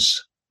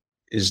gives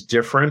is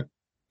different,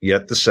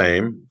 yet the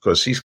same,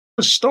 because he's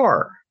a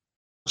star.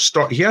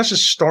 He has a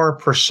star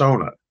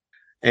persona.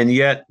 And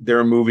yet there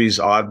are movies,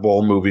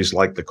 oddball movies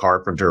like The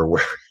Carpenter,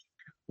 where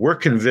we're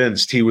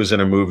convinced he was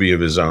in a movie of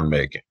his own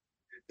making.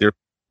 There's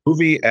a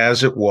movie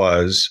as it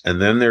was,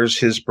 and then there's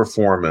his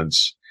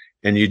performance,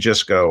 and you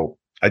just go,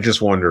 I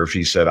just wonder if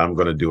he said, I'm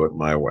going to do it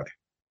my way.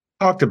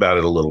 Talked about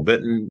it a little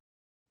bit, and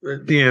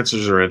the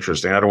answers are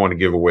interesting. I don't want to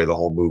give away the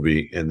whole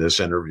movie in this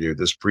interview,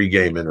 this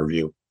pregame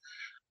interview.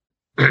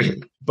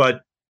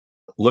 But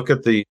look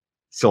at the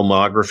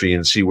filmography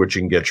and see what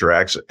you can get your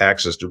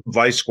access to.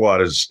 Vice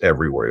Squad is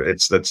everywhere.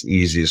 That's the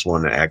easiest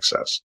one to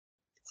access.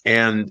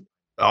 And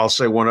I'll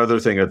say one other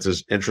thing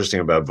that's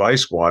interesting about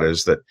Vice Squad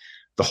is that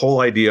the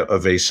whole idea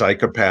of a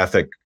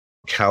psychopathic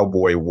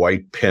cowboy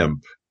white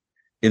pimp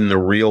in the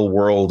real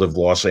world of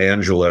Los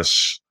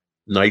Angeles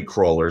night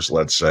crawlers,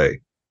 let's say,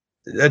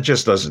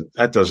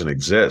 that doesn't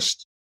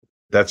exist.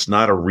 That's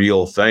not a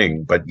real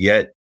thing, but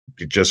yet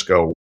you just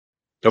go,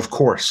 of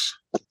course.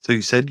 So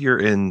you said you're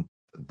in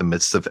the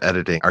midst of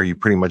editing. Are you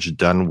pretty much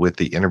done with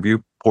the interview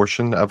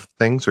portion of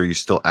things, or are you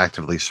still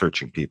actively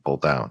searching people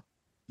down?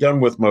 Done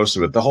with most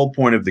of it. The whole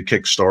point of the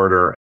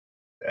Kickstarter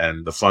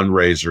and the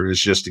fundraiser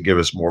is just to give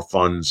us more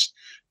funds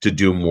to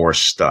do more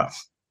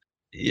stuff.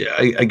 Yeah,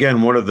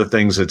 again, one of the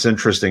things that's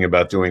interesting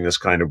about doing this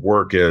kind of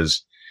work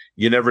is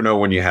you never know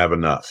when you have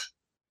enough.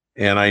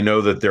 And I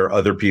know that there are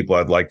other people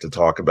I'd like to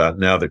talk about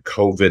now that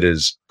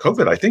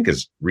COVID, I think,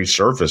 is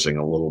resurfacing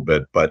a little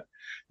bit, but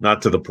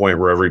not to the point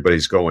where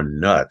everybody's going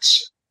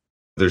nuts.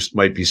 There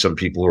might be some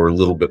people who are a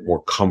little bit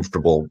more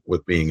comfortable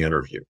with being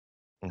interviewed.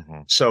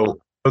 Mm-hmm. So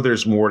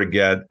there's more to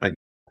get.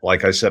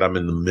 Like I said, I'm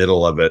in the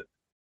middle of it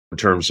in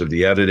terms of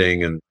the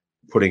editing and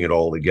putting it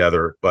all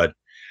together, but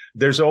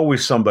there's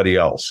always somebody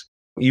else.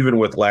 Even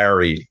with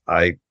Larry,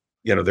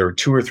 there were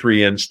 2 or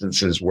 3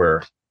 instances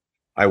where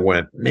I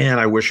went, man,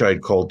 I wish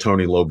I'd called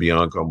Tony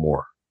LoBianco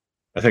more.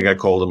 I think I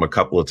called him a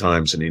couple of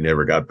times and he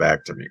never got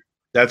back to me.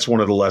 That's one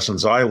of the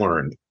lessons I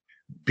learned.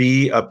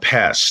 Be a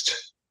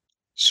pest.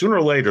 Sooner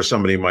or later,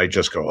 somebody might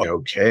just go,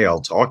 okay,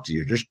 I'll talk to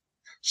you. Just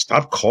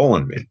stop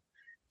calling me.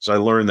 So I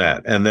learned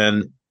that. And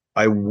then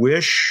I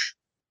wish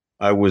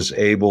I was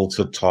able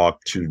to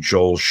talk to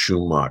Joel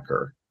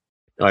Schumacher.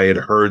 I had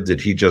heard that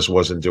he just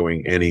wasn't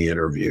doing any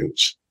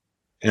interviews.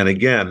 And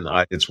again,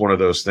 it's one of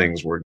those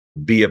things where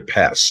be a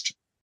pest.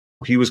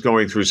 He was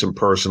going through some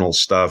personal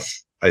stuff,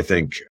 I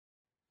think,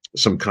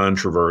 some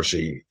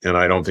controversy, and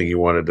I don't think he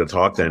wanted to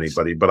talk to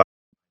anybody, but I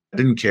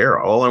didn't care.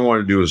 All I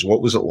wanted to do is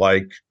what was it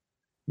like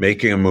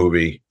making a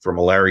movie from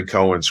a Larry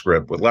Cohen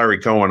script with Larry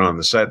Cohen on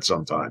the set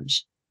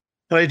sometimes.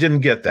 And I didn't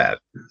get that.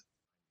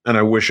 And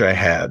I wish I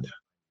had.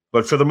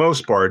 But for the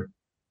most part,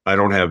 I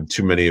don't have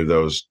too many of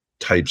those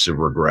types of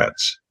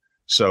regrets.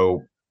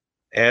 So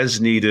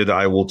as needed,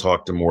 I will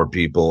talk to more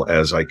people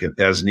as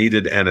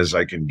needed and as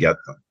I can get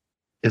them.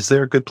 Is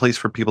there a good place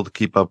for people to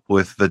keep up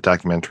with the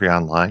documentary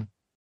online?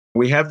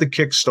 We have the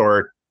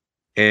Kickstart,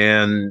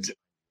 and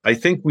I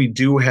think we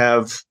do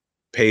have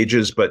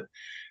pages, but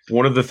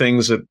one of the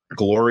things that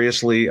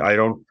gloriously I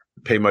don't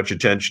pay much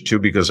attention to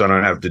because I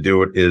don't have to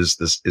do it is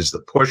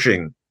the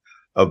pushing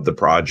of the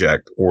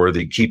project or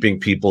the keeping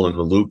people in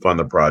the loop on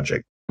the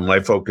project.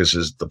 My focus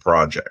is the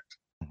project.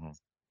 Mm-hmm.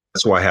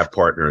 That's why I have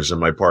partners, and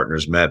my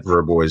partners, Matt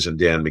Verbois and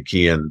Dan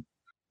McKeon,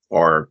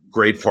 are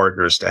great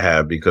partners to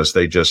have because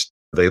they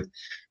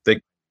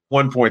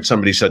one point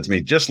somebody said to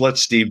me, just let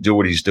Steve do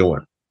what he's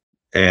doing.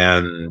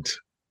 And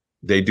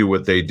they do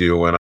what they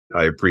do, and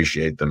I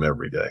appreciate them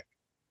every day.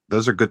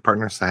 Those are good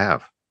partners to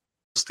have.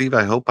 Steve,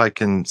 I hope I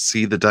can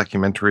see the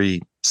documentary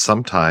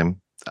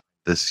sometime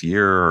this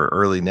year or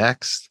early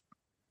next,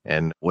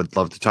 and would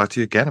love to talk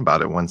to you again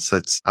about it once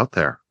it's out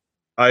there.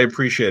 I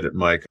appreciate it,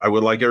 Mike. I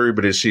would like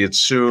everybody to see it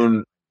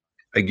soon,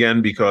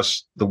 again,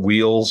 because the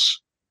wheels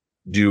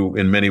due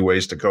in many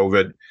ways to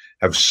COVID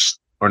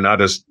are not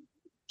as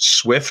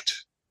swift.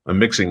 I'm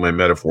mixing my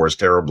metaphors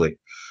terribly.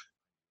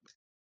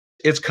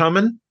 It's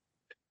coming,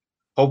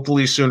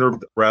 hopefully sooner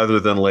rather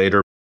than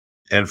later.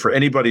 And for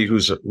anybody who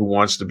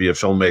wants to be a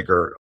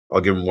filmmaker,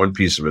 I'll give them one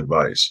piece of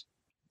advice.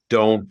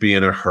 Don't be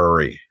in a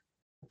hurry.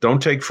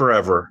 Don't take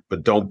forever,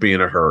 but don't be in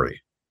a hurry.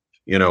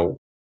 You know,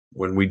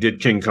 when we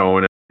did King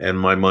Cohen, and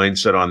my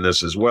mindset on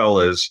this as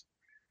well is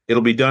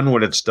it'll be done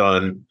when it's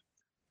done.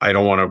 I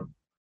don't want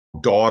to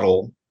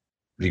dawdle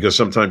because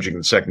sometimes you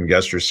can second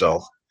guess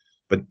yourself,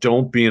 but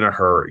don't be in a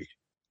hurry.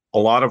 A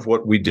lot of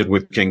what we did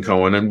with King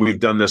Cohen, and we've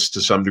done this to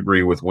some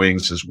degree with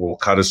Wings, is we'll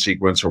cut a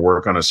sequence or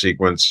work on a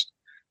sequence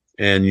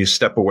and you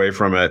step away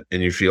from it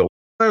and you feel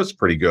that was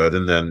pretty good.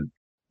 And then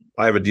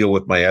I have a deal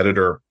with my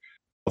editor.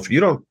 If you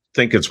don't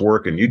think it's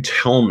working, you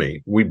tell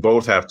me. We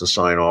both have to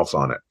sign off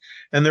on it.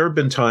 And there have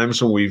been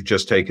times when we've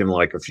just taken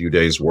like a few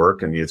days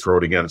work and you throw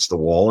it against the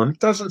wall and it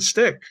doesn't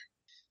stick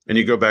and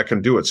you go back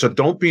and do it. So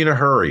don't be in a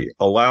hurry.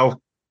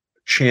 Allow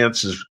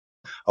chances,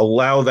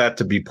 allow that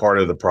to be part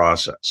of the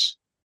process.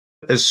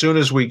 As soon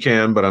as we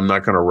can, but I'm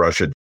not going to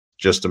rush it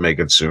just to make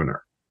it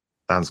sooner.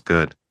 Sounds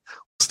good.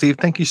 Steve,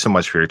 thank you so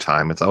much for your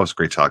time. It's always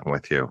great talking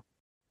with you.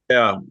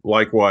 Yeah,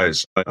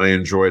 likewise. I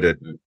enjoyed it.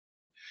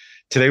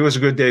 Today was a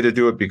good day to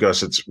do it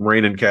because it's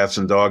raining cats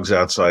and dogs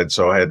outside.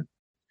 So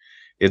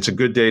it's a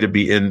good day to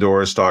be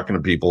indoors talking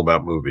to people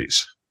about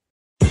movies.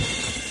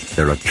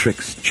 There are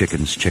tricks,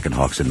 chickens, chicken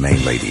hawks, and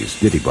Maine ladies,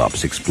 diddy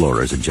bops,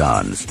 explorers, and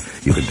Johns.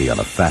 You can be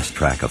on a fast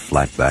track, a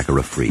flatback, or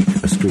a freak,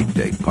 a street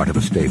date, part of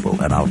a stable,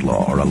 an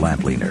outlaw, or a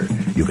lamp leaner.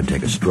 You can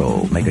take a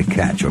stroll, make a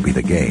catch, or be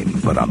the game.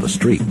 But on the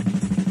street,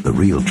 the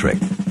real trick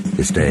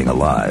is staying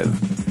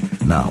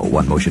alive. Now,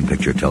 One Motion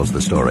Picture tells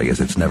the story as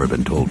it's never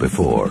been told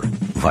before.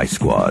 Vice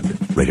Squad.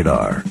 Rated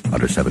R.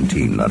 Under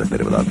 17, not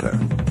admitted without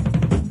parent.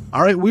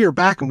 All right, we are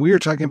back, and we are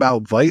talking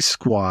about Vice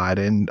Squad.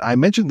 And I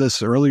mentioned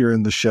this earlier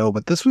in the show,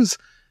 but this was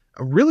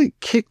really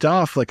kicked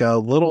off like a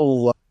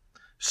little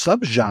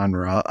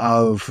subgenre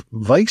of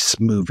Vice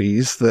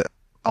movies that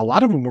a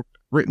lot of them were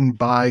written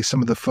by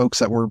some of the folks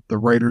that were the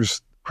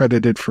writers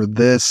credited for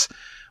this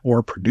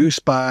or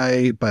produced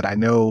by, but I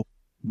know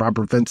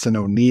Robert Vincent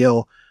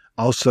O'Neill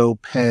also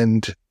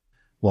penned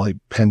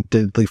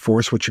Deadly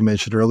Force, which you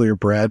mentioned earlier,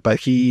 Brad, but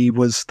he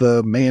was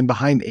the man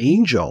behind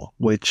Angel,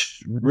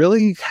 which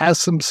really has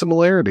some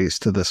similarities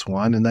to this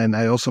one. And then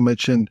I also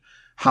mentioned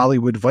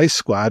Hollywood Vice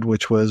Squad,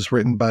 which was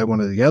written by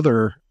one of the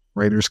other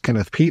writers,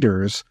 Kenneth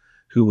Peters,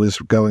 who was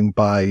going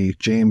by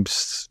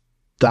James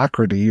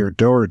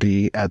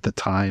Doherty at the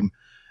time.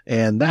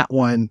 And that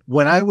one,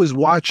 when I was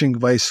watching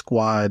Vice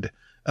Squad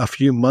a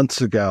few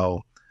months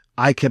ago,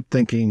 I kept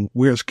thinking,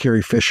 where's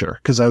Carrie Fisher?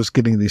 Because I was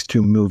getting these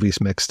two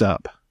movies mixed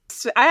up.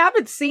 I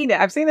haven't seen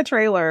it. I've seen the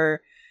trailer.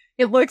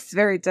 It looks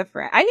very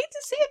different. I need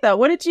to see it,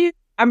 though.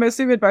 I'm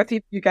assuming both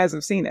of you guys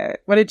have seen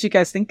it. What did you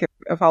guys think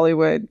of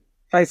Hollywood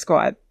Vice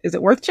Squad? Is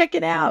it worth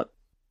checking out?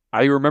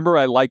 I remember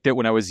I liked it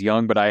when I was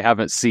young, but I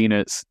haven't seen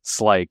it since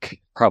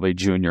like probably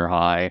junior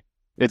high.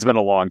 It's been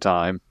a long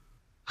time.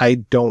 I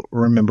don't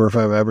remember if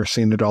I've ever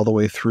seen it all the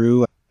way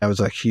through. I was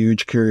a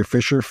huge Carrie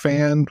Fisher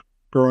fan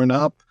growing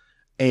up,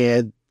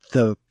 and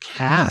the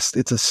cast,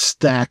 it's a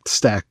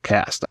stacked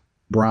cast.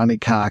 Ronnie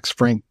Cox,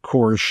 Frank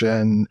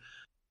Gorshin,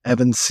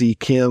 Evan C.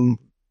 Kim,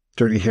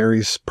 Dirty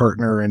Harry's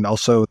partner, and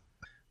also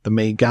the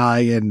main guy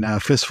in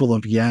Fistful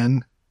of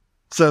Yen.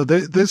 So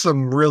there's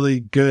some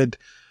really good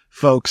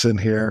folks in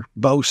here.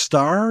 Beau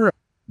Starr,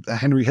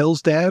 Henry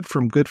Hill's dad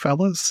from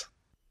Goodfellas.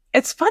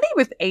 It's funny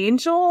with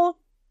Angel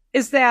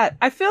is that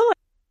I feel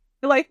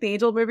like the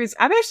Angel movies,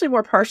 I'm actually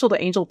more partial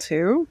to Angel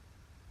 2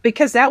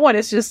 because that one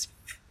is it's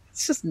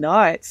just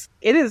nuts.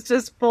 It is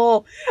just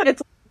full.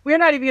 We're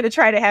not even going to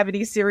try to have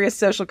any serious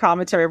social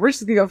commentary. We're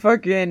just going to go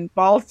fucking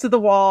balls to the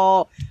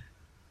wall.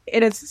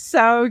 And it's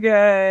so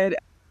good.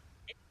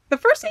 The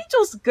first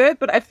Angel's good,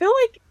 but I feel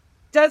like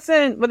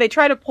when they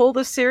try to pull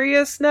the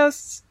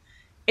seriousness,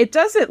 it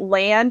doesn't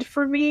land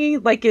for me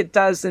like it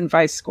does in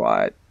Vice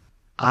Squad.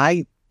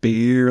 I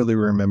barely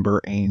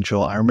remember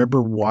Angel. I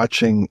remember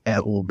watching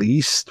at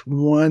least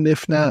one,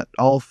 if not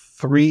all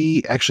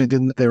three.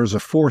 Actually, there was a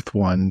fourth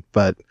one,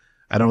 but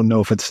I don't know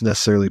if it's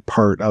necessarily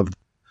part of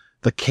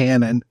the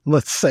canon,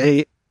 let's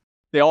say.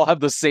 They all have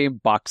the same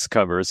box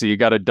cover, so you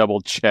got to double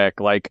check,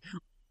 like,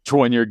 which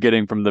one you're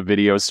getting from the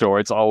video store.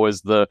 It's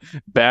always the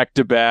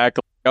back-to-back,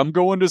 I'm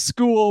going to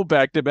school,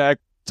 back-to-back,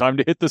 time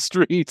to hit the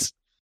streets.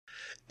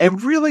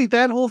 And really,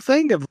 that whole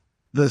thing of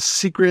the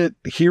secret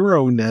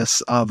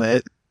hero-ness of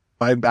it,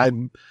 I'm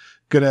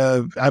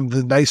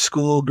the nice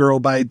school girl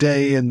by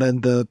day and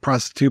then the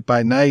prostitute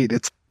by night.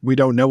 We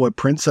don't know what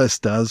Princess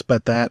does,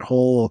 but that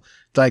whole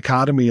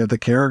dichotomy of the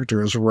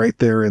characters right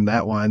there in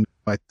that one.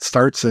 It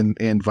starts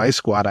in Vice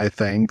Squad, I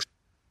think.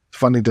 It's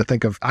funny to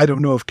think of. I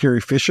don't know if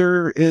Carrie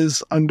Fisher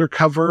is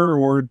undercover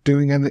or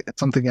doing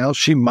something else.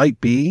 She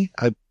might be.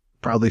 I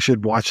probably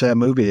should watch that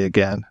movie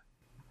again.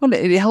 Well,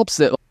 it helps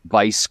that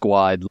Vice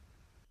Squad,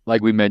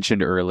 like we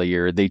mentioned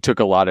earlier, they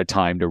took a lot of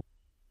time to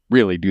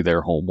really do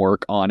their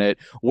homework on it.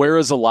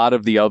 Whereas a lot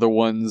of the other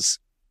ones,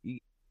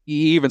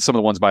 even some of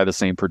the ones by the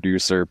same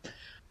producer,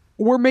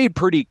 were made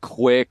pretty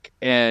quick,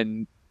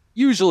 and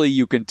usually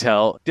you can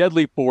tell.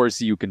 Deadly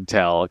Force, you can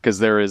tell, because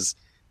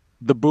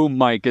the boom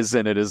mic is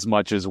in it as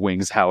much as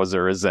Wings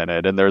Hauser is in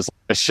it, and there's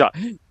a shot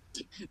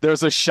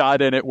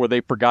in it where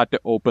they forgot to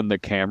open the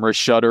camera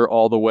shutter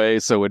all the way,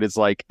 so it is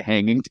like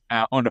hanging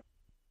down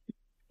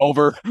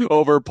over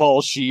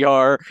Paul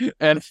Shear,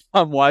 and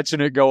I'm watching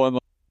it going,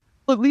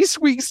 at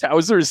least Wings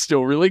Hauser is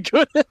still really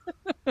good.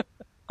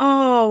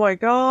 Oh my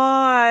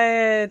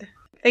god.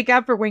 Thank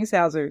God for Wings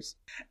Hausers.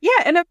 Yeah,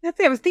 and I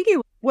was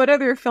thinking what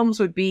other films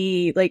would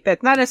be like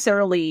that, not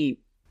necessarily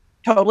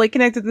totally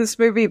connected to this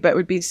movie, but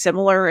would be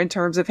similar in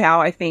terms of how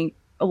I think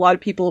a lot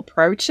of people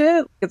approach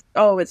it.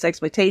 It's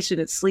exploitation,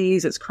 it's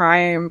sleaze, it's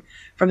crime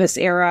from this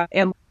era.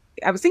 And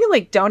I was thinking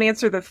like Don't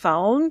Answer the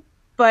Phone.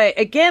 But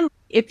again,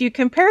 if you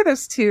compare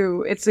those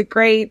two,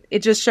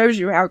 it just shows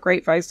you how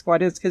great Vice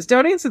Squad is. Because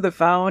Don't Answer the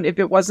Phone, if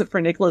it wasn't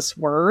for Nicholas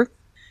Worth,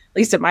 at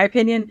least in my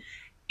opinion,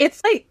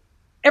 it's like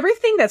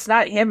everything that's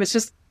not him, it's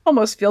just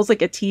almost feels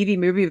like a TV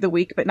movie of the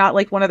week, but not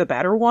like one of the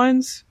better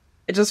ones.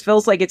 It just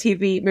feels like a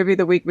TV movie of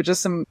the week with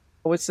just some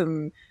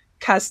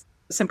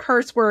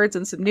curse words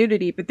and some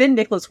nudity. But then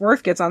Nicholas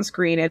Worth gets on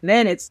screen, and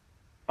then it's,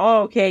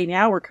 okay,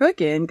 now we're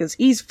cooking, because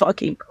he's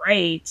fucking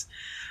great.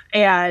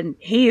 And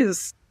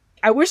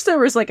I wish there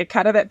was like a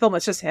cut of that film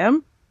that's just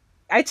him.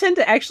 I tend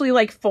to actually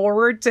like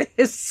forward to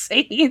his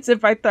scenes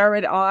if I throw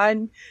it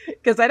on,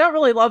 because I don't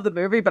really love the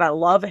movie, but I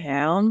love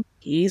him.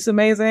 He's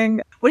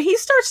amazing. When he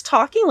starts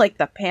talking like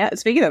the pimp,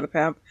 speaking of the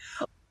pimp,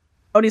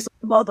 and he's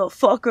like,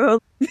 motherfucker.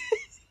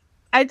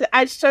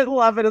 I should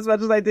love it as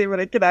much as I do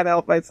when I cannot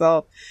help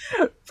myself.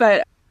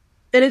 And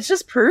it's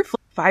just proof.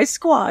 Vice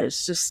Squad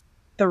is just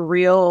the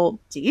real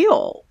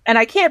deal. And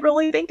I can't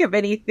really think of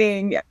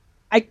anything.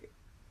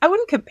 I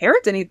wouldn't compare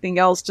it to anything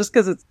else just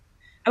because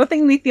I don't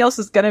think anything else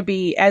is going to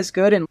be as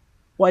good in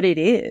what it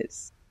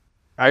is.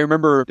 I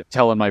remember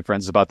telling my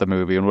friends about the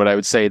movie, and what I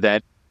would say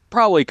that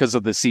probably because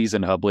of the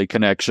Season Hubley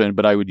connection,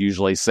 but I would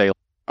usually say,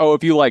 oh,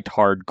 if you liked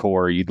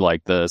hardcore, you'd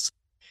like this.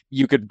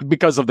 You could,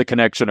 because of the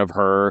connection of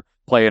her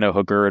playing a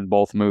hooker in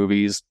both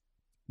movies,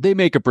 they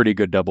make a pretty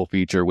good double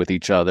feature with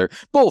each other.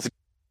 Both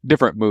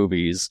different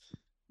movies,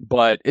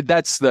 but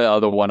that's the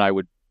other one I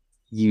would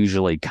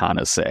usually kind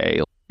of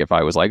say. If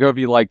I was like, oh, if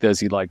you like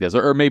this, you'd like this.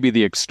 Or maybe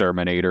The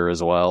Exterminator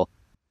as well.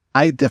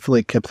 I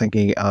definitely kept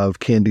thinking of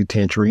Candy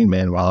Tangerine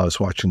Man while I was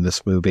watching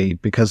this movie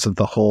because of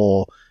the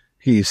whole,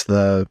 he's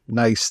the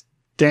nice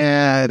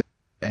dad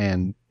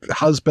and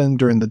husband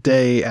during the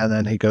day, and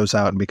then he goes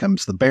out and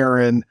becomes the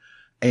Baron.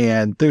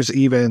 And there's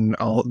even,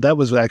 that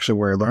was actually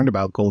where I learned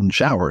about golden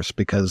showers,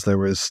 because there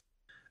was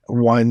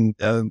one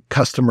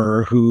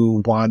customer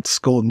who wants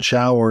golden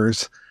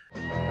showers.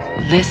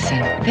 Listen,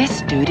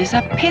 this dude is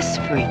a piss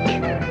freak.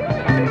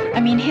 I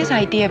mean, his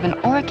idea of an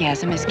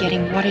orgasm is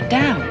getting watered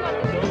down.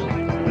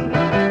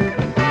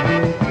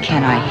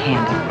 Can I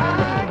handle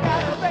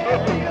it?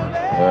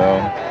 Well,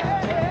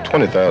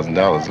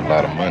 $20,000 is a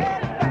lot of money.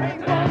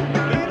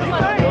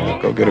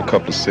 Go get a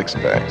couple of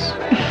six-packs.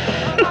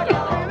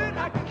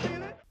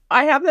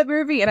 I have that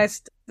movie, and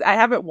I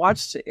haven't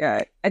watched it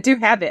yet. I do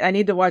have it. I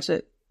need to watch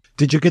it.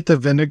 Did you get the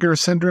Vinegar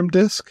Syndrome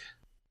disc?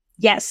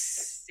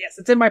 Yes. Yes,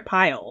 it's in my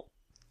pile.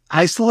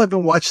 I still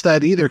haven't watched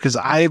that either because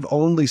I've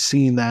only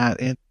seen that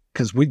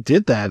because we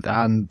did that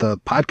on the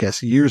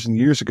podcast years and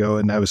years ago,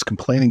 and I was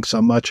complaining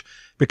so much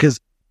because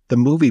the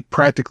movie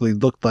practically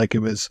looked like it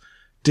was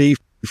day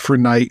for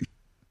night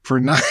for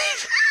night.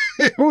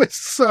 It was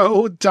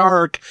so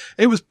dark.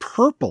 It was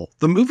purple.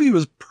 The movie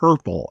was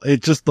purple.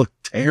 It just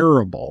looked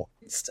terrible.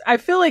 I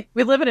feel like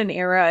we live in an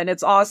era and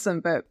it's awesome,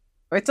 but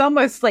it's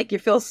almost like you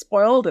feel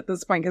spoiled at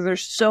this point because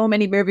there's so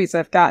many movies that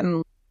have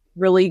gotten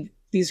really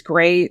these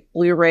great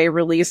Blu-ray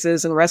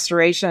releases and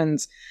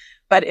restorations.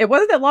 But it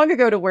wasn't that long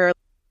ago to where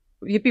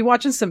you'd be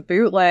watching some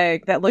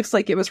bootleg that looks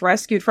like it was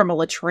rescued from a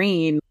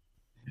latrine.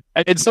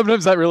 And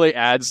sometimes that really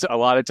adds, a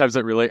lot of times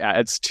that really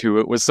adds to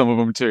it with some of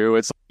them too.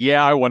 It's,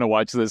 yeah, I want to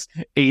watch this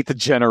 8th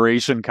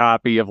generation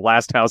copy of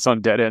Last House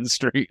on Dead End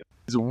Street.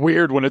 It's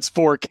weird when it's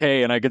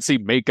 4K and I can see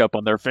makeup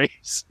on their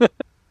face.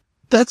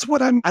 That's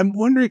what I'm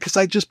wondering, because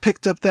I just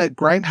picked up that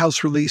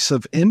Grindhouse release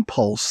of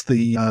Impulse,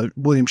 the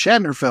William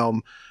Shatner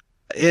film,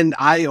 and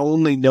I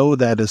only know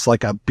that as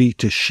like a beat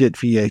to shit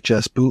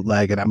VHS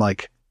bootleg, and I'm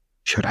like,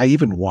 should I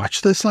even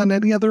watch this on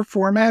any other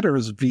format, or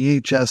is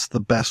VHS the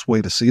best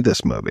way to see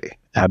this movie?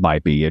 That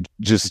might be it.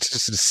 Just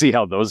to see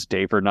how those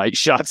day for night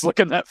shots look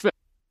in that film.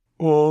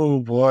 Oh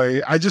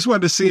boy. I just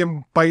wanted to see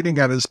him biting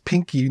on his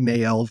pinky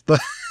nail.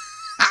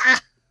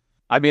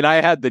 I mean, I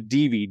had the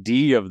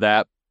DVD of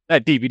that.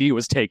 That DVD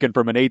was taken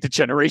from an 8th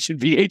generation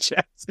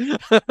VHS.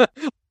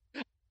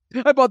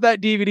 I bought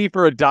that DVD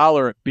for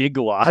 $1 at Big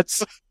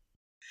Lots.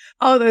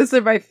 Oh, those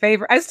are my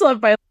favorite. I still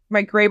have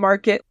my gray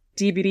market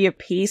DVD of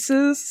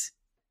Pieces.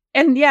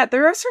 And yeah,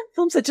 there are certain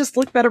films that just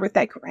look better with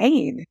that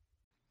grain.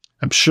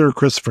 I'm sure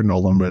Christopher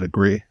Nolan would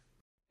agree.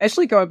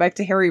 Actually, going back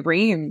to Harry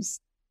Reams,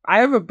 I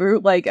have a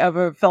bootleg of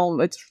a film.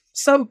 It's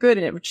so good,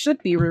 and it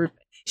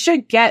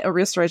should get a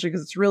restoration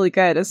because it's really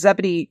good. A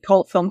Zebedee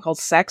cult film called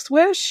Sex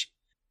Wish.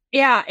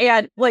 Yeah,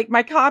 and like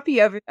my copy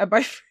of it,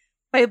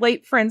 my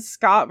late friend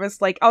Scott was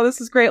like, "Oh, this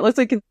is great. It looks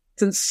like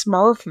it's in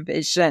Smurf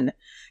vision,"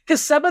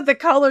 because some of the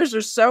colors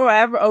are so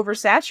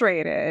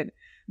oversaturated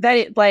that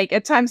it, like,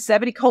 at times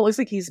Zebedee Colt looks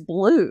like he's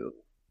blue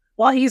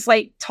while he's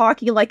like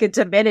talking like a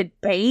demented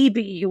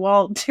baby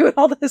while doing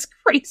all this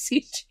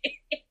crazy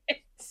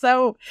shit.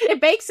 So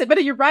it makes it,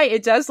 but you're right,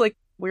 it does like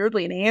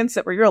weirdly enhance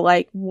it where you're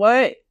like,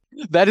 what?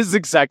 That is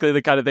exactly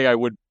the kind of thing I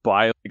would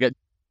buy, like,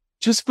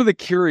 just for the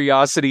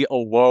curiosity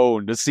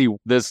alone to see what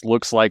this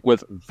looks like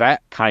with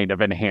that kind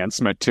of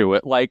enhancement to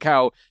it. Like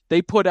how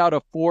they put out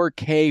a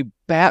 4K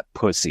Bat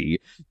Pussy,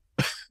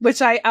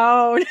 which I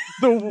own.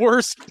 The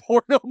worst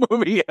porno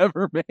movie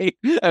ever made.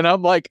 And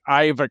I'm like,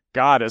 I've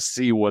got to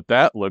see what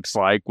that looks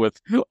like with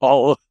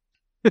all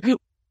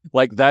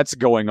like that's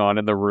going on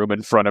in the room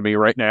in front of me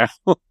right now.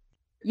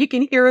 You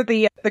can hear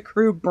the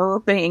crew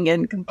burping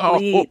in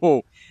complete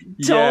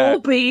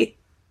Dolby.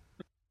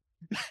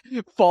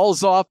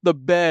 Falls off the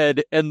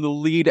bed and the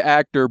lead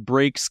actor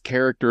breaks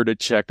character to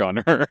check on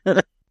her.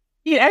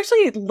 You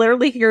actually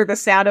literally hear the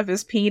sound of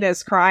his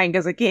penis crying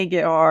because it can't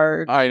get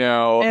hard. I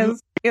know.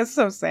 It's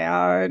so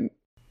sad.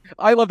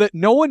 I love that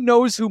no one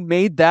knows who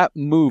made that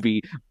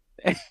movie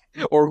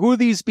or who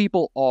these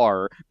people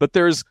are, but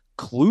there's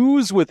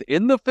clues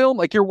within the film.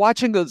 Like you're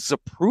watching a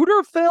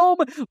Zapruder film.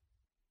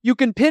 You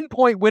can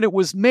pinpoint when it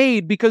was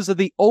made because of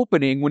the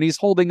opening when he's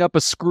holding up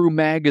a Screw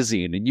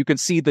magazine and you can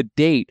see the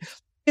date.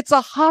 It's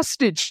a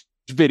hostage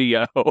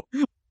video.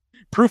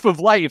 Proof of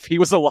life. He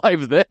was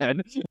alive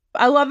then.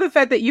 I love the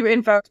fact that you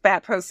invoked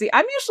Bat Pussy.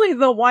 I'm usually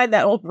the one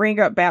that will bring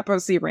up Bat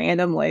Pussy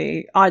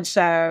randomly on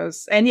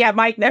shows. And yeah,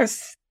 Mike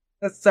knows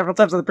this several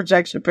times on the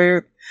projection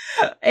booth.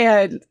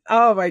 And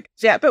oh my,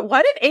 yeah. But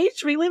what an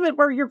age we live in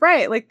where you're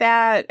right, like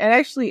that. And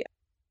actually,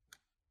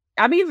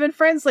 I'm even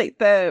friends like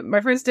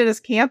my friends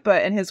Dennis Campa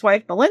and his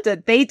wife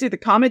Melinda. They do the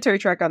commentary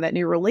track on that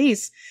new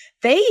release.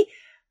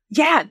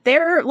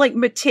 They're like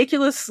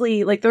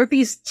meticulously, like they're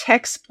these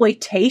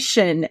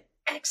texploitation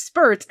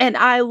experts. And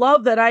I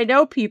love that I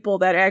know people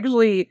that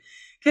actually,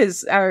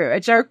 because a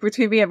joke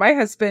between me and my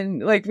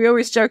husband, like we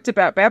always joked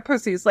about Bat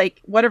Pussies,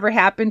 like whatever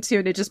happened to,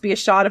 and it'd just be a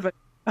shot of an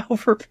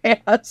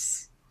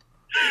overpass.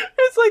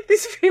 It's like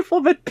these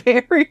people have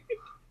been buried.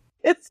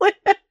 It's like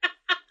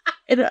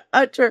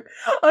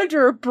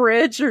under a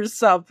bridge or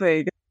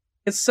something.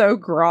 It's so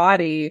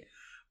grotty.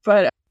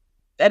 But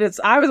I was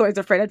always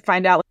afraid I'd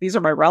find out like, these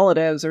are my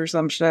relatives or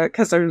some shit,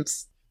 because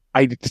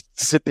I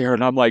sit there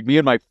and I'm like, me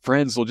and my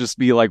friends will just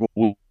be like,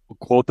 we'll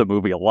quote the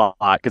movie a lot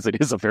because it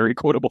is a very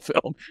quotable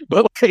film.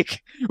 But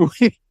like,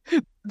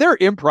 their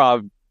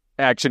improv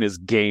action is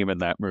game in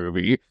that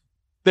movie.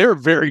 They're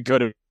very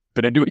good at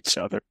it into each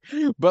other.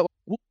 But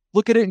we'll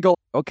look at it and go,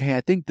 okay,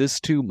 I think this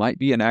two might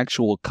be an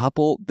actual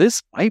couple.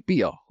 This might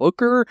be a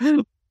hooker.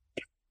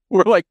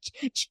 We're like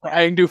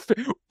trying to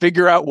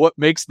figure out what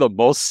makes the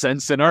most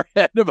sense in our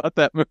head about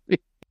that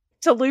movie.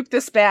 To loop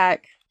this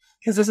back,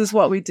 because this is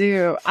what we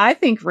do, I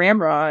think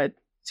Ramrod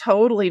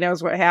totally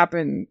knows what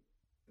happened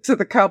to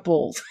the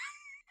couples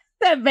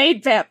that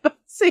made Bat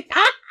Pussy.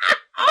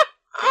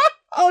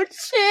 Oh,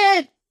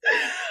 shit.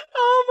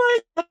 Oh,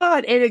 my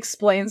God. It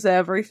explains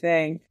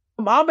everything.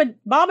 Mom and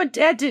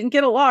Dad didn't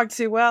get along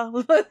too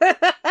well.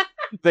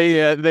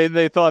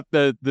 They thought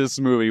that this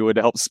movie would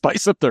help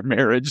spice up their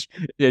marriage.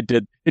 It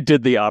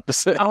did the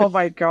opposite. Oh,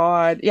 my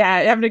God.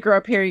 Yeah, having to grow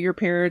up hearing your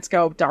parents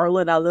go,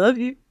 darling, I love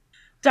you.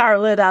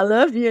 Darling, I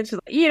love you. And she's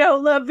like, you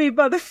don't love me,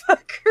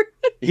 motherfucker.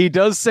 He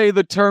does say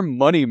the term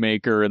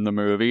moneymaker in the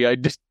movie. I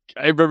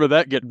remember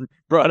that getting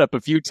brought up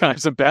a few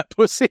times in Bat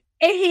Pussy.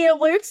 And he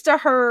alludes to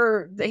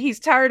her that he's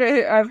tired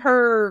of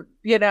her,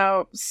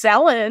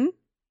 selling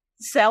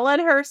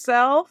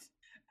herself.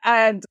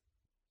 And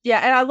yeah,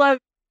 and I love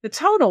the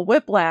tonal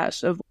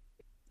whiplash of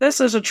this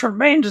is a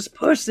tremendous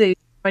pussy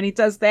when he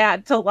does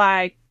that to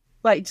like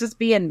just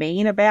being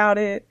mean about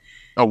it.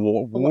 A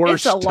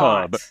worst it's a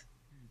tub. Lot.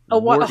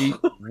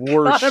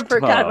 Worst God, I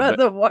forgot about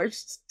the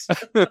worst.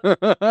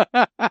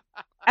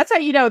 That's how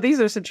you know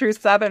these are some true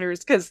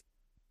Southerners, because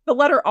the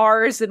letter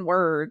R is in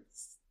words.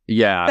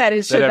 Yeah. That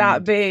it should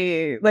not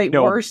be like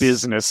no worst.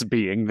 business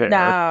being there.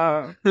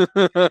 No.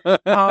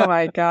 Oh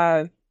my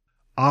God.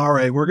 All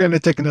right, we're going to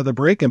take another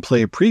break and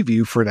play a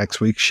preview for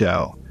next week's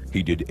show.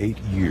 He did 8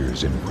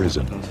 years in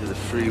prison. To the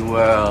free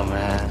world,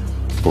 man.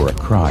 For a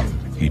crime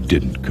he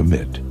didn't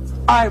commit.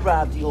 I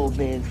robbed the old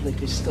man's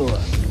liquor store.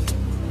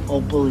 All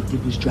Bullet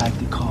did was drive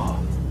the car.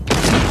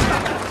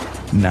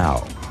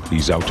 Now,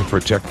 he's out to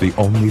protect the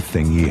only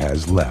thing he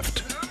has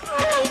left.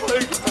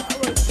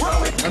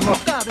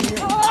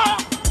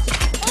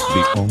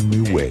 The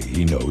only way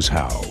he knows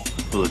how.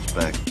 Bullet's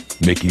back.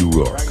 Mickey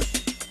Rourke.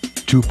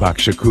 Tupac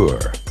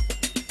Shakur.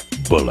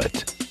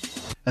 Bullet.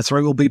 That's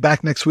right, we'll be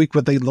back next week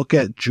with a look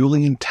at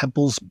Julian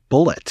Temple's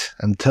Bullet.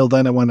 Until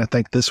then, I want to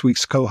thank this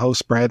week's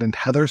co-hosts, Brad and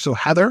Heather. So,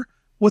 Heather,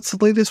 what's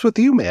the latest with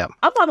you, ma'am?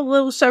 I'm on a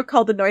little show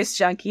called The Noise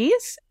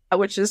Junkies,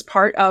 which is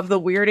part of the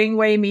Weirding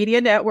Way Media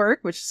Network,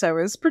 which so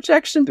is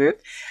Projection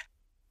Booth.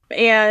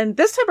 And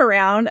this time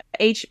around,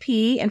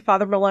 HP and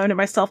Father Malone and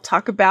myself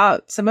talk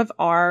about some of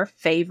our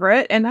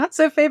favorite and not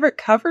so favorite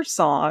cover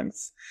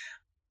songs.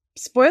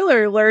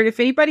 Spoiler alert, if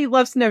anybody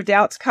loves No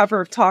Doubt's cover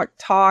of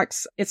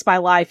Talks, It's My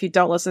Life, you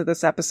don't listen to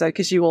this episode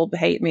because you will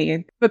hate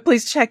me. But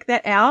please check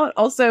that out.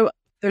 Also,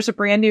 there's a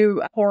brand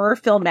new horror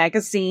film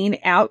magazine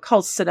out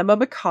called Cinema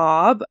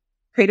Macabre,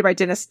 created by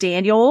Dennis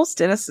Daniels.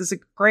 Dennis is a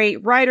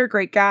great writer,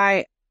 great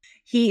guy.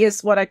 He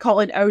is what I call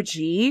an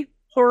OG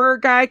horror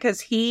guy because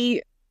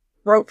he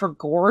wrote for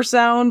Gore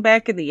Zone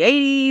back in the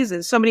 80s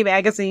and so many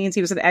magazines.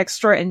 He was an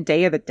extra in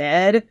Day of the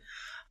Dead.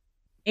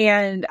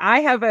 And I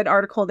have an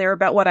article there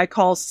about what I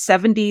call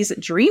 70s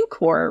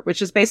dreamcore,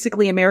 which is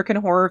basically American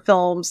horror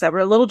films that were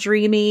a little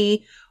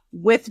dreamy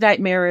with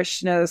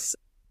nightmarishness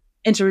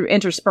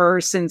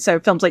interspersed. And so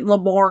films like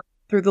L'Amour,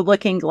 Through the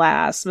Looking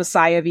Glass,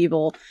 Messiah of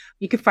Evil.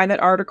 You can find that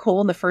article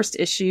in the first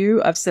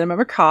issue of Cinema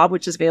Macabre,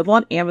 which is available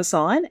on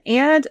Amazon.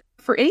 And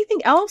for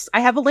anything else, I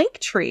have a link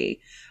tree.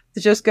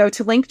 So just go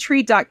to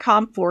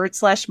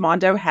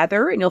linktree.com/Mondo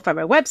Heather, and you'll find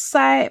my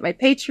website, my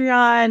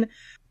Patreon,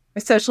 my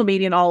social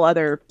media, and all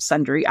other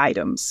sundry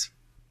items.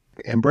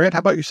 And Brad, how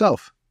about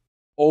yourself?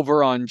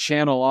 Over on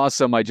Channel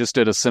Awesome, I just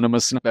did a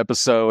Cinema Snap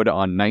episode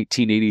on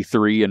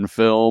 1983 in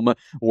film,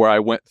 where I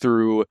went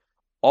through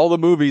all the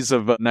movies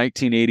of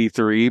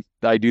 1983.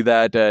 I do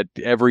that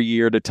every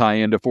year to tie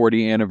into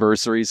 40th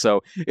anniversary.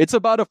 So it's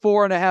about a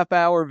 4.5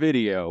 hour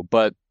video.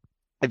 But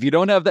if you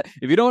don't have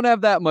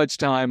that much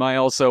time,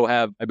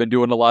 I've been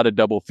doing a lot of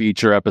double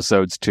feature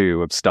episodes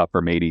too of stuff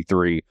from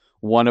 83.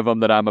 One of them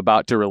that I'm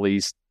about to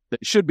release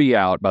that should be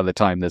out by the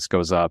time this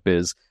goes up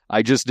is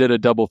I just did a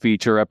double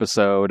feature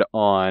episode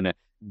on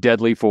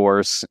Deadly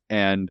Force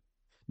and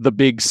The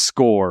Big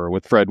Score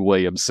with Fred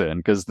Williamson,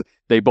 because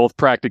they both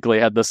practically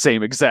had the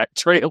same exact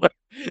trailer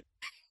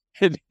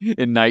in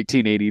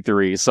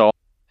 1983. So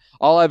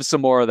I'll have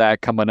some more of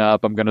that coming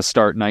up. I'm going to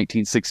start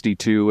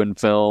 1962 in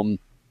film,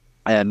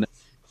 and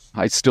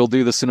I still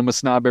do the Cinema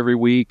Snob every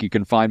week. You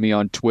can find me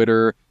on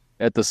Twitter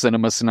at the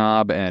Cinema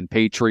Snob and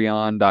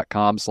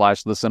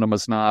patreon.com/the Cinema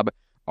Snob.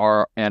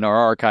 And our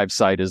archive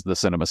site is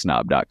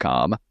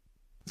thecinemasnob.com.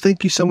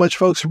 Thank you so much,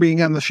 folks, for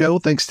being on the show.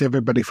 Thanks to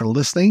everybody for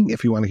listening.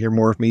 If you want to hear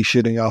more of me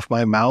shooting off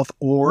my mouth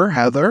or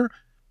Heather,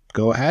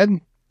 go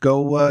ahead.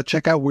 Go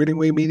check out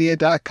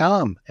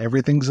weirdingwaymedia.com.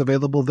 Everything's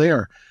available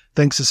there.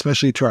 Thanks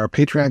especially to our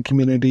Patreon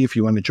community. If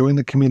you want to join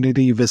the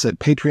community, visit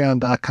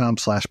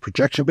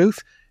patreon.com/Projection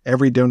Booth.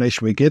 Every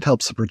donation we get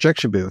helps the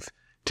Projection Booth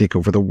take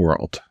over the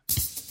world.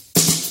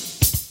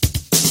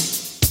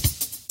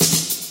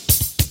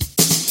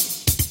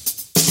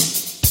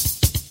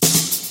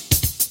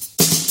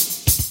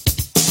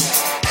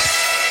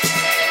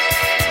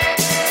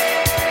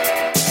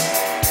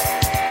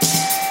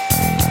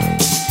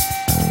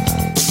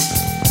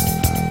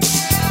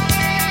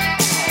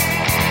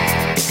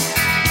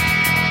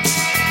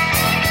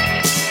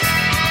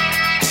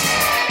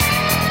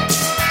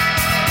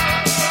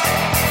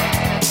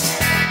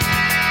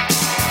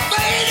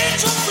 Faded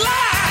to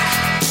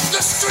black,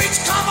 the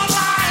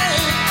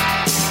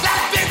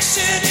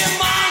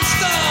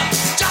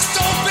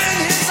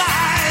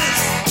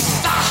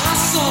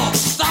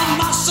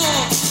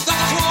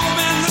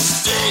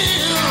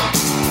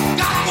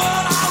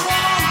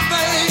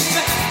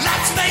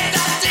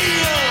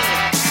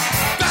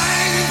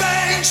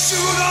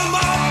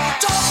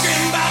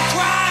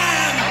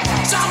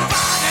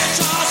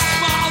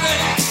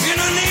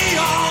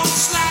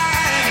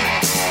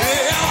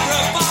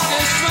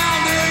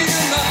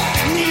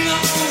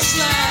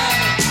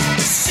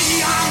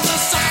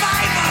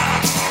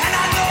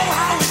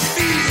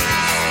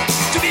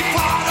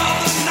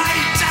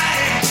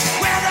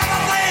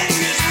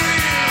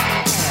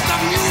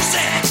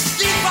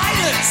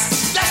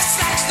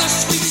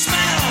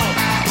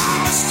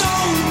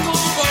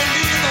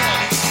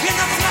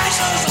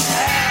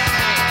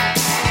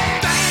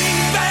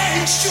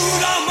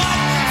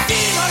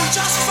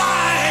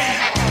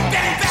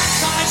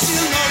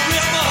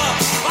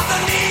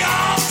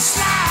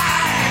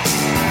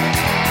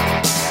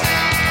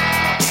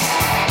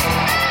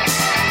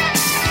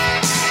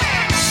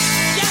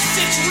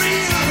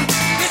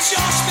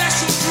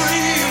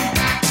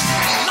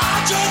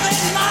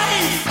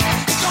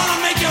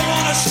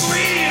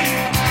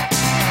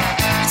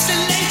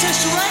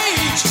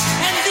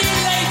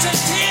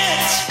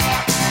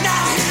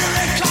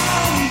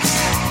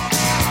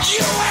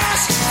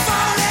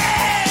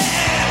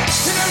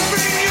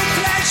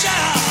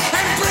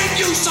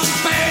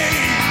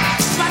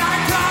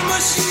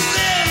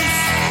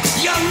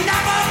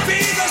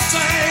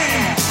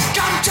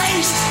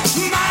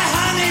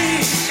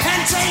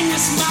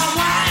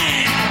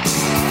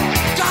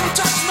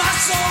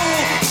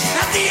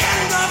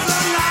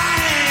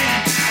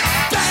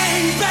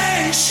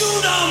and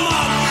shoot 'em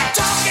up.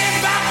 Talking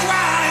about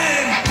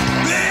crying.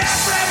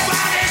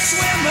 Everybody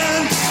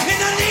swimming in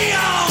the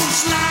neon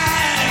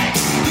slime.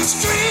 The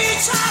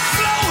streets are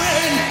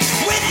flowing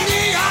with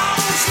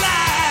neon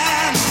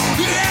slime.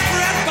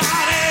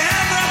 Everybody,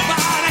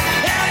 everybody,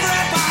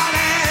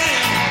 everybody.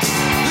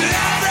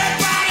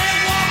 Everybody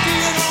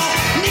walking on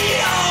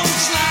neon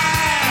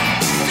slime.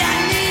 That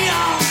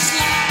neon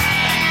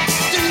slime.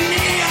 The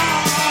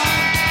neon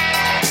slime.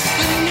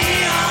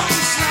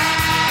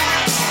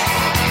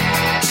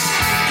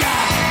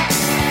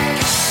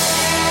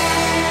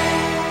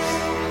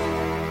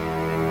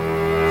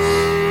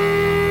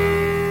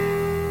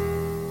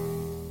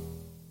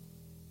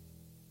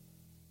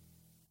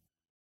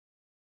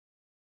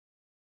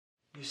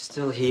 You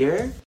still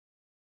here?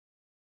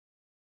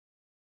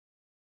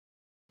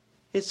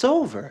 It's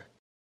over.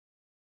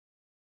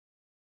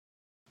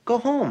 Go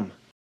home.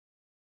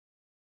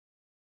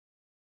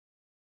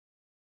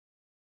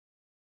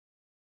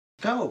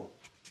 Go.